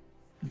him.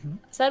 Mhm.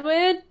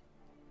 Sedwin?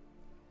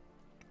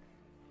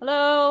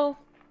 Hello?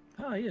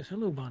 ah, yes,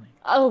 hello, Bonnie.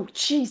 Oh,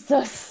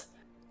 Jesus.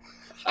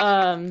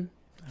 I'm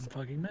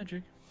fucking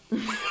magic.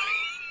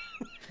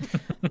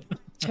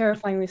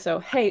 Terrifyingly so.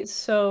 Hey,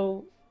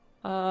 so,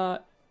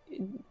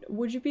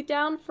 would you be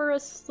down for a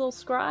little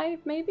scry,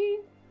 maybe?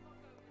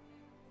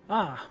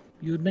 Ah,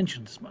 you had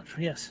mentioned as much.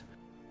 Yes.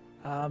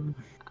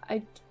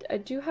 I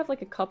do have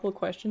like a couple of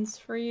questions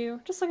for you,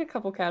 just like a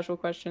couple casual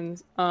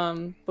questions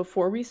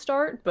before we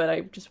start, but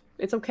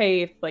it's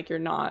okay if like you're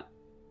not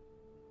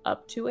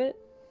up to it.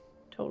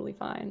 Totally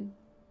fine.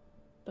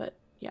 But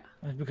yeah.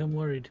 I've become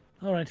worried.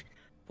 All right,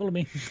 follow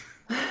me.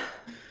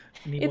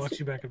 And he It's- walks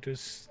you back up to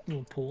his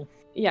little pool.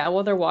 Yeah,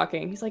 while they're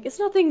walking, he's like, it's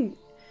nothing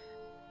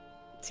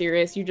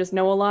serious, you just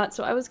know a lot.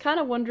 So I was kind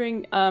of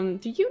wondering,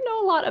 do you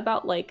know a lot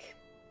about like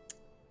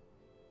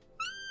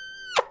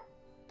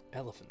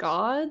Elephants.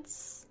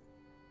 gods?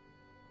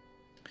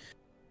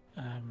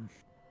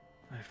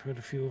 I've heard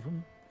a few of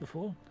them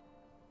before.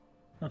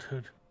 Not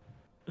heard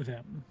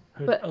them.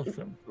 Heard But- of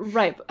them.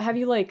 Right. But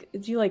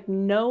do you like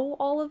know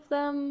all of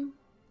them?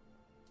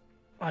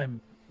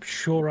 I'm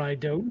sure I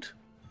don't.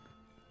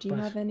 Do you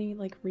But- have any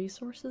like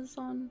resources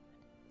on?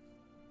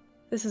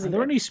 This Are isn't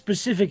there good. any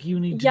specific you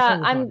need to Yeah,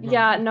 tell I'm. about,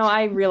 Yeah, Ron? no,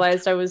 I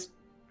realized I was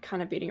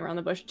kind of beating around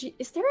the bush.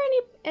 Is there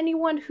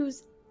anyone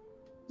who's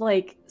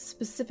like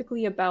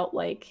specifically about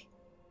like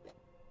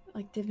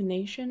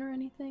divination or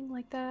anything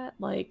like that?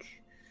 Like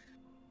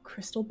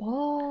crystal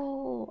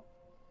ball?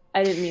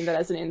 I didn't mean that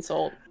as an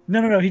insult.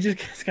 No. He just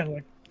gets kind of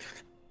like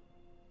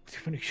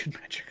divination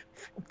magic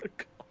from the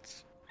gods.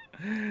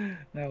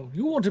 Now,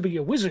 you want to be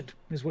a wizard,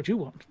 is what you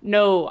want.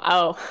 No.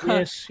 Oh.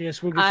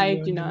 Yes, we'll get I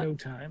you do learned not. in no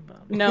time.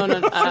 But No.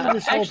 Send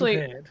us all Actually,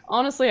 prepared.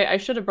 honestly, I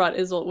should have brought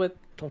Izzle with.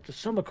 Taught a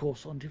summer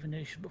course on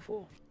divination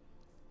before.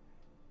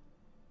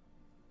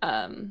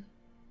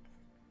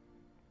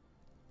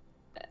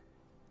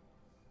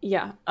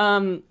 Yeah.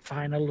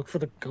 Fine, I'll look for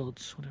the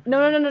gods. Whatever.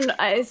 No.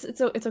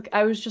 It's okay.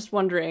 I was just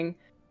wondering.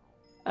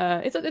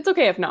 It's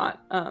okay if not.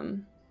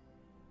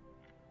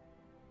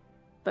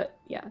 But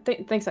yeah,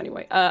 thanks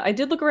anyway. I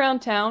did look around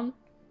town.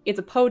 It's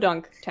a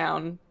podunk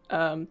town,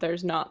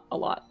 there's not a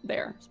lot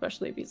there,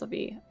 especially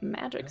vis-a-vis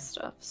magic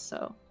stuff.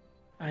 So,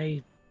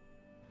 It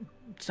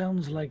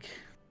sounds like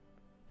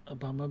a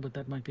bummer, but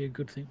that might be a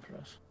good thing for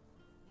us.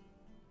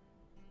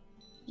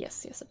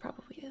 yes, it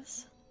probably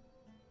is.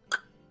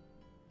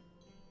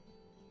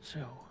 So,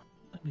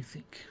 let me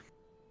think.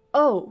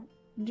 Oh,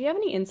 do you have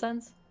any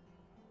incense?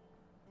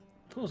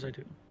 Of course I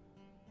do.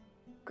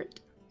 Great.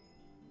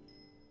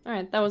 All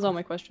right, that was all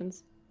my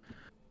questions.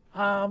 We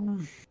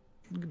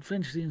can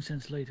finish the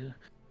incense later.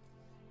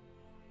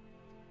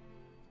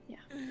 Yeah.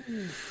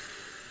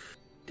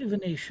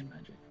 Divination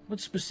magic. What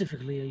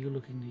specifically are you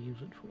looking to use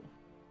it for?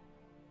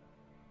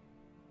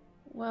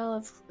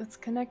 Well, it's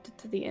connected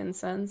to the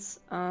incense.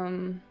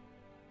 Okay,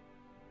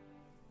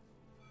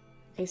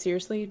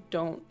 seriously,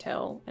 don't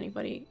tell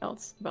anybody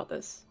else about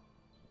this.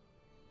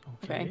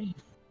 Okay.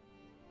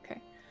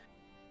 Okay.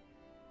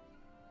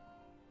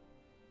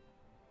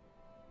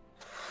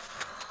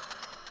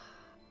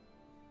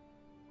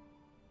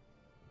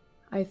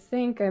 I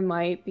think I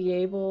might be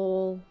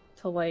able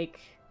to, like,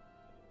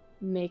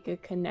 make a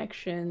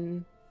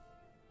connection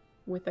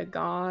with a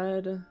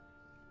god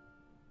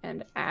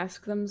and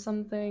ask them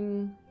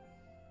something.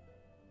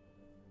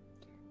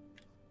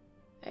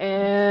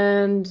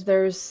 And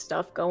there's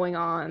stuff going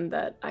on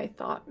that I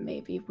thought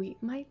maybe we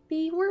might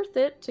be worth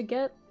it to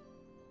get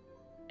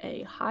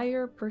a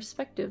higher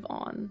perspective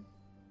on.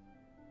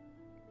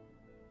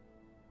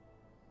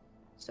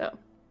 So.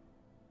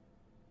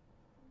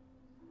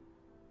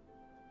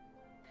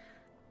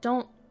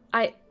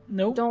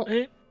 Nope.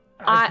 Don't-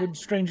 I've heard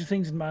stranger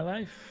things in my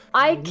life.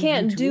 I I'll leave you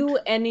can't to do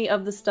it. any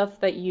of the stuff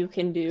that you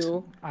can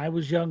do. I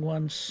was young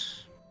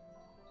once.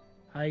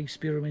 I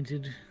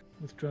experimented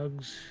with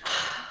drugs.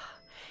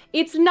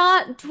 It's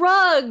not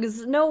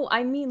drugs! No,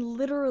 I mean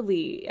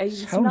literally.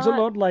 It's Sounds not...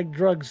 a lot like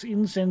drugs,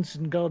 incense,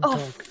 and god Oh, talk.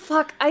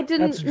 fuck. I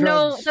didn't... That's No,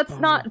 drugs, that's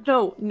Paula.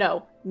 not...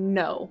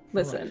 No.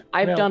 Listen, Right.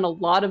 I've Well- done a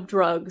lot of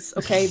drugs,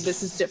 okay?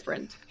 This is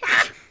different.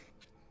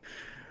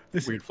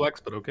 Weird flex,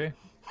 but okay.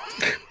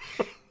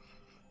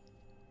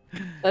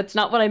 That's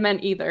not what I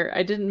meant either.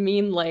 I didn't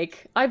mean,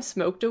 like, I've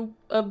smoked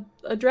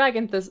a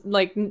dragon this...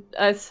 Like,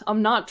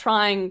 I'm not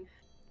trying...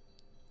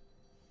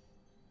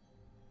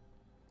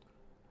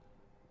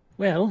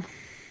 Well,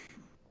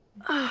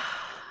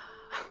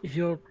 if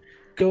you're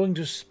going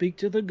to speak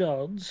to the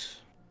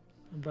gods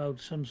about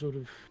some sort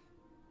of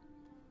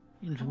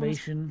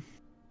information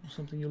or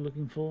something you're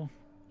looking for,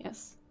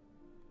 Yes.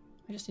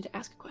 I just need to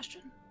ask a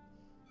question.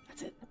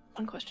 That's it.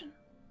 One question.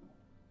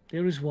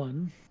 there is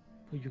one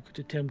who you could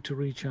attempt to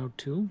reach out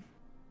to.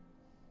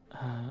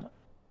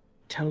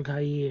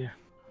 Talgair,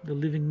 the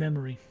living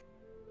memory.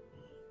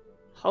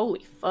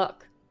 Holy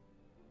fuck.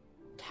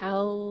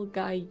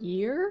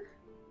 Talgair?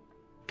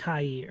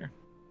 Kair.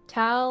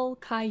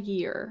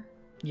 Talgair.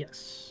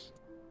 Yes.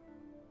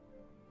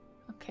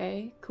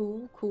 Okay,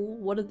 cool.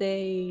 What do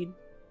they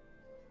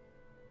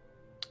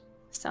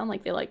sound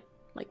like? They like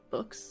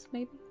books,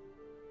 maybe?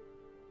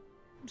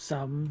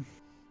 Some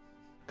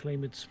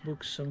claim it's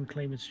books, some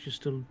claim it's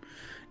just a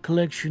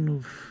collection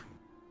of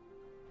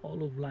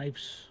all of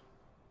life's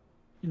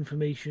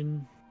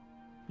information,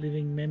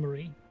 living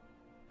memory,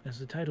 as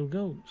the title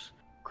goes.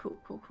 Cool.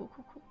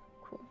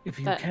 If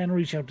you That- can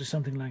reach out to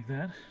something like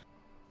that,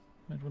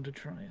 you might want to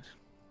try it.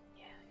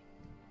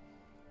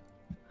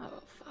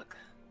 Oh, fuck.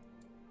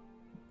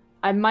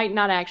 I might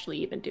not actually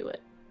even do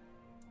it.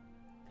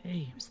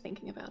 Hey, I was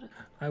thinking about it.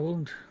 I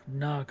won't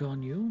knock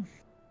on you.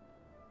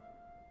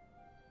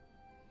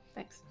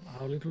 Thanks.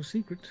 Our little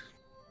secret.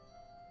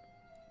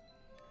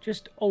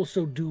 Just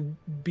also do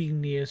be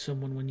near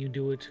someone when you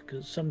do it,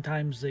 because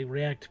sometimes they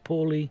react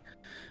poorly.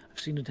 I've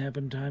seen it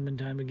happen time and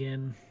time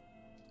again.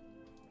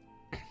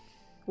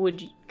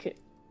 Would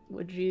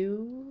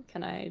you?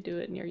 Can I do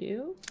it near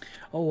you?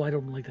 Oh, I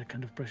don't like that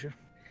kind of pressure.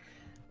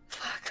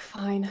 Fuck,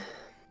 fine.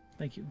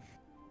 Thank you.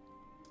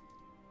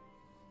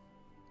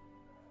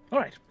 All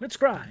right, let's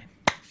scry.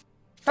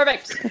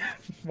 Perfect.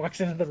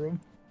 Walks into the room.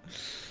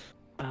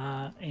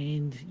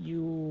 And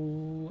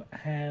you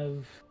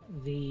have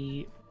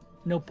the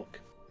notebook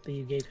that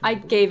you gave him. I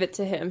believe. gave it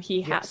to him.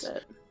 He has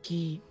Yes.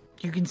 it.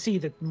 You can see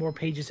that more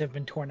pages have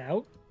been torn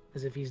out,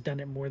 as if he's done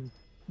it more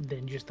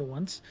than just the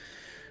once.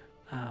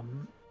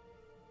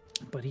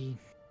 But he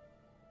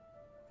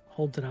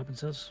holds it up and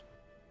says,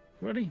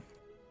 "Ready?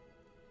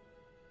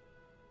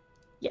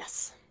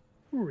 Yes.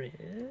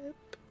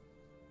 Rip."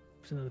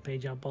 Puts another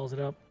page out, balls it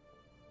up.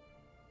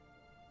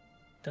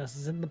 Dust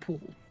is in the pool.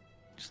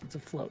 Just lets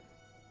it float.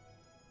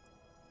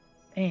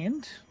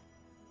 And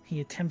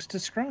he attempts to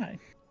scry.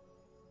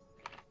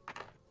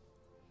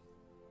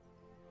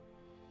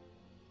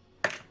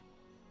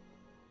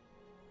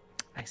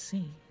 I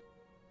see.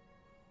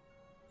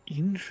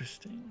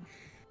 Interesting.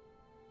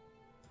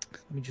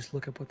 Let me just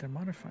look up what their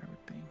modifier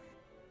would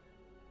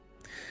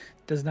be.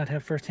 Does not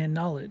have first-hand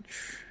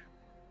knowledge.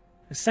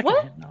 Has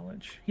second-hand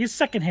knowledge. He has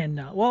second-hand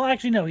knowledge. Well,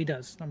 actually, no, he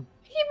does. He met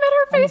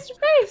her face to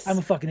face. I'm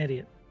a fucking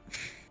idiot.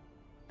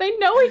 They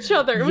know each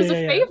other. It was Yeah,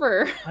 a yeah.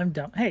 favor. I'm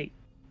dumb. Hey,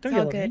 don't It's all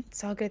yell at good. me.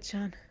 It's all good,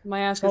 Sean. My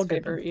ass all is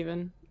good, favor then.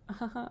 even.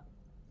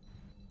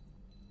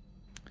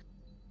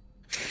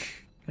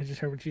 I just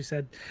heard what you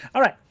said.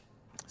 All right.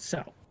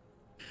 So,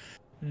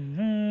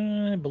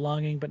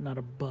 belonging, but not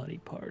a body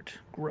part.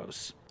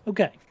 Gross.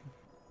 Okay.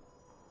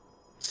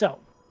 So,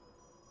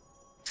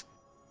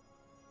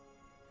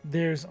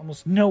 there's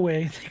almost no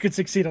way they could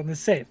succeed on this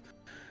save.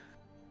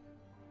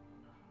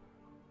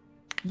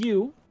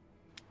 You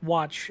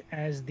watch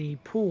as the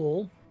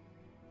pool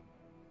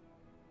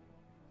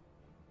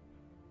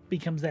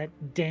becomes that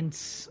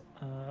dense,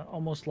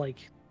 almost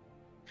like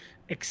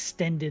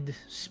extended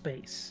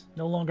space.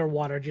 No longer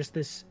water, just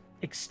this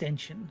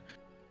extension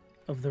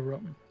of the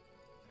room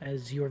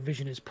as your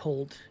vision is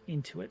pulled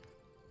into it.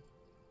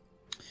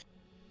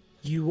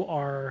 You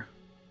are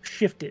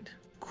shifted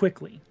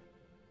quickly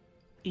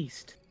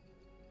east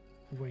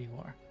of where you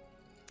are,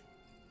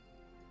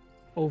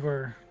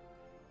 over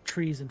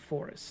trees and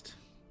forest,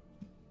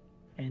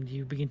 and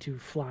you begin to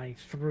fly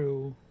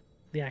through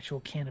the actual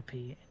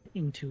canopy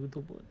into the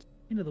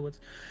woods.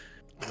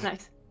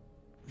 Nice.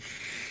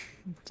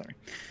 Sorry.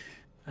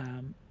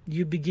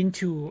 You begin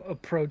to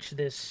approach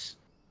this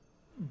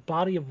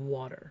body of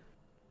water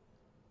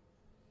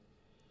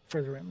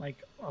further in,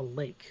 like a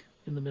lake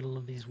in the middle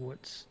of these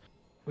woods,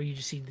 where you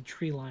just see the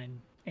tree line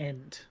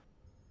end,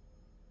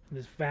 and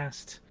this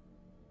vast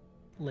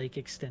lake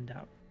extend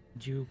out.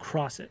 You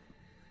cross it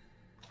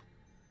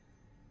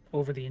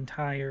over the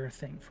entire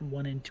thing from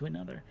one end to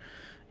another,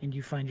 and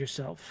you find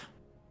yourself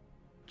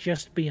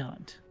just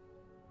beyond,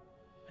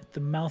 at the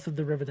mouth of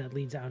the river that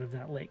leads out of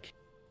that lake,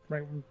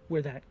 right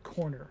where that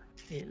corner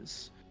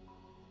is.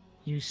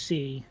 You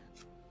see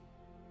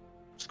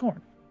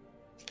Scorn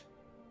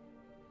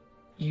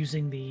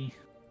using the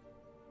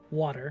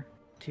water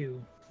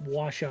to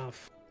wash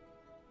off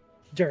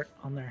dirt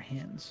on their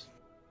hands,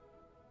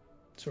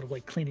 sort of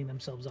like cleaning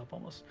themselves up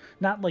almost.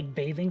 Not like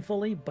bathing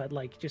fully, but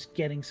like just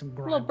getting some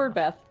grime. A little bird off.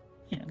 bath.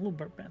 Yeah, a little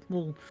bird bath.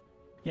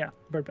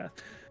 Bird bath.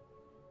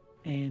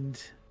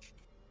 And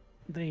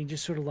they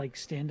just sort of like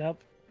stand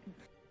up,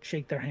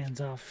 shake their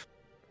hands off,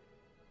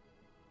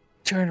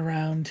 turn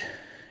around,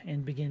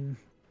 and begin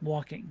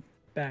walking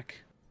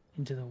back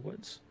into the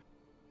woods,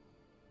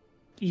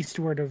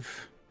 eastward of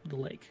the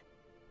lake.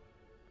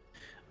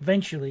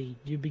 Eventually,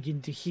 you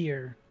begin to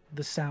hear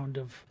the sound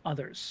of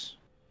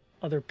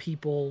other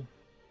people,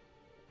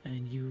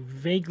 and you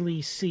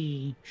vaguely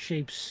see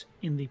shapes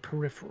in the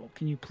peripheral.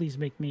 Can you please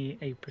make me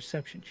a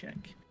perception check?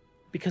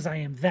 Because I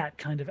am that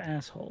kind of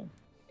asshole.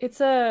 It's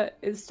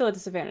still a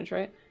disadvantage,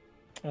 right?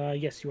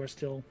 Yes, you are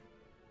still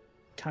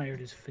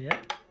tired as fit.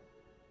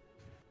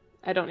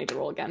 I don't need to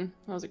roll again.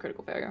 That was a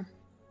critical failure.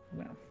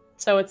 Well,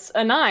 So it's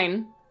a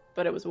 9,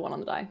 but it was a 1 on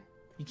the die.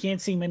 you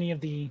can't see many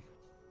of the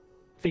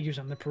figures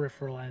on the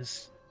peripheral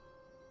as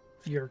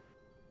your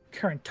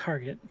current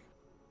target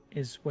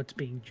is what's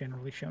being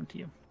generally shown to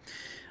you.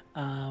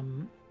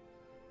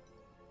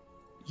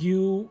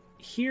 You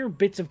hear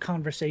bits of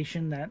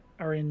conversation that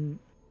are in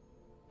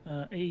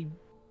a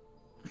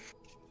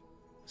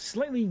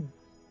slightly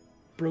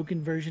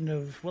broken version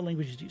of... What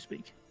languages do you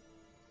speak?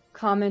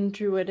 Common,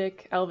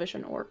 Druidic, Elvish,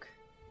 and Orc.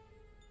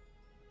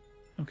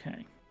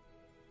 Okay.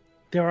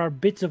 There are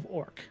bits of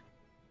Orc.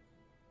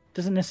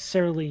 Doesn't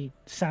necessarily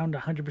sound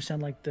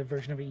 100% like the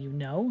version of it you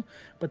know,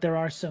 but there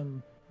are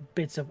some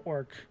bits of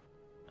Orc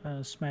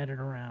smattered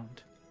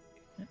around.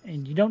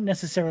 And you don't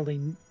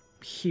necessarily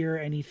hear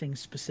anything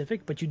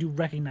specific, but you do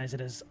recognize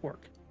it as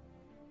Orc.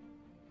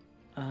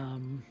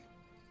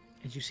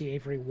 As you see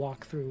Avery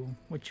walk through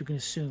what you can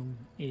assume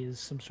is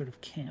some sort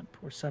of camp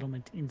or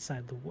settlement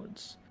inside the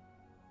woods.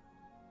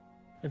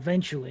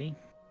 Eventually,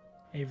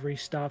 Avery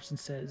stops and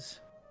says,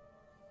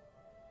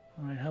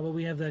 "All right, how about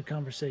we have that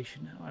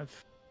conversation now?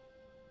 I've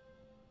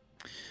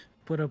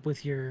put up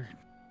with your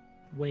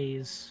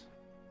ways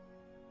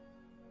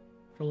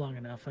for long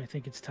enough. I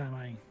think it's time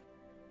I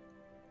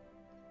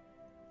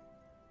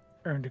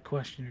earned a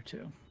question or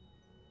two."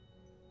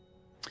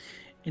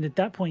 And at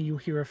that point, you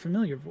hear a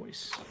familiar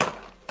voice.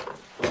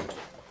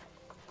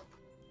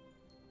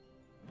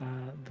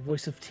 The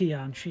voice of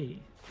Tian Chi.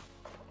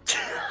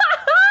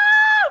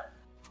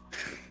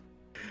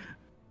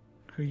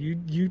 Who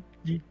you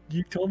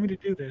told me to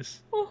do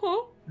this.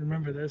 Uh-huh.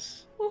 Remember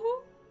this.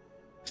 Uh-huh.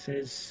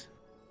 Says,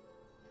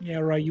 "Yeah,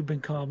 right, you've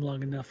been calm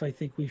long enough. I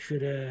think we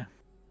should have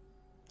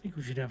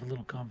a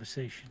little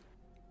conversation.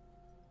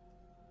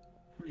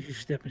 We should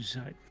step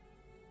inside."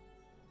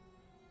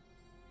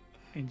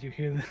 And you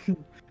hear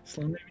them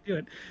slowly do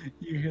it.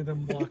 You hear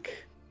them walk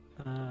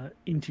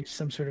into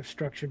some sort of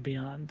structure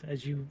beyond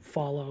as you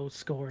follow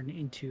Scorn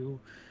into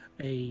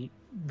a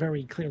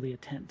very clearly a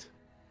tent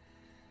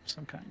of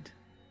some kind.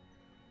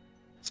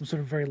 Some sort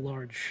of very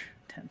large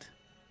tent.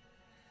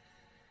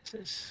 It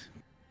says,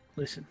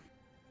 "Listen,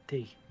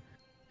 T.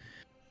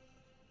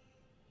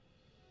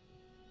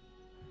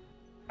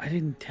 I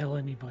didn't tell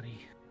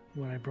anybody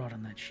what I brought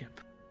on that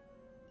ship.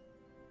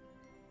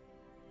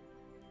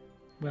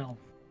 Well,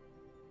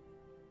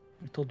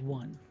 I told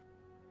one.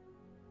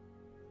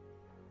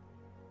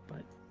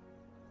 But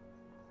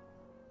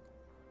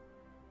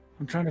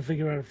I'm trying to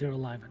figure out if they're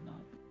alive or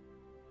not."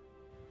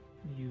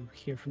 You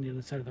hear from the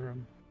other side of the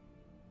room.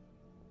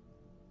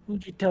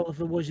 Who'd you tell if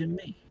it wasn't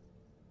me?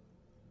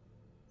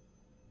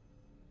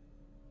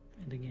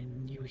 And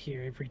again, you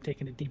hear Avery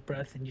taking a deep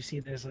breath, and you see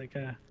there's like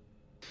a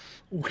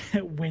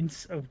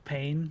wince of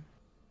pain.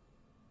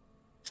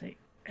 Say,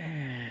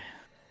 I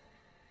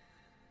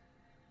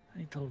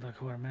told our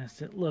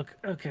quartermaster, look,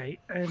 okay,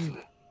 and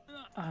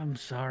I'm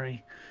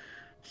sorry.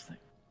 It's like,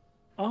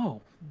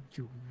 oh,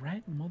 you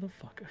rat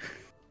motherfucker.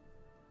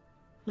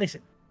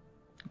 Listen,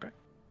 okay.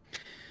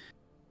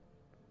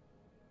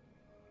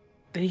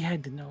 They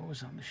had to know it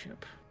was on the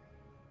ship.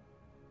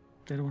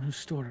 They're the one who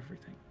stored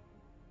everything.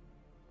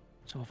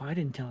 So if I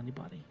didn't tell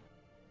anybody,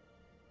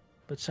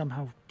 but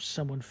somehow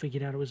someone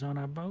figured out it was on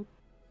our boat,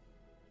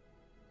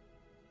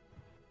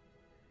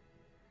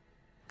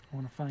 I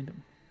want to find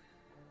him.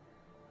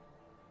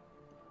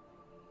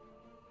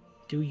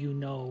 Do you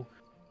know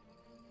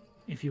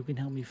if you can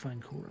help me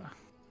find Kura?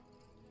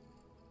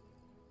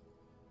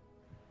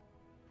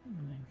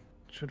 And I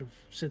sort of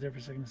sit there for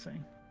a second and say,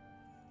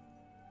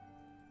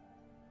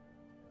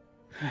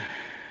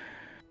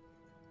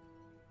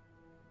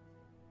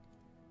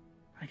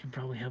 I can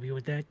probably help you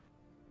with that.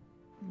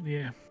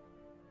 Yeah.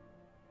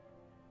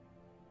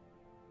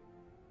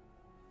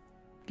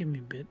 Give me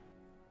a bit.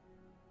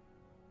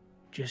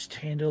 Just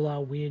handle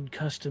our weird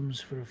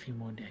customs for a few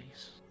more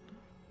days.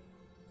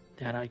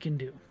 That I can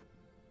do.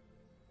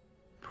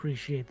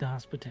 Appreciate the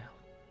hospitality.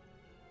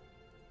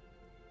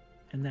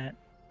 And that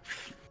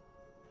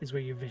is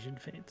where your vision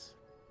fades.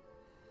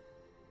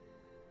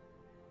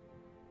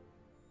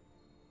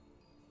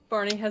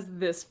 Barney has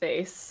this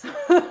face.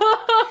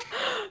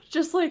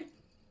 Just like...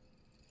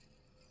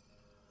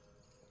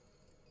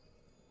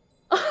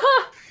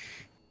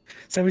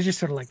 So I was just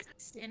sort of like,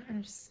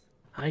 Sinners.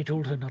 I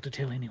told her not to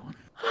tell anyone.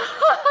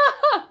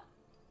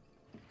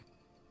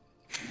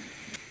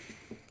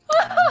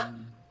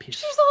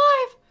 She's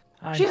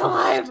alive! She's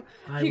alive!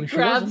 I He wish she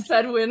grabs wasn't.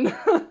 Edwin.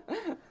 Oh,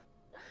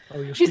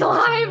 you're She's speaking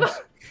to someone alive!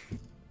 else.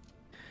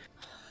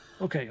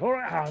 Okay, all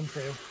right, I'm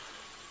through.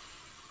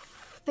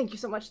 Thank you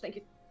so much. Thank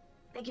you.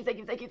 Thank you, thank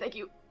you, thank you, thank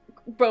you.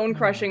 Bone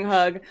crushing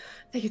hug.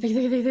 Thank you, thank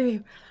you, thank you, thank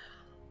you.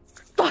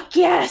 Fuck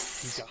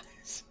yes!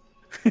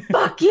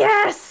 Fuck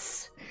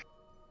yes!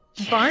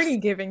 Barney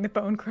giving the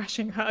bone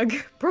crushing hug.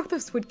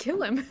 Brothos would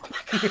kill him.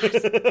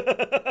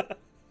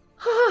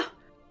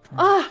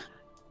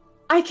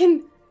 I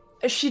can.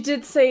 She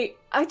did say.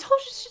 I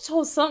told you she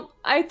told some.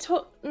 I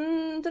told.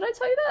 Did I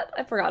tell you that?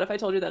 I forgot if I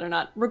told you that or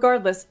not.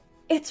 Regardless,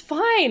 it's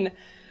fine.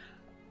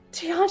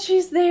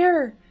 Tianchi's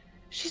there.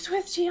 She's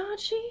with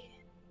Tianchi.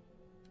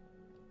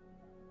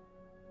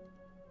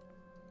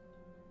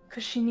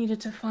 Because she needed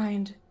to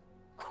find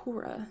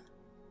Kura.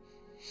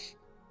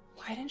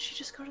 Why didn't she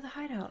just go to the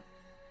hideout?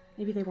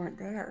 Maybe they weren't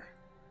there.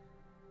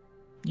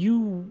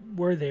 You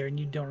were there and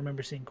you don't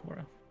remember seeing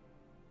Cora.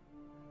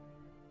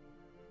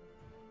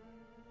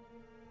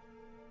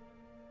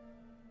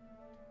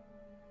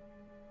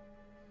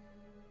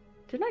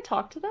 Didn't I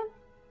talk to them?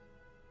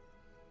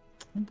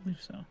 I don't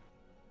believe so.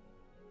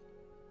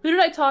 Who did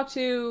I talk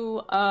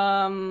to?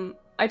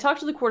 I talked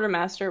to the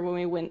quartermaster when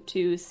we went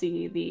to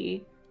see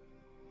the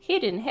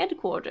hidden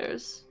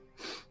headquarters.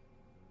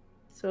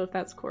 So if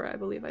that's Cora, I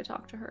believe I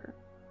talked to her.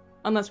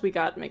 Unless we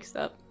got mixed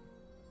up,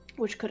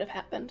 which could have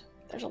happened.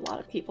 There's a lot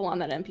of people on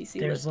that NPC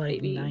There's list,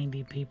 like baby.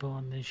 90 people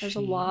on this There's sheet.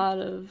 a lot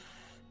of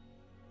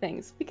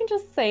things. We can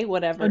just say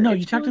whatever. Oh, no, It's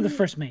you talked to the really-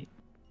 first mate,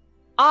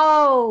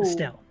 Oh!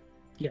 Estelle.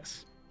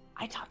 Yes.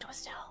 I talked to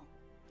Estelle.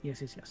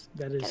 Yes.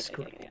 That is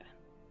correct.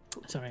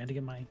 Sorry, I had to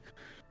get my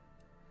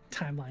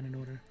timeline in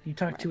order. You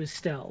talked to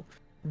Estelle.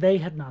 They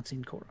had not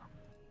seen Cora.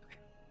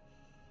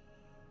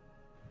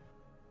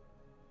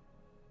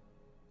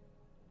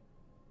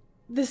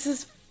 This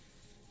is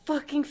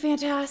fucking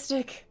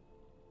fantastic.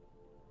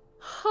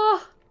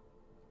 Huh.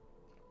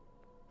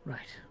 Right.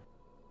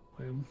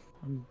 Well,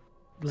 I'm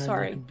glad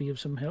Sorry. I could be of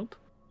some help.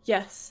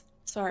 Yes.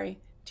 Sorry.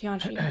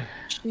 Tianchi.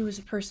 She was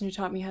the person who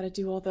taught me how to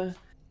do all the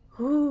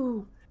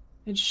whoo.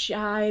 And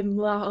I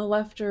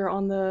left her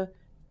on the...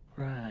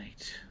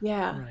 Right.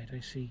 Yeah. Right, I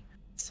see.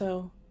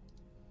 So...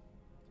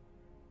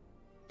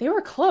 They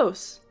were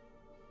close.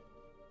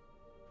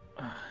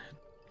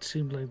 It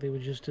seemed like they were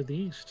just to the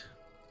east.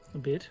 A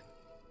bit.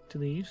 To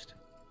the east.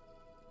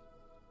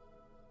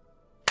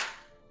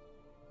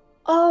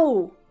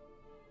 Oh!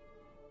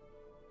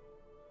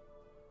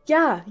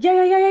 Yeah.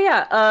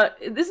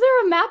 Is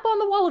there a map on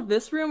the wall of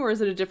this room, or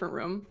is it a different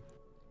room?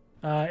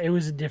 It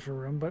was a different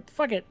room, but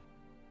fuck it.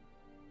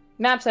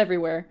 Maps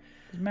everywhere.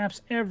 There's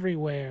maps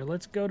everywhere.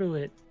 Let's go to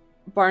it.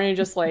 Barney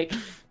just like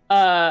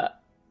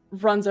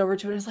runs over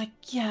to it and is like,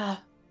 yeah.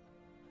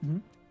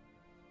 Mhm.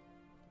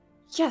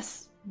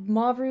 Yes,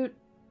 Mavroot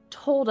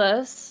told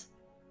us.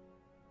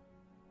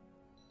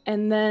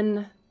 And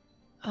then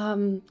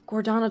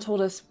Gordana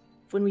told us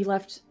when we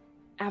left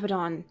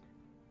Abaddon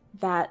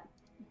that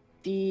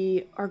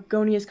the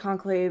Argonius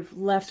Conclave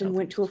left and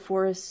went to a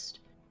forest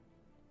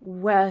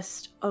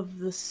west of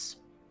the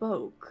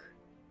Spoke.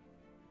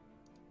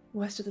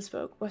 West of the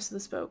Spoke.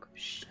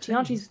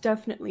 Tianchi's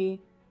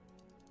definitely...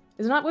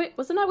 Is it not... Wait,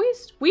 was it not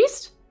West?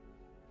 West?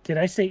 Did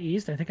I say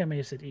east? I think I may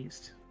have said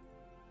east.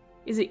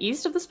 Is it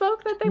east of the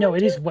spoke that they No,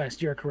 went it to? is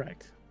west. You're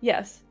correct.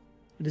 Yes.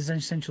 It is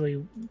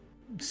essentially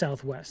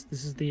southwest.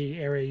 This is the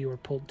area you were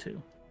pulled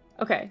to.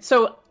 Okay,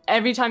 so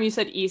every time you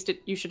said east,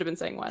 you should have been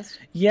saying west.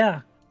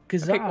 Yeah,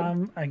 because Okay,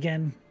 cool.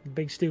 again,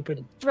 big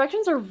stupid.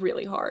 Directions are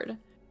really hard.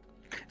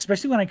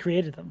 Especially when I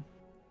created them.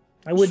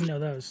 I wouldn't know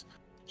those.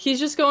 He's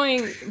just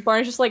going.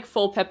 Barney's just like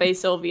full Pepe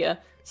Sylvia.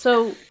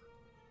 So.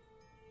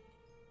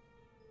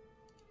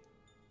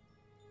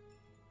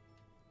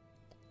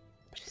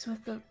 She's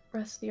with the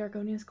rest of the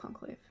Argonius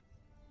Conclave.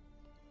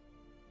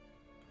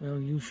 Well,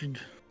 you should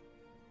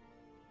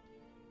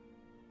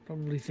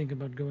probably think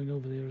about going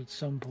over there at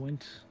some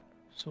point.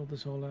 Sort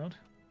this all out.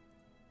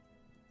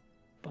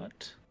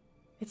 But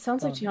It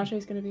sounds like Gianche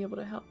is going to be able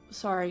to help.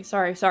 Sorry.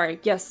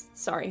 Yes,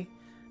 sorry.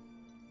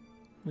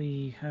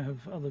 we have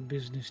other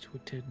business to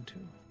attend to.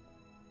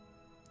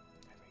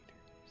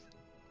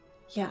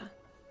 Yeah.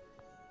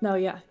 No,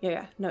 yeah.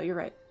 No, you're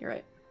right.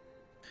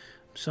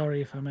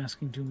 Sorry if I'm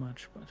asking too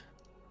much, but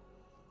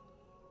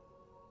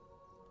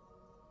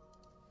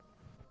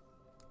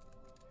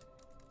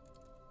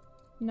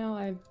No,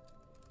 I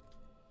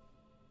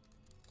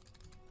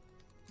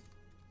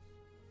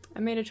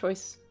made a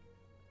choice.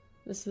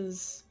 This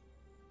is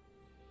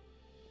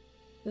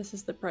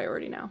the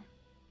priority now.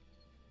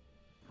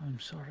 I'm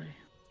sorry.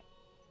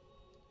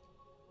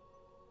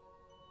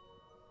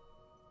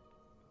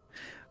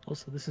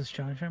 Also, this is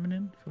John chiming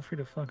in. Feel free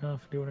to fuck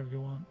off and do whatever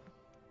you want.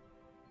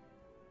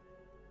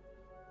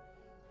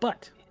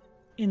 But,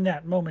 in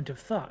that moment of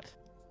thought,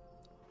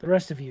 the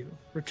rest of you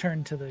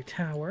return to the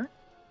tower.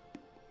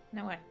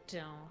 No, I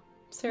don't.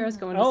 Sarah's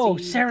going to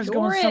see Sarah's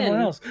going somewhere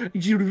Joran. else.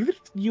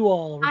 You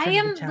all return I to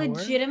am the tower.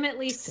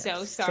 legitimately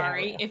so Sarah.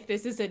 sorry if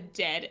this is a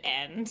dead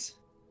end.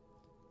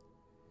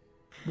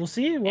 We'll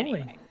see, won't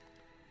Anyway.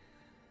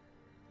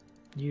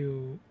 we?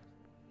 You...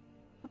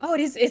 Oh,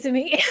 is it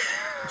me?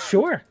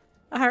 Sure.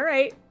 All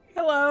right.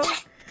 Hello.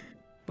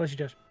 Bless you,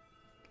 Josh.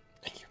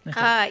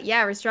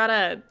 Yeah,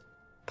 Restrada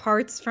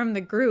parts from the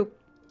group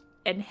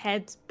and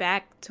heads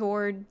back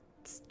towards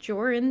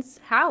Joran's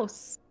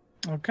house.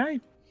 Okay.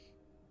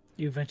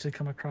 You eventually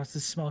come across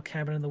this small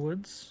cabin in the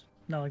woods.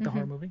 Not like the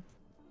horror movie.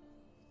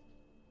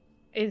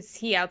 Is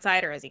he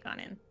outside or has he gone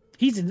in?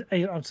 He's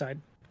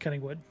outside,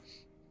 cutting wood.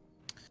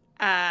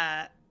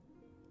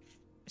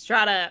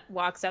 Strada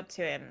walks up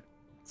to him,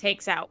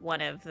 takes out one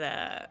of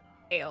the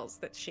ales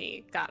that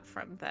she got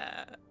from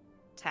the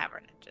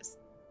tavern, and just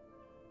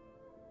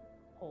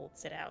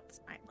holds it out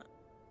silent.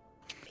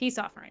 Peace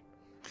offering.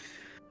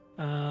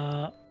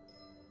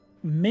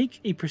 Make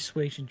a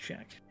persuasion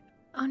check.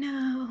 Oh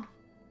no.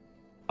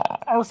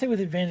 I'll say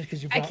with advantage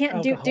because you I brought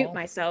can't dupe alcohol.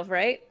 myself,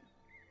 right?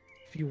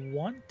 If you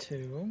want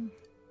to.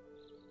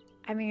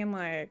 I mean,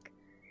 like,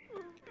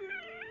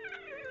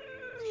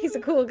 he's a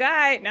cool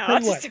guy. No, Tell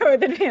I'll you just what, do it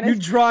with advantage.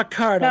 You draw a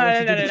card. No,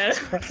 I'll no, let no, you no, do no. this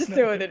first. Just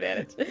do it with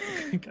advantage.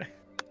 Okay.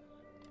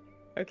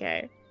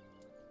 Okay.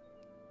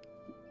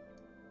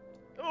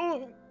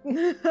 Oh,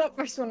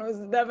 first one was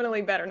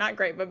definitely better. Not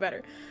great, but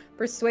better.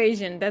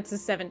 Persuasion, that's a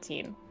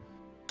 17.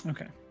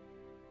 Okay.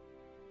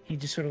 He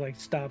just sort of like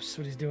stops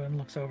what he's doing,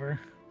 looks over,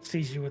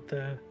 sees you with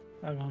the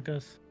alcohol,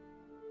 goes,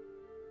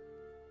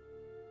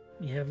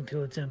 "You have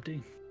until it's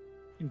empty,"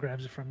 and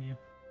grabs it from you.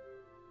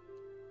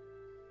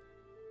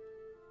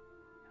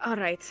 All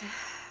right.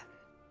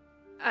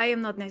 I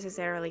am not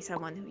necessarily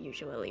someone who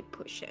usually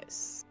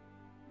pushes,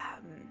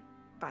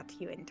 but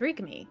you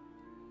intrigue me,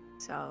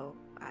 so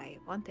I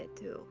wanted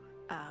to.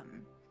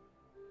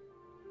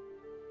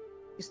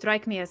 You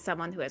strike me as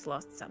someone who has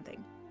lost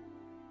something.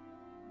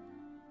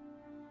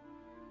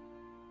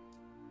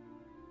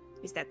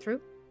 Is that true?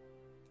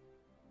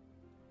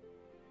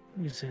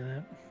 You say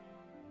that.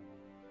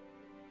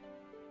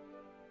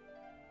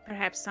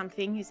 Perhaps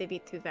something is a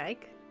bit too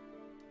vague.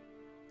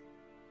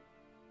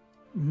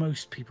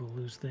 Most people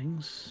lose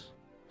things,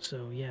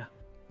 so yeah.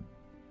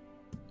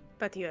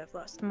 But you have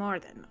lost more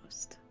than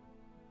most.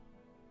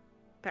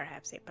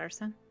 Perhaps a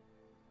person?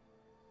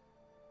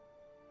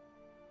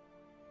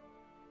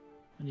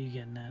 What are you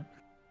getting at?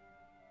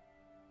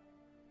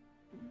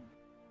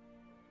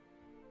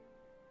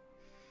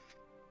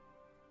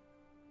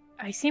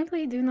 I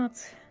simply do not.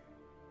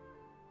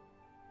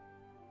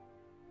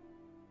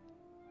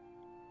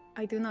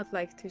 I do not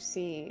like to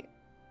see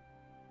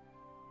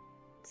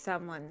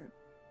someone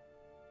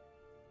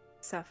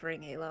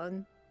suffering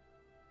alone,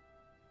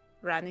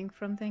 running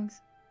from things.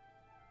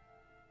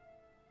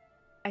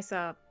 I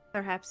saw,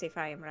 perhaps if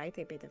I am right,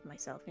 a bit of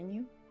myself in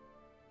you.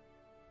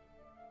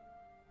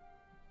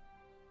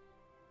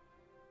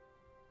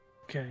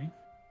 Okay.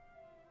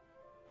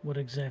 What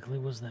exactly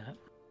was that?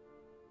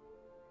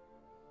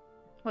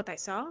 What I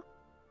saw?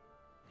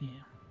 Yeah.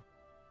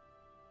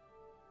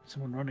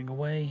 Someone running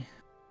away?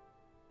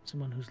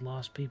 Someone who's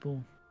lost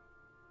people?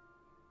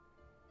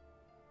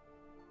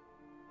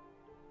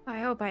 I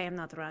hope I am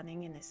not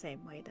running in the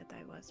same way that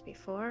I was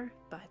before,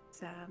 but,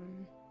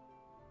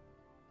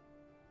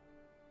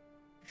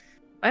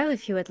 well,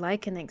 if you would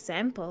like an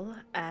example,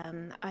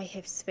 I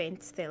have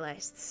spent the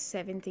last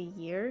 70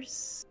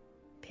 years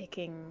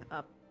picking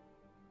up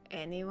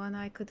anyone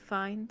I could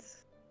find.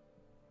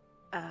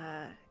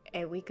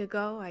 A week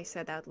ago, I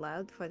said out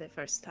loud for the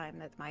first time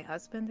that my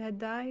husband had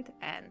died,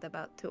 and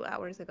about 2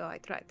 hours ago, I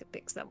tried to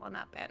pick someone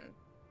up and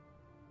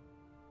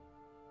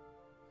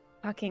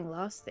fucking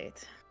lost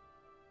it.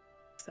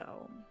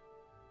 So,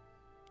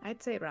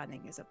 I'd say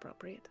running is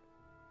appropriate.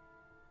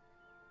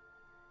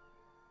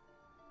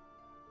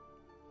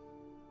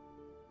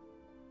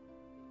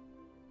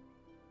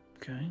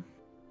 Okay.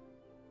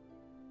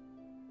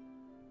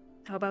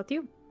 How about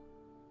you?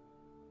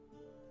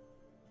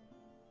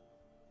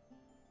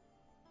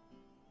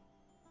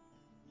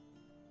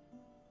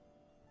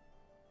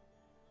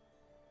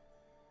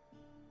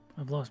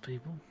 I've lost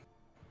people.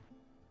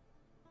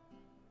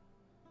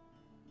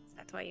 Is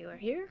that why you are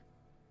here?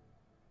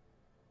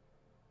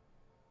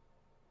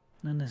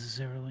 Not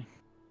necessarily.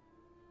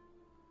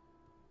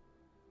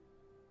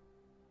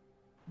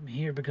 I'm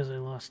here because I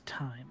lost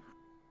time.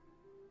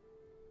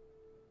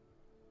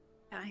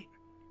 Time.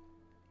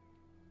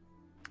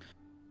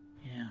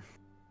 Yeah.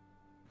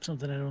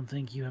 Something I don't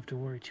think you have to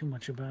worry too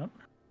much about.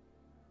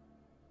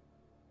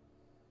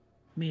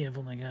 Me, I've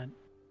only got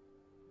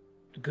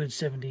a good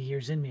 70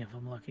 years in me if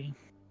I'm lucky.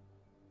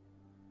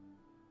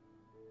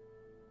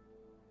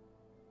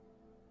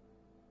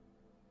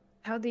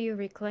 How do you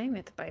reclaim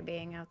it by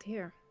being out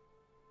here?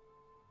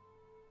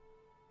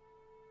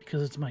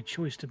 Because it's my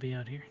choice to be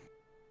out here.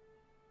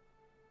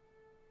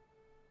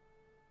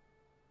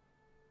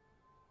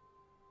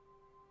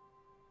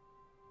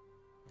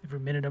 Every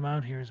minute I'm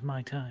out here is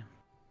my time.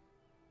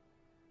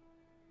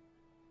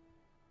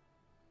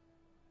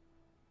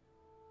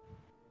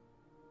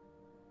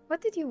 What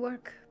did you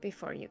work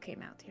before you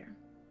came out here?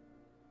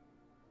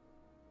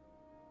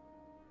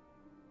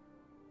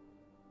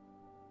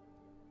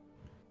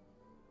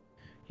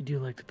 You do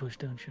like to push,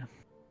 don't you?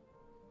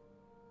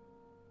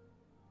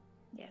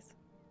 Yes.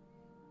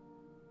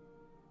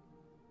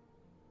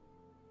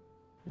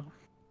 Well,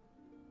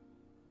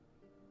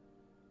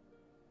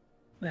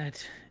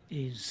 that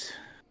is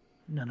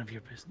none of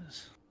your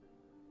business.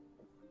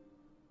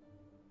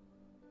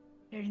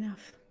 Fair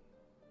enough.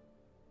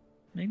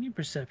 Make me a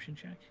perception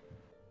check.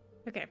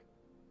 Okay.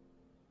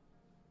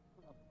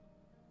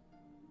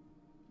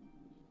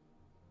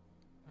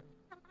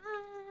 Uh,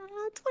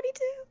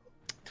 22.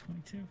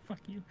 22, fuck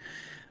you.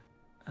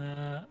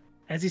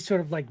 As he's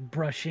sort of like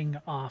brushing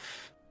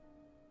off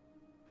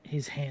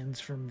his hands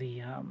from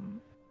the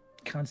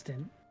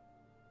constant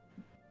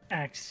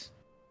axe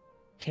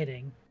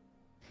hitting.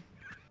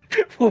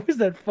 What was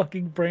that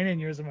fucking brain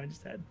aneurysm I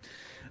just had?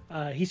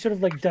 He sort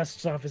of like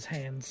dusts off his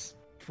hands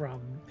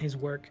from his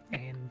work,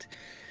 and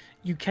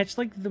you catch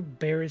like the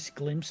barest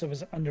glimpse of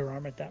his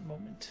underarm at that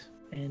moment.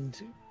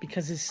 And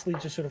because his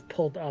sleeves are sort of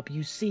pulled up,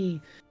 you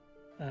see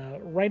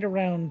right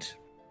around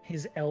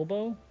his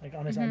elbow, like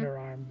on his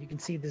underarm, you can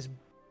see this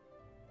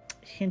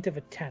hint of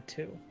a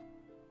tattoo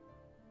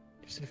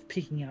just sort of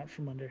peeking out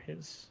from under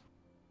his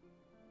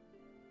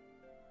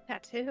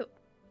Tattoo.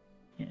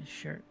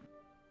 shirt.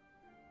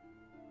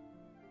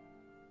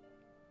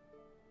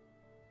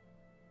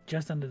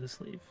 Just under the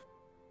sleeve.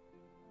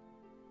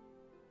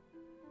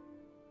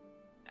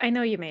 I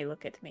know you may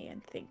look at me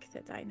and think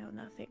that I know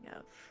nothing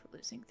of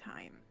losing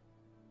time.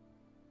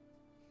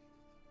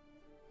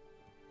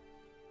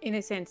 In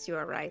a sense, you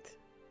are right.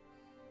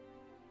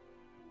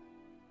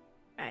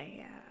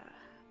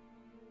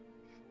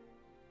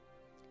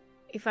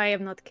 If I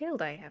am not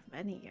killed, I have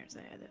many years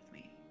ahead of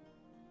me.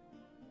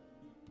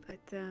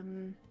 But,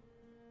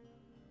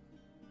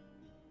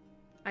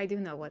 I do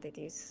know what it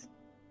is.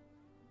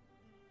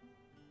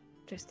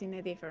 Just in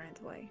a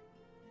different way.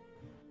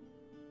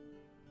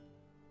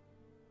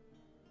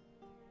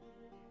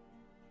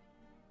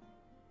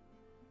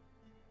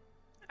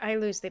 I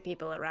lose the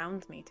people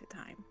around me to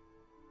time.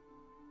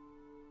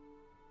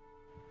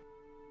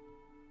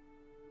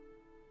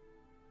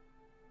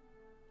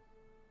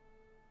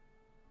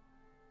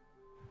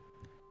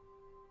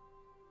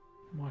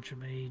 Watch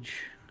him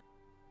age.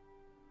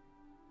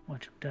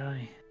 Watch him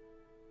die.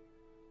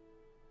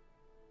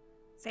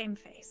 Same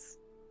face.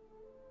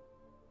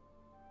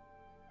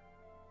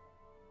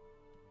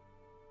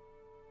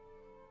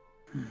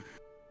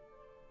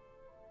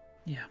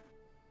 Yeah.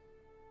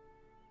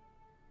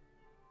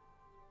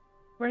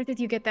 Where did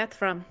you get that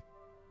from?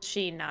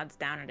 She nods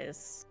down at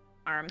his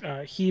arm.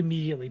 He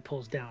immediately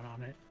pulls down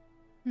on it.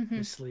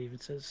 His sleeve.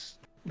 It says,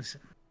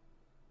 "Listen.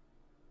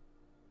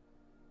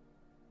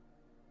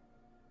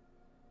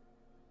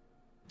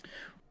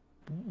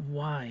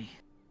 Why?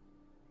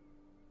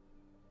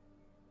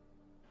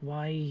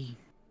 Why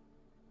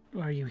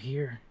are you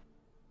here?"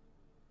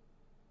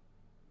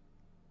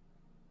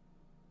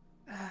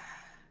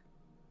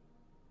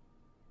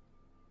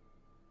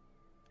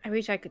 I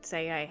wish I could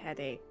say I had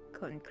a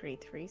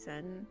concrete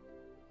reason.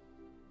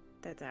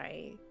 That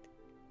I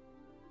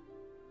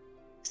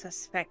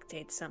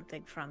suspected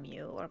something from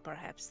you, or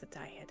perhaps that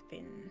I had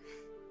been...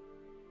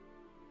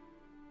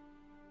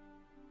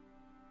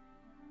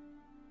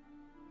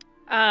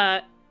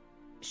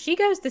 She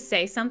goes to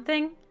say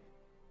something,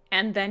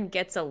 and then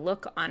gets a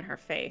look on her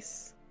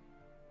face.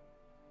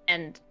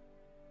 And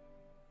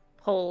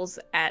pulls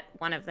at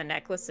one of the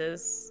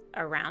necklaces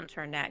around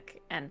her neck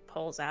and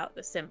pulls out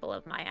the symbol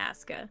of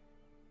Myaska.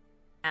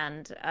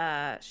 And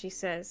she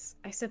says,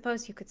 I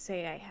suppose you could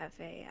say I have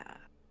a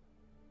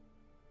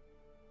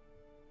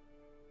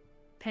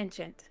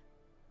penchant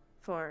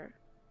for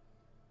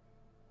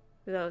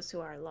those who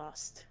are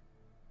lost.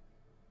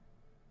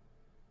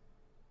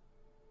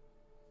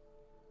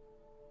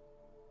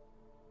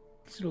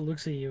 Sort of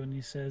looks at you and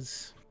he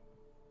says,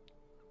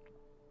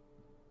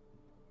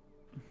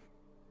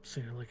 so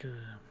you're like a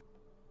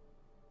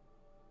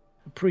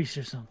priest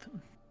or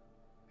something?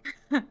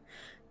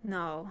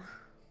 No.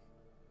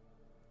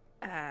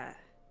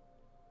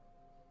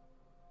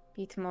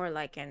 Bit more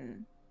like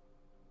an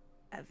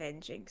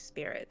avenging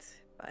spirit,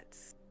 but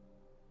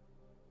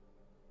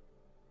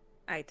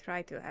I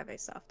try to have a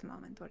soft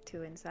moment or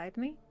two inside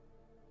me.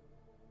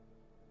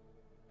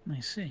 I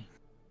see.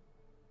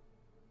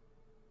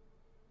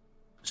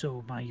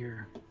 So by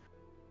your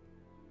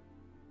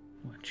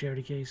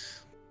charity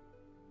case?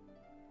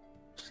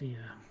 See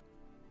a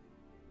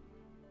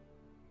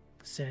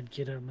sad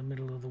kid out in the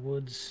middle of the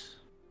woods.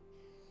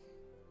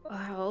 Well,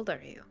 how old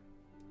are you?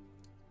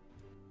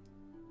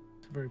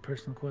 It's a very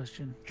personal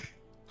question.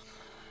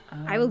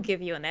 I will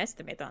give you an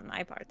estimate on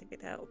my part if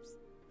it helps.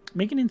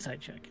 Make an insight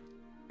check.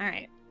 All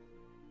right.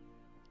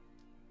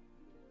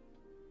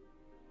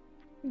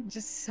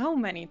 Just so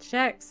many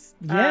checks.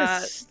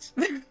 Yes.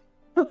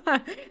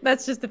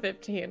 That's just a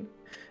 15.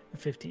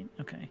 15,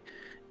 okay.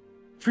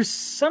 For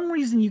some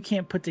reason you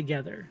can't put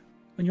together.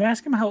 When you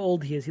ask him how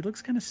old he is, he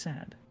looks kind of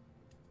sad.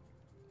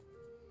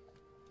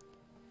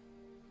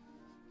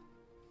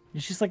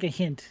 It's just like a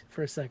hint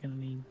for a second,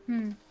 and he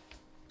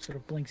sort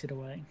of blinks it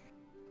away.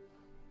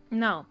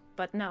 No,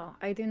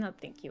 I do not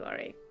think you are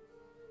a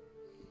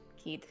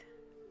kid.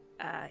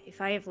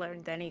 If I have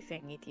learned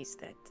anything, it is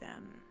that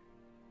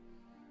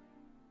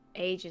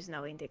age is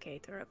no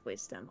indicator of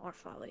wisdom or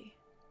folly.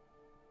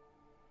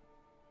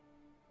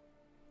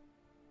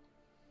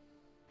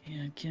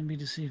 Yeah, it can be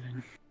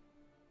deceiving.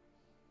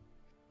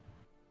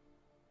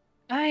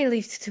 I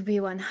lived to be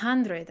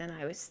 100 and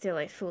I was still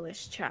a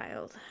foolish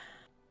child.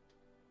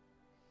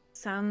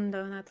 Some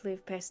do not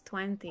live past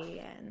 20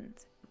 and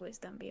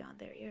wisdom beyond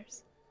their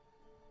years.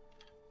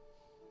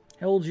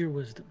 How old's your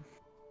wisdom?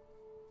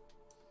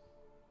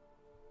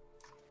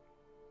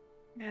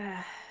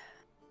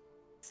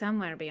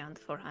 Somewhere beyond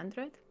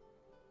 400.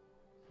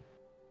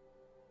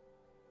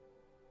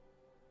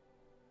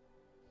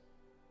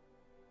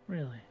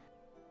 Really?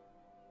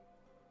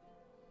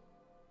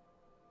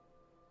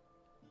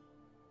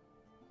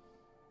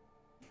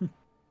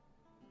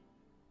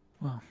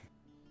 Well,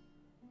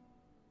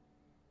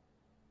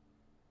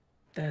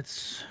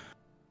 that's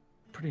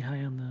pretty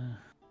high on the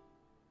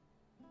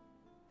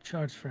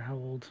charts for how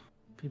old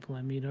people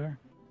I meet are.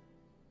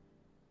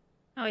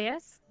 Oh,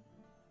 yes?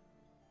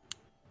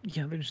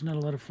 Yeah, there's not a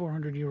lot of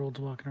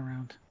 400-year-olds walking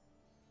around.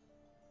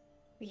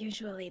 We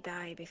usually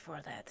die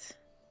before that.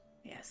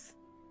 Yes.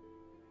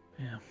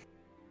 Yeah.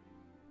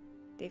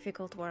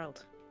 Difficult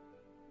world.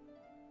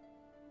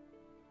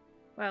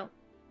 Well,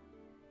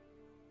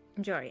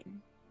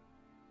 Jordan.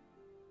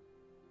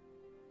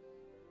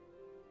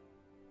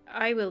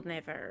 I will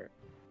never...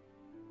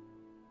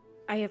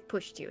 I have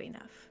pushed you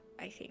enough,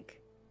 I think.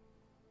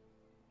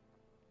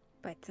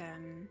 But,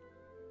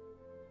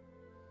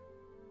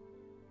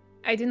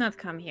 I do not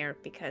come here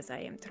because I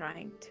am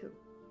trying to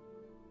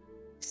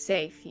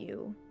save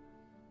you,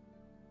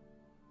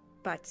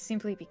 but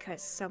simply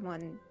because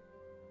someone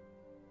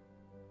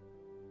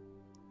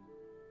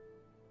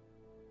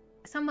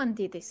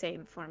did the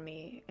same for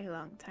me a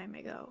long time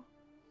ago.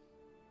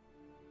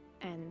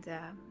 And,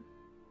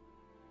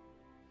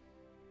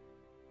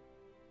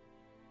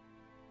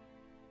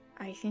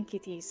 I think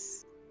it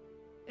is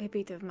a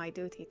bit of my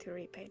duty to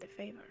repay the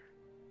favor.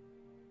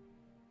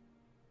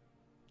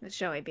 To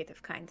show a bit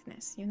of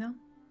kindness, you know?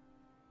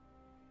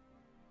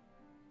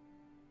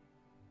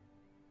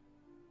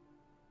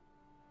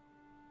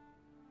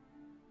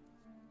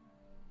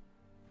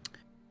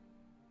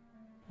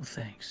 Well,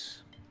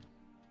 thanks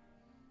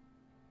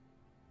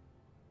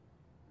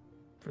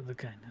for the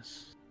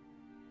kindness.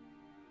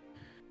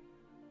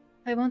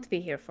 I won't be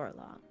here for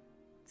long.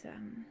 But,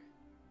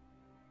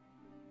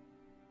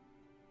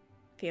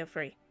 feel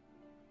free.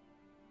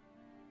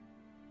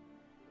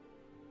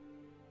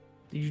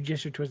 Did you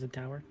gesture towards the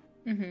tower?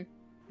 Mm-hmm.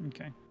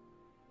 Okay.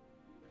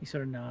 He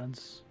sort of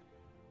nods.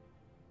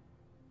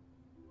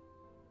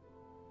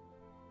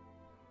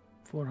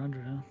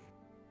 400, huh?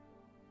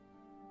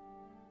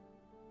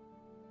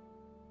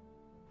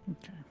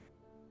 Okay.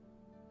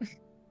 There's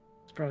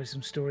probably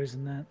some stories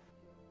in that.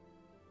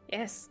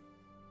 Yes.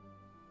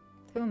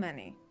 Too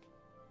many.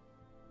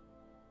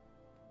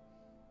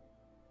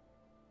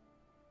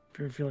 If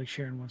you ever feel like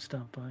sharing one,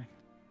 stop by.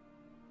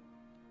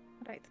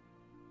 Right.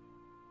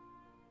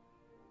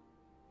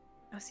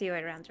 I'll see you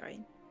around,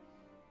 Jordan.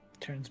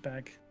 Turns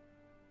back.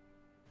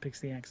 Picks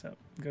the axe up.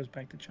 Goes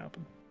back to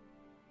chopping.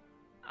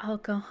 I'll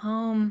go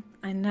home.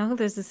 I know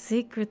there's a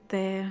secret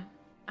there.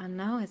 I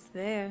know it's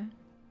there.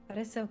 But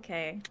it's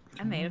okay.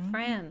 I made a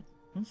friend.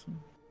 Listen,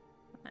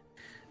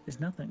 there's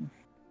nothing.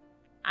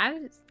 I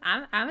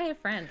made a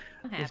friend.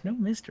 I'm happy. There's no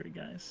mystery,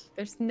 guys.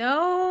 There's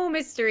no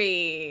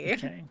mystery.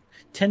 Okay.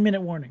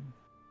 10-minute warning.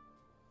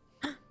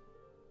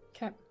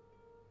 Okay.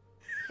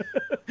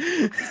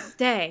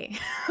 Stay.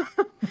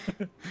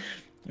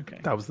 Okay.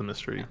 That was the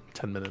mystery.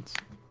 10 minutes.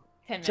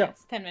 10 So-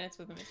 minutes. 10 minutes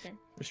with the mystery.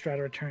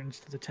 Restrada returns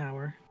to the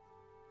tower,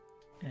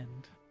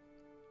 and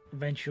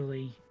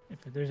eventually,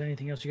 if there's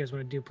anything else you guys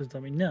want to do, please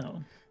let me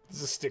know.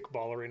 There's a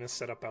stickball arena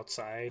set up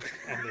outside,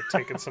 and they're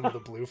taking some of the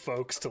blue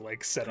folks to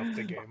like set up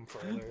the game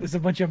further. There's a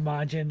bunch of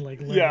Majin like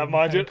Yeah, learning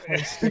how to Majin. play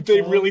They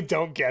stickball. really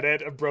don't get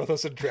it. And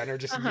Brothos and Dren are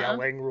just Uh-huh.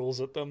 yelling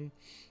rules at them.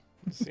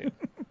 See it.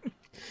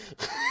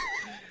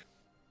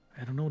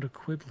 I don't know what a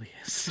quibbly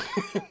is.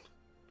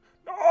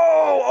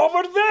 Oh,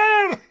 over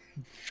there!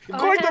 You're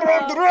going the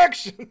wrong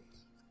direction.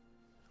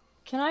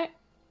 Can I?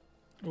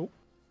 Hello,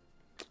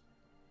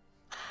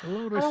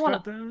 don't wanna-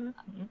 Restrada.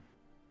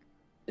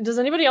 Does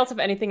anybody else have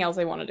anything else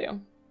they want to do?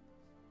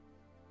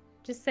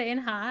 Just saying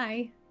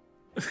hi.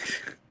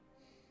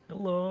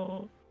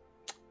 Hello.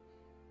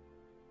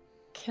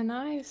 Can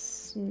I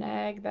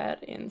snag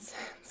that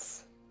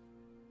incense?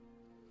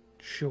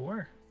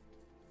 Sure.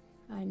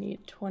 I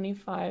need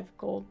 25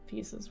 gold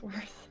pieces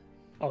worth.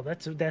 Oh,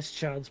 that's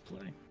child's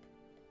play.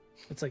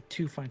 It's like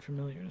 2 fine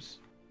familiars.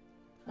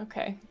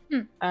 Okay.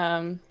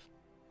 Hmm.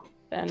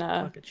 Then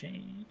Pocket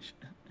change.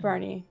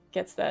 Barney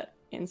gets that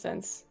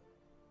incense.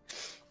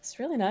 It's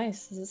really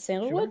nice. Is it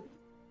sandalwood?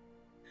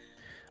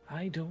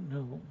 I don't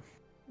know.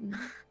 Mm.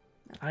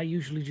 I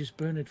usually just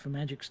burn it for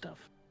magic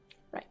stuff.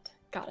 Right.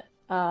 Got it.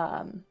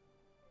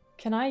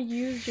 Can I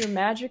use your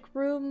magic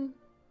room?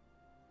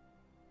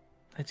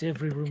 That's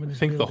every room in I this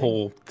think the building.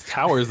 whole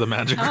tower is the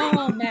magic room.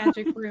 Oh,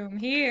 magic room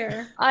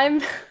here. I'm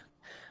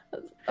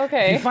If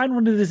okay. you find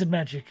one that isn't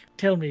magic,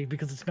 tell me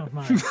because it's not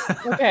mine.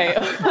 Okay.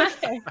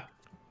 Okay.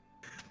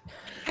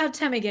 How'd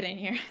Temmie get in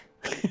here?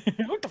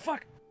 What the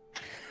fuck?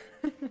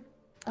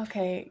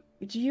 Okay.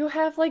 Do you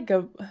have like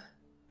a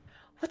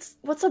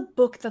what's a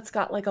book that's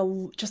got like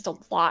just a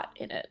lot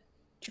in it?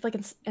 Do you have like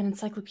an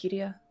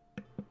encyclopedia?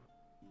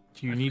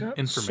 Do you I've need got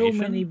information? So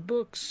many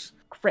books.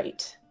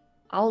 Great.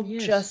 I'll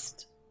Yes.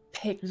 just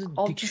pick. There's a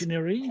I'll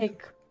dictionary. just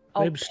pick.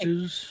 I'll pick.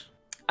 Webster's.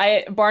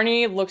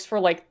 Barney looks for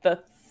like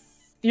the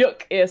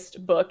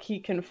thickest book he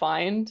can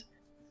find,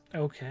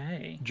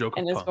 Okay. Joke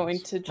and of is puns. going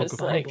to Book just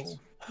of like. puns.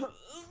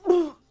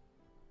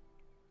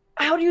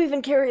 How do you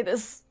even carry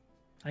this?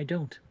 I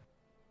don't.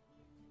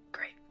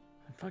 Great.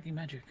 I'm fucking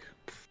magic.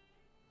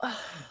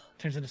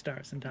 Turns into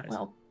stars and dies.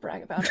 Well,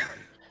 brag about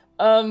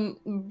it.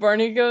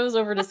 Barney goes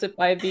over to sit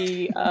by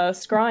the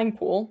scrying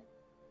pool,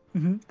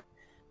 Mhm.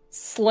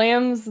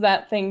 slams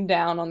that thing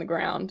down on the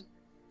ground,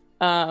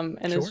 and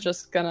is Sure.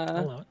 just gonna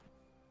Hello.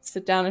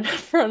 sit down in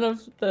front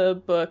of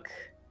the book,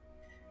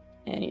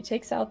 and he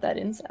takes out that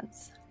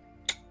incense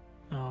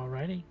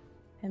Alrighty.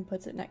 and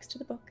puts it next to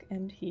the book,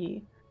 and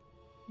he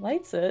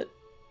lights it,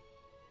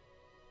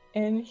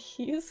 and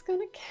he's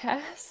gonna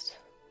cast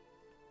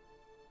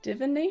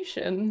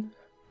divination.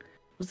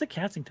 What's the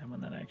casting time on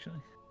that actually?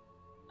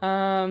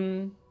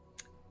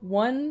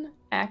 1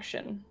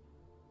 action.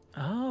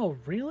 Oh,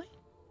 really?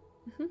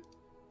 Mhm. I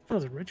thought it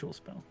was a ritual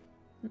spell.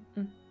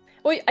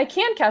 Wait, I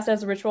can cast it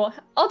as a ritual.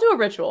 I'll do a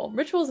ritual.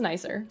 Ritual's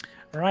nicer.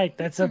 All right,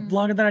 that's a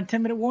longer than a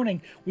 10-minute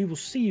warning. We will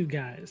see you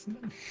guys.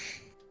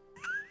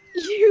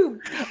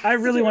 You. I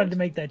really wanted to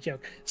make that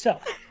joke. So,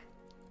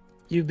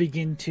 you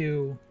begin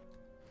to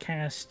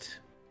cast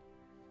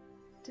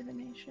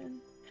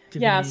Divination.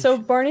 Yeah, so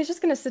divination. Barney's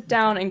just gonna sit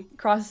down and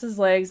cross his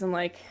legs and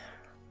like.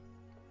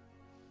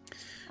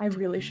 I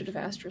really should have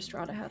asked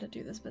Restrada how to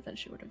do this, but then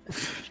she would have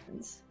asked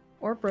questions.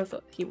 Or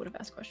Brotho, he would have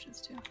asked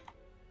questions too.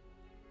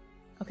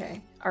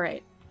 Okay,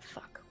 alright.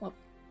 Fuck. What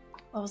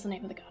was the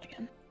name of the god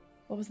again?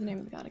 What was the name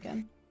of the god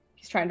again?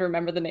 He's trying to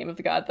remember the name of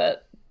the god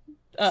that.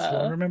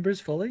 Sloan remembers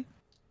fully.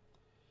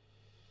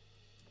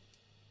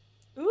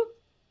 Oop.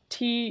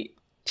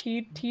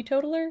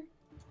 Teetotaler?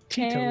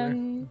 Teetotaler.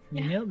 You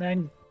nailed that.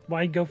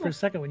 Why go for a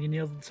second when you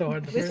nailed it so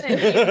hard the first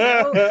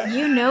Listen, time?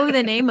 you know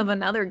the name of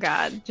another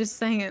god. Just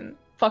saying.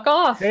 Fuck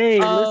off! Hey,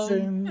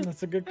 listen,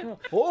 that's a good call.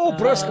 Oh,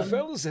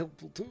 Breskafell is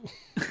helpful too.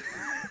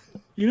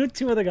 You know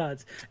 2 other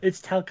gods.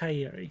 It's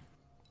Talcairi.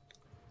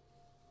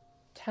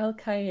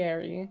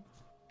 Talcairi.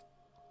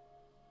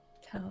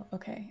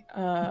 Okay.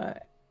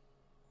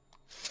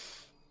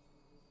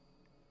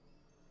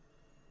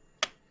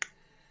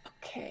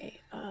 Okay.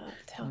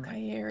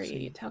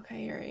 Talcairi.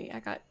 Talcairi. I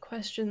got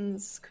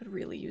questions. Could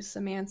really use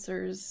some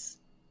answers.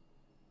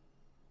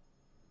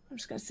 I'm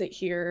just gonna sit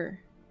here.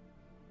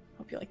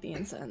 Hope you like the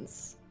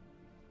incense.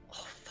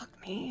 Oh, fuck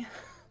me.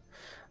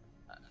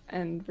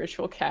 And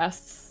ritual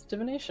casts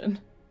divination.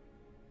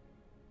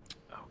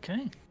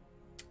 Okay.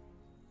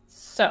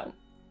 So,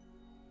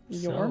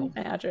 your So.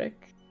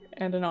 magic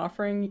and an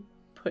offering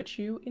put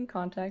you in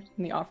contact,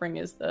 and the offering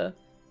is the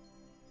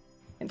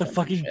The incense and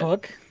fucking shit.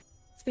 book.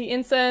 It's the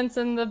incense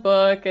and the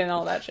book and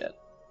all that shit.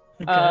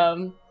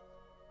 Okay.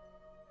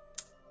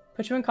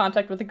 Put you in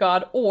contact with a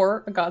god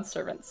or a god's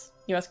servants.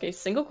 You ask a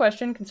single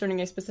question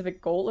concerning a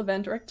specific goal,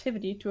 event, or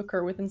activity to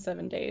occur within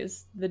 7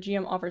 days. The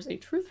GM offers a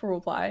truthful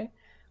reply,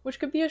 which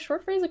could be a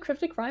short phrase, a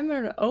cryptic rhyme,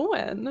 or an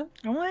ON.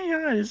 Oh my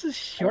god, this is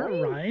short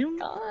Oh my rhyme?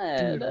 God.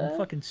 Dude, I'm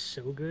fucking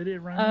so good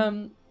at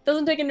rhyming.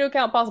 Doesn't take into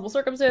account possible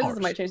circumstances Ours.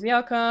 that might change the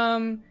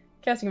outcome.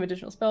 Casting of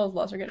additional spells,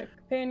 loss or gain a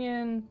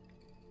companion.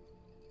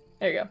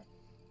 There you go.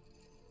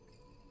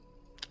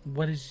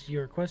 What is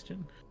your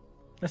question?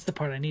 That's the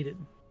part I needed.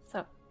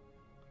 So,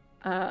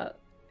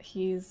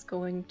 he's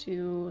going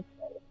to.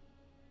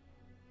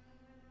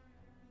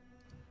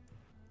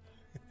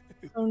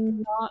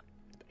 I'm not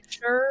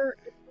sure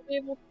if you'll be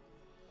able to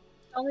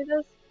tell me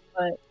this,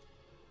 but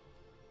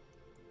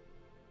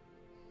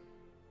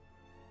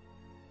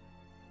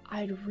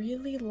I'd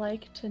really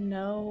like to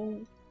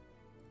know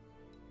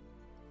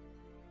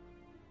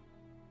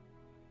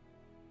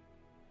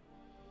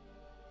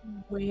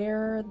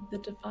where the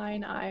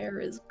Divine Ire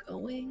is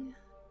going.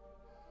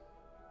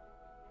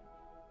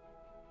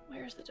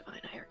 Where's the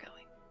Divine Ire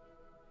going?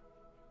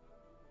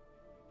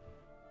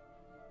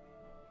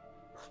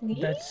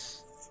 Please?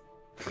 That's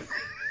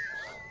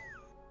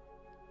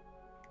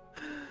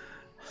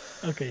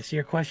okay. So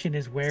your question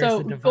is, where's So,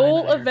 the divine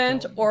goal, ire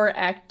event, going? or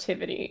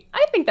activity.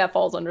 I think that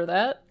falls under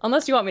that.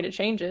 Unless you want me to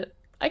change it.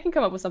 I can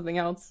come up with something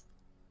else.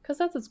 Because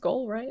that's its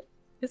goal, right?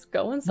 It's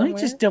going Let somewhere.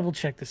 me just double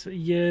check this.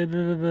 Yeah,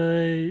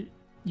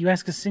 you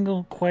ask a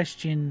single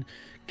question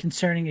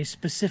concerning a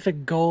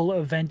specific goal,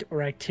 event,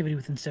 or activity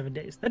within 7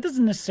 days. That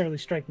doesn't necessarily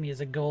strike me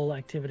as a goal,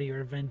 activity,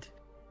 or event.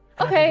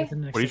 happening Okay. within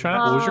the next What are you 7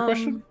 trying to? What was your Um,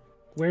 question?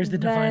 Where's the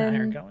divine ire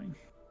then- going?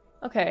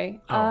 Okay.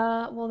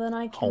 Oh. Well then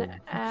I can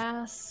Home.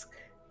 ask.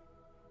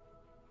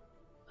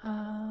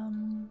 I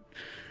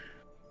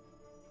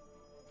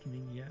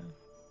mean, yeah.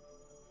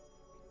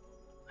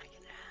 I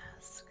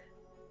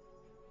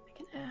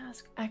can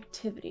ask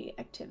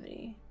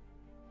activity.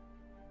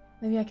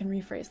 Maybe I can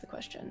rephrase the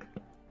question.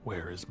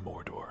 Where is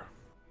Mordor?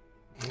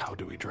 How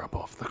do we drop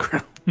off the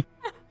ground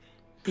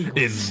in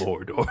Eagles.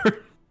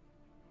 Mordor?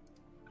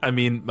 I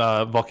mean,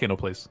 Volcano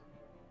Place.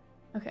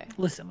 Okay.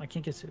 Listen, I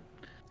can't get sued.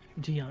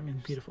 I'm too young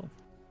and beautiful.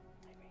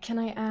 Can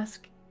I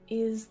ask,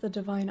 is the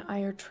Divine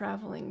Ire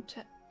traveling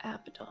to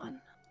Abaddon?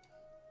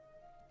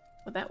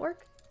 Would that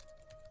work?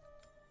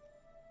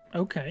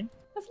 Okay.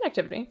 That's an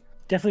activity.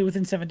 Definitely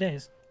within 7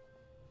 days.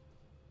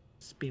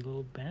 Speed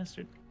little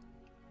bastard.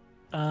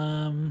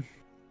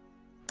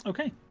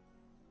 Okay.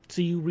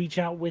 So you reach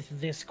out with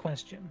this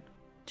question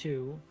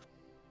to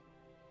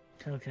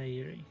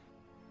Telkairi,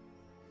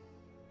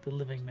 the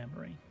living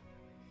memory.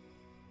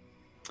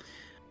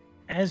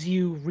 As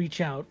you reach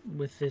out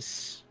with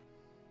this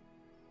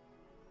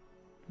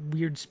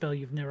weird spell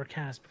you've never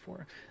cast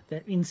before,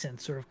 that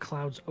incense sort of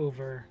clouds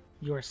over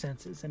your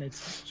senses, and it's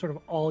sort of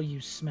all you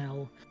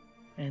smell,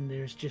 and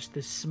there's just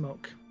this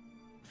smoke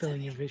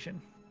filling your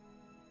vision.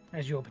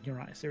 As you open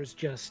your eyes, there's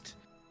just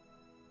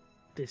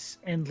this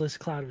endless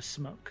cloud of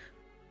smoke.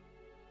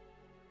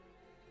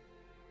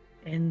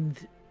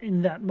 And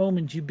in that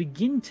moment, you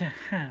begin to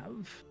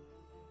have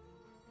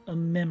a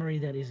memory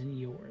that isn't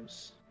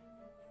yours.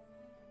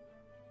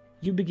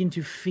 You begin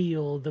to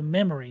feel the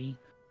memory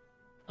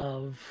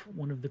of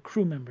one of the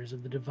crew members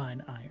of the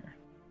Divine Ire.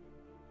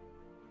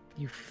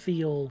 You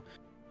feel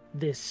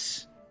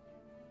this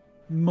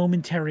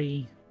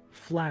momentary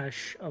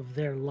flash of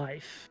their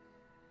life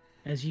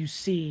as you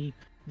see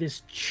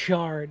this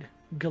charred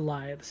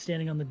Goliath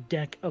standing on the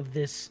deck of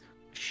this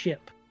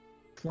ship,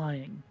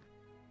 flying.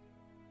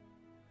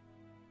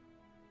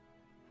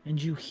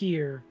 And you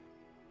hear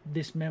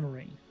this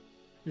memory,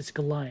 this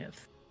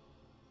Goliath,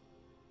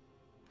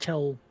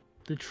 tell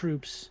the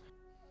troops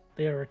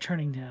they are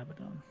returning to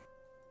Abaddon.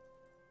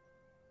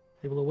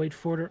 They will await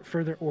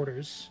further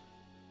orders.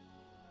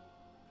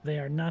 They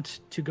are not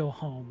to go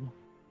home.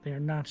 They are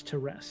not to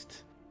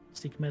rest.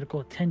 Seek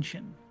medical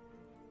attention.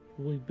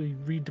 Will be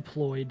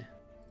redeployed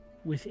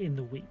within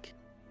the week.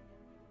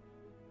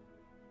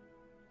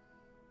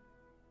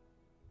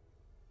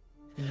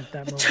 And at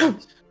that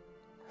moment,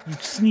 you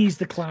sneeze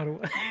the cloud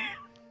away.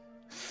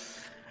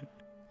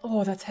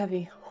 Oh, that's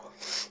heavy.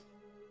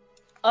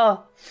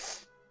 Oh,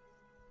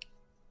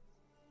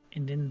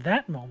 And in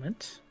that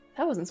moment,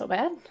 that wasn't so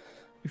bad.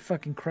 you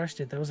fucking crushed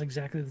it. That was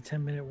exactly the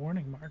 10-minute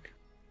warning mark.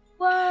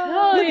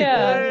 Hell Look at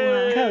yeah.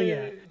 that. Hell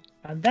yeah.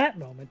 On that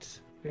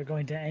moment, we are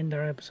going to end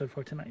our episode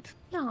for tonight.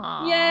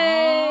 Aww.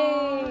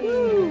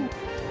 Yay!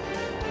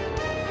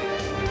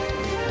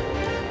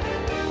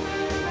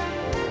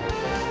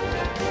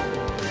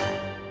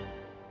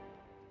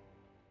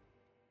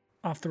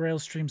 Off the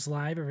Rails streams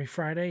live every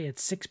Friday at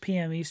 6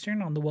 p.m.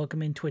 Eastern on the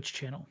Welcome In Twitch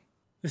channel.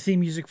 The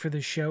theme music for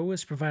this show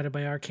is provided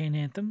by Arcane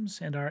Anthems,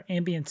 and our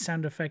ambient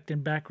sound effect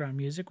and background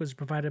music was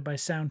provided by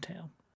Soundtail.